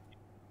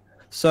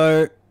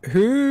 So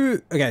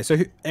who? Okay, so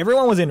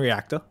everyone was in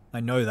reactor. I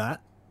know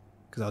that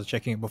because I was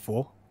checking it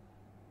before.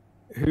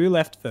 Who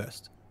left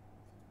first?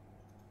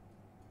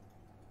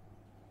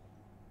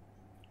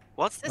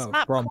 What's this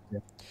map?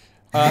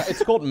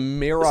 It's called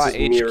Mira HQ.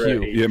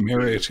 Yeah,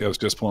 Mira HQ. I was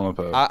just pulling up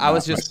a I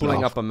was map just pulling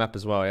myself. up a map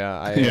as well,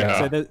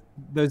 yeah. So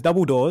there's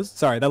double doors.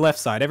 Sorry, the left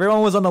side.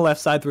 Everyone was on the left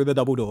side through the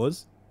double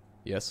doors.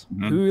 Yes.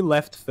 Who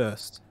left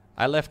first?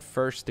 I left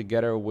first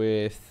together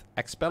with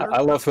Expeller.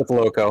 I left with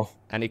Lowko.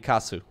 And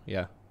Ikasu,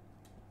 yeah.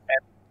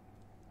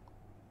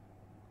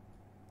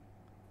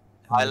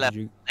 I left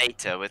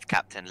later with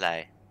Captain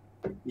Lay.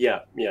 Yeah,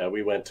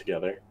 we went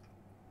together.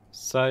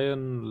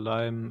 Cyan,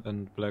 Lime,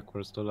 and Black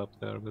were still up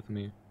there with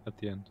me at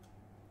the end.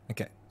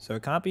 Okay, so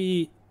it can't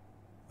be.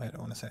 Wait, I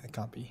don't want to say it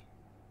can't be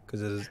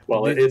because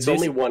it's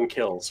only one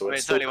kill, so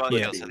It's only one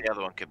kill, so the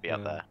other one could be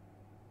up there.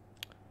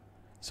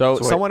 So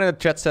So someone in the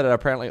chat said that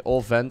apparently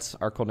all vents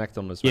are connected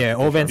on this map. Yeah,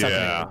 all vents are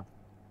Yeah.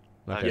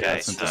 Okay. Okay,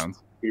 That's so- intense.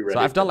 So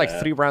I've done like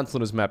 3 rounds on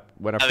this map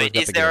when I I first mean,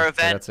 got is the there game, a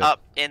so vent that's it.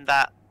 up in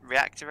that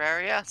reactor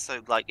area? So,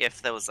 like,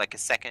 if there was like a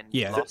second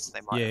Yeah. loss, they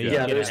might.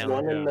 Yeah, there's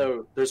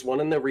one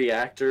in the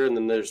reactor, and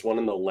then there's one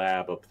in the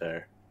lab up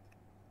there.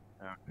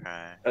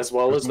 Okay. As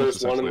well as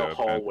There's there's one in the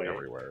essentially a vent hallway.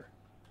 everywhere.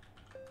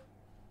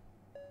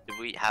 Do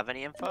we have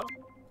any info?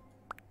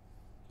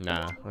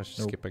 Nah, let's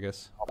just skip, I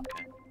guess.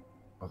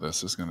 Well,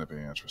 this is going to be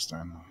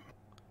interesting.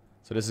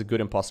 So this is a good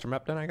imposter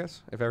map then, I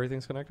guess, if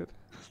everything's connected.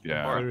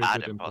 Yeah. Or a Very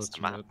bad good imposter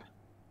imposter map?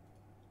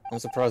 I'm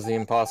surprised the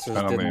imposters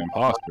Not only didn't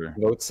imposter.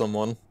 vote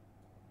someone.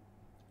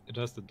 It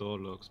has the door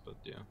locks, but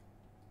yeah.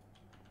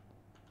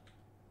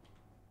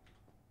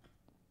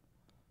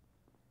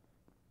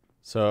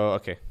 So,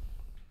 okay.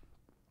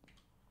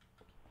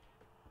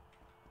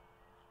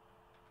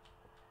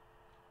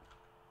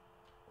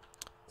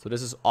 So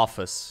this is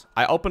office.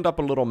 I opened up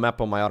a little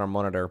map on my other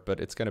monitor, but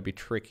it's going to be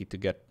tricky to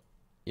get,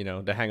 you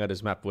know, the hang of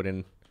this map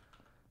within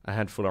a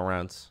handful of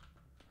rounds.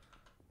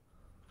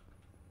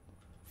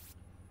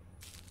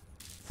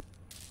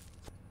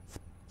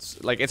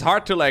 Like, it's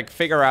hard to, like,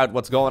 figure out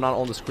what's going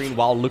on the screen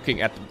while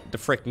looking at the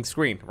freaking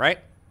screen, right?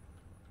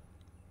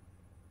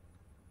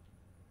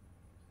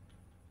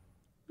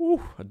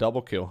 Ooh, a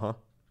double kill, huh?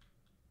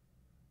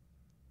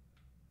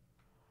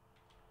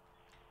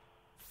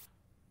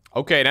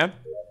 Okay, then.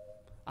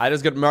 I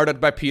just got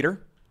murdered by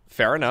Peter.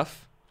 Fair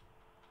enough.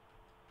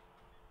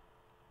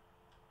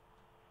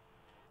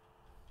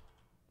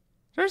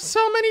 There's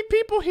so many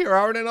people here.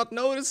 How are they not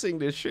noticing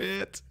this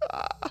shit?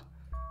 Ah.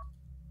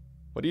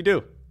 What do you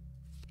do?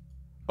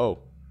 Oh.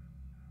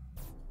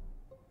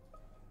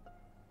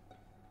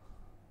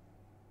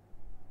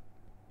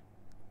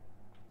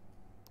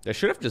 They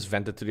should have just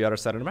vented to the other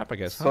side of the map, I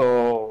guess. Huh?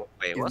 So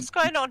Wait, what's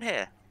going on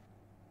here?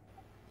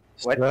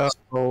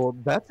 So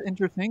that's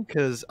interesting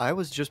because I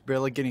was just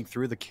barely getting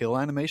through the kill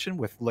animation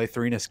with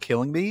Lathrinus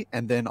killing me,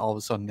 and then all of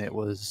a sudden it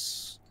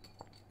was,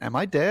 am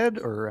I dead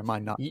or am I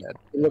not dead?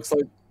 It looks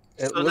like.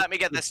 It So let me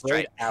get this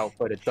straight. out,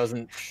 but it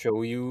doesn't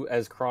show you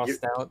as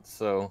crossed out.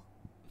 So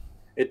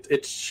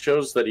It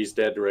shows that he's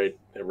dead right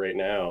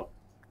now.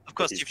 Of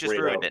course, He's you've just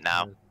right ruined out. it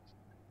now.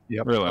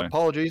 Yep. Really?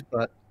 Apologies,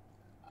 but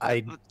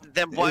I.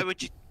 Then why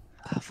would you?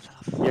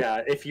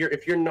 Yeah, if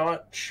you're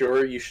not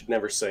sure, you should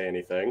never say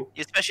anything.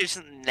 You especially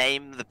shouldn't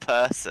name the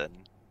person.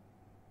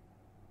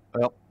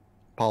 Well,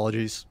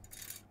 apologies.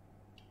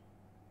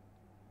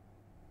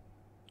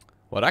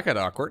 Well, that got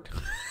awkward.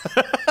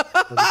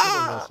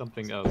 Well,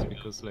 something else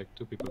because like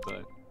 2 people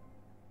died.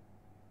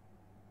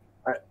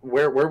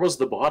 Where was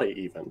the body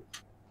even?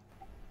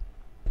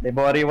 The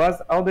body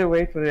was all the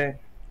way to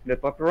the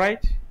top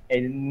right,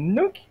 and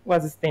Nuke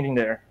was standing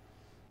there.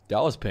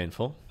 That was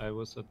painful. I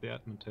was at the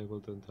admin table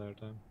the entire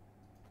time.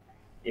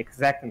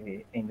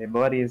 Exactly, and the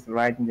body is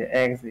right in the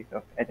exit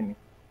of admin.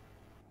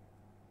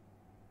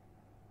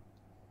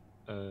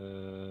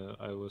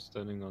 I was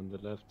standing on the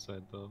left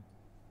side though.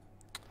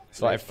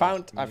 So I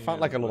found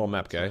like a little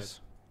map, guys.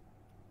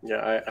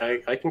 Yeah,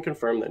 I can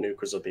confirm that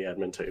Nuke was at the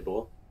admin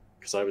table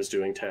because I was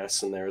doing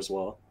tasks in there as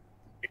well.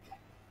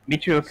 Me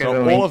too.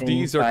 So all of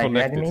these are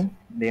connected. Admin,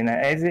 then I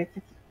exit,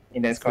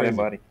 and then saw the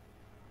body.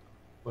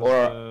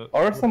 But,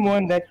 Or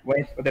someone that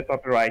went to the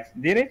top right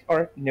did it,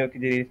 or Nuke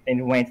did it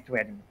and went to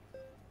admin.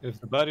 If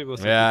the body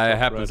was Yeah, at the it top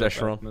happens, right of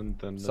Esheron. admin,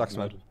 then Sucks, it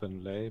man. might have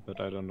been Lay, but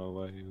I don't know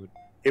why he would.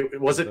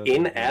 Was it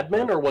in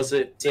admin or was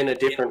it in a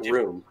different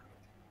room?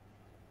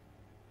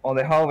 On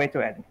the hallway to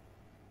admin.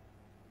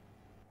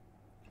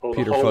 Oh,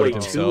 Peter the hallway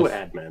voted to himself.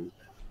 admin.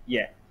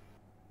 Yeah.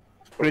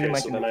 Pretty Okay,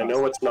 much so in then the I front.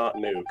 know it's not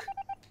Nuke.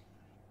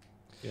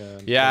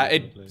 Yeah,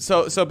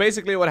 so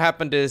basically what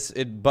happened is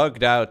it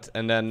bugged out,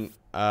 and then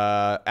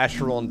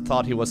Asheron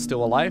thought he was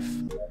still alive,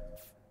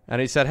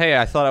 and he said, "Hey,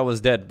 I thought I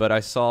was dead, but I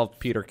saw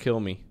Peter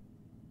kill me."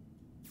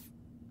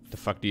 The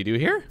fuck do you do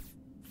here?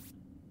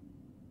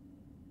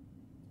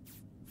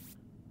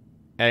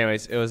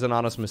 Anyways, it was an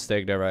honest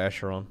mistake there by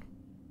Asheron.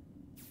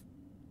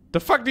 The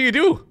fuck do you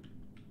do?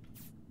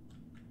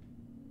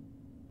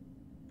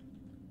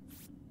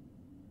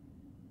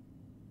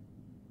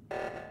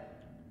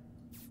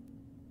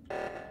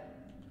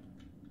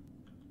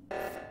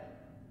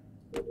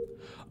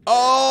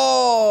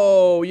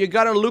 Oh, you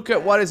gotta look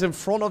at what is in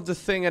front of the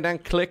thing and then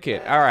click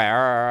it.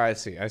 Alright, I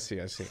see.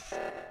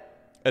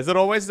 Is it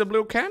always the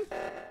blue can?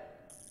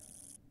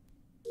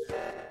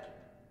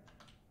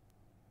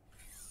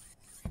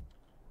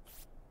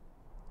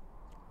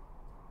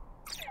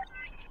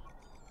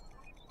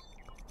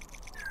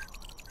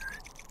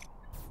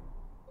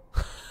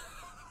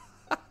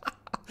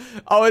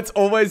 Oh, it's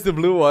always the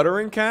blue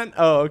watering can?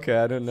 Oh, okay,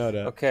 I didn't know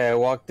that. Okay, I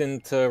walked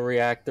into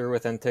reactor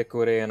with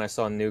Antiquity and I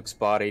saw Nuke's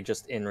body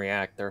just in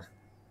reactor.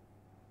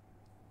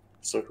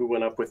 So who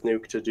went up with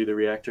Nuke to do the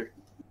reactor?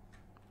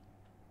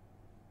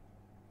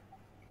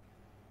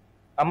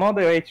 I'm on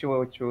the way to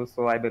O2,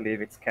 so I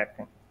believe it's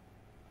Captain.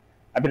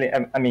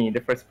 I mean,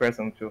 the first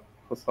person who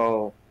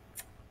saw...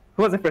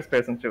 Who was the first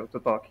person to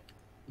talk?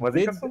 Was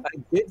it Captain? I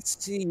did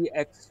see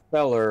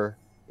Expeller.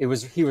 He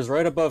was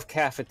right above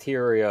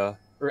cafeteria.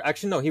 Or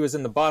actually, no, he was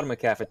in the bottom of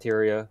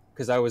cafeteria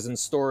because I was in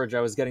storage. I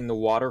was getting the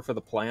water for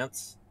the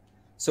plants.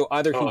 So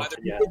either he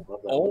did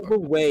all the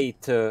way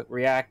to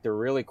reactor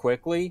really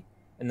quickly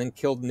and then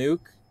killed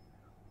Nuke,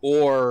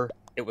 or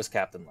it was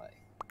Captain Lay.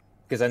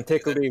 Because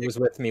Antiquity was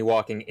with me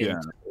walking into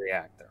the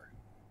reactor.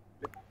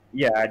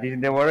 Yeah, I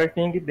did the water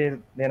thing,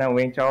 then I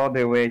went all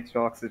the way to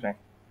oxygen.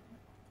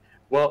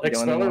 Well, The only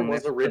Expeller one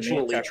was left for me,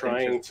 originally Captain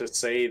trying too. to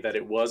say that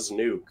it was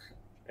Nuke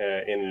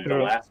in the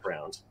True. last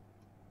round.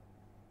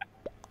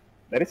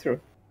 That is true.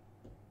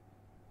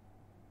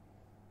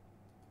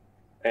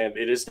 And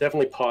it is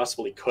definitely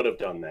possible he could have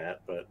done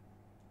that, but...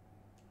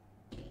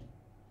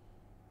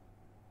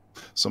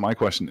 So my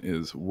question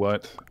is,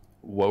 what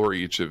were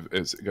each of...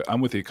 I'm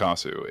with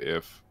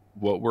Ikasu.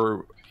 What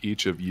were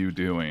each of you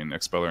doing,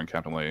 Expeller and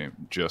Captain Lay,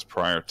 just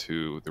prior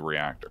to the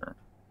reactor?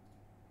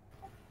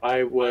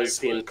 I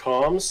was in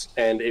comms,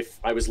 and if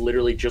I was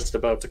literally just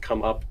about to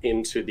come up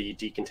into the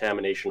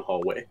decontamination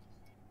hallway.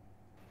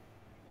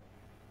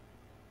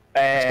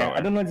 I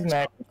don't know this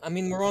map. I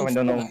mean, we're so on I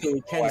don't know so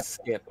we can what-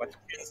 skip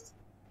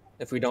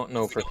if we don't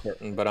know for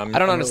certain, but I'm I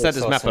don't I'm understand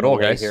really this map sussing at all,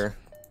 the way guys. Here.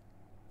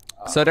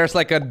 So there's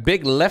like a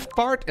big left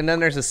part, and then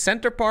there's a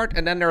center part,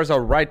 and then there's a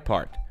right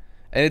part.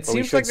 And it But we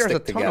seems should like there's a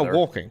stick ton of together,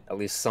 walking. At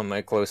least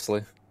somewhat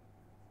closely.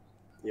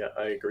 Yeah,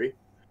 I agree.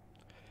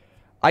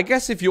 I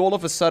guess if you all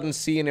of a sudden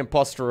see an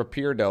imposter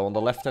appear, though, on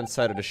the left-hand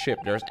side of the ship,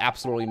 there's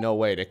absolutely no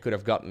way they could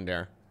have gotten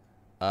there.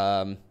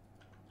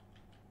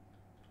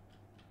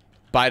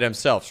 By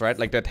themselves, right?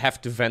 Like, they'd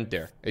have to vent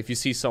there. If you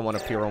see someone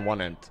appear on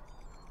one end.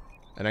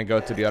 And then go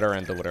to the other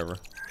end or whatever.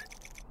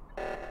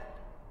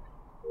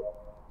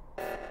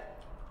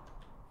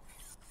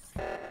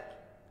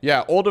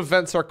 Yeah, all the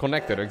vents are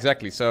connected,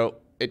 exactly. So,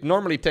 it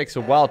normally takes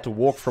a while to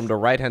walk from the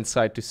right-hand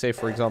side to, say,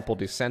 for example,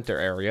 the center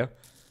area.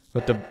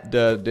 But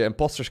the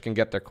imposters can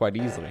get there quite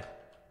easily.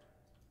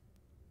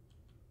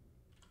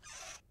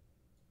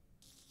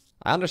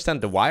 I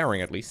understand the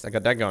wiring, at least. I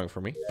got that going for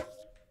me.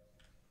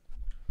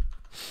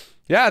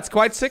 Yeah, it's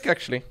quite sick,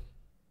 actually.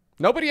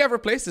 Nobody ever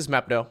plays this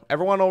map, though.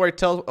 Everyone always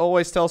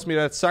tells me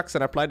that it sucks,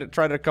 and I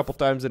tried it a couple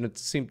times, and it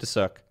seemed to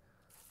suck.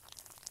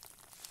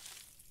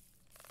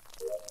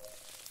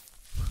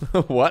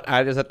 What?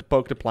 I just had to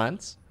poke the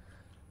plants?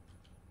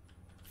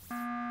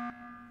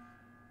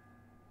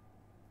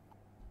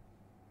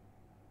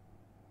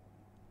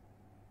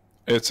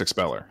 It's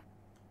Expeller.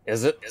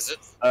 Is it?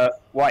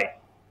 Why?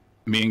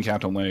 Me and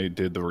Captain Lay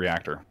did the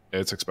reactor.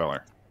 It's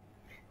Expeller.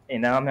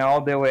 And now I'm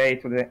all the way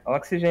to the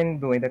oxygen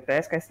doing the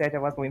task I said I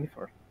was doing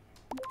before.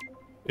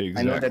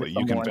 Exactly.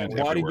 You can vent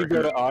Why did you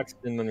everywhere. go to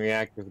oxygen when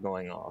reactor's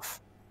going off?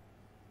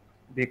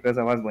 Because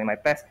I was doing my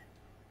task.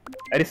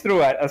 It is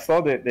true, I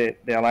saw the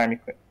alarm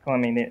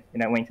coming in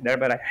and I went there,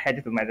 but I had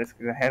to do my task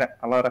because I had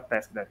a lot of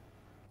tasks there.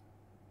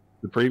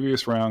 The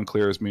previous round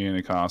clears me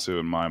and Ikasu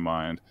in my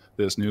mind.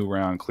 This new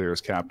round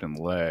clears Captain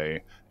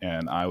Lay,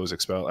 and I was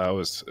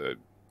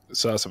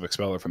sus of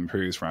Expeller from the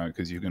previous round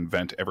because you can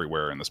vent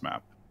everywhere in this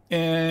map.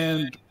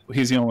 And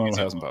he's the only one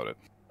who hasn't voted.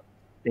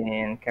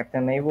 Then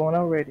Captain Lay won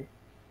already.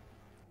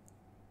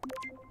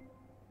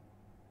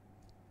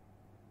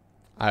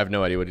 I have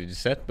no idea what he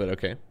just said, but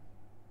okay.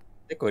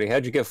 Cody,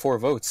 how'd you get 4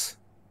 votes?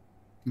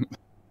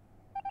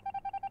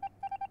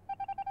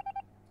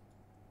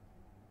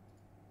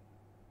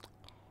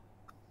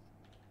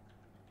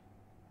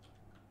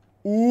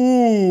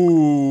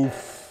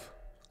 Oof.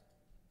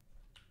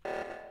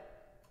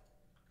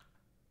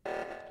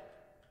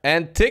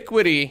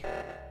 Antiquity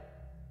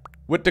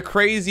with the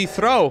crazy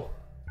throw.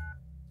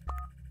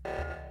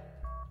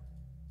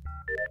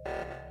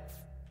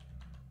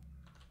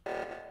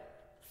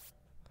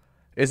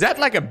 Is that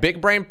like a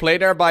big brain play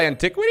there by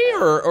Antiquity,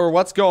 or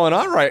what's going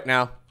on right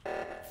now?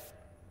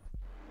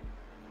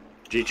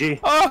 GG.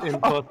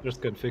 Imposters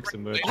can fix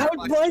emergency.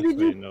 Why did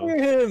you clear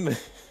him?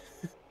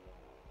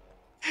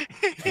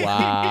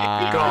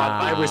 Wow.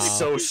 God, I was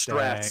so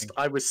stressed.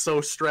 I was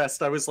so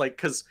stressed. I was like,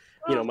 because,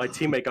 you know, my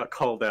teammate got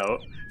called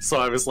out. So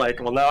I was like,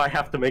 well, now I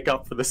have to make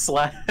up for the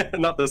slack.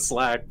 Not the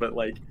slack, but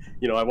like,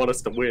 you know, I want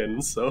us to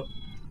win, so.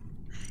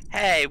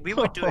 Hey, we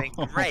were doing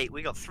great.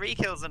 We got 3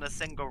 kills in a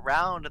single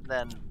round, and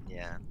then,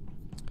 yeah.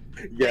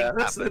 Yeah,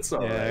 that's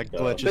all right.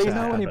 No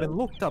one even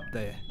looked up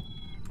there.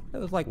 It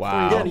was like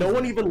Wow. Yeah, no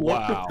one even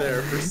looked up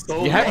there for so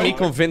long. You had me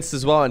convinced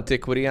as well,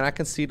 Antiquity, and I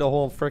can see the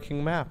whole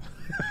freaking map.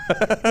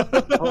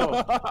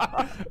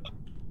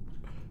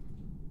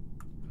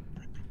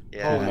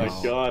 Yeah. Oh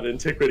my God,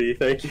 Antiquity!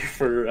 Thank you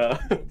for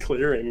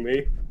clearing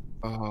me.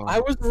 I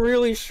was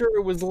really sure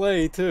it was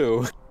Lay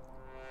too.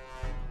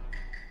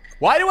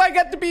 Why do I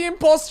get to be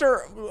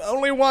imposter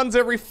only once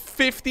every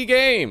 50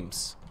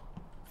 games?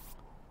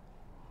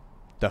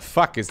 The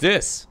fuck is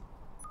this?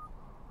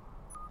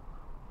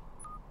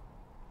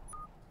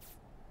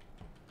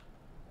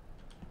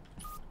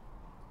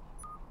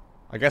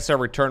 I guess I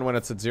return when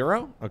it's at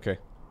 0? Okay.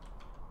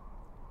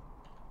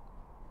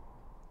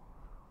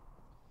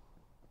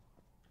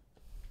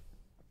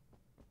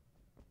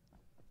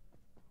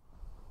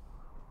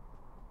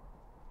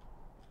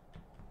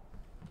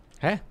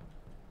 Hey.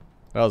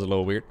 That was a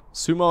little weird.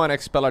 Sumo and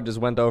Expeller just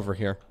went over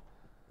here.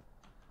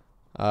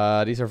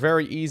 These are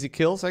very easy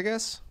kills, I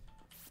guess.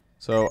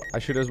 So I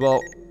should as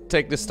well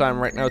take this time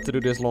right now to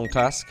do this long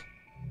task.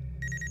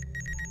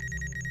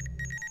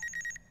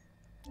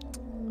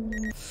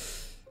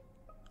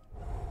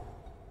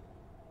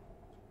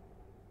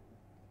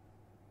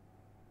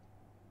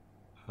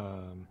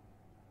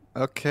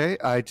 Okay,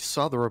 I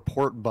saw the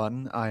report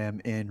button. I am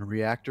in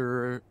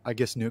reactor. I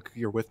guess Nuke,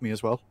 you're with me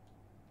as well.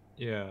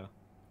 Yeah.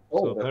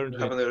 Oh, so apparently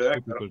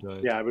two people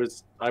died. Yeah,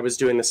 I was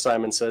doing the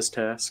Simon Says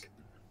task.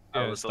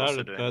 Yeah, I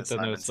started that,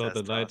 and I saw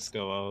the lights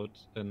go out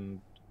and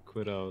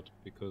quit out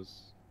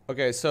because.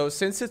 Okay, so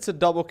since it's a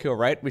double kill,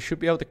 right? We should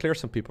be able to clear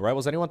some people, right?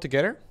 Was anyone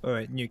together?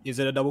 Alright, is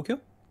it a double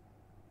kill?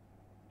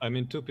 I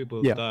mean, 2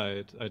 people Yeah.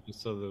 died. I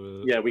just saw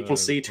the. Yeah, we can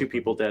see 2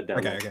 people dead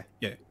down there. Okay,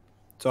 yeah.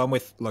 So I'm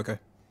with Lowko.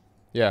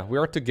 Yeah, we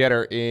are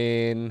together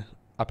in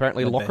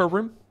apparently Med locker bay.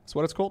 room. That's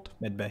what it's called.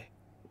 Med bay.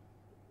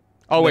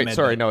 Oh The wait, med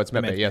sorry, bay. no, it's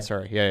The med bay. med Yeah, bay.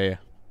 sorry. Yeah.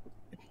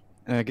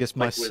 And I guess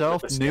Like with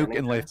myself, the Nuke, scanning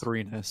and task?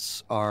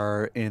 Lathrinus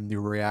are in the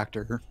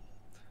reactor.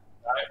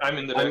 I'm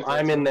in the.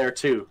 I'm in there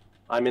too.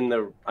 I'm in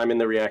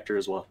the reactor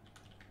as well.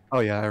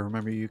 Oh yeah, I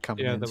remember you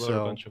coming Yeah, in. there were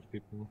So a bunch of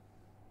people.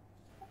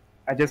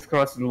 I just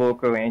crossed the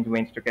local and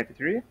went to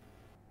cafeteria.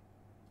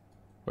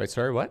 Wait,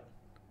 sorry, what?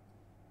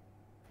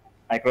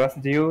 I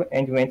crossed you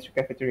and went to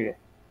cafeteria.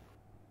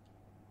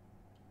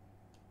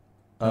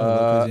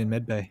 Lowko's in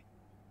med bay.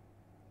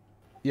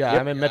 Yeah,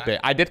 Yep. I'm in med bay.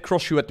 I did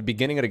cross you at the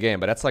beginning of the game,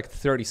 but that's like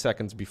 30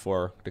 seconds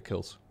before the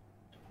kills.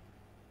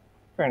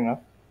 Fair enough.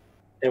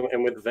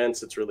 And with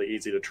vents, it's really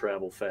easy to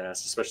travel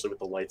fast, especially with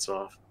the lights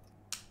off.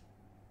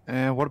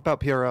 And what about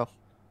PRL?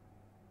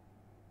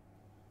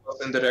 I was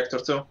in the reactor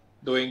too,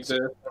 doing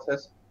the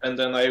process, and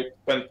then I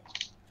went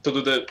to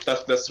do the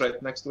task that's right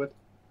next to it.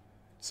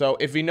 So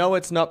if we know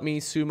it's not me,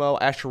 Sumo,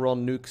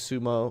 Asheron, Nuke,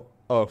 Sumo.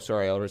 Oh,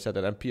 sorry, I already said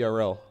that. And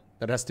PRL.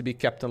 That has to be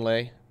Captain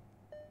Lay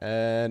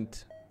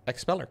and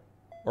Expeller.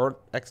 Or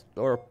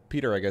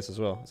Peter, I guess, as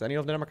well. Is any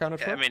of them accounted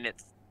Yeah, for? I mean,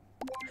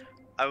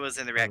 I was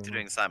in the reactor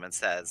doing Simon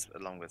Says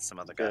along with some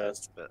other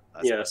guys, but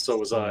Yeah, so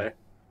was I.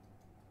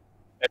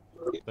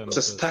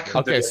 Just stack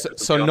Okay,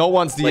 so no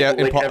one's the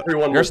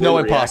everyone There's was no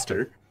in imposter.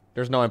 reactor.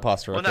 There's no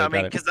imposter. well, Okay, no, I got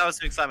mean, it. because I was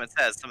doing Simon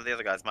Says, some of the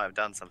other guys might have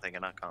done something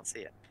and I can't see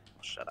it.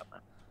 Shut up,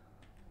 man.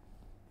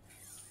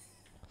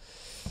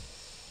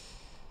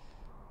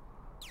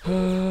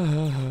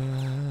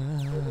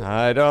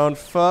 I don't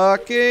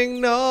fucking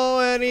know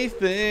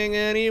anything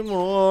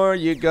anymore.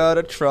 You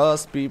gotta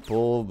trust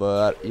people,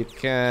 but you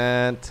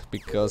can't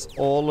because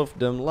all of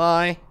them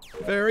lie.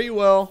 Very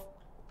well.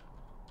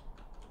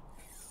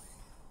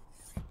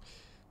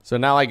 So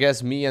now I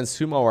guess me and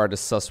Sumo are the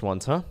sus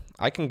ones, huh?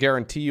 I can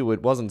guarantee you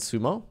it wasn't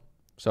Sumo.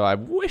 So I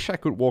wish I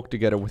could walk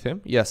together with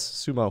him. Yes,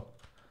 Sumo.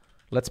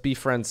 Let's be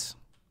friends.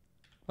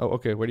 Oh,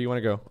 okay. Where do you want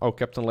to go? Oh,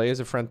 Captain Lei is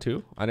a friend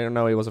too? I didn't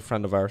know he was a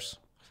friend of ours.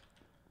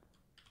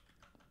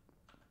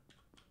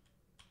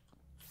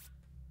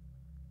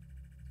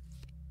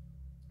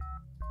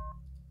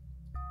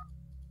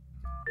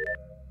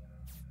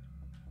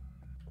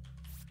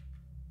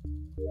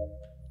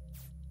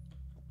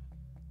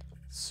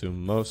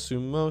 Sumo,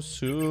 sumo,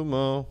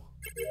 sumo.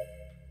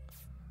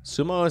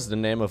 Sumo is the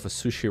name of a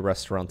sushi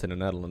restaurant in the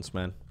Netherlands,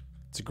 man.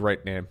 It's a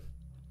great name.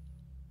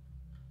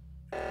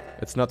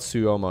 It's not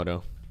Suomo,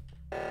 though.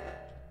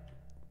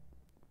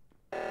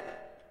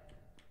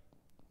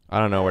 I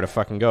don't know where to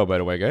fucking go, by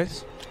the way,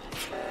 guys.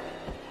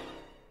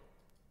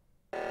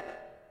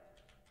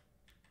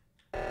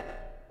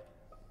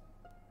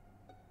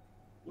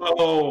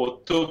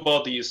 Oh, two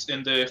bodies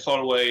in the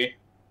hallway.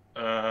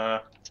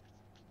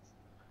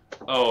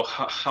 Oh,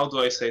 how do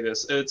I say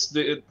this? It's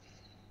the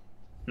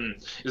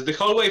it's the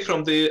hallway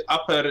from the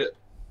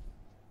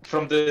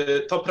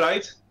top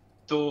right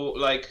to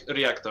like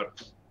reactor.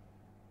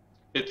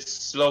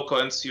 It's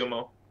Lowko and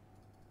Sumo.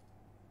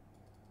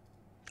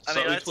 I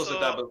mean, So it was a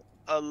double.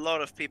 A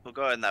lot of people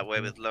going that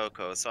way with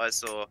Lowko. So I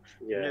saw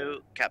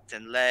Nuke,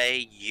 Captain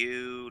Lei,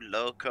 you,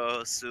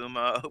 Lowko,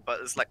 Sumo, but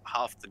it's like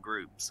half the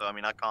group. So I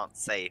mean, I can't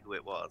say who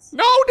it was.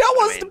 No, that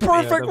was the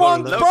perfect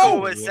one, Lowko bro.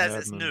 always says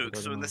it's Nuke.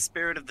 So in the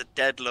spirit of the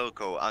dead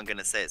Lowko, I'm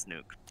gonna say it's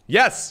Nuke.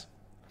 Yes,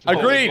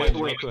 agreed.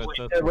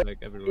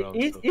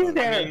 Is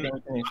there a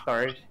vent in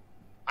storage?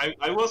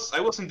 I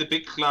was in the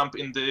big clump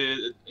in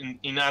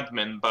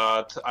admin,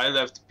 but I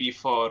left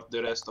before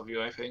the rest of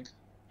you, I think.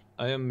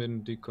 I am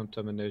in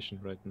decontamination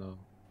right now.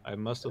 I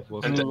must have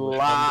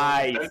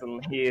Lies.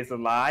 He is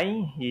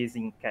lying. He is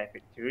in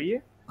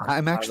cafeteria.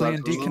 I'm actually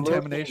in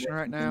decontamination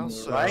right now,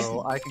 so Right?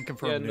 I can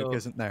confirm Nuke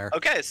isn't there.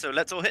 Okay, so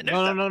let's all hit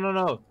Nuke.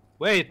 No.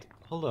 Wait,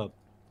 hold up.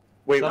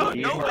 Wait,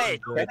 wait. Don't let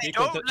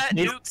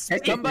Nuke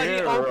speak.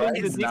 Somebody opened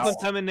the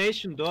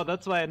decontamination door.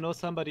 That's why I know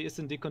somebody is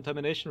in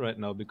decontamination right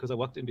now, because I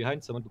walked in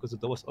behind someone because the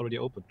door was already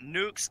open.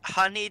 Nuke's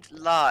honeyed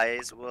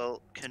lies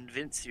will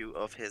convince you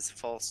of his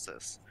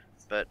falseness,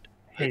 but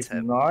He's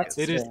not.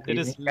 It is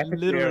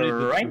literally the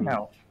right truth.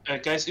 now.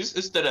 Guys,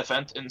 is there a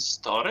vent in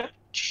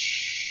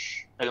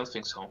storage? I don't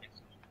think so.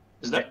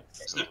 Is that?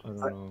 I don't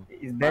know.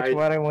 Is that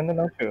what I want to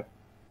know too?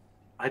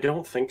 I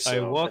don't think so. I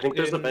walked think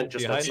there's a in vent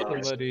just behind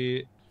outside. somebody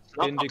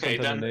in Okay,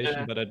 then,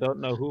 decontamination, but I don't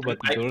know who, but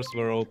the doors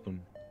were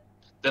open.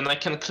 Then I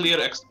can clear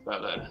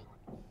Expeller.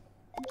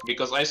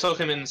 Because I saw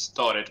him in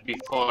storage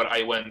before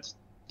I went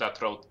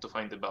that road to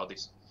find the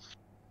bodies.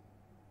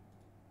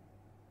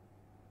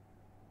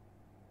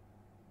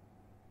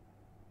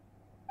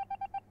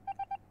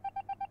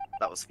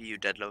 that was for you,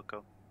 Dead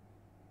Lowko.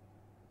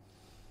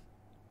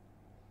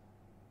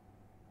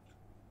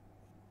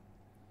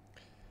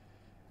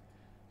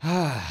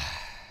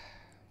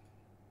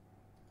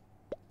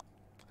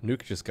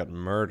 Nuke just got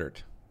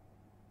murdered.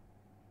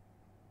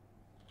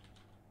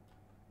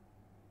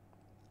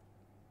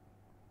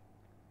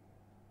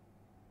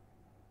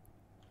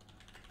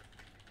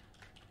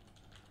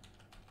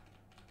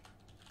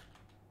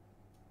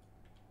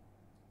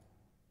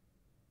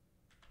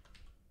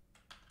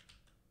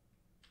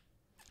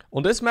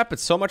 On this map,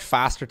 it's so much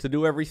faster to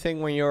do everything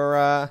when you're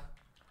a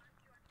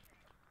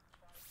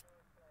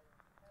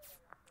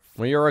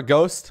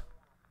ghost.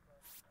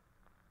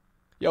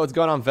 Yo, what's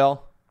going on,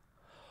 Vel?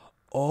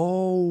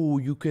 Oh,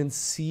 you can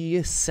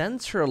see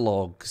sensor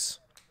logs.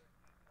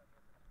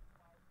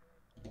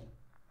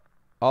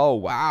 Oh,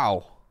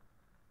 wow.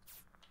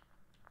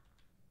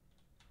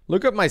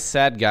 Look at my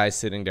sad guy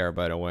sitting there,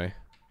 by the way.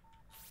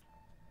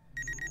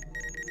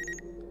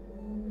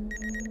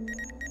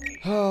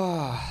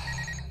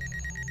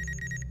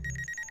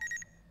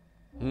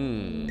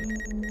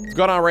 What's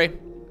going on, Ray?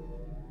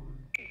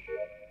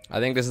 I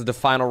think this is the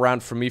final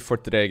round for me for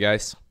today,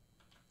 guys.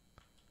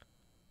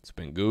 It's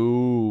been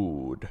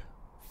good.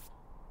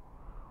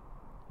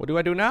 What do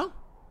I do now?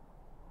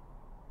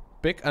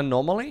 Pick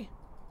anomaly?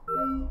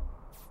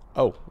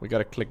 Oh, we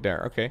gotta click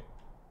there. Okay.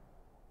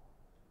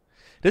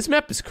 This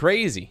map is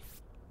crazy.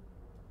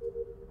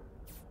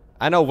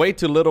 I know way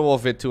too little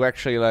of it to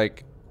actually,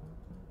 like...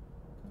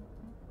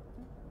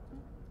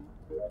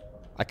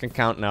 I can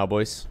count now,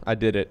 boys. I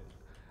did it.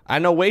 I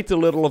know way too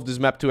little of this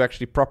map to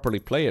actually properly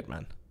play it,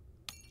 man.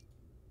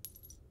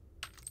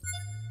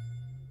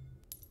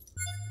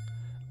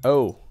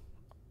 Oh.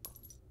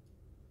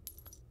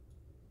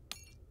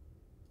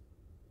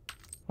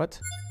 What?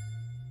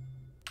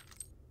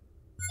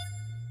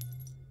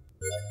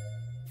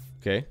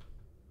 Okay.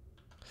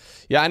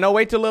 Yeah, I know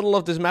way too little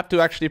of this map to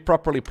actually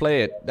properly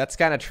play it. That's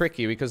kind of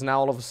tricky because now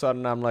all of a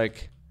sudden I'm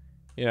like,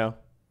 you know.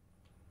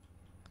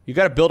 You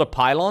gotta build a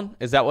pylon?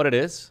 Is that what it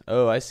is?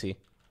 Oh, I see.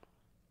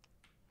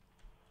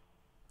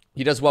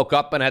 You just woke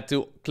up and had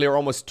to clear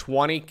almost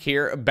 20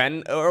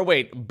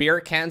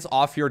 beer cans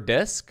off your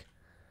disc?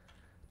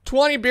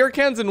 20 beer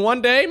cans in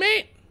one day,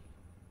 mate?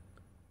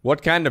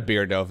 What kind of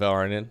beer, though,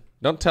 Valorant?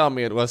 Don't tell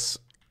me it was,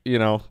 you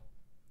know,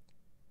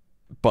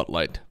 Bud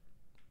Light.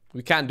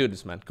 We can't do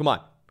this, man. Come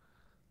on.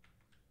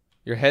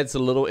 Your head's a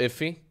little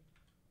iffy.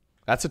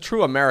 That's a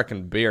true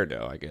American beer,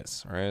 though, I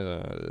guess. Right?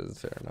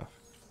 Fair enough.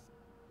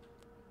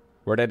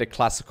 Were they the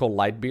classical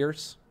light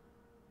beers?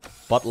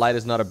 Bud Light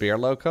is not a beer,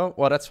 Loco?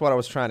 Well, that's what I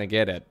was trying to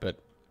get at, but...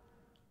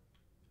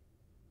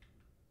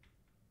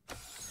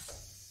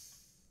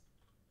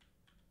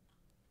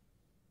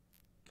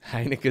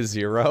 Heineken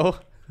Zero?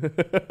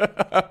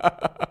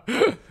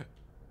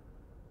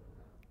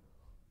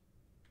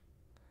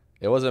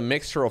 It was a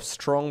mixture of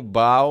Strong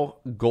Bow,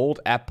 Gold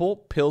Apple,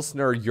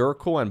 Pilsner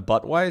Urquell, and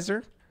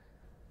Budweiser.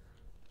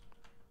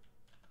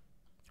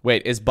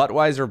 Wait, is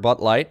Budweiser Bud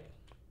Light?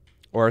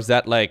 Or is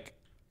that like...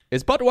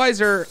 Is Bud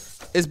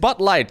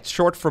Light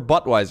short for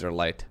Budweiser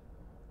Light?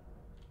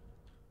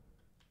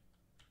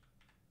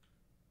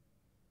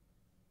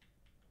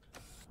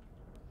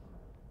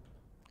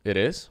 It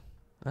is?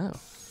 Oh.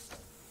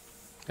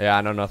 Yeah,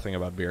 I know nothing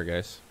about beer,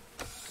 guys.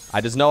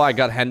 I just know I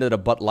got handed a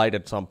Bud Light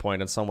at some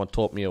point and someone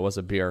told me it was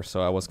a beer,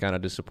 so I was kind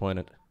of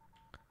disappointed.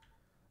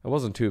 It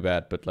wasn't too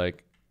bad, but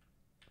like,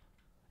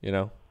 you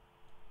know,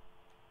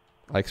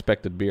 I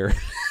expected beer.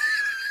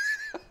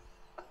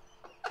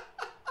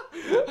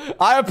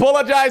 I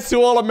apologize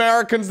to all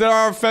Americans that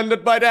are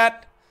offended by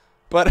that,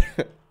 but,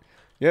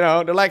 you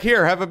know, they're like,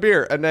 here, have a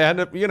beer, and they end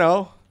up, you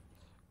know.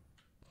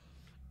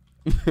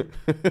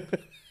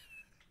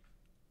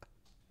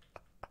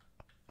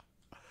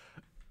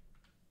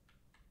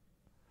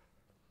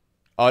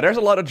 Oh, there's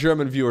a lot of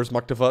German viewers,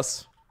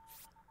 Maktivus.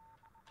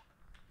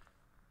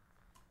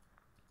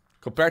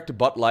 Compared to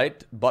Bud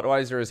Light,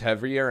 Budweiser is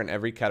heavier in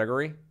every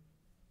category.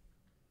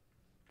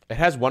 It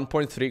has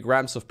 1.3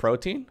 grams of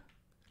protein.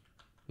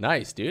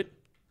 Nice, dude.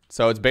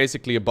 So it's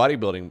basically a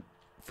bodybuilding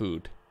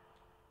food.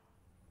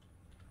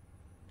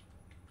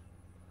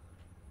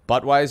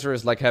 Budweiser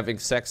is like having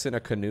sex in a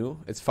canoe.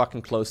 It's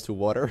fucking close to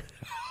water.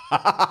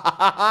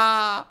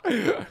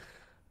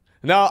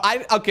 No,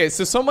 okay,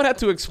 so someone had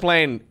to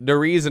explain the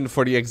reason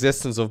for the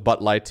existence of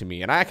Bud Light to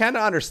me, and I kind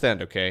of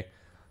understand, okay?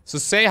 So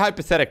say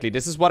hypothetically,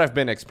 this is what I've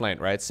been explained,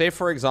 right? Say,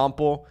 for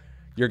example,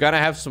 you're gonna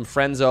have some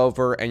friends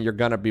over and you're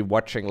gonna be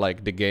watching,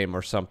 like, the game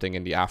or something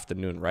in the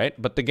afternoon, right?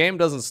 But the game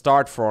doesn't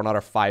start for another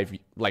 5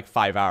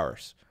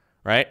 hours,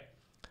 right?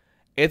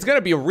 It's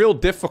gonna be real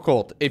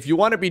difficult if you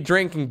want to be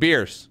drinking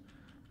beers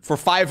for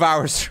 5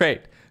 hours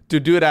straight to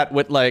do that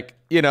with, like,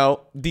 you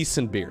know,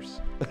 decent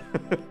beers.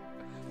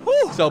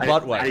 So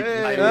Budweiser.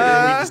 I literally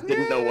just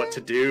didn't know what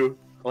to do.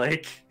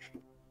 Like,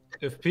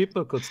 if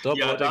people could stop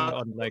voting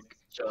on like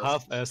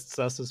half-assed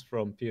susses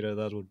from Peter,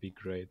 that would be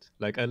great.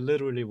 Like, I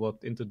literally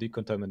walked into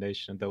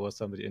decontamination and there was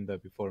somebody in there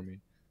before me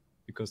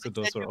because the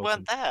doors were open.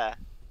 Weren't there?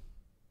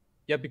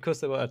 Yeah,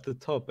 because they were at the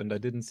top and I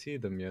didn't see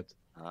them yet.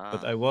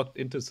 But I walked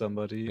into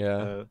somebody.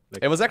 Yeah,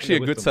 like, it was actually a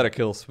good set of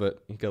kills,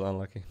 but you got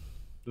unlucky.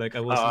 Like,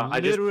 I was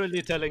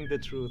literally telling the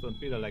truth on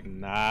Peter, like,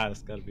 nah,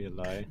 it's gotta be a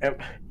lie.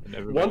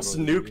 Once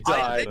Nuke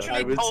died, I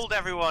literally told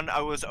everyone I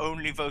was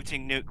only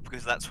voting Nuke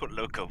because that's what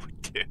Loco would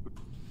do.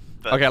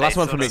 But okay, last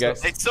one for me,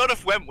 guys. They sort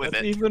of went with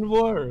it. Even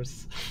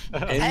worse.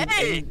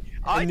 Hey!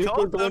 I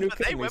told them, but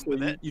they went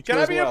with it. Can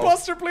I be a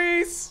imposter,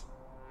 please?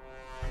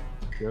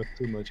 You have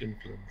too much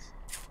influence.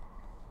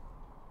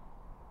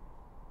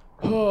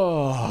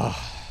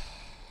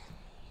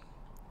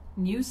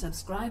 New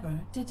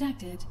subscriber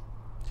detected.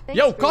 Thanks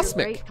Yo, for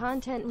Cosmic! your great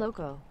content,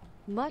 Loco.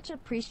 Much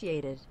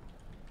appreciated.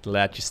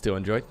 Glad you still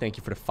enjoyed. Thank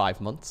you for the 5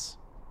 months.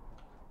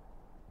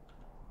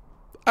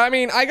 I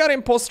mean, I got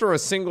imposter a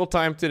single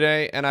time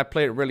today, and I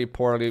played really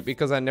poorly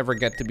because I never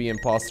get to be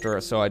imposter,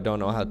 so I don't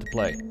know how to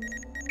play.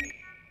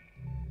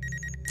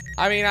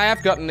 I mean, I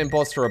have gotten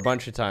imposter a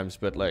bunch of times,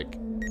 but like,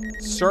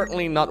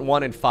 certainly not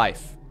 1 in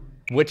 5.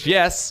 Which,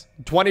 yes,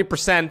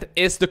 20%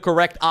 is the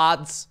correct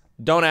odds.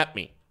 Don't at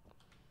me.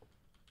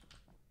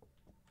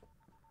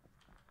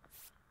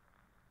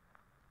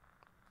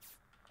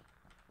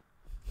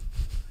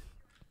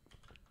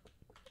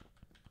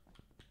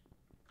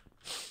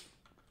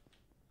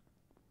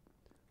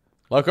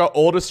 Look how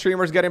all the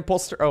streamers get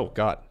imposter. Oh,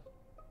 God.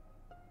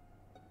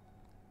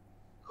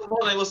 Come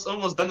on, I was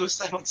almost done with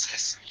Simon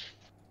Says.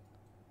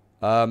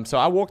 So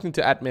I walked into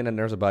admin and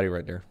there's a body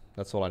right there.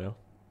 That's all I know.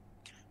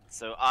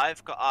 So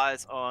I've got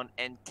eyes on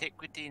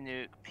Antiquity,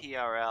 Nuke,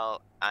 PRL,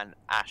 and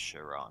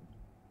Asheron.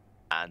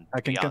 And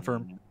I can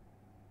confirm.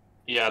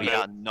 Yeah, we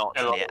are not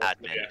near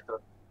admin.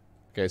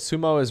 Okay,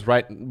 Sumo is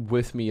right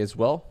with me as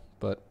well,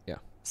 but yeah.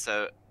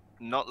 So,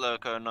 not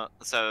Loco, not...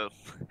 So,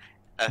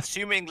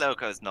 assuming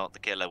Loco is not the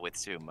killer with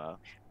Sumo,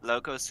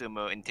 Loco,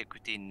 Sumo,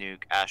 Antiquity,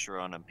 Nuke,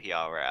 Asheron, and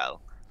PRL,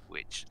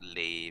 which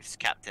leaves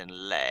Captain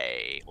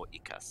Lei or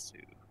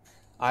Ikasu.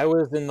 I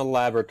was in the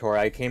laboratory.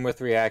 I came with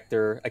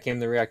reactor. I came to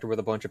the reactor with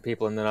a bunch of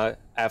people, and then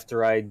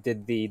after I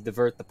did the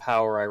divert the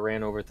power, I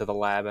ran over to the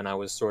lab and I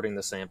was sorting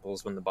the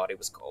samples when the body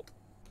was called.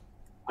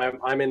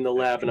 I'm in the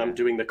lab and I'm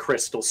doing the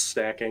crystal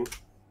stacking.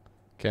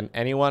 Can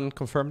anyone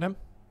confirm them?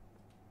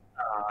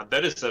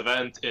 There is a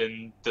vent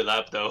in the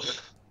lab, though.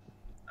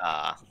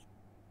 Yeah,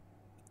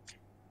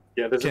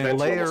 there's a Can vent in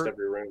Lei almost or-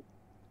 every room.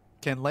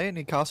 Can Lei and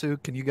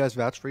Ikasu, can you guys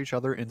vouch for each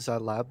other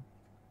inside lab?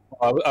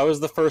 I was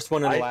the first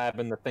one in lab,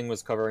 and the thing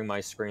was covering my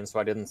screen, so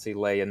I didn't see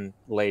Lei, and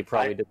Lei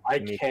probably didn't I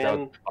see me 'cause I was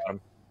can. at the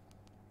bottom.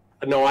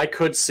 No, I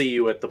could see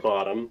you at the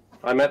bottom.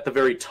 I'm at the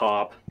very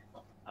top.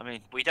 I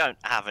mean, we don't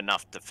have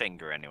enough to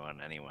finger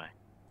anyone anyway.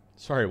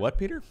 Sorry, what,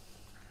 Peter?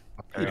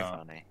 Very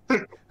funny.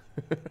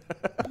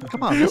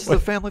 Come on, this is a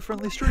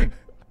family-friendly stream.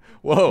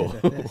 Whoa,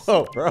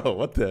 whoa, bro,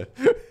 what the?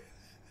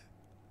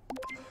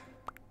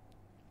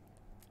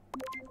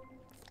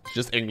 It's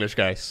just English,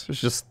 guys.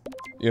 It's just,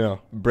 you know,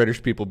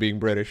 British people being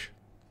British.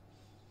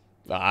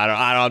 I don't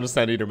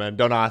understand either, man.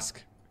 Don't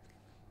ask.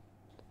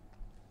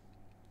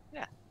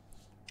 Yeah.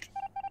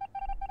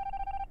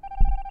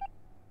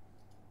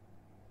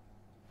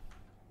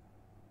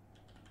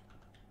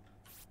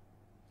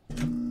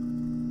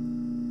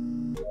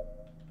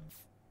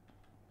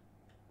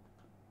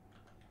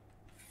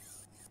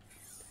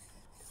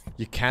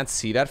 You can't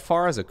see that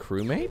far as a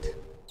crewmate?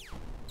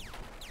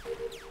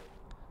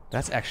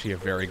 That's actually a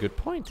very good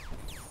point.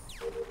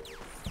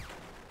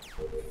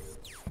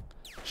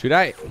 Should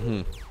I?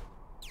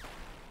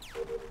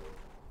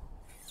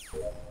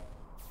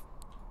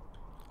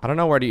 I don't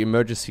know where the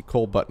emergency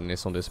call button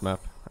is on this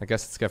map. I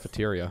guess it's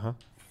cafeteria, huh?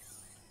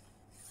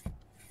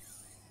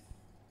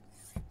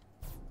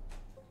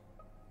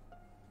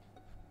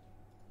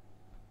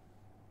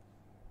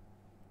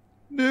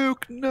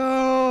 Nuke,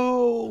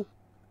 no!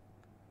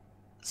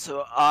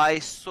 So I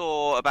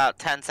saw about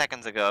 10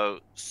 seconds ago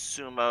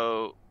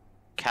Sumo,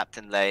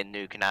 Captain Lei,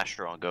 Nuke, and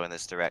Acheron go in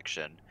this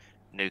direction.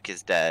 Nuke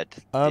is dead.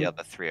 The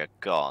other three are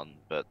gone,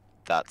 but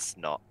that's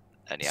not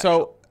any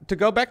So, to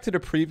go back to the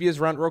previous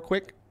round real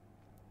quick,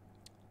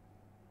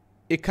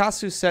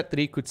 Ikasu said that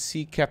he could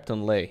see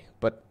Captain Lei,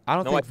 but I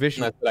don't think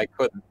Vision... that I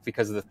couldn't,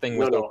 because the thing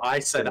was... No, I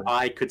said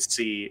I could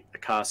see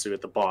Akasu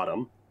at the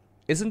bottom.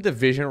 Isn't the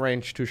vision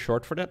range too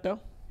short for that, though?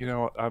 You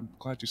know what? I'm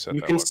glad you said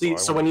You that. can Loco. see. I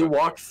So wanted when you to-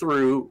 walk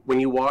through, when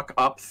you walk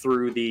up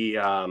through the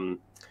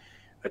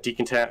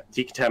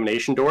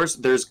decontamination doors,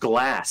 there's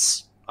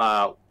glass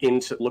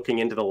looking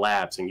into the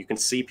labs, and you can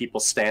see people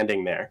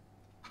standing there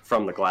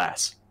from the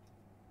glass.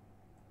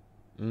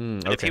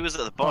 If he was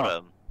at the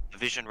bottom, the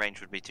vision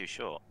range would be too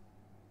short.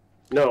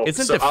 No,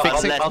 Isn't so the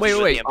fixing...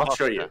 Wait. I'll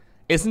show you.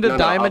 Isn't the No,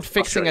 diamond I'll show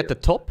fixing at you. the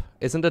top?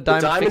 Isn't the The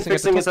diamond, fixing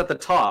fixing is at the at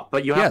the top,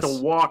 but you have Yes.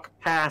 to walk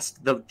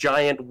past the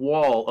giant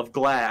wall of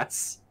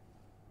glass.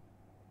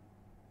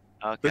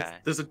 Okay.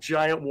 There's a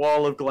giant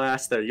wall of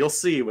glass there. You'll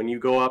see when you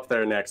go up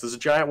there next. There's a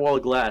giant wall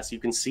of glass. You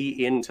can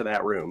see into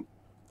that room.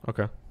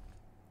 Okay.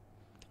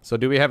 So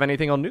do we have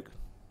anything on Nuke?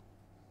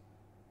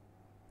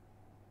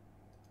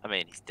 I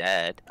mean, he's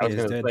dead. I was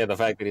going to say the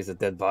fact that he's a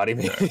dead body.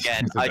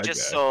 Again, I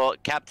just saw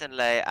Captain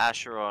Lei,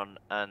 Acheron,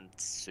 and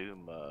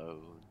Sumo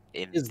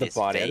in Is the this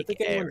body. I don't vague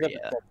think anyone's area.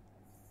 ever-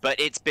 But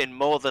it's been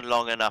more than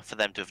long enough for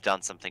them to have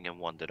done something and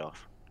wandered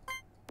off.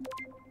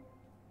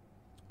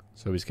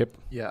 So we skip.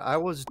 Yeah, I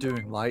was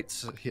doing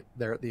lights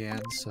there at the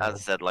end. So. As I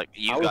said, like,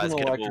 you I was guys in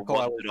could have all electrical,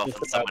 I wandered was off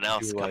just and someone about to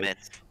else do come in.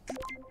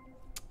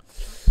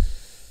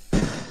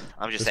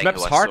 I'm just This saying map's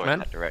who I hard, saw man. in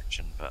that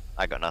direction, but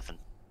I got nothing.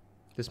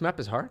 This map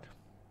is hard.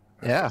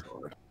 Yeah.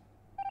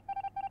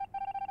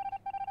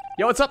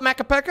 Yo, what's up,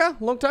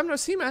 Macapeka? Long time no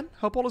see, man.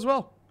 Hope all is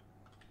well.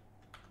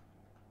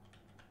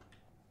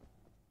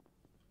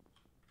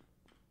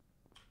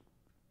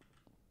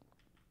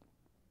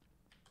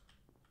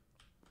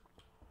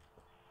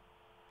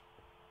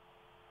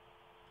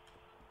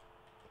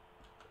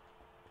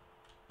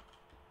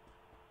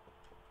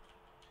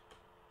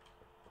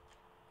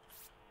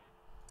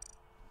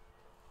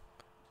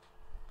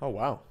 Oh,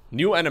 wow.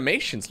 New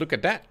animations. Look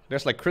at that.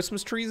 There's like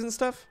Christmas trees and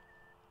stuff.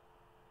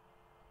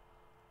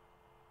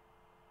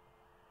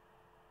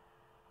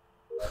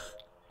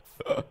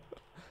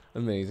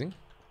 Amazing.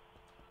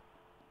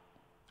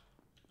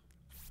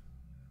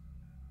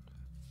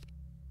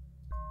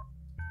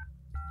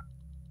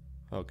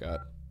 Oh, God.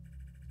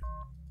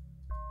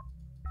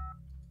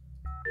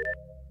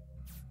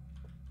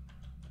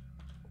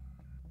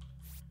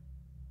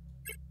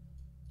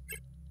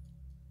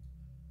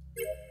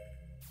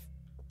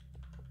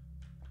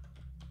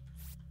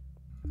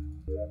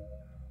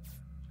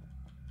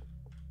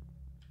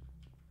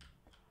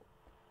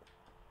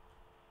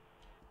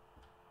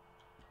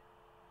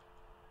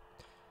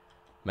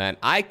 Man,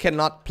 I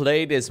cannot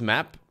play this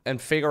map and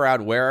figure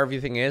out where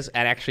everything is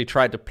and actually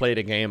try to play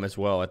the game as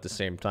well at the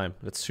same time.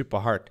 That's super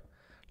hard.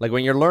 Like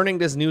when you're learning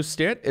this new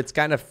state, it's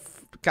kind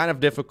of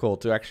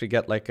difficult to actually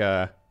get like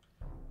a...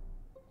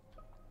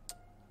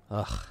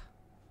 Ugh.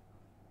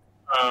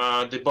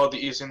 The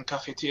body is in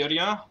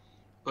cafeteria,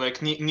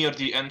 like near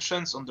the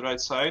entrance on the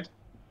right side.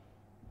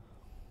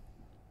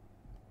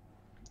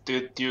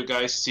 Did you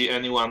guys see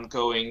anyone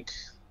going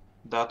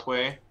that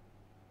way?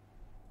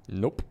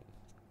 Nope.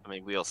 I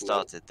mean, we all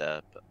started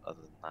there, but other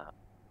than that.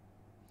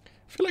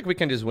 feel like we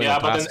can just win Yeah,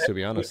 on but then tasks, to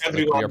be honest. Like,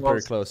 we everyone are pretty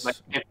was, close. like,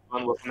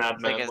 everyone was an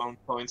admin at one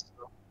point.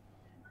 So.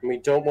 We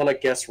don't want to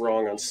guess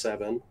wrong on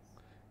 7.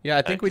 Yeah,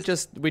 I think we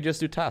just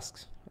do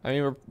tasks. I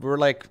mean, we're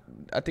like,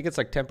 I think it's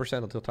like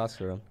 10% until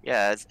tasks are done.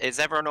 Yeah, is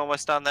everyone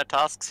almost done their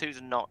tasks?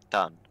 Who's not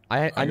done?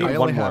 I need only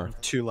one more.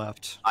 have 2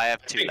 left. I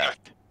have 2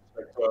 left.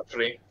 Like 2 or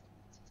 3.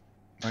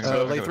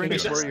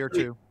 Lathrina, where are your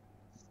 2?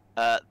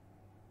 I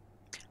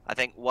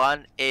think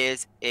one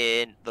is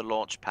in the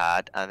launch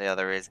pad, and the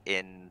other is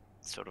in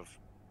sort of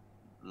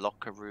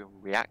locker room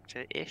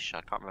reactor-ish.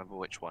 I can't remember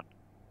which one.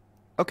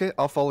 Okay,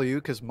 I'll follow you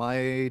because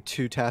my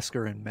 2 tasks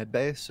are in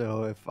medbay.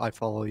 So if I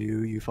follow you,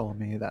 you follow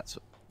me. That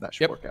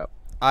should work out.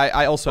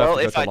 I also have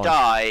to go if to I launch.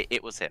 die,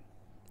 it was him.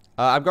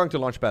 I'm going to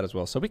launch pad as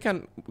well, so we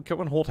can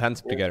hold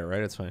hands together,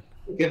 right? It's fine.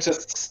 You can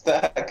just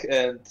stack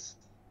and.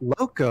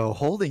 Lowko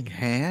holding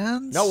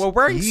hands. No, we're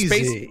wearing Easy.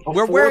 space.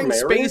 We're wearing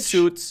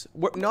spacesuits.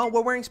 No,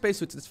 we're wearing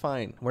spacesuits. It's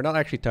fine. We're not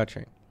actually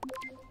touching.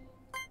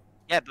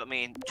 Yeah, but I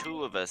mean,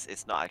 2 of us,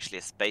 it's not actually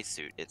a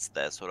spacesuit. It's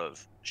their sort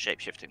of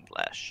shape-shifting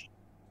flesh.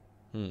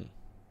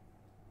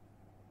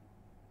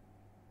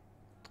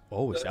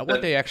 Oh, is that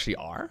what they actually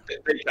are? They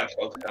can't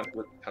hold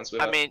hands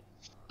with I mean,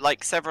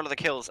 like several of the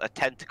kills, a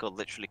tentacle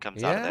literally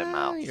comes out of their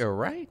mouth. Yeah, you're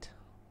right.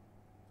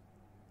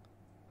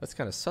 That's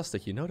kind of sus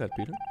that you know that,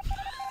 Peter.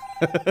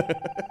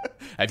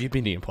 Have you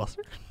been the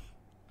imposter?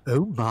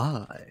 Oh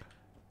my.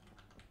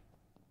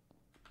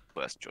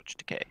 Worst George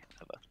Decay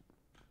ever.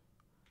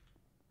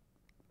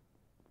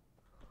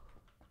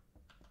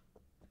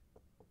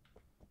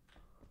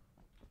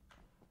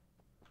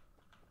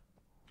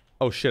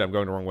 Oh shit, I'm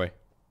going the wrong way.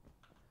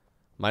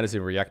 Mine is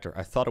in reactor.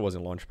 I thought it was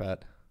in launchpad.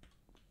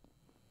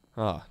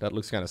 Ah, that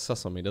looks kind of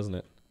sus on me, doesn't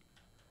it?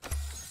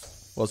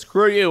 Well,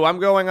 screw you. I'm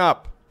going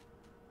up.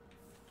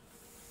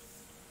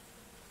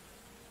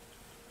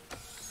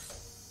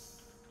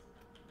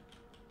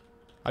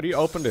 How do you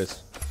open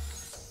this?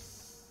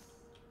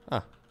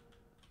 Ah.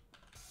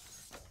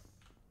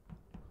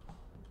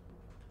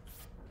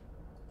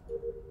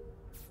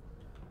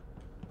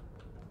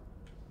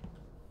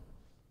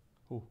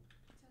 Oeh.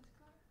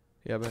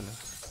 Ja, ben er.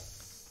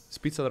 Is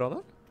pizza er al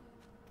dan?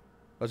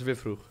 Was weer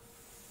vroeg.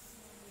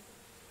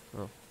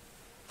 Oh.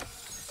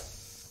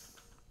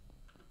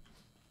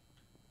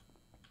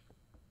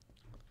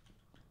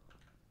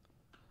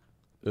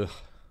 Ugh.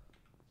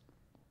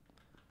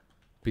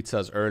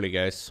 Pizza's early,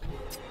 guys.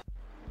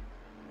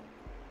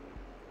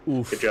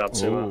 Oof. Good job,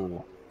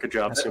 Sumo. Good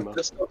job, Sumo.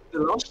 The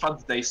launch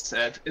pad, they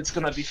said. It's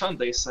gonna be fun,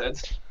 they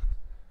said.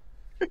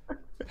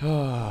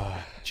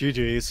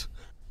 GG's.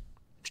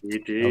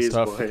 GG's,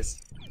 tough.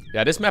 boys.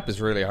 Yeah, this map is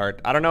really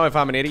hard. I don't know if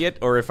I'm an idiot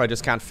or if I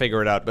just can't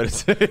figure it out, but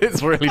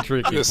it's really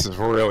tricky. This is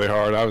really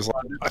hard.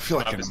 I feel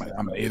like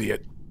I'm an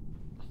idiot.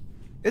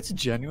 It's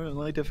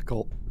genuinely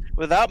difficult.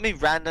 Without me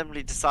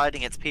randomly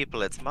deciding it's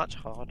people, it's much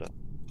harder.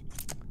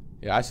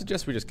 Yeah, I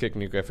suggest we just kick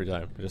Nuke every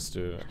time, just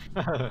to...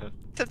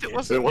 It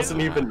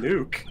wasn't even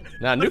Nuke.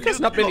 Nah, Nuke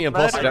has not been the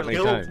imposter that many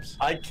times.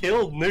 I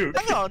killed Nuke.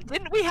 Hang on,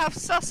 didn't we have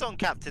sus on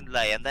Captain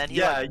Lay and then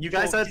he you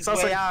guys had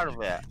sus out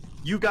of it?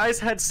 You guys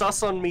had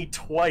sus on me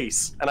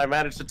twice, and I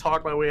managed to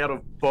talk my way out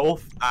of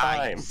both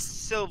times.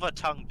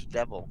 Silver-tongued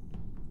devil.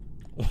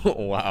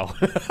 Wow.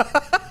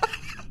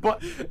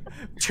 But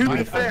to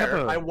be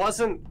fair, I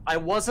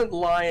wasn't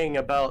lying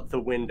about the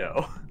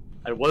window.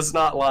 I was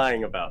not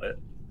lying about it.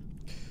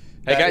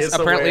 Hey guys,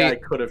 apparently I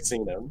could have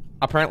seen him.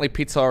 Apparently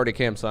pizza already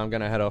came, so I'm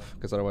gonna head off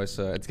because otherwise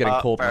it's getting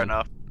cold. Fair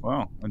enough.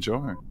 Wow,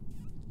 enjoy.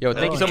 Yo,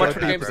 thank you so much for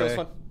the games. That was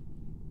fun.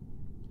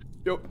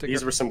 Yo,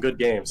 These were some good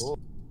games.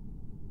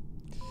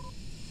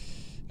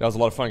 That was a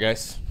lot of fun,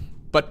 guys.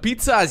 But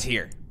pizza is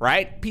here,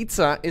 right?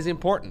 Pizza is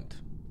important,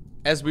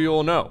 as we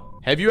all know.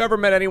 Have you ever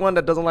met anyone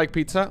that doesn't like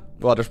pizza?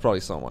 Well, there's probably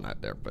someone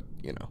out there, but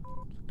you know,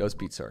 those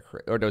pizzas are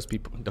crazy. Or those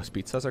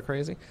pizzas are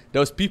crazy.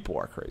 Those people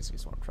are crazy.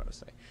 Is what I'm trying to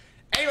say.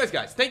 Anyways,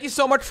 guys, thank you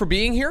so much for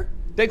being here.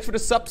 Thanks for the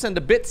subs and the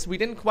bits. We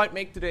didn't quite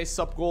make today's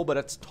sub goal, but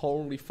that's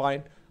totally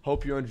fine.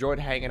 Hope you enjoyed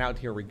hanging out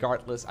here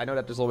regardless. I know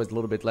that there's always a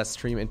little bit less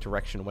stream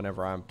interaction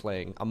whenever I'm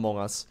playing Among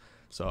Us,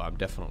 so I'm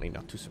definitely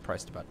not too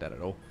surprised about that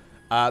at all.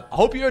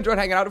 Hope you enjoyed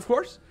hanging out, of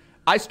course.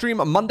 I stream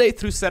Monday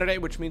through Saturday,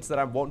 which means that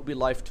I won't be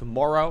live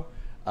tomorrow.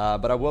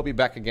 But I will be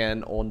back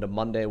again on the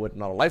Monday with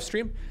another live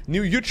stream.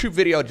 New YouTube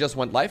video just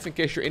went live, in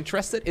case you're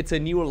interested. It's a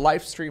new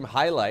live stream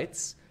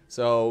highlights.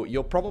 So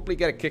you'll probably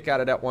get a kick out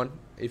of that one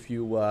if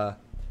you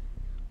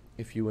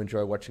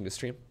enjoy watching the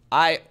stream.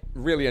 I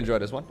really enjoyed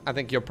this one. I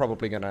think you're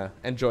probably gonna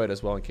enjoy it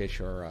as well in case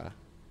you're,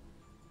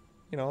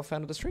 you know, a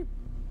fan of the stream.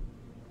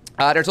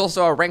 There's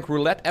also a Rank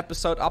Roulette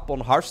episode up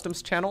on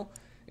Harstem's channel,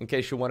 in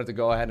case you wanted to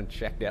go ahead and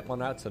check that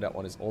one out. So that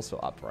one is also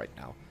up right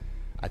now.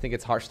 I think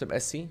it's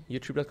HarstemSC,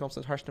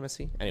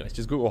 youtube.com/HarstemSC. Anyways,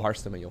 just Google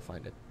Harstem and you'll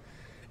find it.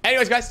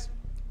 Anyways, guys,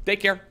 take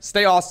care.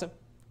 Stay awesome.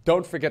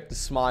 Don't forget to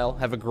smile.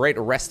 Have a great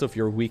rest of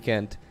your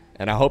weekend.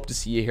 And I hope to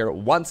see you here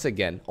once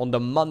again on the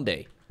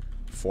Monday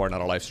for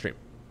another live stream.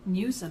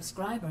 New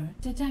subscriber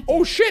detected.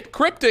 Oh shit,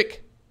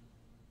 Cryptic!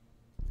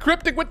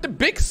 Cryptic with the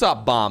big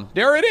sub bomb.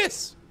 There it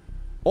is.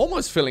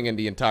 Almost filling in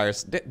the entire...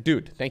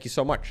 Dude, thank you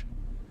so much.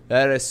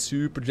 That is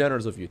super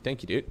generous of you.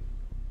 Thank you, dude.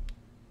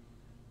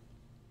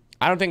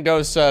 I don't think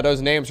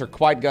those names are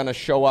quite gonna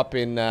show up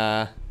in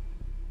the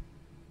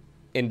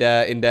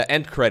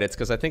end credits,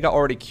 because I think I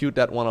already queued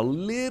that one a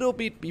little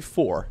bit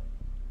before.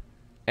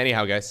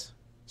 Anyhow, guys,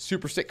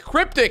 super sick.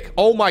 Cryptic!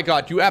 Oh my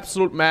god, you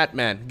absolute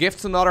madman.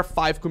 Gifts another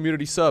 5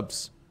 community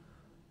subs.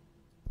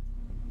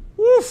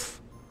 Woof!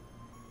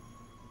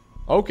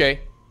 Okay.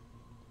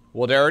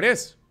 Well, there it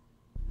is.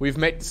 We've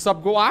made the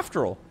sub goal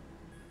after all.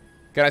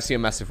 Can I see a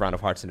massive round of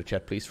hearts in the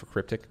chat, please, for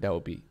Cryptic? That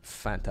would be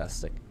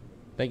fantastic.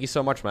 Thank you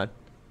so much, man.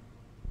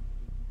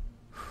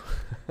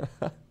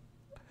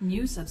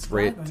 New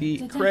subscriber Pretty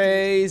detected.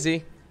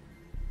 crazy.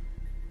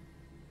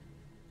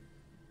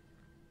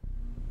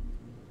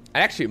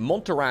 And actually,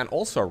 Monteran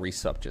also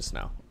resubbed just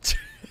now.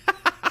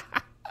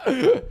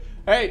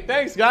 Hey,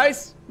 thanks,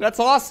 guys. That's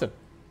awesome.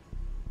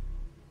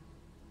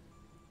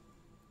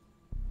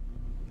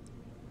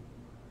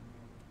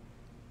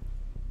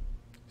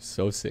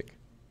 So sick.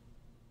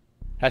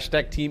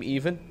 Hashtag team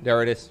even.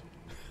 There it is.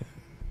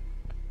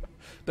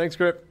 Thanks,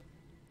 Grip.